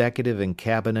the executive and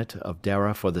cabinet of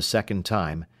Dara for the second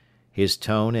time, his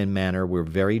tone and manner were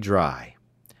very dry.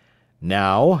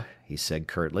 "Now," he said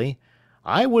curtly,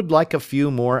 "I would like a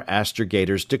few more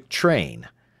astrogators to train.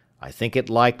 I think it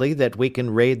likely that we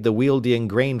can raid the Wealdian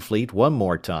grain fleet one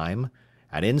more time,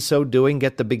 and in so doing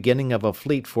get the beginning of a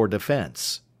fleet for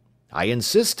defense. I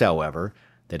insist, however,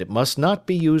 that it must not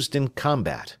be used in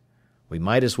combat. We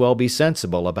might as well be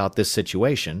sensible about this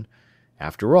situation.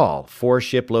 After all, 4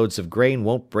 shiploads of grain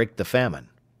won't break the famine.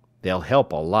 They'll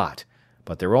help a lot,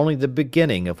 but they're only the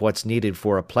beginning of what's needed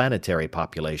for a planetary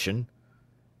population."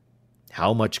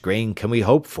 "How much grain can we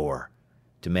hope for?"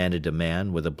 demanded a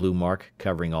man with a blue mark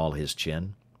covering all his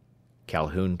chin.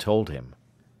 Calhoun told him.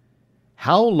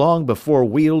 "How long before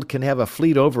Weald can have a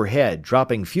fleet overhead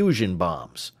dropping fusion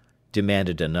bombs?"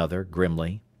 demanded another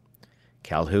grimly.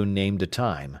 Calhoun named a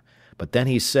time, but then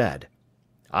he said,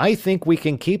 "I think we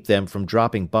can keep them from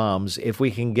dropping bombs if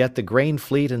we can get the grain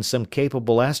fleet and some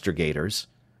capable astrogators."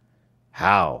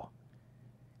 "How?"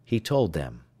 He told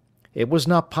them. It was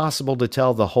not possible to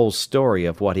tell the whole story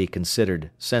of what he considered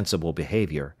sensible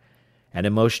behavior. An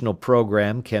emotional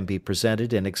program can be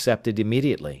presented and accepted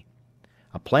immediately.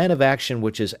 A plan of action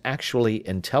which is actually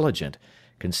intelligent,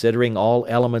 considering all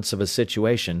elements of a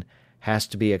situation, has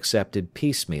to be accepted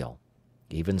piecemeal.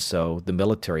 Even so, the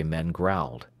military men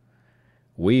growled.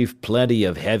 "We've plenty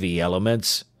of heavy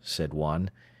elements," said one.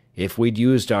 "If we'd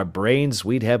used our brains,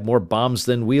 we'd have more bombs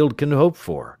than Weald can hope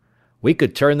for. We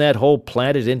could turn that whole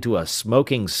planet into a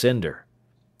smoking cinder."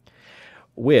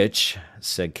 "Which,"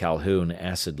 said Calhoun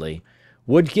acidly,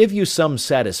 "would give you some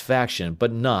satisfaction,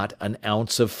 but not an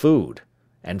ounce of food.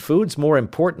 And food's more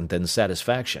important than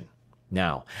satisfaction.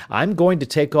 Now, I'm going to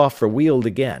take off for Weald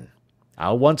again.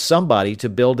 I'll want somebody to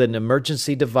build an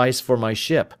emergency device for my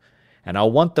ship, and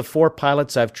I'll want the 4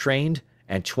 pilots I've trained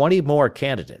and 20 more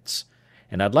candidates.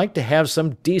 And I'd like to have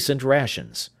some decent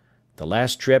rations. The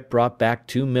last trip brought back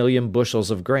 2 million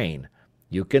bushels of grain.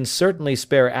 You can certainly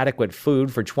spare adequate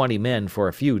food for 20 men for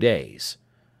a few days."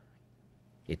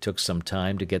 It took some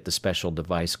time to get the special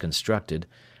device constructed,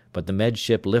 but the med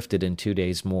ship lifted in 2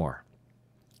 days more.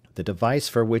 The device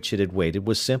for which it had waited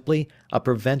was simply a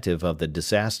preventive of the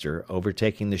disaster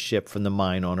overtaking the ship from the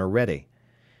mine on Orede.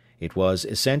 It was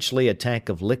essentially a tank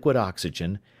of liquid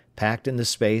oxygen, packed in the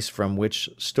space from which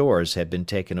stores had been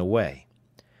taken away.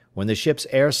 When the ship's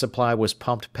air supply was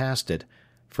pumped past it,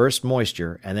 first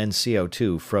moisture and then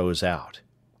CO2 froze out.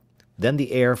 Then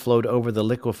the air flowed over the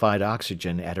liquefied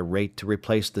oxygen at a rate to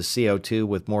replace the CO2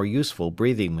 with more useful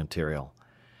breathing material.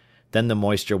 Then the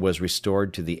moisture was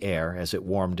restored to the air as it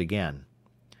warmed again.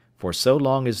 For so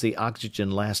long as the oxygen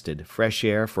lasted, fresh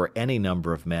air for any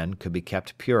number of men could be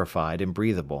kept purified and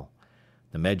breathable.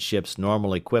 The med ship's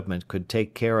normal equipment could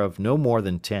take care of no more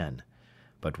than 10.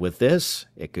 But with this,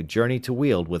 it could journey to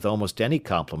Weald with almost any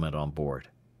complement on board.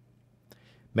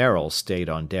 Merrill stayed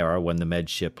on Dara when the med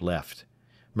ship left.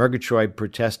 Murgatroyd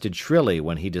protested shrilly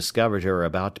when he discovered her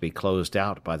about to be closed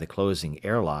out by the closing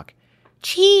airlock.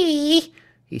 "Chee!"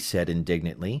 he said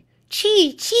indignantly.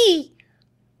 "Chee! Chee!"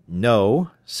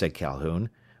 "No," said Calhoun.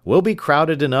 "We'll be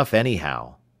crowded enough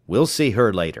anyhow. We'll see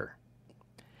her later."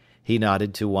 He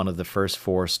nodded to one of the first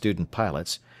 4 student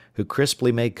pilots, who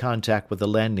crisply made contact with the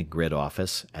landing grid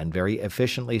office and very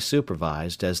efficiently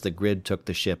supervised as the grid took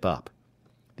the ship up.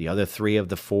 The other 3 of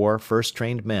the 4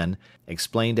 first-trained men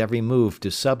explained every move to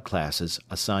subclasses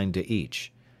assigned to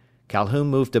each. Calhoun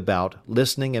moved about,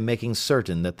 listening and making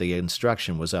certain that the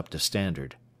instruction was up to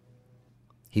standard.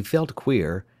 He felt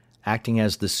queer, acting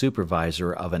as the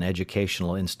supervisor of an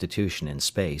educational institution in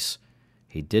space.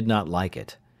 He did not like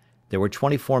it. There were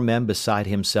 24 men beside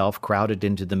himself crowded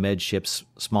into the medship's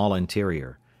small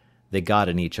interior. They got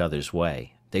in each other's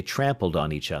way. They trampled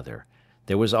on each other.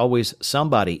 There was always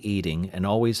somebody eating and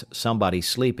always somebody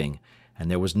sleeping,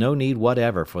 and there was no need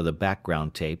whatever for the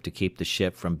background tape to keep the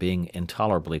ship from being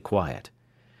intolerably quiet.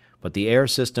 But the air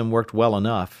system worked well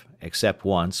enough, except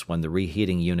once when the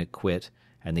reheating unit quit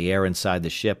and the air inside the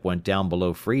ship went down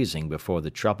below freezing before the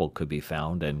trouble could be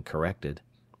found and corrected.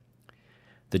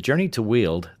 The journey to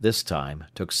Weald, this time,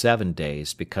 took 7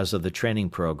 days because of the training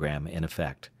program in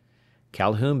effect.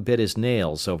 Calhoun bit his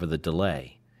nails over the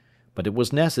delay. But it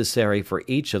was necessary for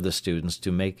each of the students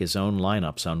to make his own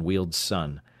lineups on Weald's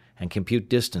sun, and compute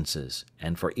distances,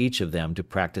 and for each of them to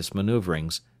practice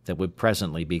maneuverings that would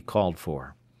presently be called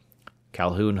for.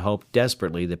 Calhoun hoped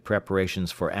desperately that preparations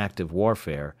for active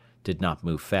warfare did not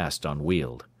move fast on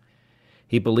Weald.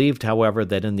 He believed, however,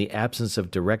 that in the absence of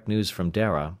direct news from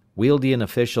Dara, Wealdian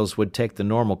officials would take the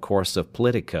normal course of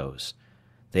politicos.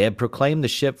 They had proclaimed the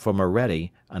ship from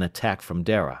Oredi an attack from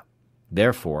Dara.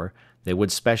 Therefore, they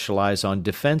would specialize on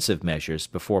defensive measures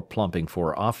before plumping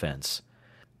for offense.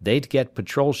 They'd get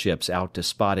patrol ships out to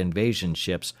spot invasion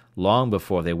ships long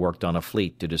before they worked on a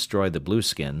fleet to destroy the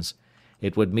blueskins.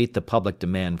 It would meet the public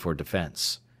demand for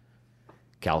defense.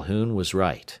 Calhoun was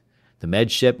right. The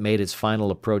medship made its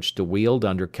final approach to Weald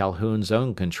under Calhoun's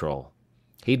own control.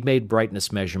 He'd made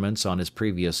brightness measurements on his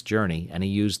previous journey, and he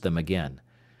used them again.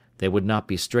 They would not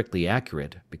be strictly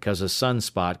accurate, because a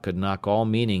sunspot could knock all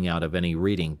meaning out of any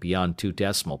reading beyond 2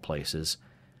 decimal places.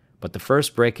 But the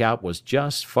first breakout was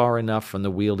just far enough from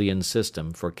the Wealdian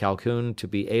system for Calhoun to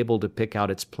be able to pick out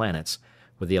its planets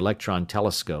with the electron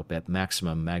telescope at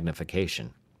maximum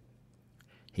magnification.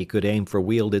 He could aim for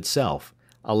Weald itself,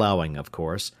 allowing, of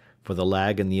course, for the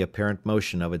lag in the apparent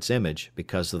motion of its image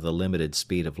because of the limited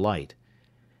speed of light.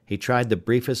 He tried the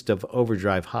briefest of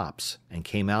overdrive hops, and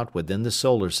came out within the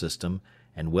solar system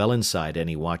and well inside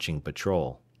any watching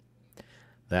patrol.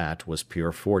 That was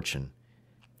pure fortune.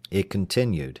 It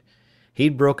continued.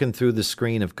 He'd broken through the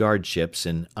screen of guard ships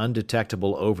in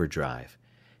undetectable overdrive.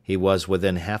 He was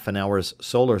within half an hour's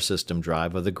solar system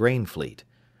drive of the grain fleet.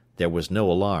 There was no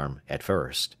alarm, at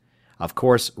first. Of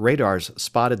course, radars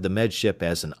spotted the medship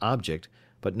as an object,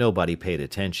 but nobody paid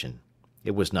attention.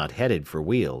 It was not headed for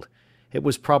Weald. It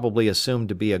was probably assumed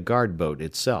to be a guard boat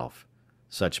itself.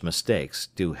 Such mistakes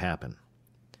do happen.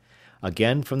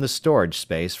 Again from the storage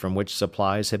space from which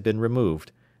supplies had been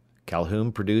removed,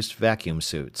 Calhoun produced vacuum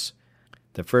suits.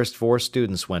 The first 4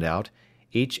 students went out,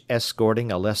 each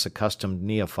escorting a less accustomed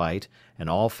neophyte, and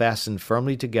all fastened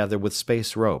firmly together with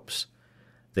space ropes.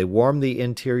 They warmed the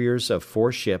interiors of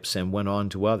 4 ships and went on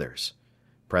to others.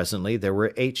 Presently there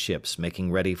were 8 ships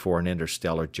making ready for an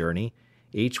interstellar journey,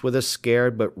 each with a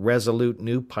scared but resolute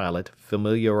new pilot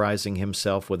familiarizing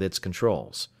himself with its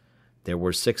controls. There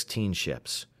were 16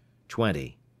 ships.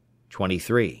 20.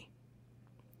 23.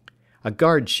 A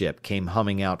guard ship came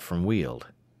humming out from Weald.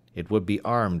 It would be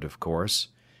armed, of course.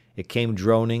 It came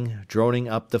droning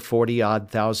up the 40-odd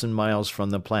thousand miles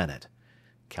from the planet.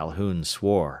 Calhoun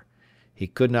swore. He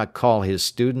could not call his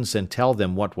students and tell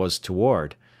them what was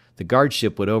toward. The guard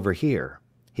ship would overhear.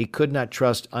 He could not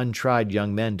trust untried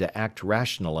young men to act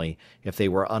rationally if they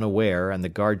were unaware and the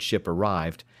guard ship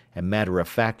arrived and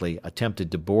matter-of-factly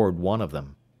attempted to board one of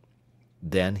them.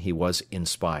 Then he was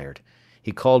inspired.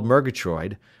 He called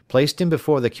Murgatroyd, placed him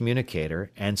before the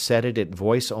communicator, and set it at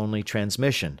voice-only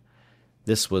transmission.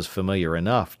 This was familiar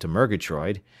enough to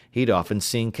Murgatroyd. He'd often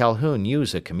seen Calhoun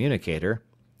use a communicator.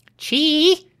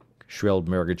 "Chee!" shrilled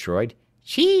Murgatroyd.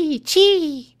 "Chee!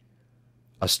 Chee!"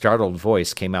 A startled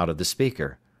voice came out of the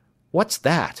speaker. "What's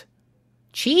that?"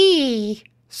 "Chee!"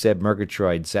 said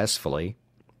Murgatroyd zestfully.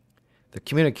 The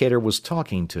communicator was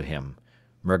talking to him.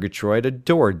 Murgatroyd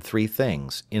adored 3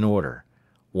 things, in order.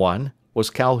 1 was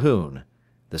Calhoun.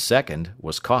 The second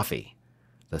was coffee.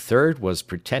 The third was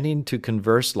pretending to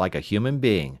converse like a human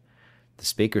being. The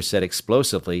speaker said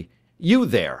explosively, "You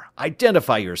there!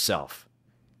 Identify yourself!"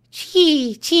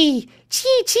 "Chee! Chee!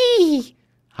 Chee! Chee!"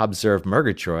 observed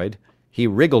Murgatroyd. He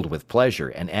wriggled with pleasure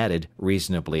and added,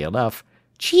 reasonably enough,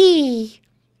 "Chee!"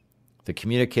 The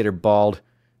communicator bawled,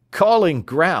 "Calling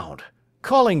ground!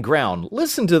 Calling ground!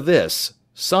 Listen to this!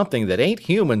 Something that ain't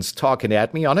humans talking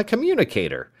at me on a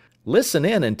communicator! Listen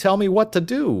in and tell me what to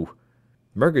do!"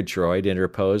 Murgatroyd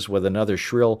interposed with another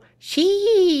shrill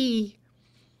 "Chee!"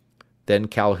 Then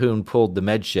Calhoun pulled the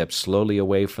medship slowly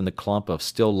away from the clump of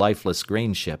still lifeless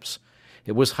grain ships.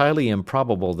 It was highly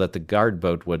improbable that the guard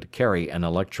boat would carry an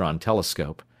electron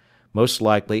telescope. Most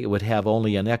likely it would have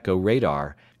only an echo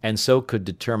radar, and so could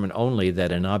determine only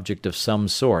that an object of some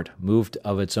sort moved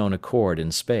of its own accord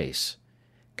in space.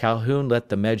 Calhoun let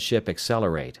the med ship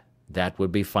accelerate. That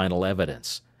would be final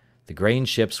evidence. The grain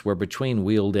ships were between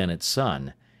Weald and its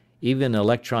sun. Even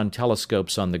electron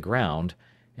telescopes on the ground,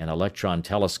 and electron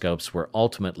telescopes were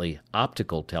ultimately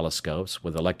optical telescopes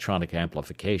with electronic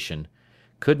amplification,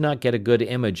 could not get a good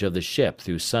image of the ship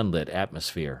through sunlit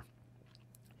atmosphere.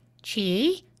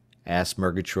 "Chee?" asked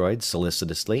Murgatroyd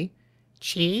solicitously.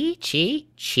 "Chee, chee,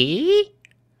 chee?"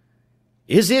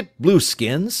 "Is it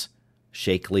blueskins?"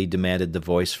 shakily demanded the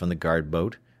voice from the guard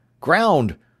boat.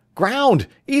 "Ground! Ground!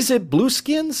 Is it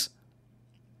blueskins?"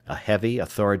 A heavy,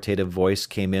 authoritative voice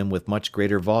came in with much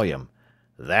greater volume.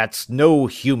 "That's no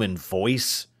human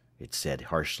voice," it said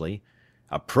harshly.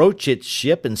 "Approach its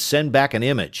ship and send back an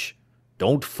image.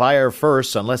 Don't fire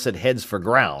first unless it heads for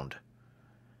ground."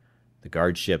 The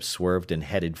guard ship swerved and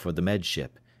headed for the med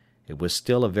ship. It was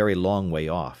still a very long way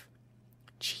off.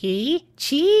 "Chee,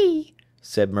 chee,"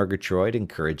 said Murgatroyd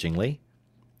encouragingly.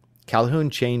 Calhoun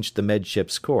changed the med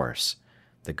ship's course.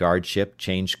 The guard ship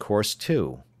changed course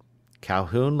too.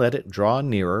 Calhoun let it draw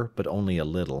nearer, but only a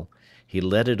little. He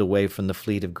led it away from the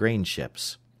fleet of grain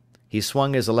ships. He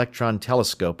swung his electron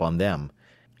telescope on them.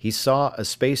 He saw a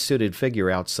space-suited figure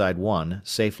outside one,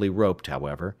 safely roped,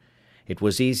 however. It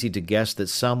was easy to guess that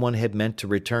someone had meant to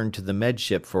return to the med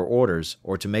ship for orders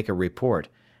or to make a report,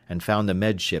 and found the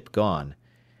med ship gone.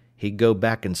 He'd go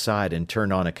back inside and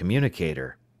turn on a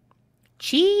communicator.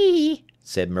 "Chee,"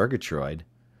 said Murgatroyd.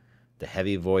 The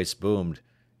heavy voice boomed.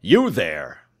 "You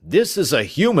there! This is a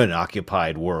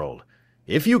human-occupied world.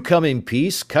 If you come in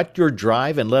peace, cut your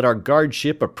drive and let our guard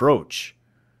ship approach."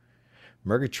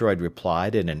 Murgatroyd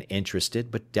replied in an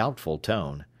interested but doubtful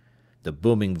tone. The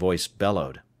booming voice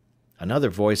bellowed.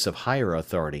 Another voice of higher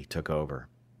authority took over.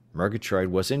 Murgatroyd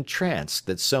was entranced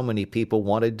that so many people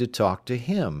wanted to talk to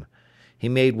him. He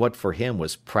made what for him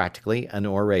was practically an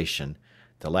oration.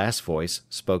 The last voice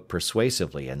spoke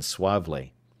persuasively and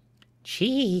suavely.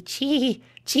 "Chee, chee,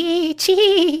 chee,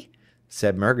 chee,"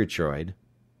 said Murgatroyd.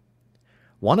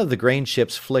 One of the grain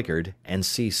ships flickered and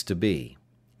ceased to be.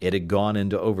 It had gone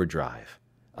into overdrive.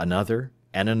 Another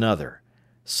and another.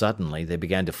 Suddenly they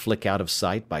began to flick out of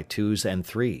sight by twos and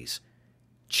threes.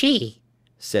 "Chee,"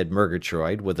 said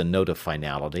Murgatroyd with a note of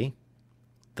finality.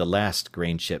 The last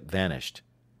grain ship vanished.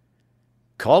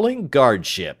 "Calling guard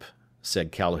ship,"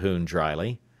 said Calhoun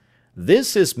dryly.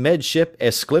 "This is med ship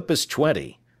Esclipus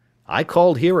 20. I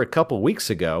called here a couple weeks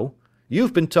ago.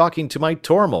 You've been talking to my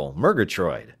Tormal,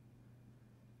 Murgatroyd."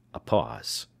 A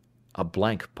pause. A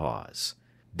blank pause.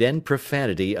 Then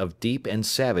profanity of deep and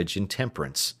savage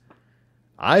intemperance.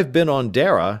 "I've been on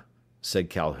Dara," said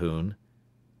Calhoun.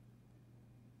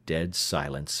 Dead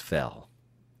silence fell.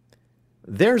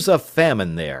 "There's a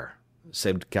famine there,"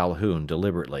 said Calhoun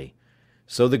deliberately.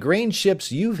 "So the grain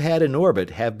ships you've had in orbit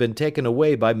have been taken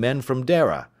away by men from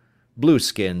Dara.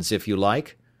 Blueskins, if you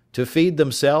like, to feed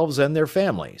themselves and their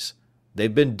families.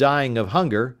 They've been dying of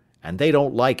hunger, and they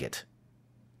don't like it."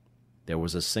 There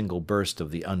was a single burst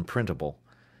of the unprintable.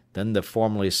 Then the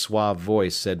formerly suave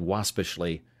voice said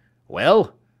waspishly,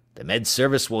 "Well, the Med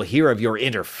Service will hear of your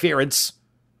interference."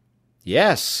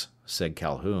 "Yes," said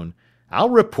Calhoun. "I'll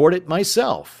report it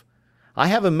myself. I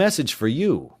have a message for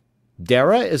you.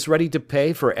 Dara is ready to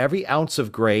pay for every ounce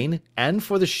of grain and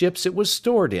for the ships it was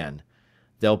stored in.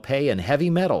 They'll pay in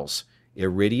heavy metals,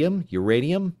 iridium,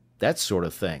 uranium, that sort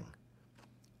of thing."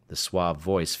 The suave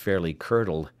voice fairly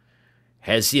curdled.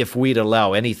 "As if we'd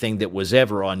allow anything that was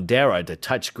ever on Dara to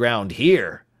touch ground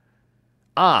here."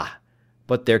 "Ah,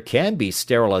 but there can be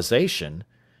sterilization.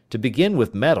 To begin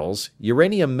with metals,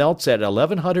 uranium melts at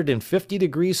 1150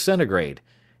 degrees centigrade,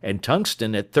 and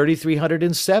tungsten at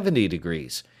 3370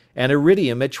 degrees, and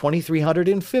iridium at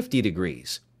 2350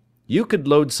 degrees. You could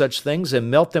load such things and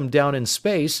melt them down in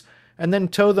space, and then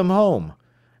tow them home.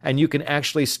 And you can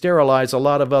actually sterilize a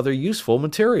lot of other useful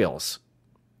materials."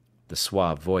 The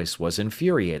suave voice was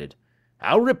infuriated.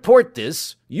 "I'll report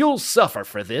this. You'll suffer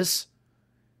for this."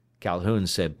 Calhoun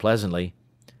said pleasantly,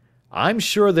 "I'm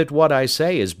sure that what I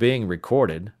say is being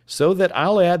recorded, so that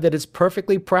I'll add that it's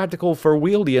perfectly practical for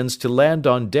Wealdians to land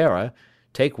on Dara,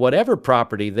 take whatever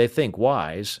property they think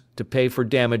wise, to pay for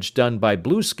damage done by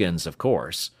blueskins, of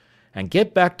course, and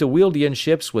get back to Wealdian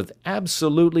ships with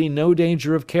absolutely no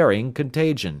danger of carrying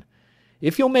contagion.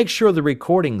 If you'll make sure the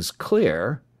recording's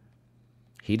clear."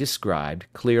 He described,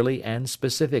 clearly and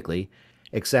specifically,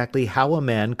 exactly how a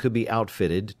man could be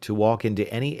outfitted to walk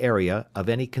into any area of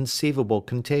any conceivable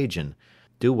contagion,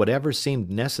 do whatever seemed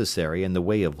necessary in the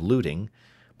way of looting,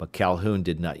 but Calhoun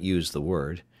did not use the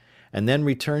word, and then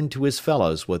return to his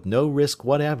fellows with no risk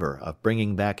whatever of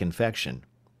bringing back infection.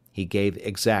 He gave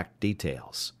exact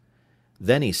details.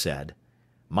 Then he said,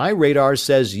 My radar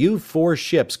says you've 4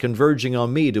 ships converging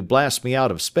on me to blast me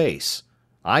out of space.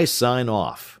 I sign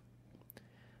off."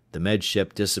 The med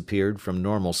ship disappeared from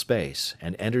normal space,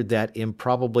 and entered that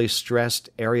improbably stressed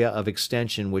area of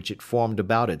extension which it formed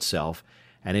about itself,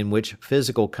 and in which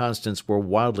physical constants were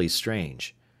wildly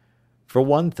strange. For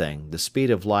one thing, the speed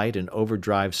of light in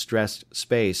overdrive stressed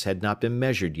space had not been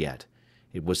measured yet.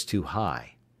 It was too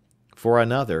high. For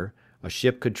another, a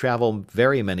ship could travel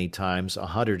very many times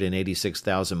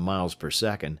 186,000 miles per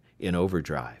second in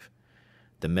overdrive.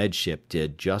 The med ship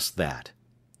did just that.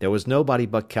 There was nobody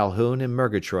but Calhoun and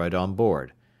Murgatroyd on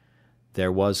board.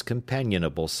 There was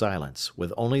companionable silence,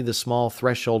 with only the small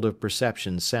threshold of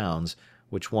perception sounds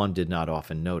which one did not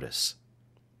often notice.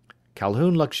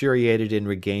 Calhoun luxuriated in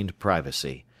regained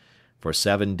privacy. For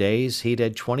 7 days he'd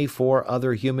had 24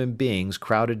 other human beings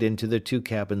crowded into the 2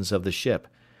 cabins of the ship,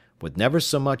 with never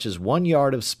so much as 1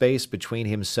 yard of space between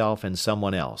himself and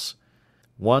someone else.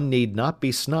 One need not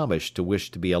be snobbish to wish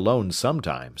to be alone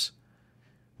sometimes.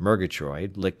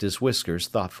 Murgatroyd licked his whiskers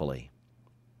thoughtfully.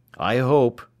 "I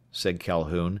hope," said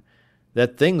Calhoun,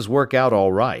 "that things work out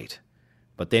all right.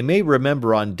 But they may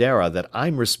remember on Dara that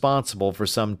I'm responsible for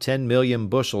some 10 million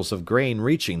bushels of grain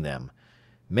reaching them.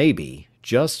 Maybe,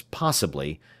 just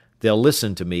possibly, they'll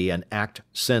listen to me and act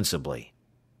sensibly.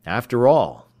 After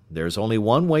all, there's only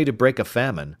one way to break a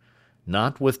famine,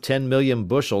 not with 10 million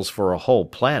bushels for a whole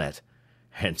planet,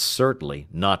 and certainly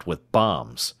not with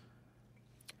bombs."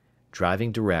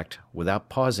 Driving direct, without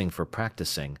pausing for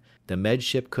practicing, the med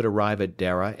ship could arrive at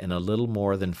Dara in a little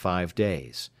more than 5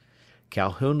 days.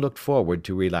 Calhoun looked forward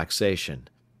to relaxation.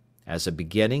 As a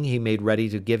beginning, he made ready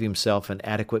to give himself an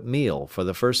adequate meal for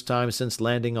the first time since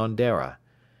landing on Dara.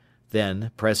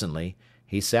 Then, presently,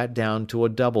 he sat down to a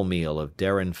double meal of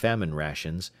Daran famine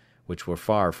rations, which were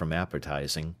far from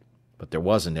appetizing, but there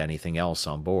wasn't anything else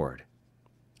on board.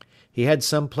 He had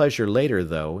some pleasure later,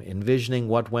 though, envisioning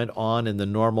what went on in the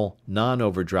normal,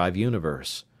 non-overdrive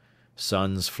universe.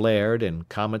 Suns flared and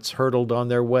comets hurtled on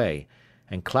their way,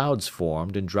 and clouds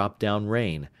formed and dropped down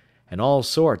rain, and all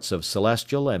sorts of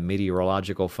celestial and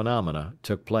meteorological phenomena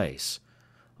took place.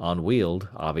 On Weald,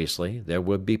 obviously, there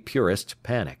would be purest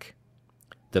panic.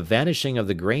 The vanishing of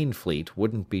the grain fleet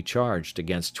wouldn't be charged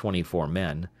against 24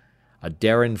 men. A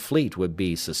Daran fleet would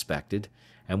be suspected,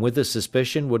 and with the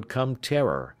suspicion would come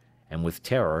terror, and with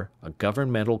terror a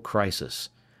governmental crisis.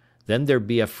 Then there'd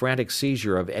be a frantic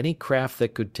seizure of any craft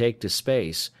that could take to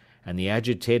space, and the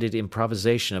agitated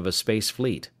improvisation of a space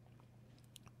fleet.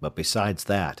 But besides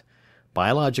that,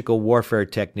 biological warfare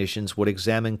technicians would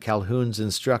examine Calhoun's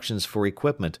instructions for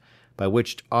equipment by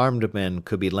which armed men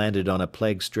could be landed on a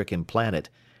plague-stricken planet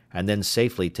and then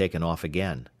safely taken off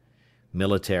again.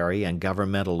 Military and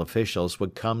governmental officials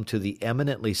would come to the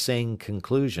eminently sane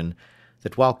conclusion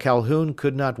that while Calhoun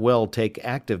could not well take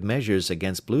active measures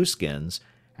against blueskins,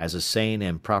 as a sane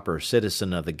and proper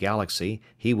citizen of the galaxy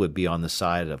he would be on the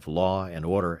side of law and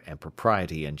order and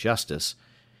propriety and justice,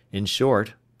 in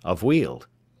short, of Weald.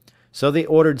 So they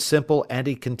ordered simple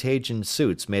anti-contagion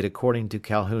suits made according to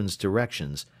Calhoun's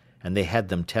directions, and they had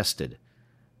them tested.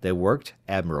 They worked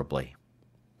admirably.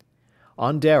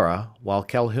 On Dara, while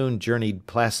Calhoun journeyed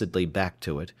placidly back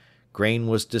to it, grain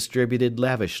was distributed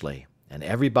lavishly, and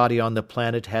everybody on the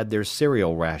planet had their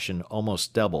cereal ration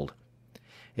almost doubled.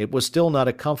 It was still not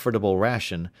a comfortable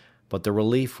ration, but the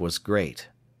relief was great.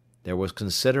 There was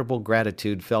considerable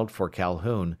gratitude felt for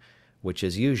Calhoun, which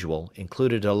as usual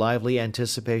included a lively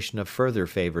anticipation of further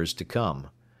favors to come.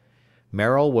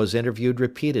 Maril was interviewed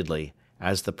repeatedly,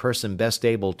 as the person best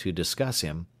able to discuss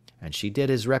him, and she did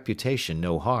his reputation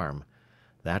no harm.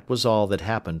 That was all that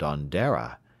happened on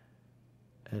Dara.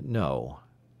 No.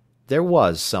 There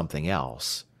was something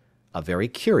else. A very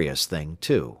curious thing,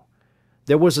 too.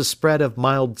 There was a spread of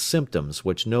mild symptoms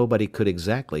which nobody could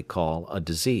exactly call a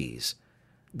disease.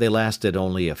 They lasted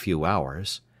only a few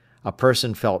hours. A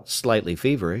person felt slightly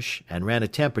feverish, and ran a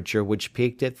temperature which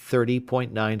peaked at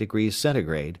 30.9 degrees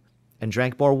centigrade, and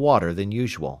drank more water than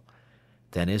usual.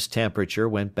 Then his temperature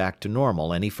went back to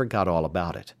normal, and he forgot all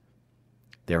about it.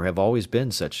 There have always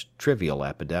been such trivial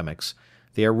epidemics.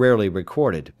 They are rarely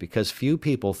recorded, because few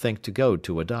people think to go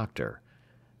to a doctor.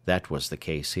 That was the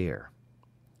case here.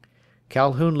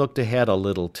 Calhoun looked ahead a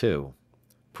little too.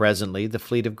 Presently the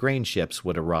fleet of grain ships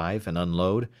would arrive and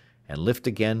unload, and lift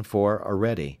again for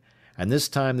Orede, and this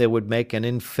time they would make an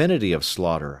infinity of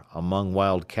slaughter among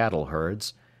wild cattle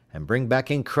herds, and bring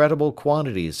back incredible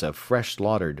quantities of fresh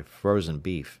slaughtered frozen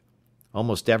beef.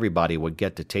 Almost everybody would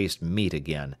get to taste meat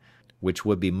again, which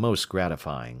would be most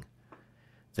gratifying.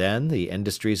 Then the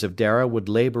industries of Dara would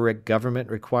labor at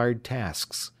government-required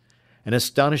tasks. An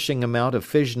astonishing amount of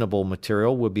fissionable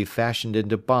material would be fashioned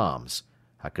into bombs,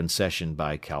 a concession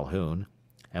by Calhoun,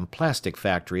 and plastic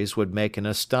factories would make an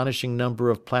astonishing number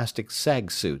of plastic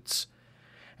sag suits.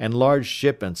 And large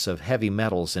shipments of heavy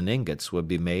metals and ingots would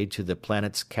be made to the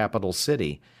planet's capital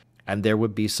city, and there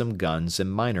would be some guns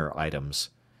and minor items.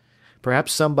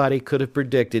 Perhaps somebody could have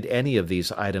predicted any of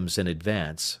these items in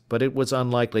advance, but it was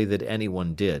unlikely that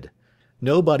anyone did.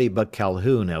 Nobody but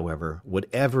Calhoun, however, would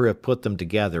ever have put them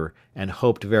together and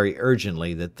hoped very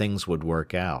urgently that things would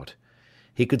work out.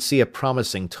 He could see a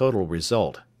promising total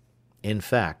result. In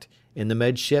fact, in the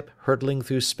med ship hurtling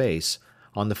through space,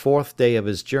 on the 4th day of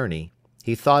his journey,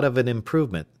 he thought of an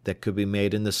improvement that could be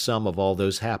made in the sum of all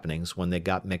those happenings when they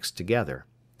got mixed together.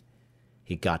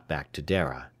 He got back to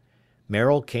Dara.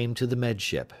 Maril came to the med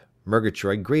ship.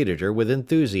 Murgatroyd greeted her with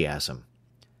enthusiasm.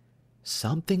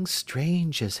 "Something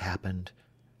strange has happened,"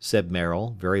 said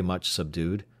Maril, very much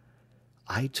subdued.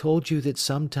 "I told you that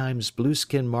sometimes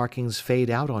blueskin markings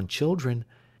fade out on children,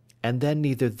 and then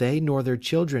neither they nor their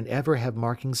children ever have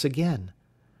markings again."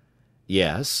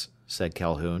 "Yes," said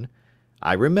Calhoun.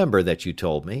 "I remember that you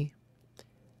told me."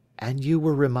 "And you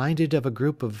were reminded of a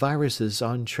group of viruses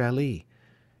on Tralee.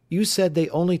 You said they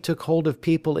only took hold of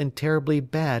people in terribly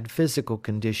bad physical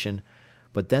condition,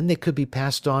 but then they could be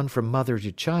passed on from mother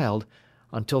to child,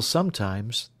 until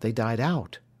sometimes they died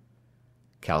out."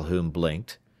 Calhoun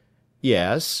blinked.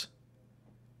 "Yes."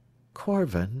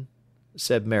 "Corvin,"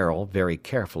 said Maril very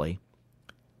carefully,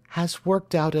 "has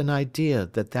worked out an idea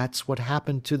that that's what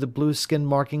happened to the blueskin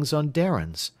markings on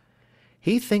Darians.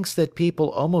 He thinks that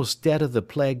people almost dead of the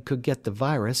plague could get the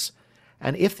virus,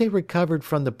 and if they recovered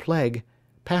from the plague,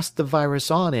 pass the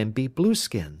virus on and be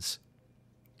blueskins."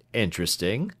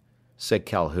 "Interesting," said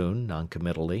Calhoun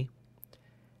noncommittally.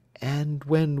 "And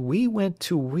when we went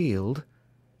to Weald,"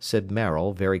 said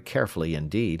Maril very carefully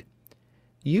indeed,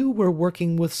 "you were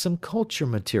working with some culture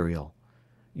material.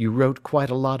 You wrote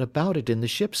quite a lot about it in the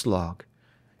ship's log.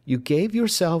 You gave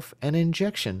yourself an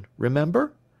injection,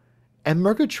 remember? And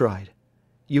Murgatroyd.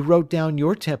 You wrote down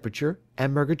your temperature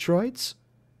and Murgatroyd's?"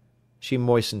 She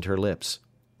moistened her lips.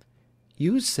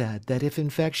 "You said that if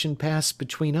infection passed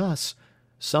between us,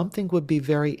 something would be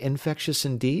very infectious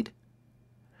indeed?"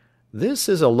 "This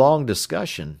is a long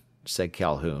discussion," said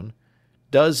Calhoun.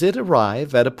 "Does it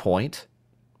arrive at a point?"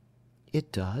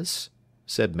 "It does,"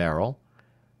 said Maril.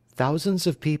 "Thousands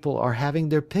of people are having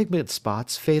their pigment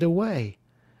spots fade away.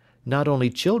 Not only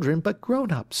children, but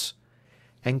grown-ups.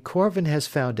 And Corvin has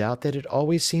found out that it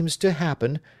always seems to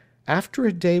happen after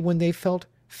a day when they felt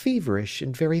feverish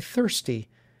and very thirsty,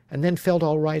 and then felt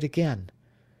all right again.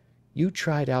 You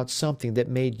tried out something that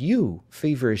made you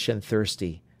feverish and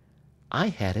thirsty. I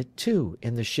had it, too,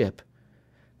 in the ship.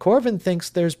 Corvin thinks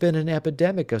there's been an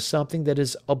epidemic of something that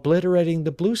is obliterating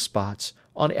the blue spots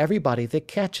on everybody that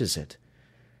catches it.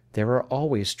 There are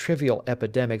always trivial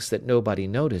epidemics that nobody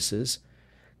notices.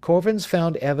 Corvin's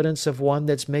found evidence of one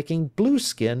that's making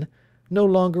blueskin no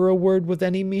longer a word with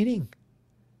any meaning."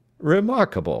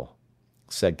 "Remarkable,"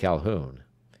 said Calhoun.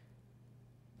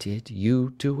 "Did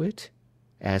you do it?"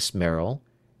 asked Maril.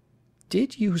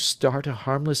 "Did you start a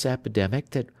harmless epidemic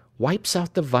that wipes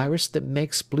out the virus that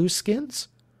makes blueskins?"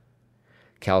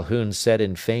 Calhoun said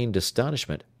in feigned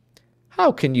astonishment,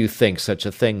 "How can you think such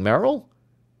a thing, Maril?"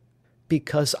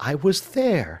 "Because I was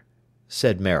there,"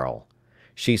 said Maril.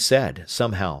 She said,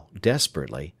 somehow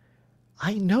desperately,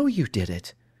 "I know you did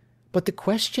it. But the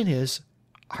question is,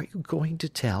 are you going to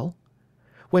tell?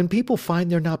 When people find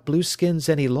they're not blueskins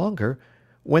any longer,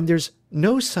 when there's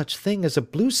no such thing as a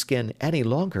blueskin any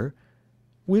longer,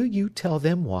 will you tell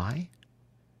them why?"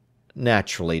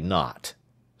 "Naturally not,"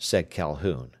 said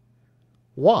Calhoun.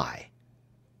 "Why?"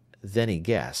 Then he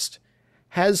guessed.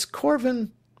 "Has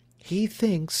Corvin—" "He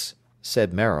thinks,"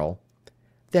 said Maril,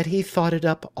 "that he thought it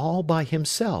up all by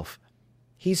himself.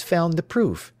 He's found the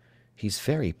proof. He's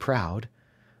very proud.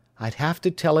 I'd have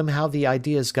to tell him how the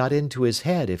ideas got into his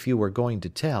head if you were going to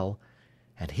tell,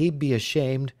 and he'd be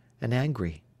ashamed and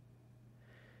angry."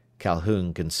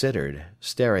 Calhoun considered,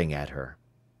 staring at her.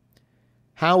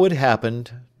 "How it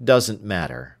happened doesn't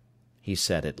matter," he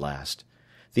said at last.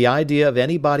 "The idea of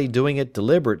anybody doing it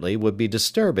deliberately would be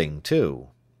disturbing, too.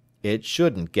 It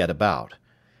shouldn't get about.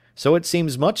 So it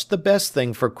seems much the best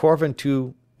thing for Corvin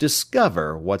to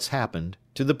discover what's happened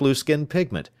to the blueskin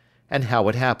pigment, and how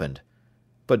it happened.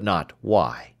 But not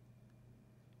why."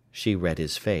 She read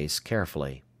his face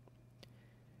carefully.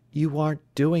 "You aren't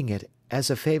doing it as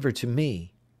a favor to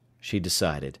me," she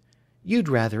decided. "You'd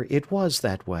rather it was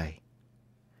that way."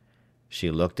 She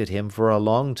looked at him for a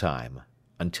long time,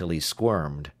 until he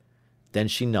squirmed. Then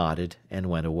she nodded and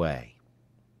went away.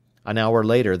 An hour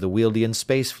later, the Wealdian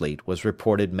space fleet was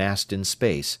reported massed in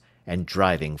space and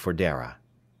driving for Dara.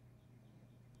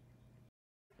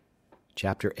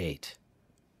 Chapter 8.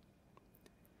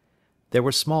 There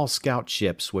were small scout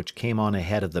ships which came on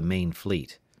ahead of the main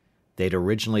fleet. They'd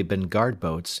originally been guard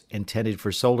boats, intended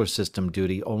for solar system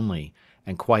duty only,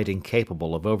 and quite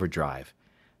incapable of overdrive.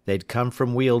 They'd come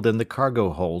from Weald in the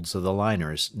cargo holds of the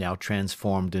liners, now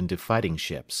transformed into fighting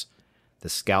ships. The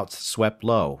scouts swept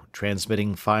low,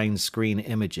 transmitting fine screen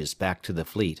images back to the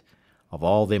fleet, of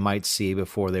all they might see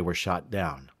before they were shot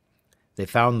down. They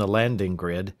found the landing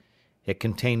grid. It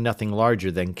contained nothing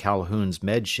larger than Calhoun's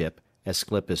med ship,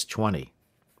 Esclipus 20.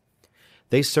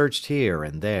 They searched here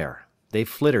and there. They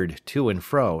flittered to and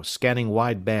fro, scanning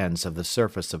wide bands of the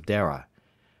surface of Dara.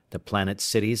 The planet's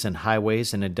cities and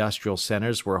highways and industrial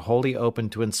centers were wholly open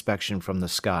to inspection from the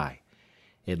sky.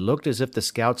 It looked as if the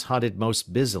scouts hunted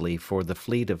most busily for the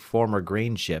fleet of former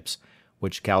grain ships,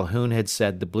 which Calhoun had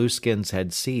said the blueskins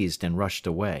had seized and rushed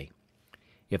away.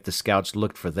 If the scouts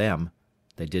looked for them,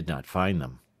 they did not find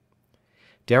them.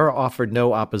 Dara offered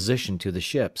no opposition to the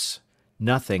ships.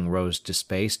 Nothing rose to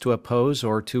space to oppose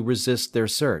or to resist their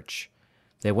search.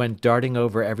 They went darting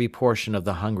over every portion of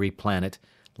the hungry planet,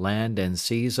 land and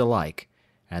seas alike,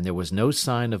 and there was no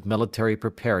sign of military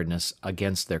preparedness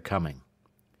against their coming.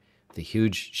 The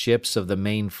huge ships of the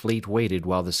main fleet waited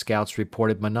while the scouts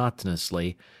reported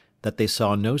monotonously that they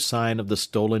saw no sign of the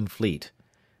stolen fleet.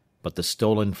 But the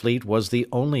stolen fleet was the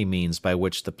only means by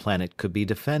which the planet could be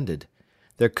defended.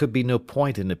 There could be no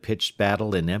point in a pitched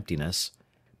battle in emptiness,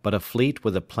 but a fleet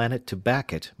with a planet to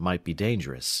back it might be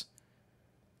dangerous.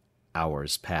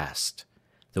 Hours passed.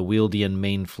 The Wealdian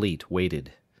main fleet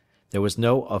waited. There was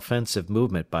no offensive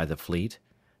movement by the fleet.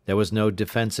 There was no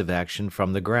defensive action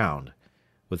from the ground.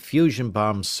 With fusion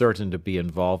bombs certain to be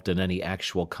involved in any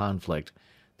actual conflict,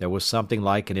 there was something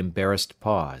like an embarrassed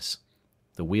pause.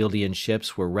 The Wealdian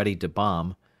ships were ready to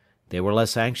bomb. They were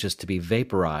less anxious to be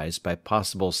vaporized by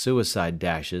possible suicide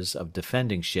dashes of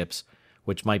defending ships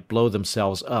which might blow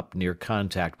themselves up near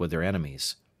contact with their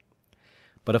enemies.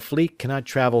 But a fleet cannot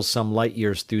travel some light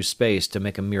years through space to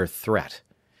make a mere threat,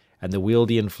 and the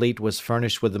Wealdian fleet was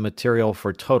furnished with the material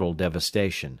for total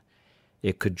devastation.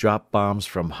 It could drop bombs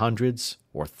from hundreds,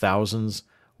 or thousands,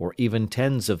 or even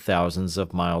tens of thousands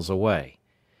of miles away.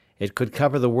 It could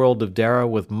cover the world of Dara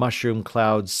with mushroom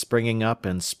clouds springing up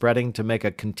and spreading to make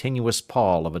a continuous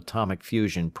pall of atomic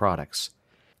fusion products.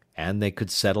 And they could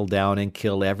settle down and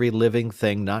kill every living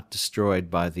thing not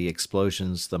destroyed by the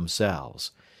explosions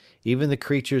themselves. Even the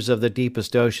creatures of the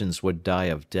deepest oceans would die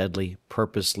of deadly,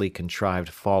 purposely contrived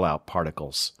fallout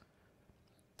particles.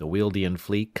 The Wealdian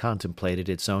fleet contemplated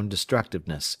its own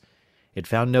destructiveness. It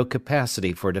found no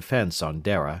capacity for defense on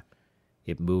Dara.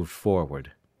 It moved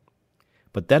forward.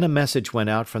 But then a message went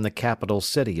out from the capital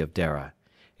city of Dara.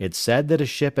 It said that a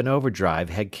ship in overdrive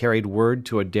had carried word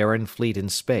to a Daran fleet in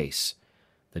space.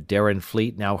 The Daran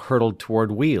fleet now hurtled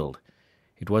toward Weald.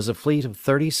 It was a fleet of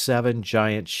 37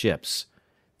 giant ships.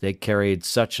 They carried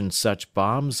such and such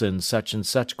bombs in such and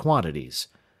such quantities.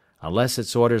 Unless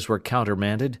its orders were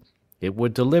countermanded, it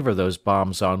would deliver those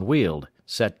bombs on Weald,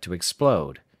 set to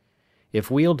explode.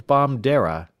 If Weald bombed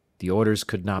Dara, the orders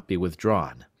could not be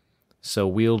withdrawn. So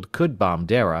Weald could bomb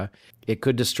Dara, it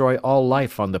could destroy all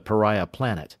life on the pariah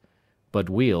planet, but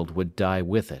Weald would die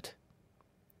with it.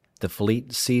 The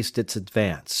fleet ceased its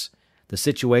advance. The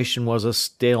situation was a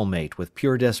stalemate with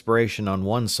pure desperation on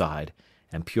one side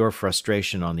and pure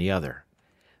frustration on the other.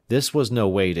 This was no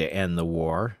way to end the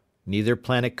war. Neither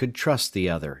planet could trust the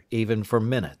other, even for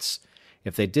minutes.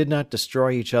 If they did not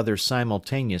destroy each other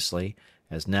simultaneously,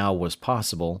 as now was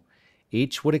possible,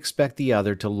 each would expect the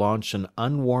other to launch an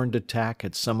unwarned attack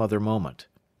at some other moment.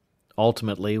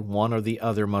 Ultimately, one or the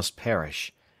other must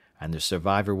perish, and the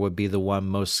survivor would be the one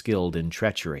most skilled in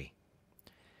treachery.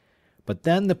 But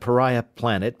then the pariah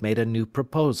planet made a new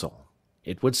proposal.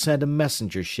 It would send a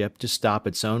messenger ship to stop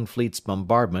its own fleet's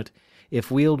bombardment if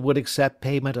Weald would accept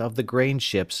payment of the grain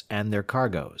ships and their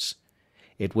cargoes.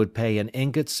 It would pay in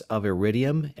ingots of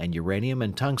iridium and uranium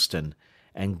and tungsten,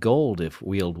 and gold if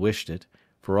Weald wished it,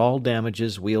 for all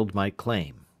damages Weald might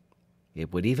claim.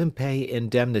 It would even pay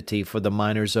indemnity for the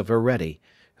miners of Oredi,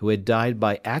 who had died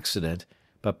by accident,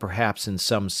 but perhaps in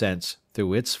some sense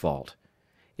through its fault.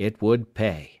 It would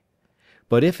pay.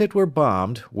 But if it were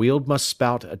bombed, Weald must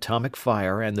spout atomic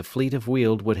fire and the fleet of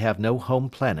Weald would have no home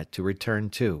planet to return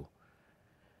to.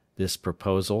 This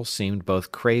proposal seemed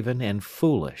both craven and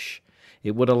foolish.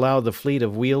 It would allow the fleet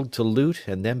of Weald to loot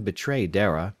and then betray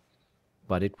Dara.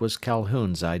 But it was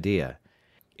Calhoun's idea.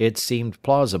 It seemed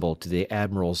plausible to the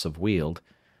admirals of Weald.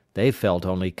 They felt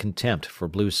only contempt for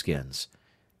blueskins.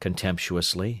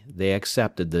 Contemptuously, they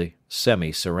accepted the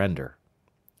semi-surrender.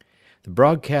 The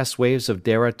broadcast waves of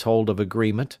Dara told of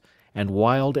agreement, and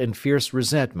wild and fierce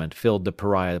resentment filled the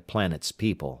pariah planet's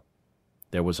people.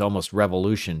 There was almost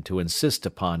revolution to insist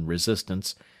upon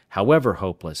resistance, however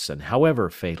hopeless and however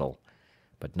fatal,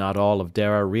 but not all of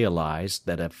Dara realized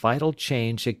that a vital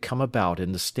change had come about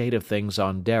in the state of things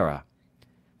on Dara.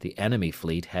 The enemy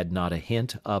fleet had not a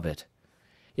hint of it.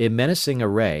 In menacing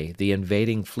array, the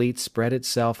invading fleet spread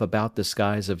itself about the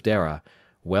skies of Dara,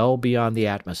 well beyond the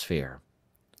atmosphere.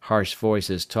 Harsh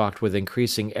voices talked with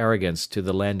increasing arrogance to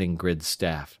the landing grid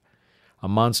staff. A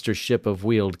monster ship of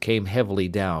Weald came heavily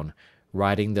down,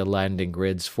 riding the landing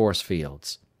grid's force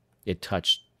fields. It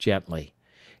touched gently.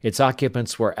 Its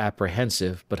occupants were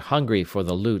apprehensive, but hungry for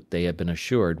the loot they had been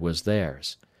assured was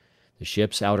theirs. The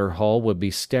ship's outer hull would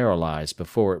be sterilized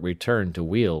before it returned to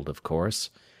Weald, of course,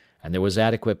 and there was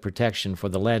adequate protection for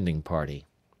the landing party.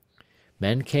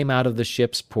 Men came out of the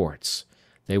ship's ports.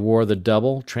 They wore the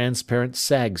double, transparent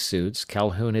sag suits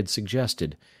Calhoun had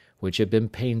suggested, which had been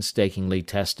painstakingly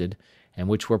tested, and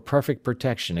which were perfect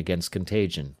protection against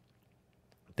contagion.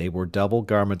 They were double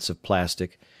garments of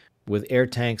plastic, with air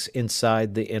tanks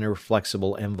inside the inner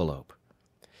flexible envelope.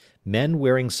 Men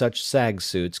wearing such sag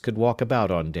suits could walk about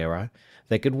on Dara,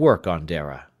 they could work on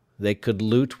Dara, they could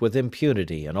loot with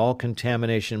impunity, and all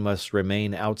contamination must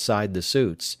remain outside the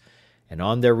suits, and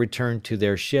on their return to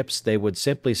their ships they would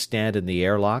simply stand in the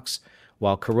airlocks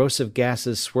while corrosive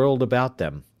gases swirled about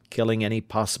them, killing any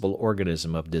possible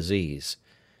organism of disease.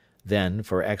 Then,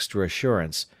 for extra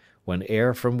assurance, when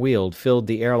air from Weald filled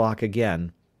the airlock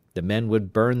again, the men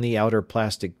would burn the outer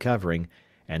plastic covering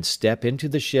and step into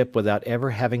the ship without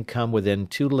ever having come within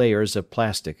 2 layers of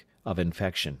plastic of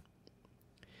infection.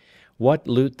 What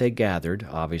loot they gathered,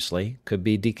 obviously, could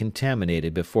be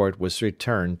decontaminated before it was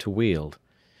returned to Weald.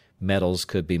 Metals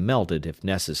could be melted if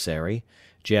necessary,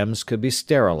 gems could be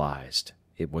sterilized.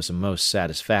 It was a most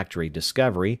satisfactory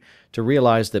discovery to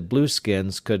realize that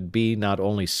blueskins could be not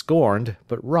only scorned,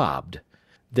 but robbed.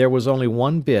 There was only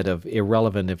one bit of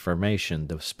irrelevant information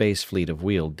the space fleet of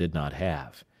Weald did not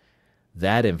have.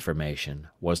 That information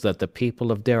was that the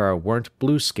people of Dara weren't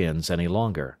blueskins any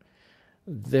longer.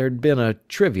 There'd been a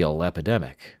trivial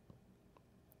epidemic.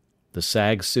 The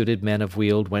sag-suited men of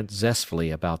Weald went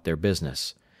zestfully about their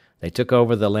business. They took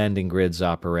over the landing grid's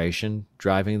operation,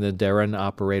 driving the Daran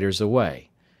operators away.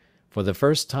 For the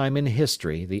first time in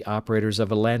history, the operators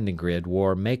of a landing grid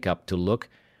wore makeup to look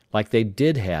like they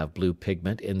did have blue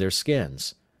pigment in their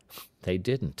skins. They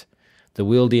didn't. The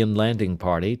Wealdian landing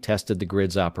party tested the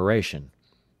grid's operation.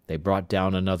 They brought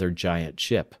down another giant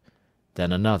ship.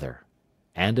 Then another.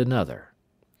 And another.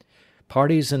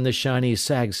 Parties in the shiny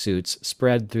sag suits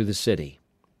spread through the city.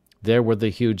 There were the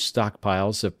huge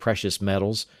stockpiles of precious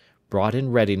metals, brought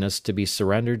in readiness to be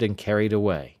surrendered and carried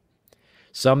away.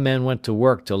 Some men went to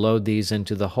work to load these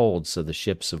into the holds of the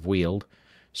ships of Weald.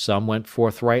 Some went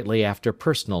forthrightly after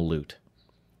personal loot.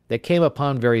 They came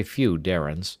upon very few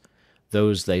Darans.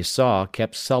 Those they saw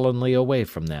kept sullenly away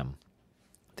from them.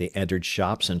 They entered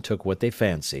shops and took what they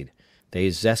fancied. They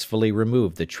zestfully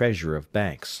removed the treasure of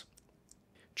banks.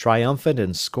 Triumphant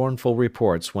and scornful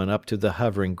reports went up to the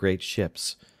hovering great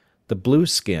ships. The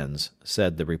blueskins,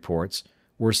 said the reports,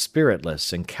 were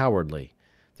spiritless and cowardly.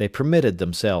 They permitted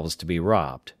themselves to be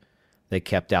robbed. They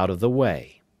kept out of the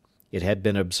way. It had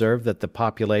been observed that the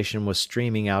population was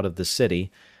streaming out of the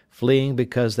city, fleeing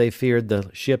because they feared the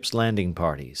ship's landing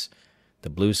parties. The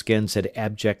blueskins had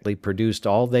abjectly produced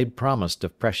all they'd promised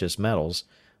of precious metals,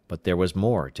 but there was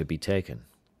more to be taken.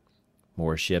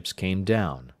 More ships came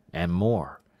down, and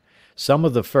more. Some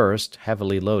of the first,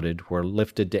 heavily loaded, were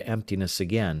lifted to emptiness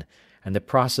again, and the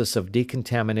process of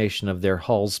decontamination of their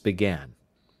hulls began.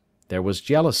 There was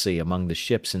jealousy among the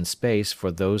ships in space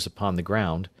for those upon the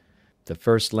ground. The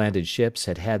first landed ships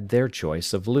had had their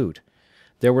choice of loot.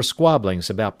 There were squabblings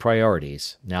about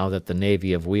priorities, now that the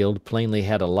navy of Weald plainly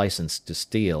had a license to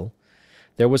steal.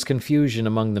 There was confusion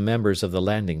among the members of the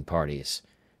landing parties.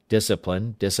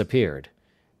 Discipline disappeared.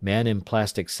 Men in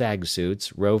plastic sag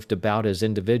suits roved about as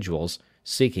individuals,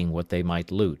 seeking what they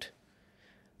might loot.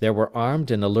 There were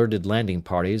armed and alerted landing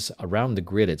parties around the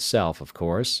grid itself, of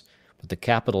course, but the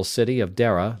capital city of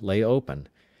Dara lay open.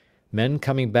 Men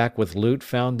coming back with loot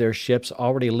found their ships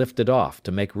already lifted off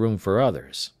to make room for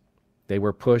others. They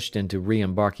were pushed into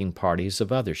re-embarking parties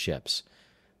of other ships.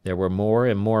 There were more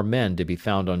and more men to be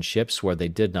found on ships where they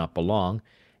did not belong,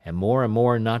 and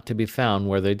more not to be found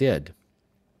where they did.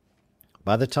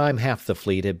 By the time half the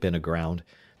fleet had been aground,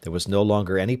 there was no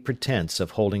longer any pretense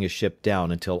of holding a ship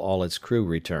down until all its crew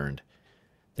returned.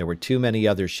 There were too many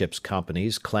other ships'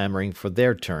 companies clamoring for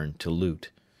their turn to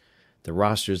loot. The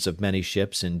rosters of many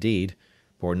ships, indeed,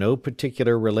 bore no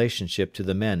particular relationship to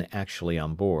the men actually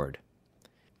on board.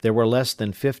 There were less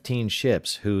than 15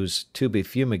 ships whose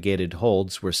to-be-fumigated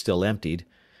holds were still emptied,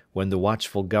 when the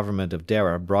watchful government of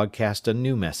Dara broadcast a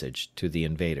new message to the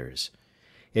invaders.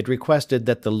 It requested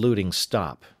that the looting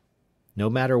stop. No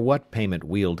matter what payment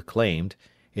Weald claimed,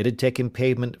 it had taken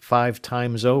payment 5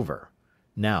 times over.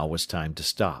 Now was time to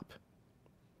stop.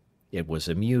 It was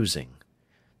amusing.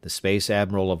 The Space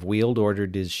Admiral of Weald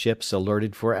ordered his ships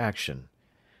alerted for action.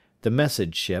 The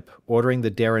message ship, ordering the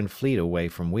Darian fleet away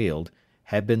from Weald,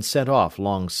 had been sent off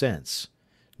long since.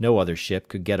 No other ship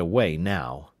could get away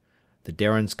now. The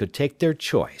Darians could take their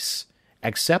choice,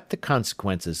 accept the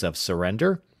consequences of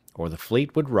surrender, or the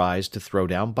fleet would rise to throw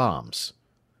down bombs.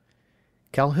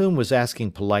 Calhoun was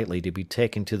asking politely to be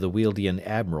taken to the Wealdian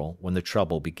admiral when the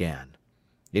trouble began.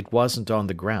 It wasn't on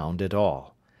the ground at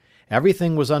all.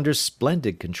 Everything was under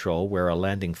splendid control where a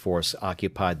landing force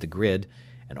occupied the grid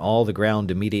and all the ground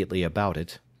immediately about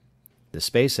it. The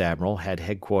Space Admiral had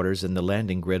headquarters in the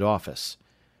landing grid office.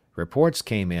 Reports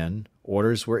came in,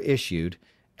 orders were issued,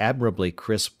 admirably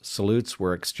crisp salutes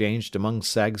were exchanged among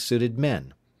sag-suited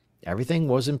men. Everything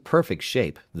was in perfect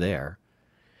shape there.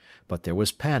 But there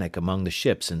was panic among the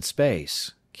ships in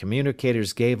space.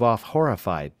 Communicators gave off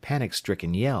horrified,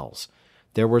 panic-stricken yells.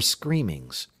 There were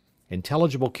screamings.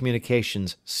 Intelligible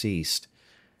communications ceased.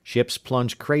 Ships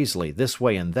plunged crazily this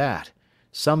way and that.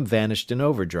 Some vanished in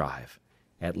overdrive.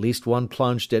 At least one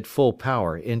plunged at full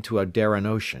power into a Daran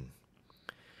ocean.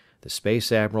 The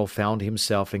Space Admiral found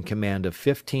himself in command of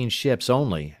 15 ships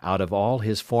only out of all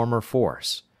his former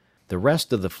force. The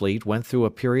rest of the fleet went through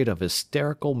a period of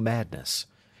hysterical madness.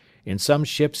 In some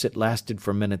ships it lasted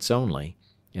for minutes only.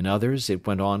 In others it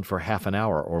went on for half an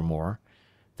hour or more.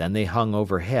 Then they hung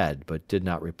overhead but did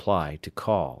not reply to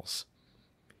calls.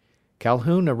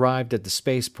 Calhoun arrived at the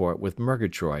spaceport with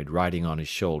Murgatroyd riding on his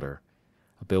shoulder.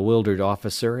 A bewildered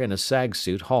officer in a sag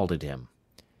suit halted him.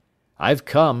 "I've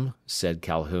come," said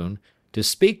Calhoun, "to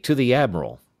speak to the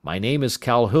Admiral. My name is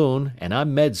Calhoun, and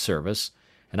I'm Med Service,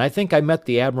 and I think I met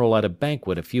the Admiral at a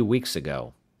banquet a few weeks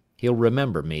ago. He'll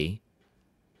remember me."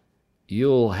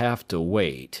 "You'll have to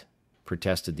wait,"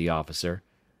 protested the officer.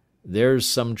 "There's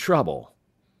some trouble."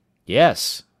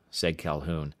 "Yes," said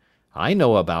Calhoun. "I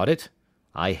know about it.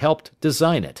 I helped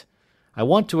design it. I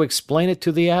want to explain it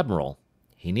to the Admiral.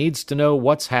 He needs to know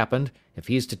what's happened if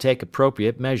he's to take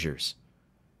appropriate measures."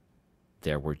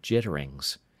 There were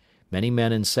jitterings. Many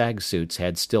men in sag suits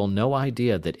had still no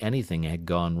idea that anything had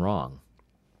gone wrong.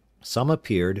 Some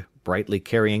appeared, brightly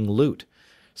carrying loot.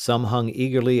 Some hung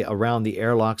eagerly around the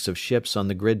airlocks of ships on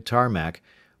the grid tarmac,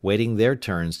 waiting their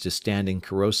turns to stand in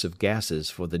corrosive gases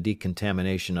for the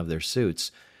decontamination of their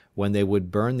suits, when they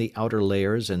would burn the outer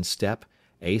layers and step,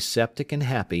 aseptic and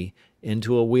happy,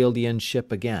 into a Wealdian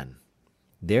ship again.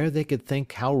 There they could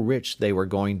think how rich they were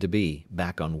going to be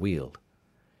back on Weald.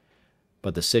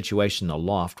 But the situation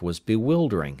aloft was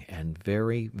bewildering and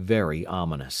very, very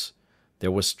ominous.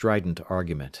 There was strident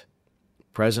argument.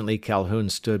 Presently Calhoun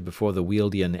stood before the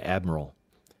Wealdian admiral.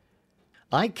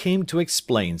 "I came to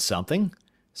explain something,"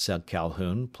 said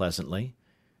Calhoun pleasantly.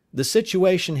 "The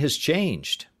situation has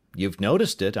changed. You've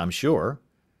noticed it, I'm sure."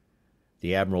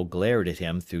 The admiral glared at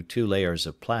him through 2 layers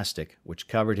of plastic, which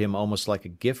covered him almost like a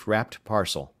gift-wrapped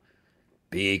parcel.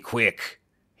 "Be quick,"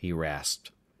 he rasped.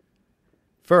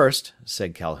 "First,"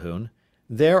 said Calhoun,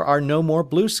 "there are no more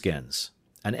blueskins.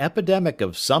 An epidemic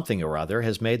of something or other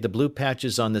has made the blue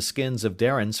patches on the skins of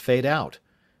Darans fade out.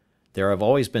 There have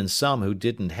always been some who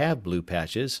didn't have blue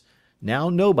patches. Now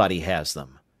nobody has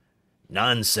them."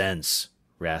 "Nonsense,"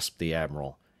 rasped the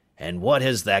admiral. "And what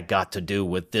has that got to do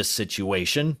with this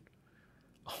situation?"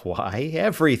 "Why,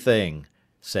 everything,"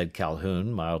 said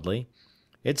Calhoun mildly.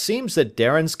 "It seems that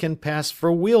Darans can pass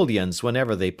for Wealdians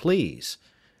whenever they please.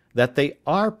 That they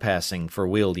are passing for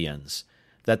Wealdians.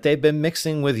 That they've been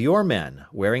mixing with your men,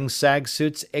 wearing sag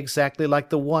suits exactly like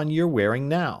the one you're wearing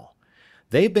now.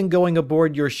 They've been going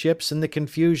aboard your ships in the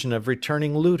confusion of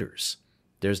returning looters.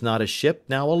 There's not a ship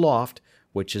now aloft,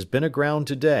 which has been aground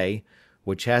today,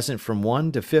 which hasn't from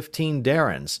 1 to 15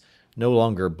 Darans, no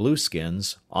longer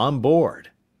blueskins, on board."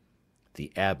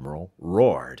 The admiral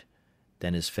roared.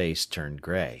 Then his face turned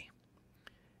grey.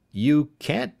 "You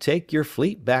can't take your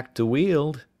fleet back to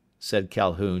Weald," said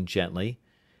Calhoun gently,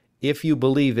 "if you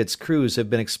believe its crews have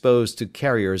been exposed to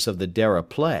carriers of the Dara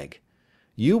plague.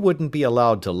 You wouldn't be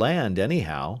allowed to land,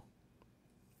 anyhow."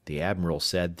 The admiral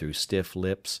said through stiff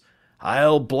lips,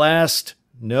 "I'll blast—"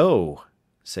 "No,"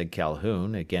 said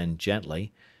Calhoun, again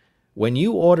gently. "When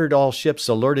you ordered all ships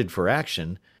alerted for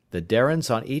action, the Darans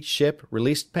on each ship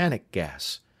released panic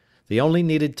gas. They only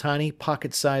needed tiny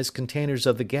pocket-sized containers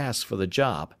of the gas for the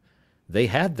job. They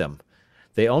had them.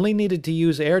 They only needed to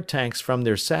use air tanks from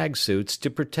their sag suits to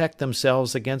protect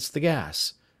themselves against the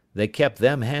gas. They kept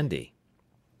them handy.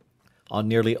 On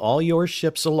nearly all your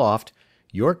ships aloft,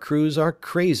 your crews are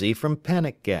crazy from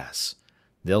panic gas.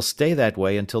 They'll stay that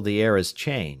way until the air is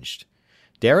changed.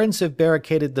 Darrans have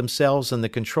barricaded themselves in the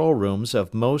control rooms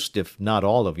of most, if not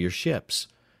all, of your ships.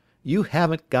 You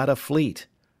haven't got a fleet.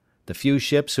 The few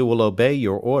ships who will obey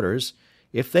your orders,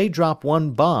 if they drop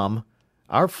one bomb,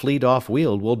 our fleet off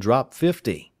Weald will drop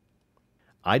 50.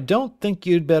 I don't think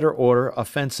you'd better order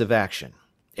offensive action.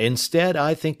 Instead,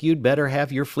 I think you'd better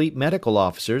have your fleet medical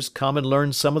officers come and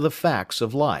learn some of the facts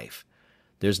of life.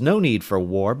 There's no need for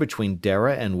war between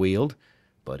Dara and Weald,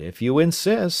 but if you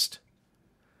insist...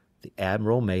 The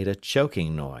Admiral made a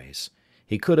choking noise.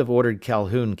 He could have ordered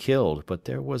Calhoun killed, but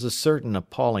there was a certain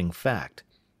appalling fact.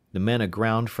 The men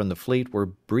aground from the fleet were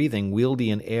breathing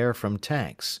Wealdian air from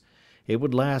tanks. It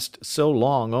would last so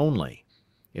long only.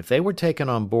 If they were taken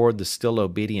on board the still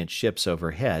obedient ships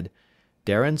overhead,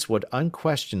 Darrans would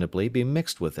unquestionably be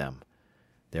mixed with them.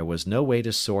 There was no way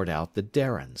to sort out the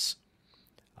Darrans.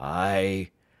 I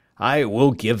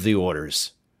will give the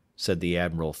orders, said the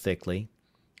Admiral thickly.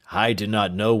 I do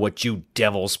not know what you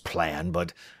devils plan,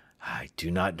 but I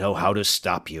do not know how to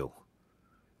stop you.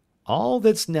 All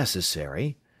that's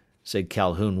necessary, said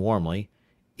Calhoun warmly,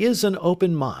 is an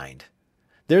open mind.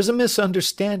 There's a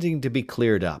misunderstanding to be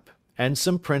cleared up, and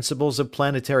some principles of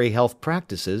planetary health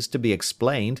practices to be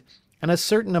explained, and a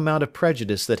certain amount of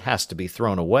prejudice that has to be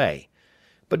thrown away.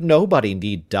 But nobody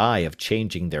need die of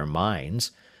changing their minds.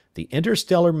 The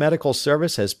Interstellar Medical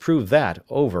Service has proved that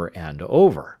over and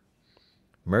over.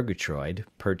 Murgatroyd,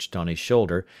 perched on his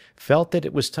shoulder, felt that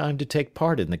it was time to take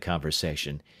part in the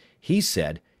conversation. He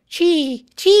said, "Chee!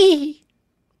 Chee!"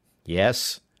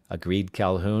 Yes, agreed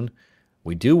Calhoun.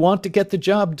 We do want to get the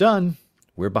job done.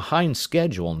 We're behind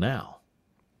schedule now.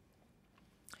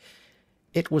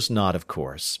 It was not, of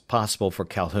course, possible for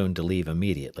Calhoun to leave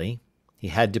immediately. He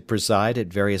had to preside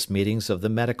at various meetings of the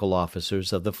medical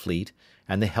officers of the fleet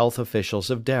and the health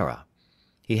officials of Dara.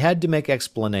 He had to make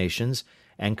explanations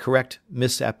and correct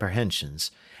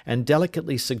misapprehensions, and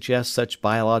delicately suggest such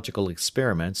biological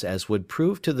experiments as would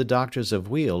prove to the doctors of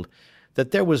Weald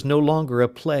that there was no longer a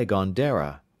plague on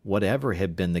Dara, whatever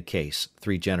had been the case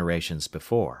 3 generations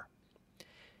before.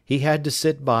 He had to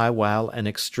sit by while an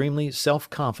extremely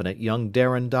self-confident young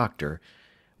Daran doctor,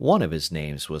 one of his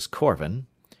names was Corvin,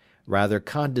 rather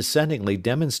condescendingly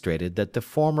demonstrated that the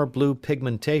former blue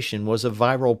pigmentation was a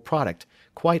viral product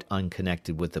quite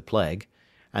unconnected with the plague,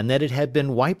 and that it had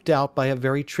been wiped out by a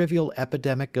very trivial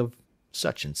epidemic of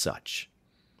such and such.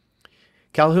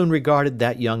 Calhoun regarded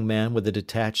that young man with a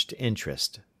detached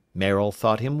interest. Maril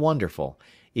thought him wonderful,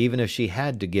 even if she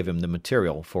had to give him the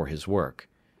material for his work.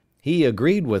 He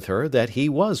agreed with her that he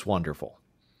was wonderful.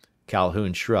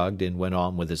 Calhoun shrugged and went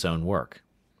on with his own work.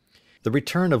 The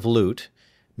return of loot,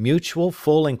 mutual,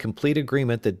 full and complete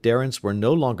agreement that Darrans were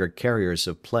no longer carriers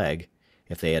of plague,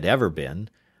 if they had ever been.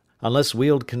 Unless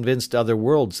Weald convinced other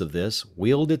worlds of this,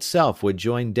 Weald itself would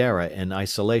join Dara in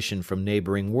isolation from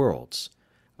neighboring worlds.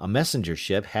 A messenger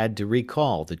ship had to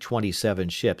recall the 27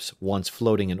 ships once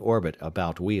floating in orbit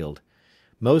about Weald.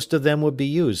 Most of them would be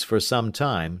used for some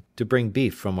time to bring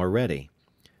beef from Oredi.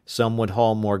 Some would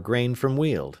haul more grain from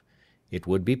Weald. It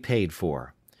would be paid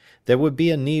for. There would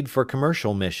be a need for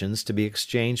commercial missions to be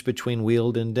exchanged between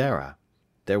Weald and Dara.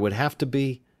 There would have to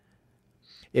be...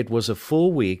 It was a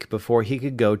full week before he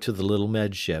could go to the little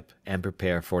med ship and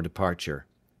prepare for departure.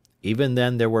 Even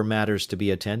then there were matters to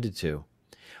be attended to.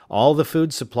 All the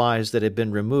food supplies that had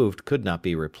been removed could not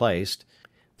be replaced.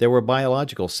 There were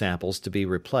biological samples to be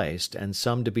replaced, and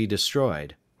some to be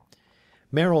destroyed.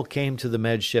 Maril came to the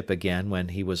med ship again when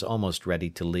he was almost ready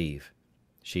to leave.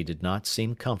 She did not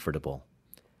seem comfortable.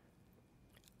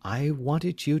 "I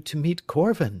wanted you to meet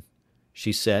Corvin,"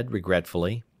 she said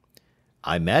regretfully.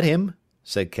 "I met him,"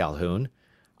 said Calhoun.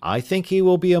 "I think he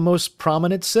will be a most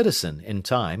prominent citizen in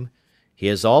time. He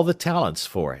has all the talents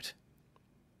for it."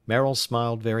 Maril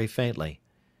smiled very faintly.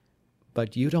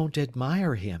 "But you don't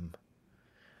admire him."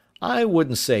 "I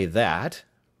wouldn't say that,"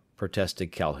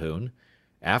 protested Calhoun.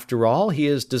 "After all, he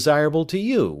is desirable to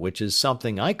you, which is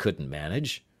something I couldn't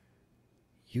manage."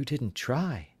 "You didn't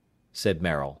try," said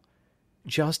Maril.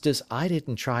 "Just as I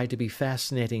didn't try to be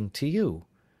fascinating to you.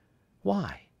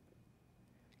 Why?"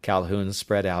 Calhoun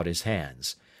spread out his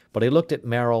hands, but he looked at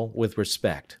Maril with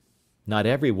respect. Not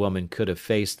every woman could have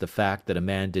faced the fact that a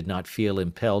man did not feel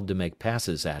impelled to make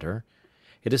passes at her.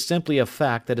 It is simply a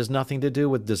fact that has nothing to do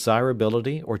with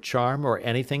desirability or charm or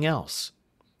anything else.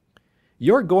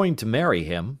 "You're going to marry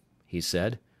him," he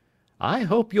said. "I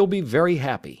hope you'll be very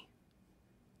happy."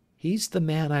 "He's the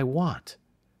man I want,"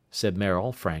 said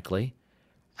Maril frankly,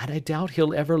 "and I doubt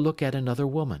he'll ever look at another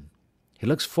woman. He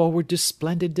looks forward to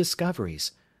splendid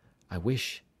discoveries. I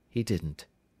wish he didn't."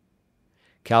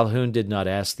 Calhoun did not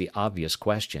ask the obvious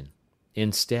question.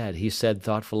 Instead, he said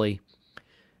thoughtfully,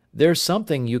 "There's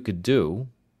something you could do.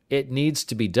 It needs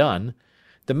to be done.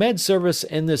 The Med Service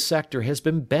in this sector has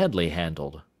been badly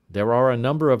handled. There are a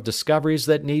number of discoveries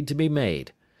that need to be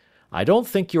made. I don't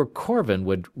think your Corvin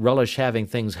would relish having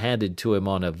things handed to him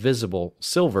on a visible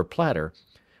silver platter,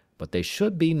 but they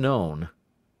should be known."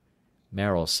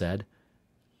 Maril said,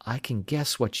 "I can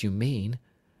guess what you mean.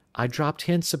 I dropped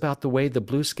hints about the way the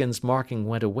blueskins' marking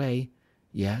went away.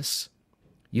 Yes.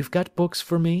 You've got books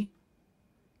for me?"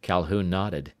 Calhoun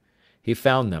nodded. He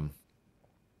found them.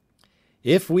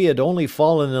 "If we had only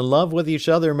fallen in love with each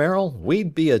other, Maril,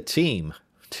 we'd be a team.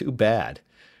 Too bad.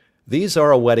 These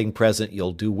are a wedding present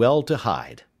you'll do well to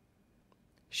hide."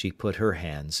 She put her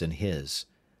hands in his.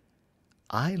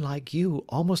 "I like you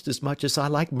almost as much as I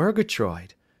like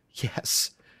Murgatroyd.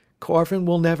 Yes, Corvin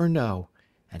will never know,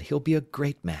 and he'll be a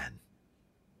great man."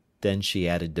 Then she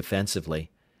added defensively,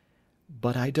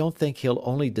 "But I don't think he'll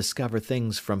only discover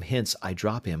things from hints I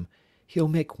drop him. He'll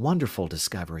make wonderful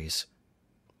discoveries."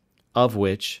 "Of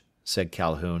which," said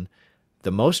Calhoun,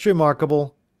 "the most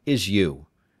remarkable is you.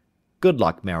 Good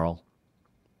luck, Maril."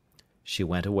 She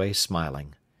went away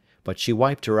smiling, but she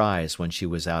wiped her eyes when she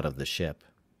was out of the ship.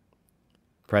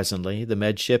 Presently, the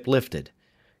Med ship lifted.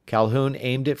 Calhoun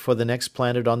aimed it for the next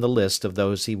planet on the list of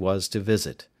those he was to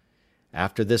visit.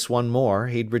 After this one more,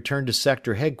 he'd return to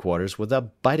sector headquarters with a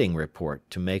biting report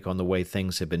to make on the way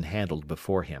things had been handled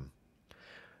before him.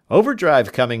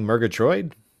 "Overdrive coming,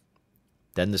 Murgatroyd."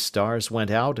 Then the stars went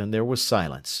out and there was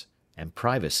silence, and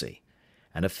privacy,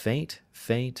 and a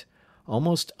faint,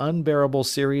 almost unbearable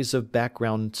series of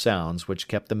background sounds which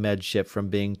kept the Med ship from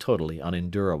being totally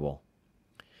unendurable.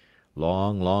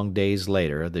 Long days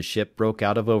later, the ship broke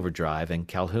out of overdrive and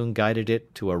Calhoun guided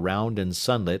it to a round and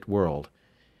sunlit world.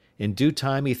 In due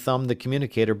time he thumbed the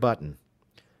communicator button.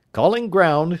 "Calling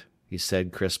ground," he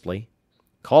said crisply.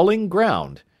 "Calling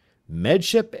ground. Med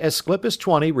ship Esclipus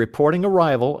 20 reporting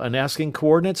arrival and asking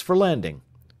coordinates for landing.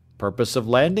 Purpose of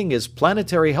landing is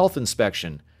planetary health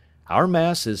inspection. Our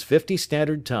mass is 50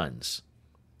 standard tons."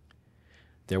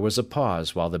 There was a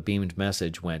pause while the beamed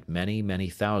message went many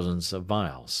thousands of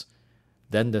miles.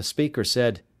 Then the speaker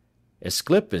said,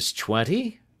 "Esclipus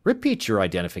 20? Repeat your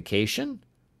identification."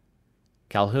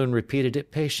 Calhoun repeated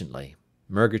it patiently.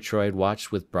 Murgatroyd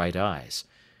watched with bright eyes.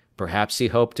 Perhaps he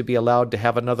hoped to be allowed to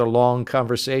have another long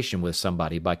conversation with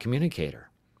somebody by communicator.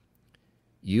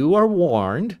 "You are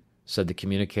warned," said the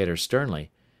communicator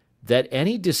sternly, "that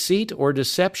any deceit or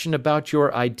deception about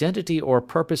your identity or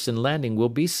purpose in landing will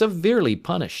be severely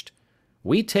punished.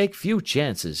 We take few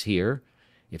chances here.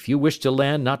 If you wish to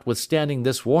land notwithstanding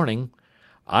this warning—"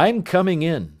 "I'm coming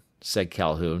in," said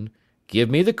Calhoun. "Give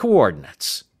me the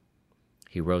coordinates."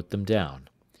 He wrote them down.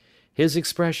 His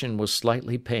expression was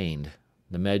slightly pained.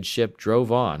 The Med ship drove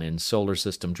on in solar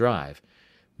system drive.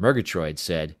 Murgatroyd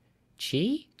said,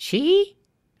 "Chee? Chee?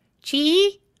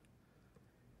 Chee?"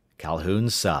 Calhoun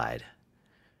sighed.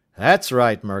 "That's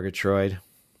right, Murgatroyd.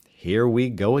 Here we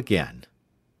go again."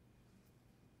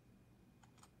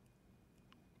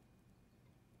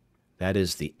 That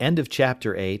is the end of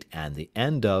Chapter 8 and the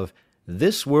end of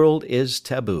This World is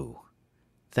Taboo.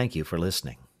 Thank you for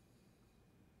listening.